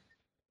to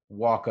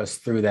walk us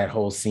through that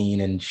whole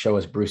scene and show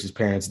us Bruce's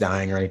parents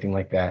dying or anything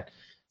like that.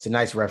 It's a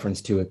nice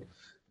reference to it.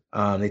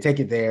 They take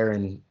it there,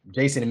 and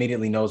Jason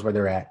immediately knows where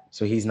they're at.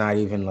 So he's not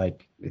even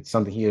like, it's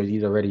something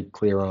he's already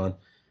clear on.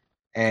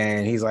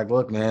 And he's like,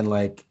 "Look, man,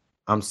 like,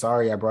 I'm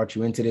sorry I brought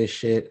you into this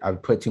shit.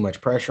 I've put too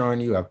much pressure on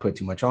you. I've put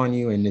too much on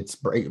you, and it's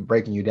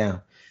breaking you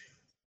down."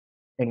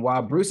 And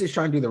while Bruce is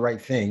trying to do the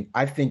right thing,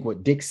 I think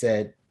what Dick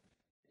said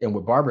and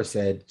what Barbara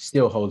said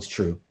still holds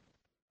true.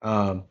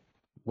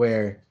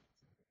 Where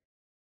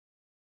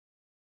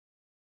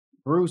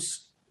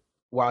Bruce,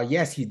 while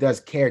yes, he does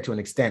care to an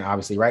extent,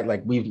 obviously, right?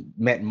 Like, we've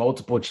met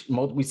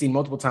we've seen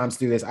multiple times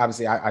through this.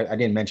 Obviously, I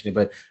didn't mention it,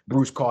 but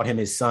Bruce called him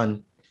his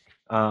son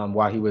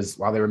while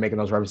they were making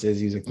those references.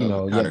 He was like, kind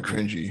of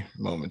cringy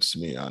moments to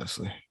me,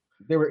 honestly.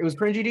 It was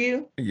cringy to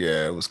you?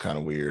 Yeah, it was kind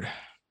of weird.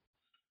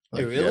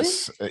 Like, really?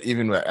 Yes,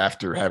 even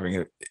after having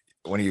it,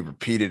 when he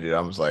repeated it,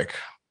 I was like,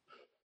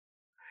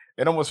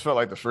 it almost felt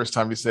like the first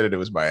time he said it, it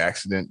was by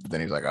accident. But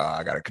then he's like, "Oh,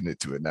 I got to commit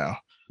to it now."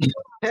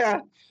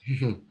 Yeah.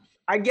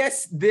 I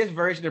guess this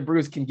version of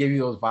Bruce can give you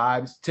those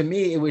vibes. To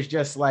me, it was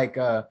just like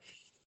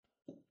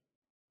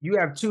you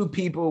have two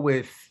people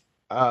with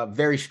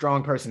very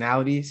strong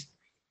personalities,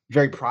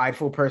 very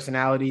prideful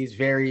personalities,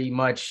 very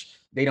much,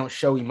 they don't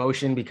show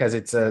emotion because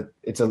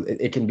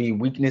it can be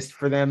weakness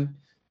for them.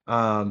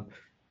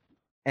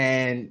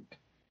 And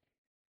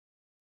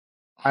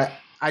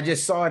I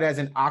just saw it as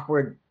an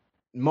awkward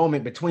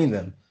moment between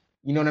them.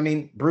 You know what I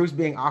mean? Bruce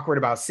being awkward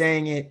about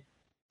saying it,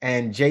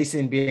 and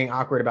Jason being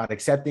awkward about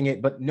accepting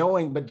it, but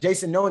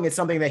Jason knowing it's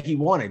something that he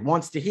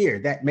wants to hear,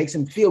 that makes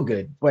him feel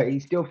good, but he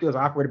still feels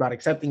awkward about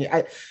accepting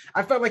it.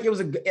 I felt like it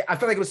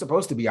was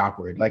supposed to be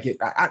awkward. Like,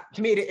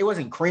 to me, it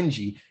wasn't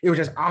cringy. It was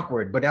just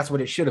awkward, but that's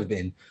what it should have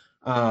been.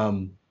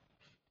 And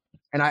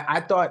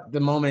I thought the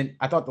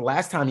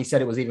last time he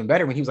said it was even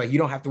better when he was like, "You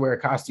don't have to wear a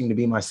costume to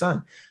be my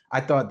son."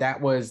 I thought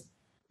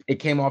it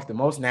came off the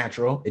most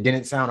natural. It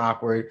didn't sound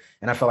awkward,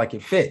 and I felt like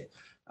it fit.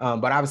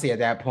 But obviously at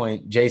that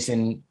point,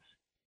 Jason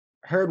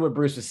heard what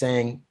Bruce was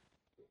saying,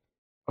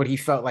 but he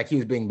felt like he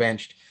was being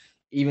benched,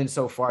 even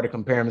so far to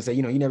compare him and say,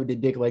 "You never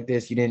did Dick like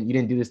this. You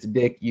didn't do this to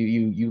Dick.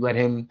 You let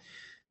him,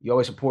 you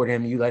always support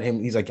him. You let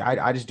him." He's like, I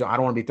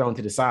don't want to be thrown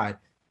to the side.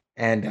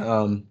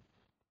 And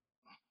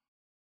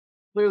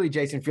clearly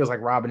Jason feels like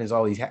Robin is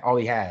all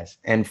he has.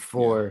 And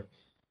for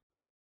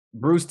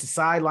Bruce to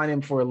sideline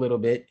him for a little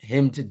bit,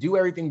 him to do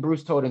everything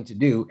Bruce told him to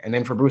do, and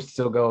then for Bruce to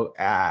still go,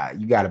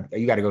 you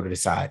gotta go to the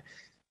side.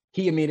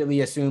 He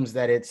immediately assumes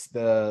that it's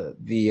the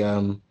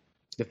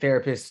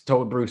therapist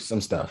told Bruce some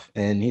stuff,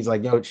 and he's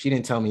like, "Yo, she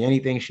didn't tell me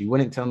anything. She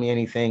wouldn't tell me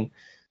anything.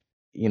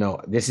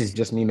 This is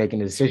just me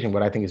making a decision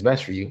what I think is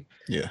best for you."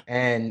 Yeah.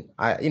 And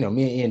me and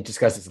Ian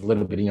discussed this a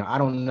little bit. I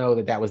don't know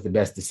that was the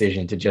best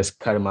decision to just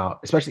cut him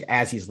out, especially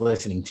as he's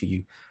listening to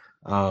you.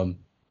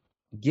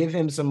 Give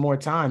him some more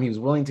time. He was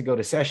willing to go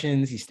to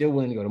sessions. He's still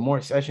willing to go to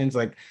more sessions.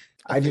 Like,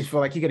 I just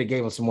feel like he could have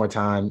gave him some more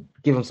time,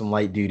 give him some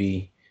light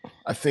duty.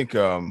 I think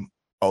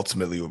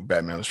ultimately what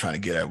Batman was trying to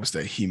get at was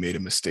that he made a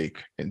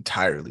mistake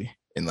entirely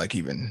in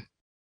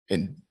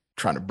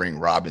trying to bring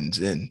Robbins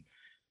in.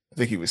 I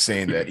think he was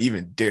saying that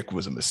even Dick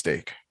was a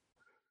mistake.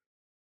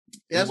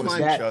 That's it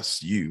wasn't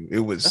just you. It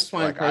was that's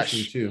my like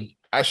impression too.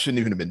 I shouldn't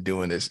even have been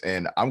doing this,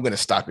 and I'm gonna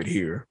stop it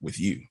here with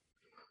you.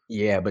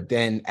 Yeah, but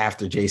then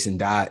after Jason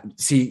died,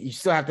 see, you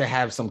still have to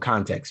have some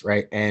context,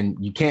 right? And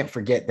you can't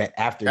forget that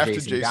after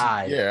Jason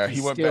died, yeah,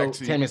 he went back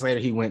to 10 minutes later,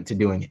 he went to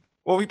doing it.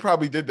 Well, he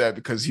probably did that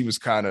because he was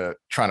kind of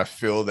trying to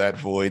fill that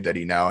void that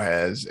he now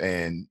has.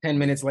 And 10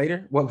 minutes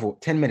later, what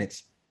void? 10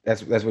 minutes.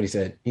 That's what he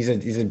said. He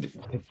said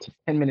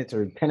 10 minutes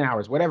or 10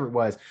 hours, whatever it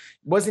was. It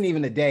wasn't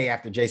even the day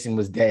after Jason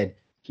was dead.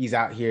 He's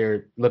out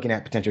here looking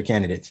at potential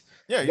candidates.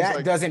 Yeah,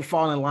 that doesn't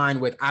fall in line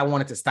with I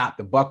wanted to stop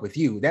the buck with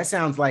you. That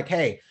sounds like,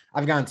 hey,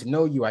 I've gotten to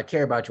know you. I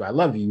care about you. I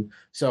love you.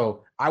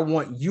 So I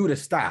want you to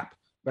stop.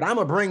 But I'm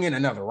gonna bring in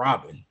another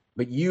Robin.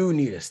 But you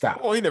need to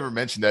stop. Well, he never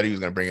mentioned that he was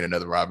gonna bring in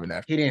another Robin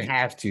after. He didn't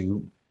have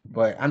to,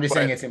 but I'm just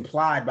saying it's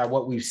implied by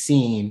what we've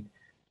seen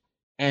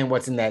and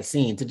what's in that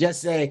scene. To just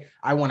say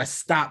I want to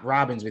stop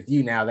Robins with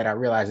you now that I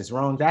realize it's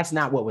wrong, that's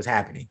not what was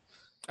happening.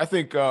 I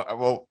think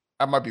well,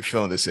 I might be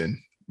filling this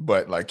in.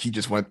 But like he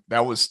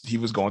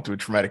was going through a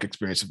traumatic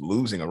experience of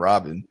losing a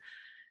Robin.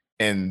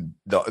 And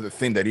the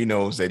thing that he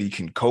knows that he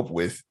can cope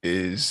with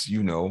is,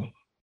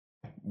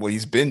 what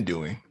he's been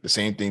doing. The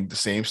same thing, the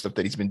same stuff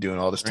that he's been doing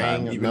all this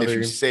time. Even if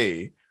you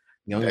say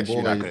that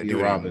you're not going to do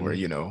it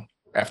anymore,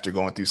 after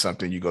going through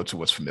something, you go to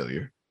what's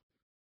familiar.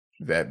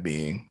 That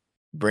being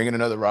bringing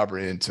another Robert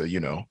in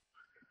to,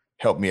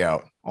 help me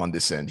out on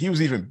this end. He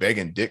was even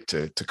begging Dick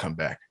to come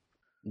back.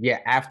 Yeah,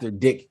 after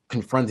Dick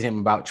confronted him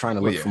about trying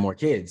to look for more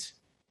kids.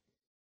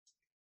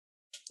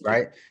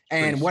 Right.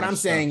 And what I'm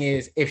saying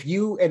is, if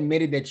you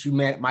admitted that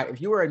if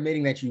you were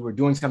admitting that you were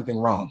doing something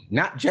wrong,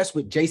 not just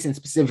with Jason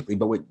specifically,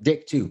 but with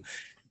Dick too,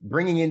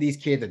 bringing in these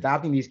kids,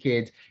 adopting these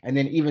kids, and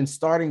then even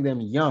starting them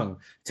young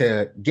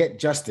to get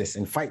justice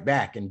and fight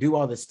back and do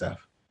all this stuff.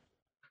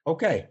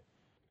 Okay.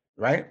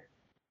 Right.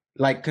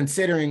 Like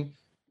considering,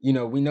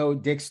 we know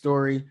Dick's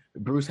story,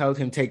 Bruce helped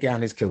him take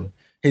down his killer,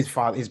 his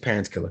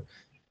parents' killer.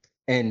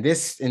 And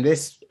in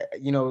this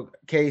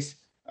case,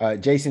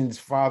 Jason's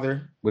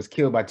father was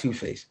killed by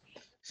Two-Face.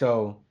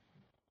 So,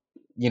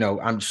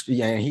 and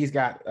he's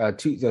got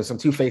some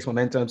Two-Face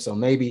momentum. So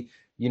maybe,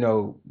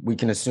 we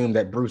can assume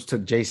that Bruce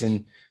took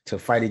Jason to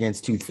fight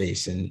against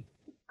Two-Face and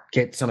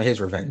get some of his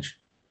revenge.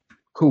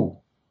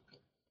 Cool.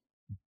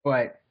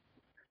 But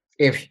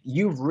if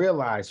you've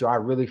realized, I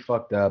really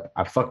fucked up.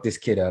 I fucked this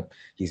kid up.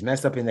 He's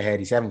messed up in the head.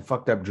 He's having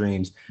fucked up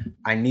dreams.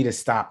 I need to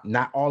stop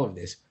not all of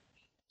this.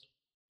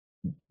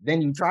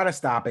 Then you try to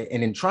stop it,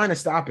 and in trying to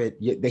stop it,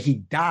 he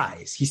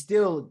dies. He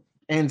still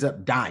ends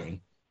up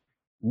dying.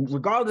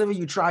 Regardless of if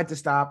you tried to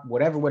stop,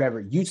 whatever,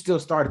 you still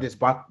started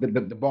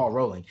the ball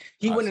rolling.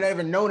 He wouldn't have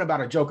ever known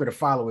about a Joker to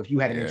follow if you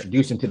hadn't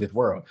introduced him to this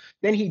world.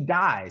 Then he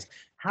dies.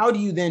 How do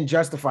you then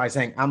justify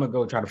saying, I'm going to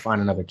go try to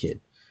find another kid?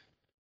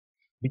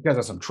 Because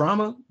of some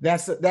trauma? I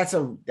just think that's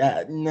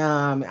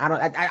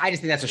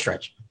a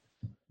stretch.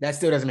 That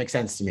still doesn't make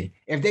sense to me.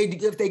 If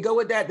they go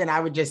with that, then I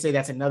would just say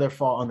that's another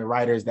fault on the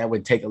writers that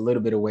would take a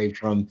little bit away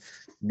from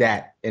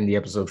that in the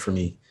episode for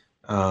me.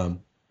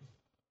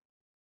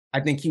 I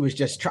think he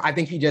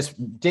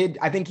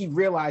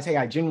realized, hey,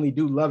 I genuinely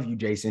do love you,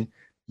 Jason.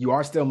 You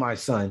are still my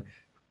son,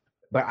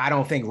 but I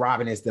don't think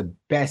Robin is the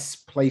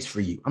best place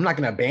for you. I'm not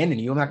going to abandon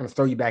you. I'm not going to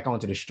throw you back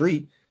onto the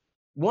street.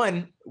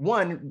 One,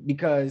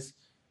 because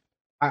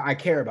I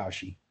care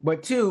about you,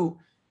 but two,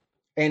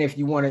 and if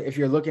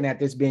you're looking at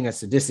this being a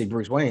sadistic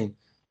Bruce Wayne,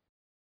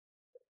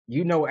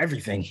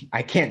 everything.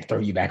 I can't throw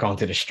you back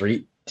onto the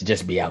street to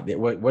just be out there.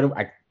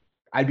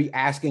 I'd be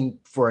asking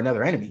for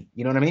another enemy.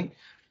 You know what I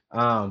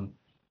mean?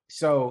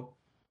 So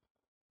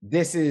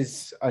this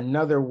is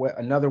another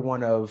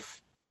one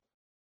of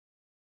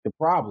the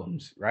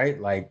problems, right?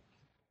 Like,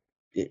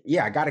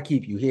 I got to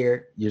keep you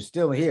here. You're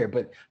still here,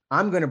 but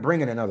I'm going to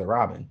bring in another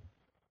Robin.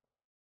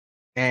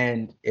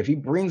 And if he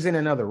brings in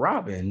another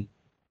Robin,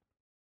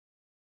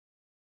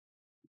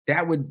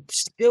 that would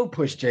still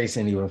push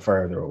Jason even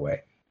further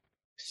away.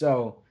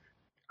 So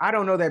I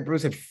don't know that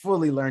Bruce had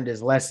fully learned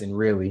his lesson,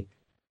 really.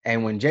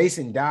 And when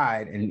Jason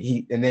died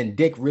and then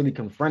Dick really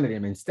confronted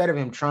him, instead of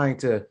him trying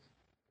to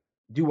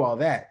do all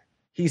that,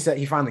 he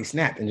finally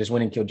snapped and just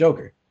went and killed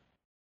Joker.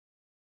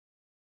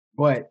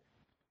 But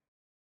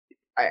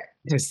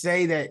to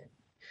say that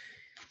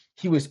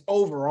he was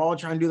overall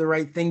trying to do the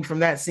right thing from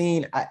that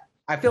scene,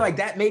 I feel like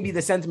that may be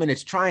the sentiment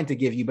it's trying to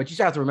give you, but you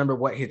just have to remember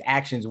what his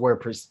actions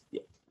were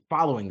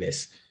following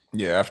this.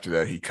 Yeah, after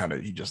that, he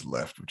just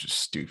left, which is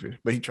stupid.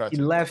 But he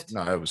left.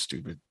 No, that was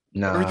stupid.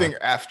 No, everything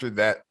after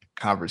that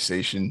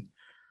conversation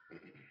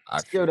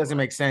still doesn't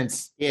make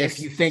sense. Yes.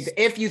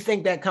 If you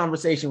think that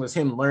conversation was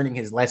him learning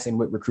his lesson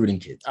with recruiting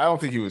kids, I don't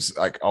think he was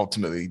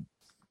ultimately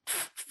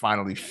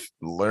finally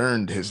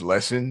learned his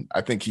lesson.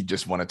 I think he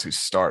just wanted to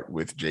start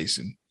with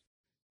Jason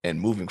and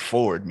moving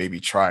forward,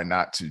 maybe try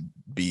not to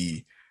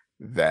be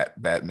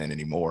that Batman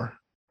anymore.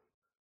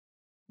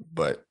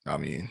 But I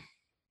mean,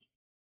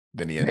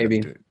 then he ended up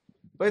doing it.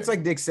 But it's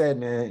like Dick said,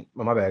 man.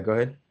 Oh, my bad. Go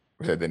ahead.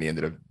 Then he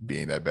ended up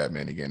being that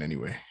Batman again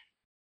anyway.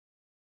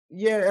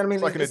 Yeah, I mean,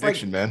 It's like an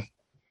addiction, man.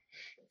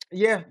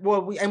 Yeah,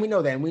 well, we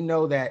know that, and we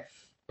know that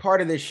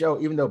part of this show,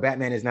 even though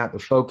Batman is not the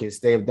focus,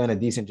 they have done a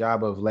decent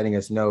job of letting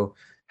us know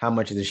how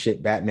much of the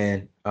shit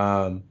Batman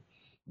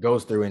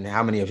goes through and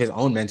how many of his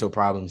own mental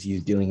problems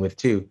he's dealing with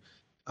too.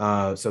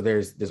 So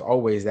there's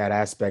always that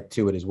aspect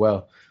to it as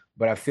well.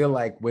 But I feel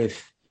like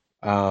with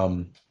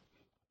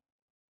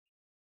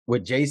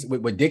Jason,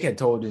 what Dick had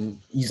told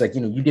him, he's like,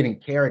 you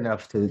didn't care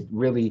enough to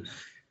really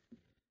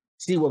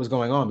see what was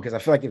going on, because I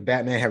feel like if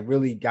Batman had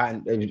really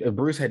if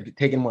Bruce had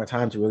taken more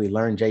time to really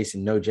learn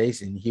Jason, know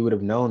Jason, he would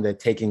have known that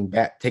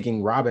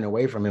taking Robin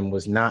away from him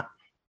was not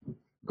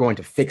going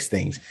to fix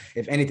things.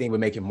 If anything, it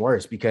would make him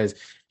worse, because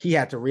he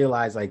had to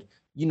realize, like,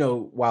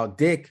 while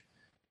Dick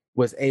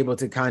was able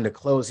to kind of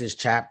close his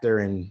chapter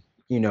and,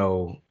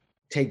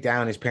 take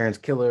down his parents'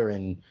 killer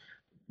and,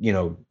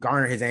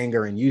 garner his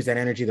anger and use that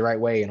energy the right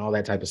way and all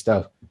that type of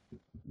stuff,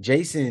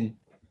 Jason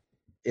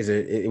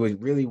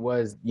really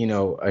was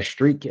a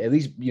street kid. At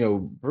least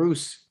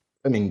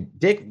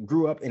Dick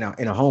grew up in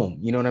a home,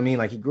 you know what I mean,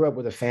 like he grew up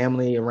with a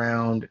family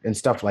around and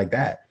stuff like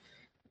that.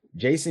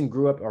 Jason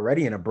grew up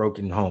already in a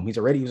broken home. He was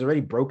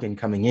already broken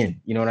coming in,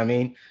 you know what I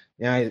mean.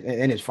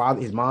 And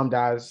his mom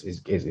dies, his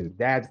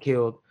dad's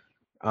killed,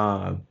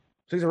 so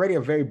he's already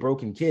a very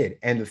broken kid,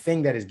 and the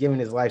thing that is giving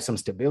his life some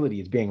stability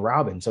is being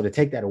Robin. So to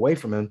take that away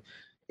from him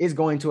is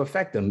going to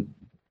affect him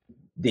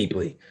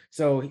deeply.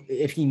 So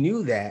if he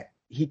knew that,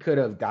 he could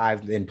have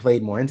dived and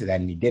played more into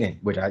that, and he didn't,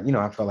 which I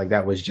felt like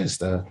that was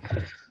just what's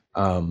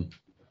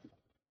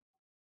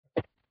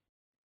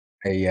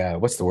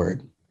the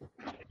word?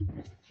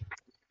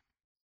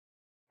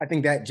 I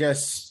think that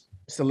just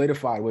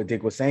solidified what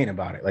Dick was saying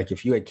about it. Like,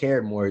 if you had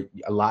cared more,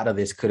 a lot of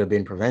this could have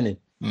been prevented.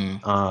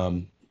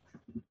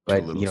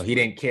 But he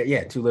didn't care.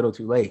 Yeah, too little,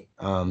 too late.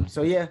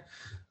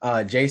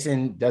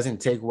 Jason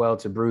doesn't take well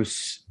to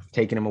Bruce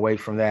taking him away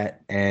from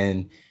that,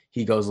 and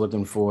he goes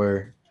looking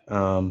for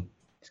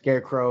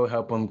Scarecrow,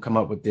 help him come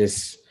up with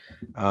this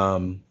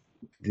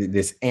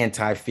this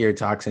anti-fear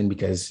toxin,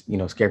 because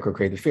Scarecrow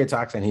created the fear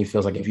toxin. He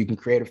feels like if you can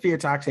create a fear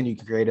toxin, you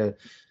can create a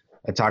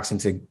toxin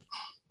to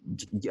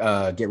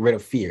get rid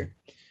of fear.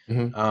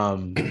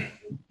 The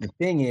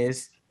thing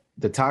is,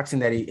 the toxin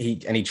that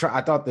he tried,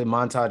 I thought the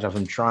montage of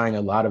him trying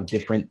a lot of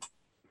different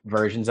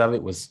versions of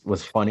it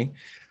was funny.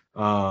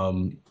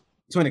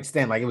 To an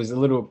extent, like it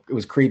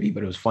was creepy,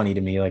 but it was funny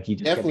to me. Like he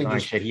just definitely kept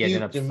trying shit. He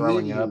ended up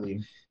throwing up.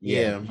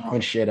 Yeah,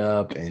 throwing shit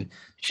up and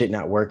shit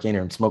not working,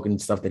 or smoking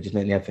stuff that just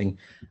meant nothing.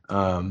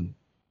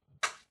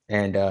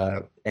 And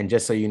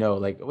just so you know,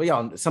 like, well,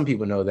 y'all, some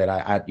people know that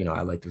I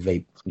like to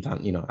vape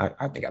sometimes.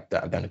 I think I've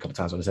done it a couple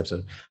times on this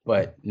episode.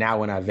 But now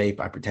when I vape,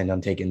 I pretend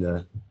I'm taking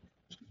the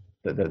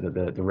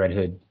Red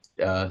Hood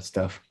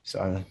stuff.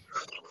 So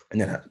and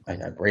then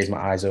I raise my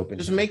eyes open.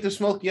 Just make the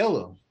smoke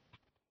yellow.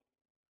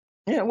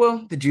 Yeah,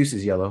 well, the juice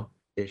is yellow.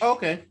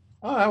 Okay.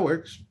 Oh, that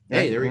works.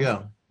 Hey, there we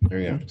go. There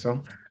we go.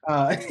 So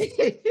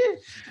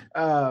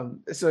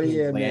so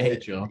yeah, like, man. I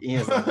hate y'all.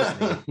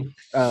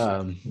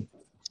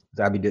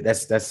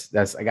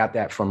 That's I got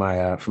that for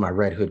my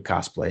Red Hood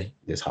cosplay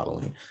this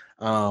Halloween.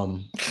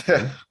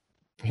 Okay.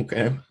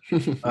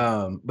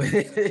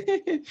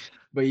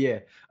 But yeah,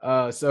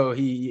 so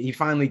he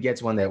finally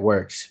gets one that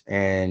works,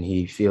 and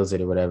he feels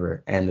it or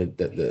whatever. And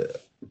the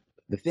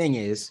thing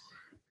is,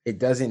 it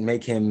doesn't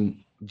make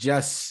him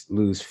just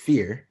lose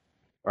fear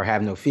or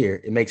have no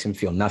fear. It makes him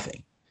feel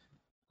nothing.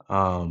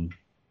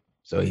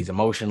 So he's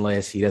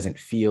emotionless. He doesn't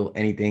feel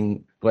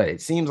anything, but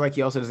it seems like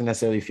he also doesn't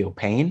necessarily feel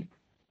pain.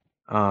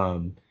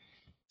 So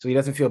he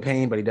doesn't feel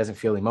pain, but he doesn't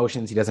feel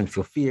emotions. He doesn't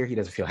feel fear. He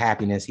doesn't feel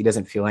happiness. He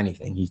doesn't feel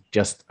anything. He's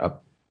just a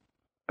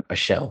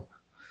shell.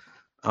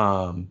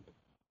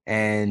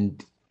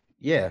 And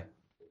yeah,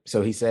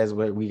 so he says,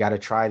 we got to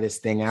try this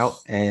thing out.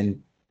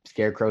 And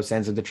Scarecrow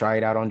sends him to try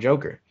it out on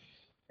Joker.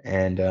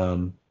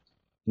 And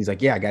he's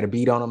like, yeah, I got to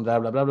beat on him, blah,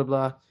 blah, blah, blah,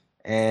 blah.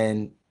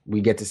 And we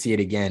get to see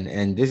it again.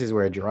 And this is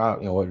where what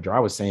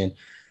Gerard was saying,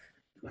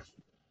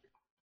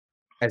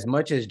 as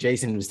much as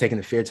Jason was taking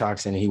the fear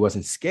toxin and he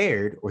wasn't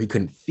scared or he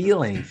couldn't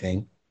feel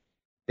anything,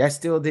 that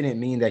still didn't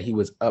mean that he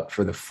was up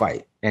for the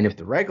fight. And if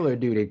the regular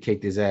dude had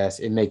kicked his ass,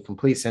 it made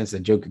complete sense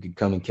that Joker could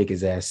come and kick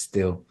his ass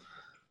still.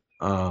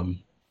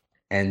 And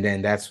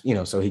then that's,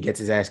 so he gets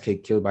his ass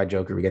kicked, killed by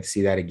Joker. We get to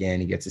see that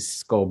again. He gets his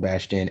skull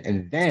bashed in.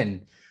 And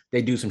then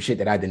they do some shit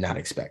that I did not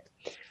expect.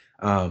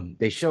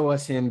 They show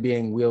us him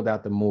being wheeled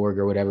out the morgue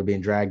or whatever,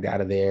 being dragged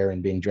out of there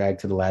and being dragged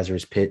to the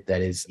Lazarus pit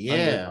that is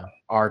under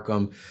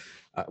Arkham.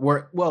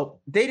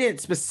 They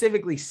didn't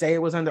specifically say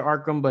it was under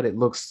Arkham, but it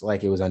looks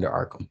like it was under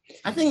Arkham.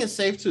 I think it's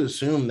safe to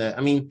assume that.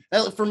 I mean,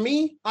 for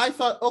me, I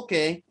thought,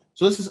 okay,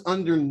 so this is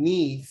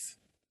underneath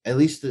at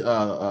least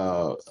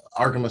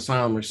Arkham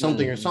Asylum or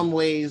something, or some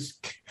ways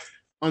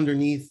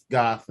underneath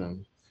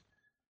Gotham.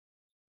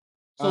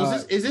 So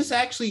is this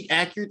actually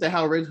accurate to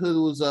how Red Hood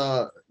was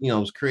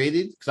was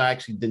created? Because I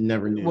actually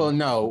never knew. Well,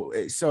 no.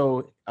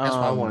 So that's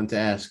what I wanted to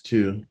ask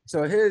too.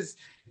 So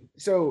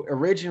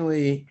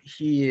originally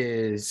he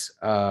is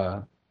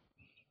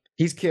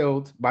he's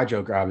killed by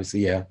Joker,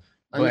 obviously, yeah.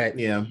 But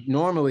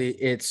normally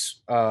it's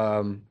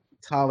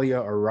Talia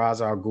or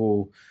Ra's al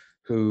Ghul,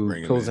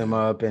 who pulls him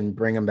up and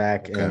bring him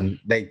back, and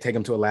they take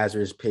him to a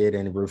Lazarus pit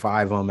and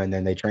revive him, and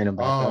then they train him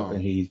back up,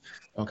 and he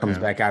comes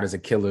back out as a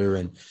killer,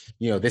 and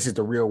this is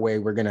the real way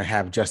we're gonna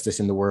have justice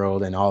in the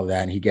world and all of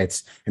that,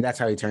 and that's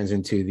how he turns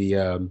into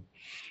the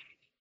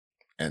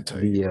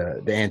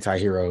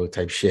anti-hero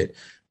type shit.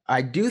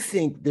 I do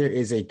think there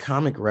is a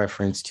comic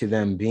reference to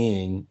them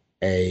being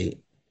a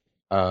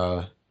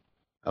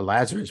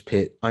Lazarus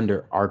pit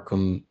under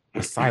Arkham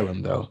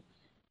Asylum, though.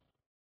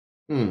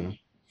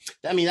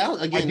 I mean,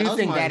 I do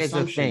think that is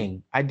a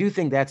thing. I do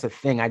think that's a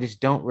thing. I just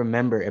don't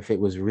remember if it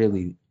was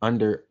really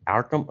under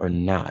Arkham or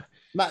not.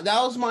 But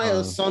that was my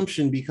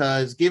assumption,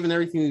 because given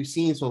everything we've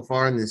seen so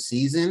far in this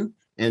season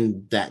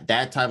and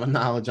that type of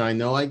knowledge I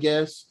know, I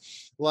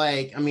guess,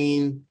 like, I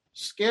mean,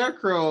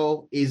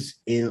 Scarecrow is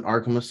in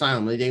Arkham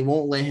Asylum. They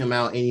won't let him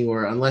out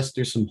anywhere unless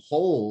there's some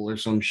hole or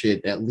some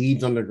shit that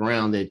leads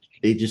underground that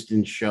they just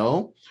didn't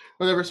show.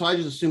 Whatever. So I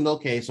just assumed,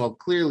 okay, so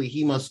clearly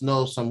he must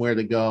know somewhere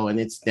to go, and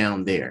it's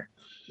down there.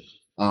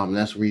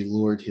 That's where he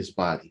lured his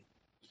body.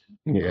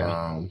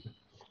 Yeah.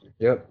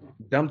 Yep.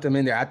 Dumped him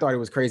in there. I thought it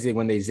was crazy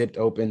when they zipped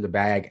open the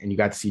bag and you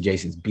got to see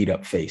Jason's beat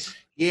up face.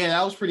 Yeah,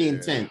 that was pretty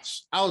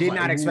intense. I did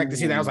not expect to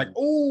see that. I was like,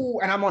 oh,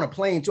 and I'm on a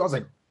plane too. I was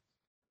like,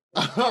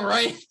 all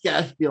right.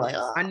 Yeah, be like,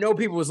 I know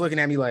people was looking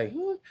at me like,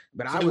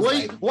 but I was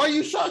like, what are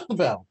you shocked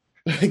about?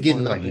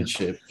 Getting up and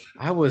shit.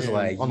 I was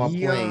like, on a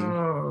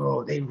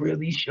plane. They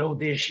really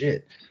showed this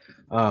shit.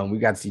 We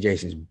got to see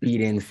Jason's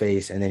beat in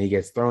face, and then he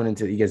gets dumped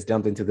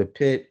into the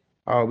pit.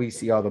 Oh, we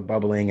see all the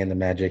bubbling and the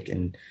magic,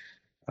 and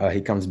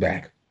he comes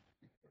back.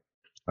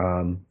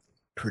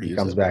 He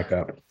comes back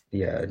up.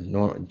 Yeah,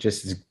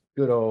 just as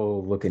good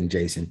old looking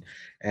Jason,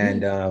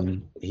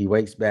 and he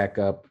wakes back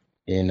up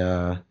in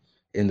the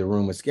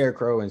room with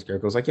Scarecrow, and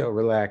Scarecrow's like, "Yo,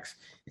 relax,"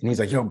 and he's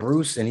like, "Yo,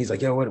 Bruce," and he's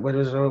like, "Yo,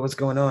 what's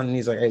going on?" And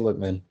he's like, "Hey, look,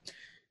 man.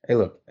 Hey,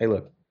 look.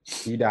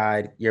 You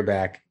died. You're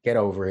back. Get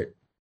over it.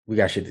 We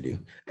got shit to do."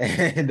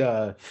 And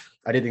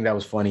I did think that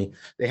was funny.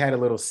 They had a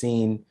little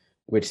scene,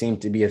 which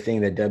seemed to be a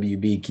thing that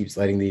WB keeps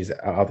letting these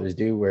authors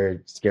do,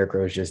 where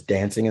Scarecrow is just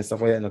dancing and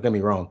stuff like that. And don't get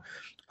me wrong.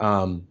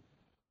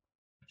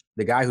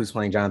 The guy who's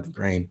playing Jonathan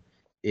Crane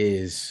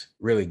is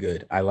really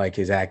good. I like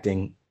his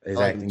acting. His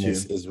acting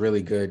is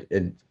really good.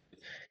 And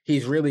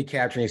he's really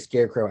capturing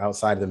Scarecrow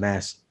outside of the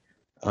mask,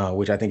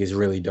 which I think is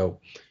really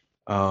dope.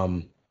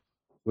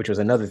 Which was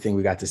another thing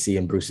we got to see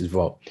in Bruce's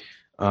vault.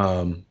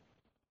 And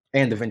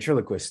the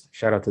ventriloquist.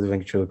 Shout out to the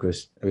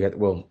ventriloquist.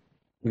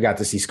 We got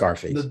to see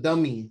Scarface. The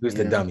dummy. Who's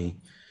the dummy.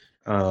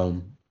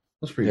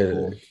 That's pretty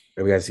cool.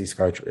 We got to see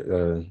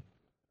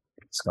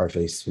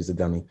Scarface, who's the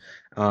dummy.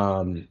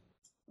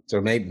 So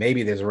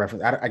maybe there's a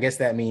reference. I guess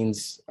that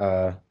means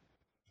the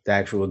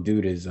actual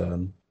dude is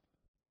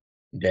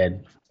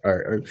dead.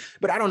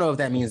 But I don't know if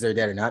that means they're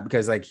dead or not,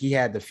 because like he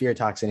had the fear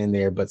toxin in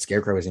there, but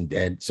Scarecrow isn't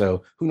dead.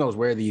 So who knows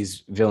where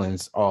these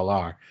villains all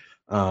are?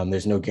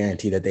 There's no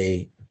guarantee that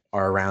they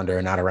are around or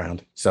not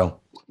around. So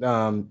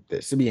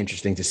this would be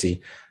interesting to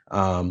see.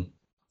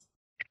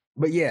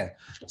 But yeah,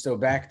 so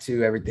back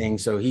to everything.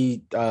 So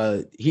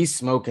he's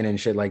smoking and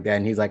shit like that,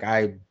 and he's like,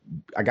 I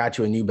got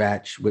you a new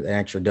batch with an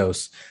extra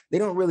dose. They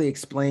don't really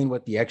explain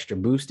what the extra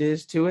boost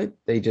is to it.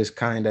 They just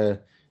kind of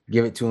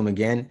give it to him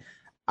again.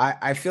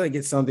 I feel like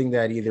it's something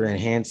that either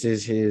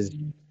enhances his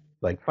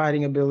like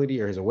fighting ability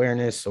or his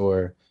awareness,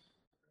 or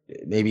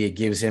maybe it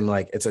gives him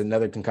like, it's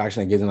another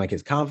concoction that gives him like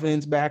his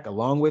confidence back,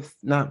 along with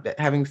not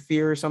having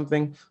fear or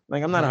something.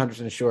 Like, I'm not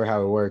 100% sure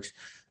how it works.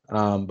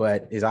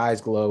 But his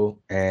eyes glow,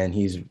 and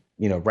he's,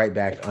 right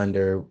back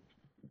under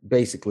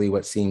basically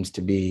what seems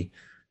to be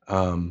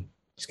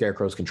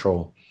Scarecrow's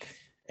control.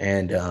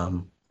 And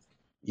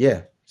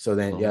yeah, so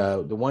then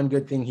the one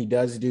good thing he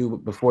does do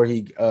before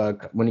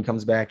when he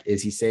comes back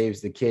is he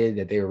saves the kid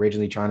that they were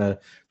originally trying to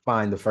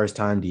find the first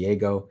time,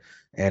 Diego,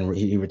 and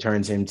he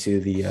returns him to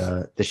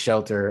the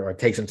shelter, or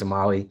takes him to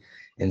Molly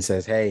and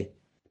says, "Hey,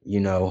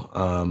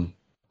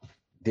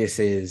 this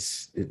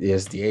is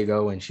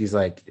Diego." And she's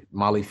like,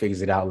 Molly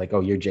figures it out, like,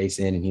 "Oh, you're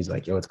Jason." And he's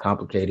like, "Yo, it's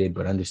complicated,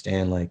 but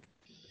understand, like,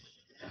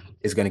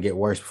 it's gonna get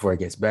worse before it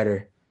gets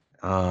better."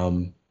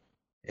 And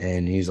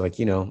he's like,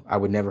 "I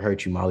would never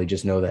hurt you, Molly.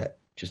 Just know that.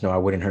 Just know I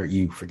wouldn't hurt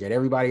you. Forget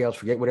everybody else.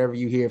 Forget whatever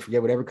you hear.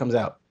 Forget whatever comes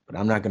out. But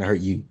I'm not gonna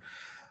hurt you."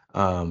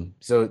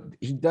 So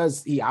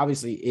he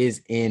obviously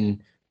is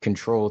in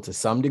control to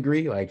some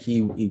degree. Like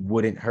he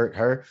wouldn't hurt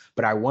her,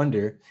 but I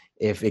wonder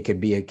if it could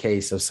be a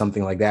case of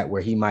something like that,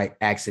 where he might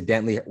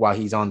accidentally, while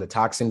he's on the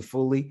toxin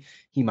fully,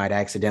 he might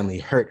accidentally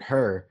hurt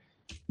her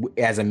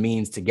as a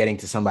means to getting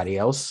to somebody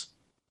else,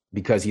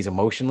 because he's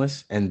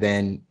emotionless, and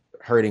then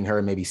hurting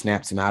her maybe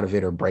snaps him out of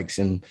it or breaks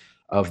him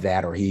of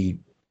that, or the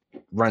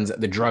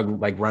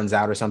drug runs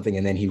out or something,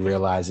 and then he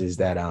realizes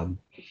that I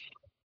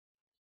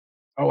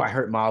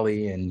hurt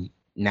Molly, and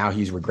now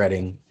he's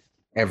regretting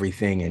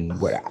everything, and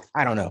what,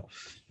 I don't know.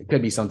 It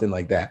could be something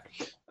like that.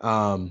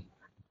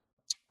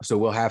 So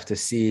we'll have to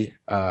see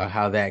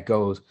how that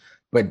goes.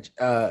 But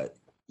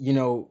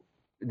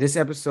this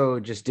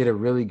episode just did a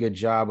really good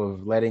job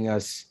of letting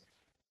us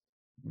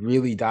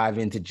really dive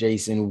into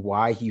Jason,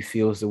 why he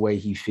feels the way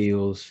he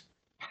feels,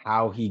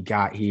 how he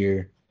got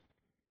here.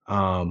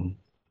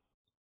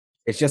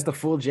 It's just a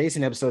full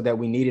Jason episode that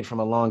we needed from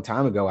a long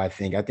time ago. I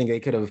think they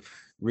could have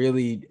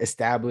really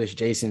established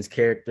Jason's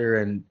character,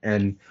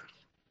 and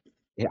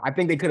I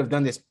think they could have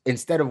done this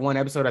instead of one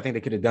episode. I think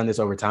they could have done this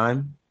over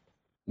time,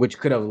 which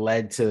could have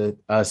led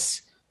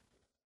us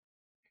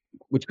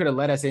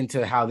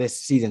into how this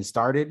season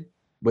started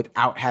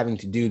without having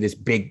to do this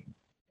big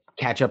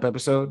catch-up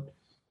episode.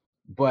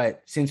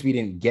 But since we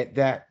didn't get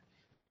that,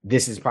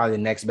 this is probably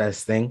the next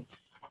best thing.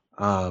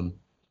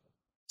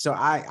 So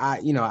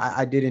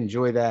I did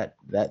enjoy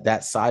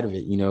that side of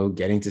it,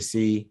 getting to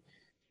see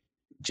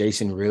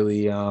Jason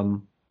really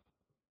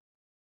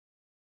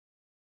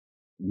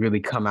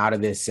come out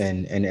of this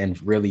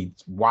and really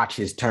watch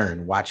his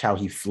turn, watch how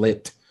he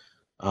flipped,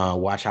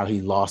 watch how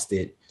he lost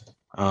it.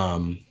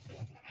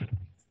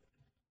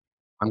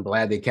 I'm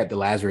glad they kept the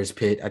Lazarus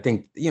Pit. I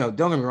think, don't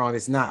get me wrong,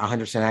 it's not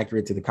 100%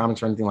 accurate to the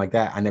comics or anything like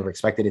that. I never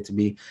expected it to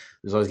be.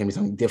 There's always going to be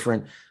something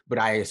different. But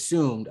I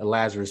assumed a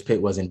Lazarus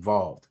Pit was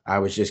involved. I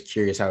was just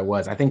curious how it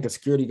was. I think the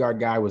security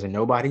guard guy was a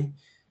nobody.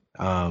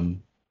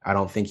 I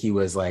don't think he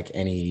was like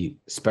any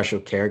special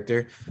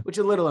character, which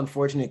is a little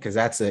unfortunate because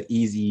that's an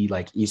easy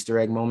like Easter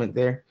egg moment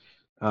there,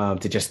 to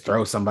just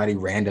throw somebody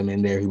random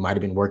in there who might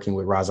have been working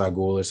with Ra's al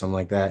Ghul or something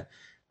like that,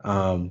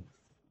 to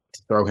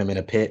throw him in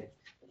a pit.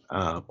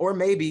 Or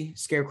maybe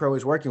Scarecrow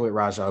is working with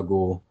Ra's al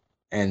Ghul,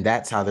 and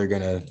that's how they're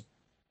gonna,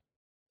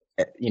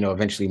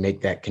 eventually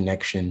make that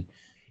connection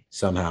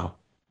somehow.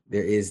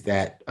 There is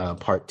that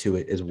part to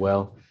it as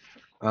well.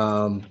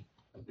 Am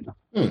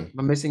I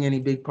missing any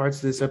big parts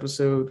of this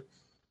episode?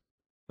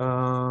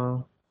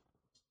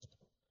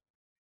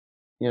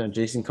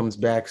 Jason comes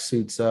back,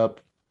 suits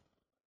up.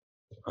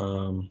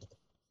 Nah,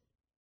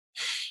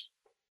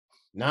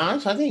 I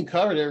think he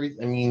covered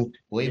everything. I mean,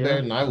 way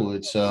better than I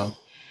would. So.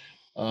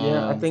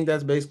 I think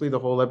that's basically the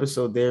whole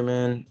episode there,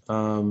 man.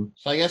 So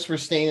I guess we're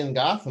staying in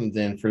Gotham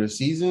then for the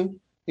season,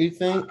 you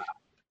think?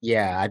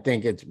 Yeah, I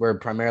think we're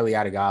primarily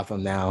out of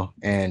Gotham now,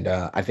 and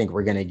I think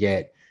we're gonna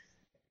get.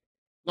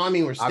 No, I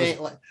mean we're staying.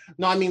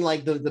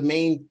 The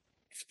main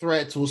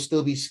threats will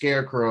still be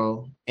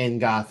Scarecrow and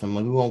Gotham.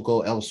 Like we won't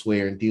go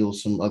elsewhere and deal with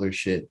some other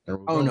shit.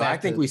 Oh no, I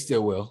think we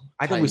still will.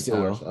 I think we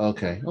still will.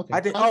 Okay.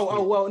 I think.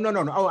 Oh well, no.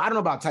 Oh, I don't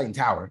know about Titan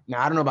Tower.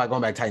 Now I don't know about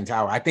going back to Titan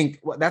Tower. I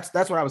think that's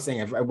what I was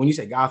saying. When you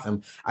say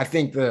Gotham, I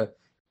think the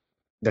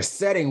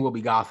setting will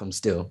be Gotham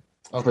still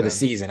for the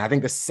season. I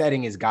think the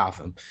setting is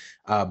Gotham.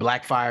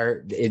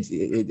 Blackfire.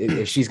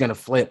 If she's gonna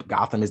flip,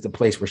 Gotham is the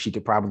place where she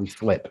could probably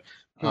flip.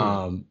 You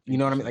know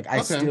what I mean? Like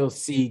I still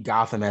see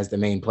Gotham as the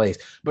main place,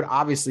 but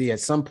obviously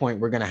at some point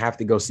we're gonna have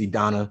to go see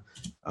Donna.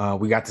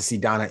 We got to see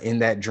Donna in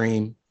that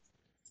dream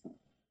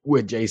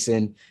with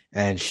Jason,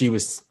 and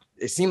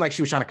it seemed like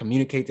she was trying to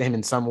communicate to him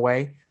in some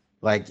way.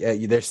 Like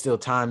there's still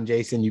time,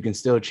 Jason. You can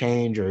still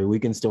change, or we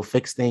can still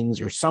fix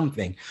things, or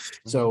something.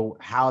 So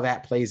how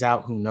that plays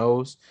out, who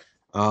knows?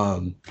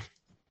 But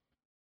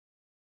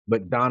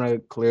Donna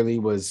clearly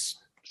was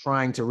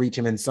trying to reach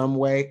him in some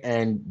way,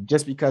 and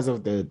just because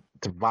of the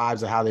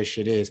vibes of how this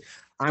shit is,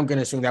 I'm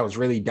gonna assume that was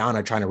really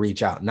Donna trying to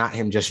reach out, not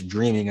him just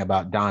dreaming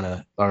about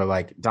Donna or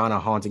like Donna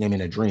haunting him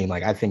in a dream.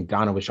 Like I think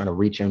Donna was trying to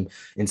reach him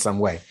in some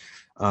way,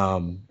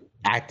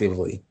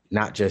 actively,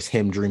 not just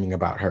him dreaming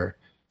about her.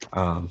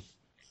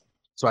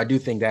 So I do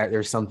think that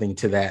there's something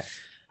to that.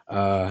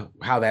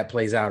 How that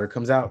plays out or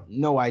comes out,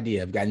 no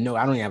idea. I don't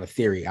even have a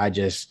theory. I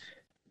just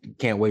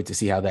can't wait to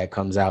see how that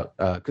comes out.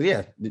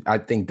 Because I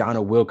think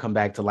Donna will come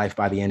back to life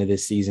by the end of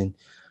this season.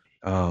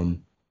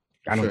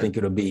 I don't think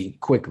it'll be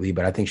quickly,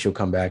 but I think she'll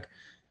come back.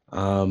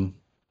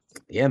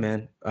 Yeah,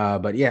 man.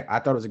 But yeah, I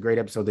thought it was a great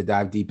episode to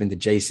dive deep into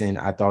Jason.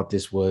 I thought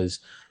this was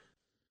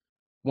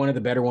one of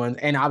the better ones.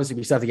 And obviously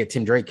we still have to get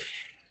Tim Drake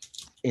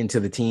into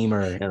the team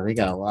or we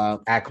got a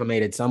lot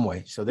acclimated some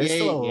way. So there's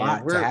still a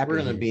lot to happen.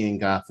 We're going to be in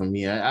Gotham.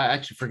 Yeah, I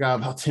actually forgot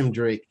about Tim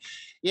Drake.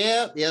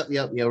 Yeah. We're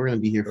going to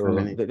be here for a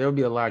minute. There'll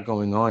be a lot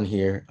going on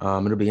here.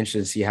 It'll be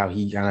interesting to see how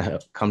he kind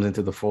of comes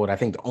into the fold. I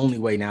think the only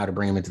way now to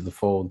bring him into the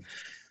fold,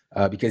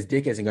 because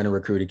Dick isn't going to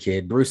recruit a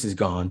kid. Bruce is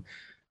gone.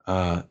 So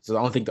I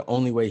don't think the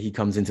only way he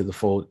comes into the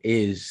fold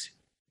is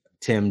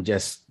Tim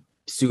just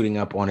suiting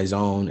up on his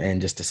own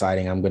and just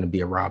deciding I'm going to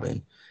be a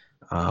Robin.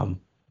 So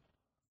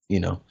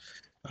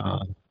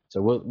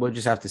we'll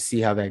just have to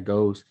see how that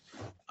goes.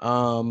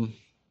 But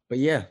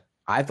yeah,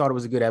 I thought it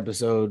was a good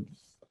episode.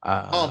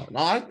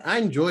 I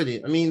enjoyed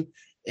it. I mean,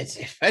 it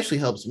especially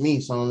helps me,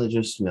 someone that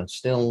just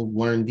still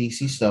learn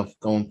DC stuff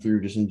going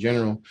through just in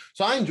general.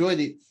 So I enjoyed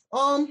it.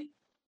 I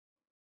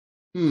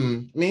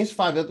mean, it's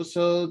 5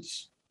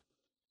 episodes.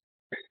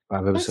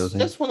 5 episodes.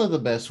 That's one of the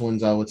best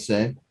ones, I would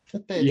say.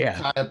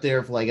 High up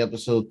there for like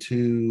episode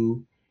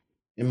 2,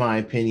 in my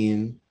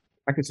opinion.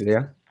 I could see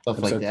that. Stuff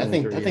episode like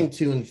that. I think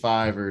 2 and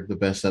 5 are the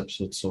best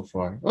episodes so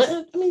far.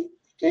 Well, I mean,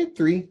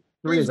 3.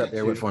 3 is up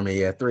there for me.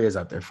 Yeah, 3 is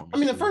up there for me. I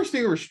mean, the first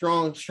 3 were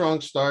strong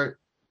start.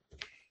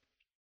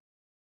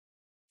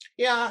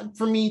 Yeah,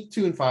 for me,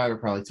 2 and 5 are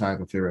probably tied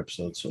with favorite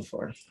episodes so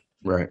far.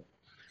 Right.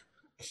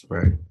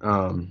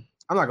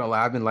 I'm not gonna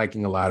lie, I've been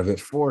liking a lot of it.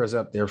 4 is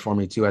up there for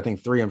me too. I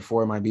think 3 and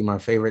 4 might be my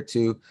favorite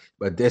too,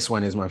 but this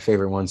one is my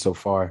favorite one so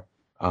far.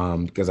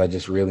 Because I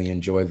just really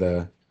enjoy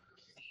the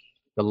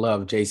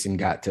love Jason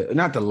got to,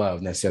 not the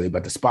love necessarily,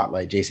 but the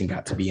spotlight Jason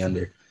got to be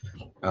under.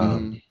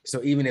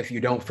 So even if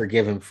you don't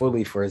forgive him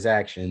fully for his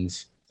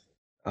actions,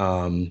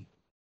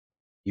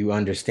 you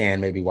understand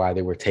maybe why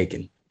they were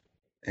taken.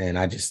 And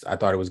I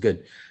thought it was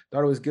good.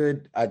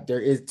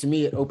 To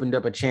me, it opened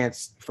up a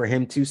chance for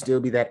him to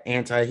still be that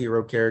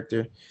anti-hero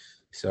character.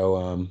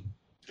 So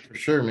for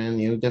sure, man.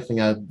 You definitely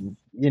got,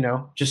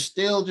 just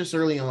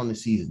early on in the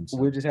season. So.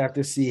 We'll just have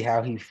to see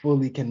how he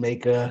fully can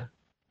make a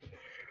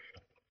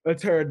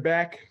turn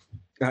back.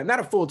 Not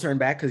a full turn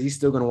back, because he's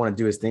still going to want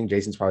to do his thing.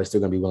 Jason's probably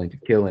still going to be willing to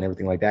kill and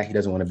everything like that. He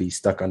doesn't want to be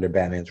stuck under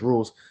Batman's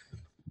rules.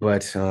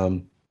 But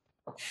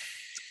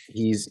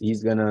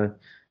he's going to,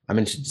 I'm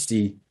interested to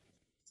see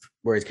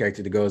where his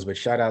character goes. But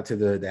shout out to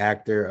the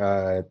actor.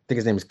 I think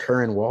his name is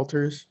Curran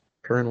Walters.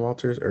 I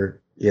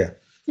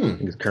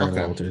think it's Curran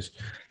Walters.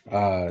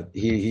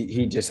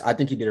 He just, I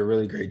think he did a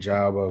really great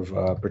job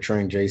of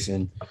portraying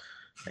Jason.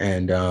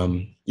 And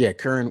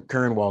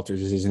Curran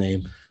Walters is his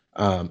name.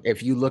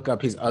 If you look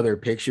up his other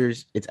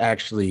pictures, it's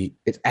actually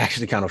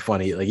kind of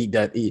funny. Like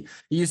he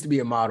used to be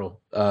a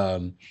model.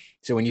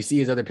 So when you see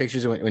his other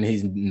pictures when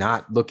he's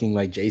not looking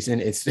like Jason,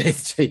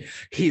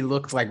 he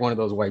looks like one of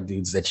those white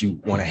dudes that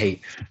you want to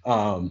hate.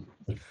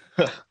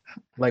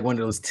 Like one of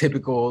those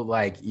typical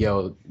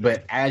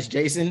but as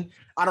Jason,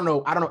 I don't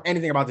know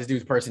anything about this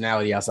dude's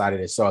personality outside of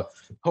this. So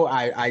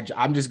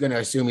I'm just gonna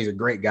assume he's a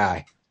great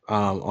guy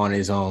on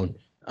his own.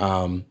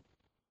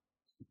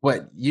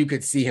 But you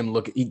could see him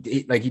look he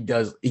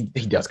does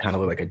kind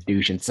of look like a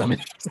douche in some. I'm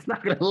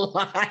not gonna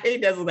lie, he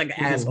does look like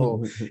an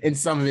asshole in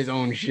some of his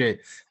own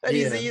shit.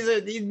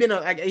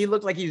 He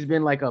looks like he's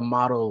been like a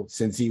model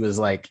since he was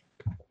like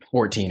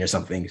 14 or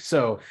something.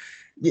 So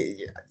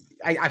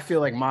I feel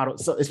like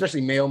models, so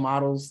especially male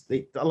models,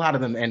 a lot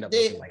of them end up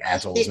looking like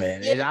assholes,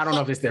 man. I don't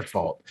know if it's their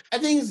fault. I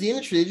think it's the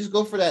industry. They just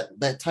go for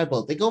that type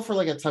of. They go for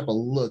like a type of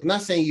look. I'm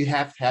not saying you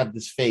have to have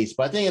this face,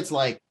 but I think it's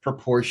like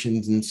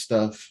proportions and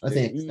stuff. I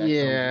think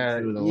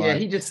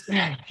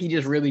he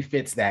just really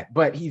fits that.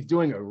 But he's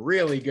doing a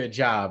really good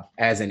job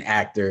as an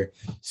actor.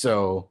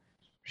 So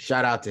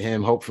shout out to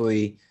him.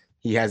 Hopefully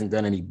he hasn't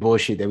done any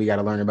bullshit that we got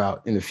to learn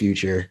about in the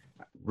future.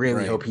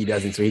 Really hope he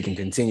doesn't, so he can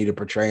continue to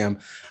portray him.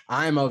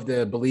 I'm of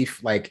the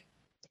belief,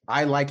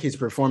 I like his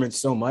performance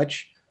so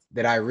much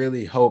that I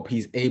really hope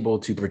he's able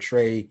to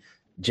portray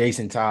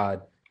Jason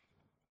Todd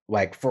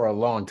for a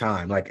long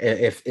time. Like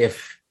if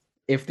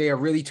they are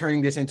really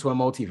turning this into a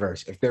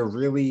multiverse, if they're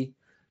really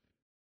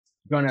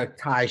gonna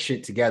tie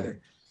shit together,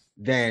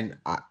 then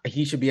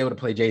he should be able to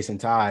play Jason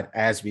Todd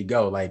as we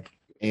go. I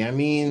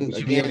mean, we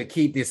should be able to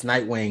keep this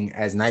Nightwing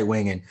as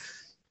Nightwing. And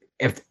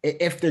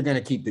if they're going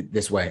to keep it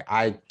this way,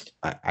 I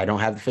don't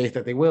have the faith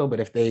that they will, but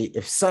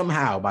if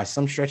somehow by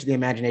some stretch of the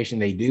imagination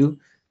they do,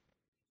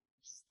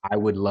 I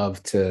would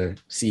love to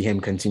see him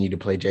continue to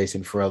play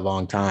Jason for a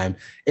long time.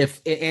 Even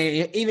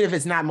if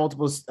it's not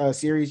multiple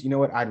series, you know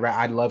what?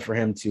 I'd love for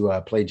him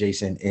to play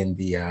Jason in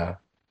the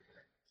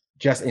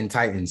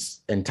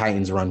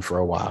Titans run for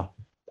a while.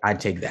 I'd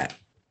take that.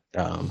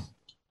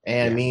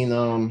 I mean,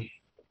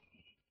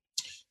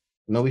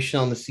 no, we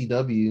showed on the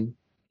CW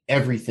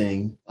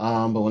everything.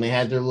 But when they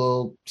had their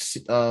little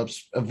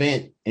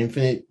event,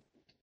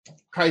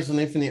 Crisis on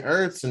Infinite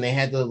Earths, and they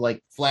had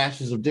the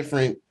flashes of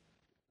different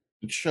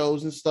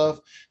shows and stuff,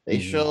 they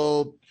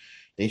showed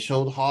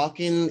Hawk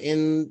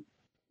and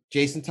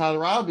Jason Todd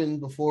Robin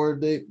before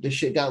the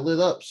shit got lit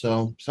up.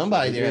 So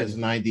somebody there has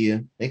an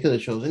idea. They could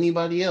have chose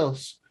anybody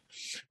else.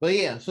 But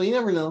yeah, so you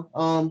never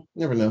know.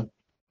 Never know.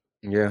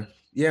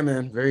 Yeah,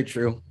 man. Very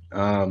true.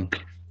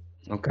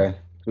 Okay.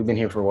 We've been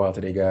here for a while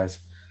today, guys.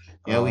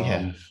 Yeah, we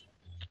have.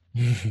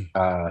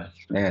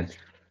 Man.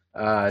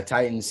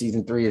 Titans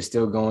season 3 is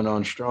still going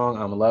on strong.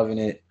 I'm loving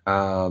it.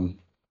 And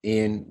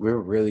we're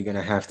really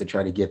gonna have to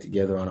try to get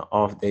together on an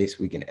off day so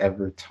we can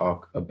ever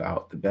talk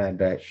about the Bad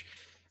Batch.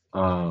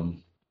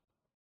 We're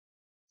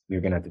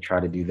gonna have to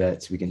try to do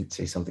that so we can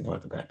say something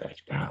about the Bad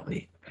Batch.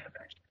 Golly, Bad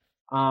Batch.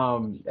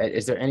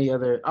 Is there any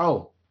other?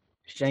 Oh,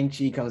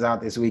 Shang-Chi comes out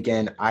this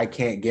weekend. I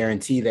can't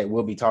guarantee that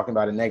we'll be talking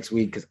about it next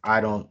week because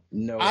I don't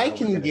know. I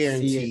can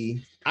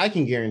guarantee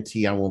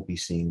I won't be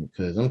seeing it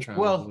because I'm trying.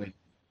 Well,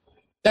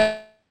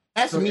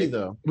 that's me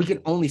though. We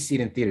can only see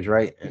it in theaters,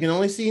 right? You can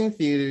only see it in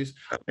theaters.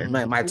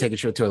 Might take a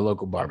trip to a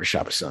local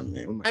barbershop or something.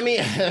 Man. I mean,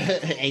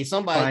 hey,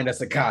 somebody find us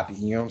a copy.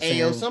 You know what I'm saying? Hey,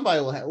 yo,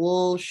 somebody will.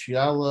 Well, shoot,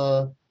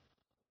 I'll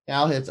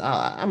hit.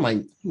 I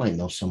might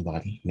know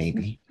somebody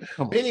maybe.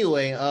 But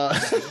anyway,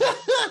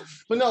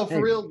 but no,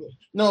 for real.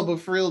 No, but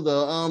for real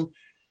though.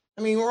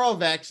 I mean, we're all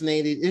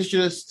vaccinated. It's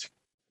just.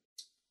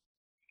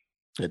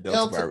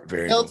 Delta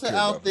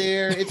out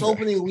there. It's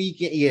opening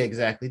weekend. Yeah,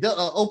 exactly. The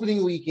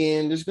opening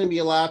weekend. There's going to be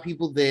a lot of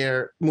people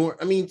there. More.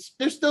 I mean,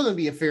 there's still going to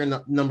be a fair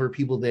number of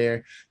people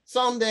there.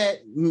 Some that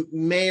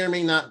may or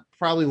may not,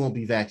 probably won't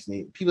be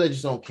vaccinated. People that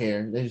just don't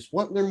care. They just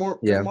want their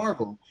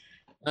Marvel.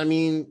 I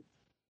mean,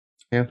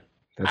 yeah.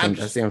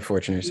 That's the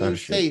unfortunate side being of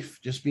shit. safe.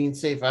 Just being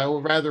safe. I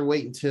would rather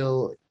wait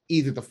until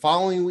either the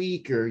following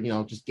week or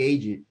just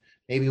gauge it.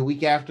 Maybe a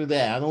week after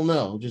that. I don't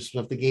know. Just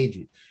have to gauge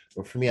it.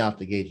 Or for me, I have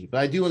to gauge it.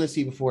 But I do want to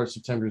see before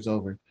September is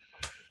over.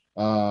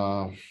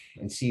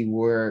 And see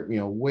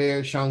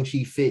where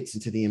Shang-Chi fits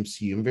into the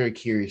MCU. I'm very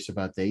curious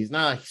about that. He's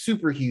not a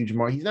super huge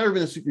Marvel. He's never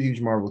been a super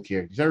huge Marvel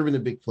character. He's never been a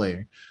big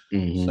player.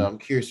 Mhm. So I'm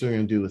curious what they're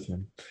gonna do with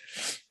him.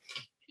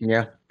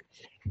 Yeah.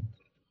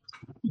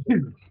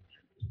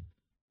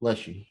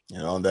 Bless you.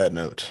 And on that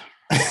note,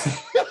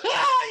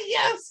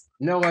 Yes.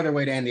 No other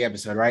way to end the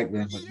episode, right?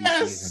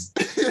 Yes.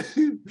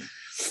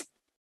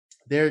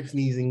 Derek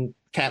sneezing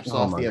caps Oh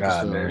off my the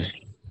God, episode. man.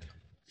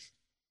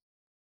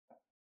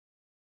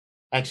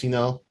 Actually,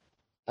 no.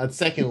 That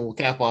second will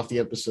cap off the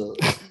episode.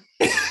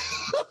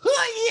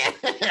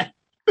 Yeah.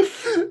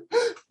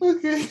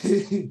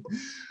 Okay.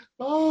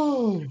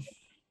 Oh.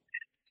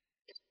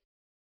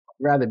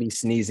 Rather be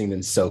sneezing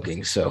than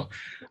soaking. So,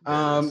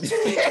 I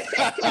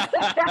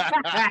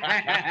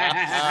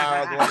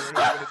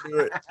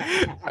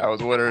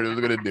was wondering who was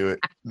gonna do it.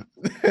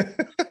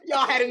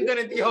 y'all had him good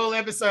at the whole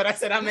episode. I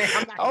said, I'm not.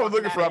 I was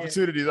looking for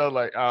opportunities. I was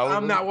like,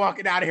 I'm not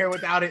walking out of here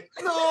without it.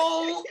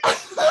 No.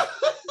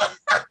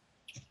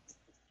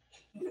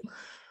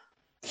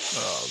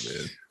 Oh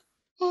man.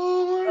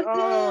 Oh my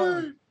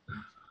God.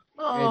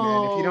 Hey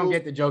man, if you don't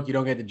get the joke, you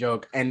don't get the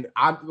joke. And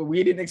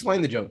we didn't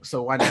explain the joke,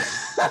 so why not?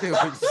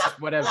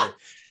 Whatever.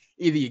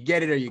 Either you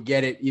get it or you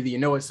get it. Either you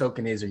know what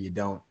soaking is or you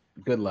don't.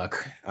 Good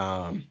luck.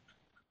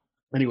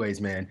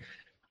 Anyways, man.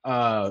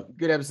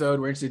 Good episode.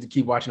 We're interested to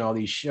keep watching all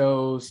these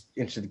shows.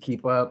 Interested to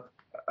keep up.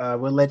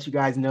 We'll let you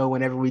guys know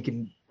whenever we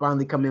can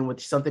finally come in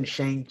with something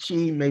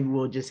Shang-Chi. Maybe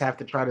we'll just have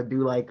to try to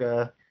do like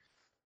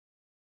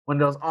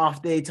one of those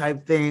off day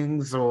type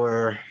things,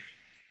 or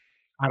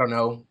I don't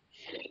know.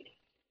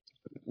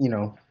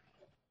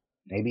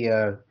 Maybe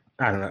I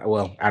don't know.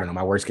 Well, I don't know.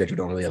 My work schedule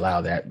don't really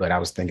allow that, but I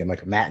was thinking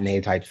like a matinee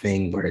type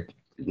thing where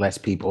less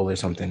people or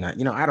something. I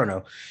don't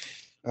know.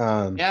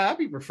 Yeah, that'd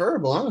be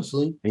preferable,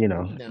 honestly.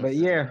 But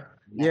yeah.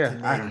 We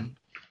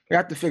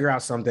have to figure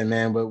out something,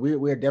 man. But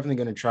we're definitely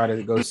gonna try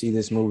to go see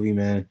this movie,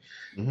 man.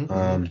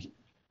 Mm-hmm.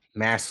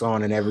 Masks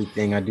on and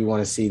everything. I do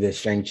want to see the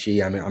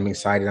Shang-Chi. I'm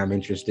excited. I'm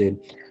interested.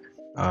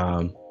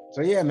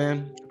 So yeah,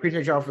 man.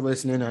 Appreciate y'all for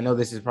listening. I know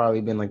this has probably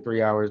been like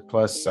 3 hours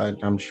plus.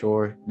 I'm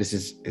sure this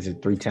is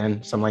it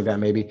 3:10, something like that,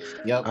 maybe.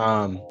 Yep.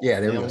 Yeah,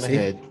 there we go.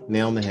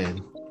 Nail on the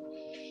head.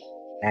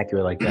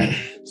 Accurate like that.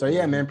 So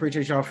yeah, man.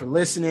 Appreciate y'all for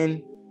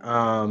listening.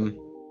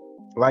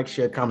 Like,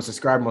 share, comment,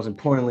 subscribe. Most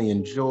importantly,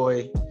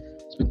 enjoy.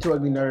 It's been 2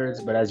 Ugly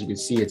Nerds, but as you can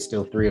see, it's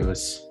still 3 of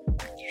us.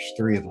 There's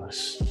 3 of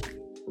us.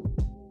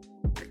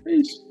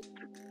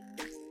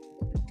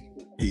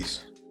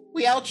 Peace.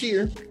 We out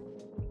here.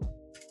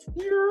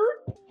 Yeah.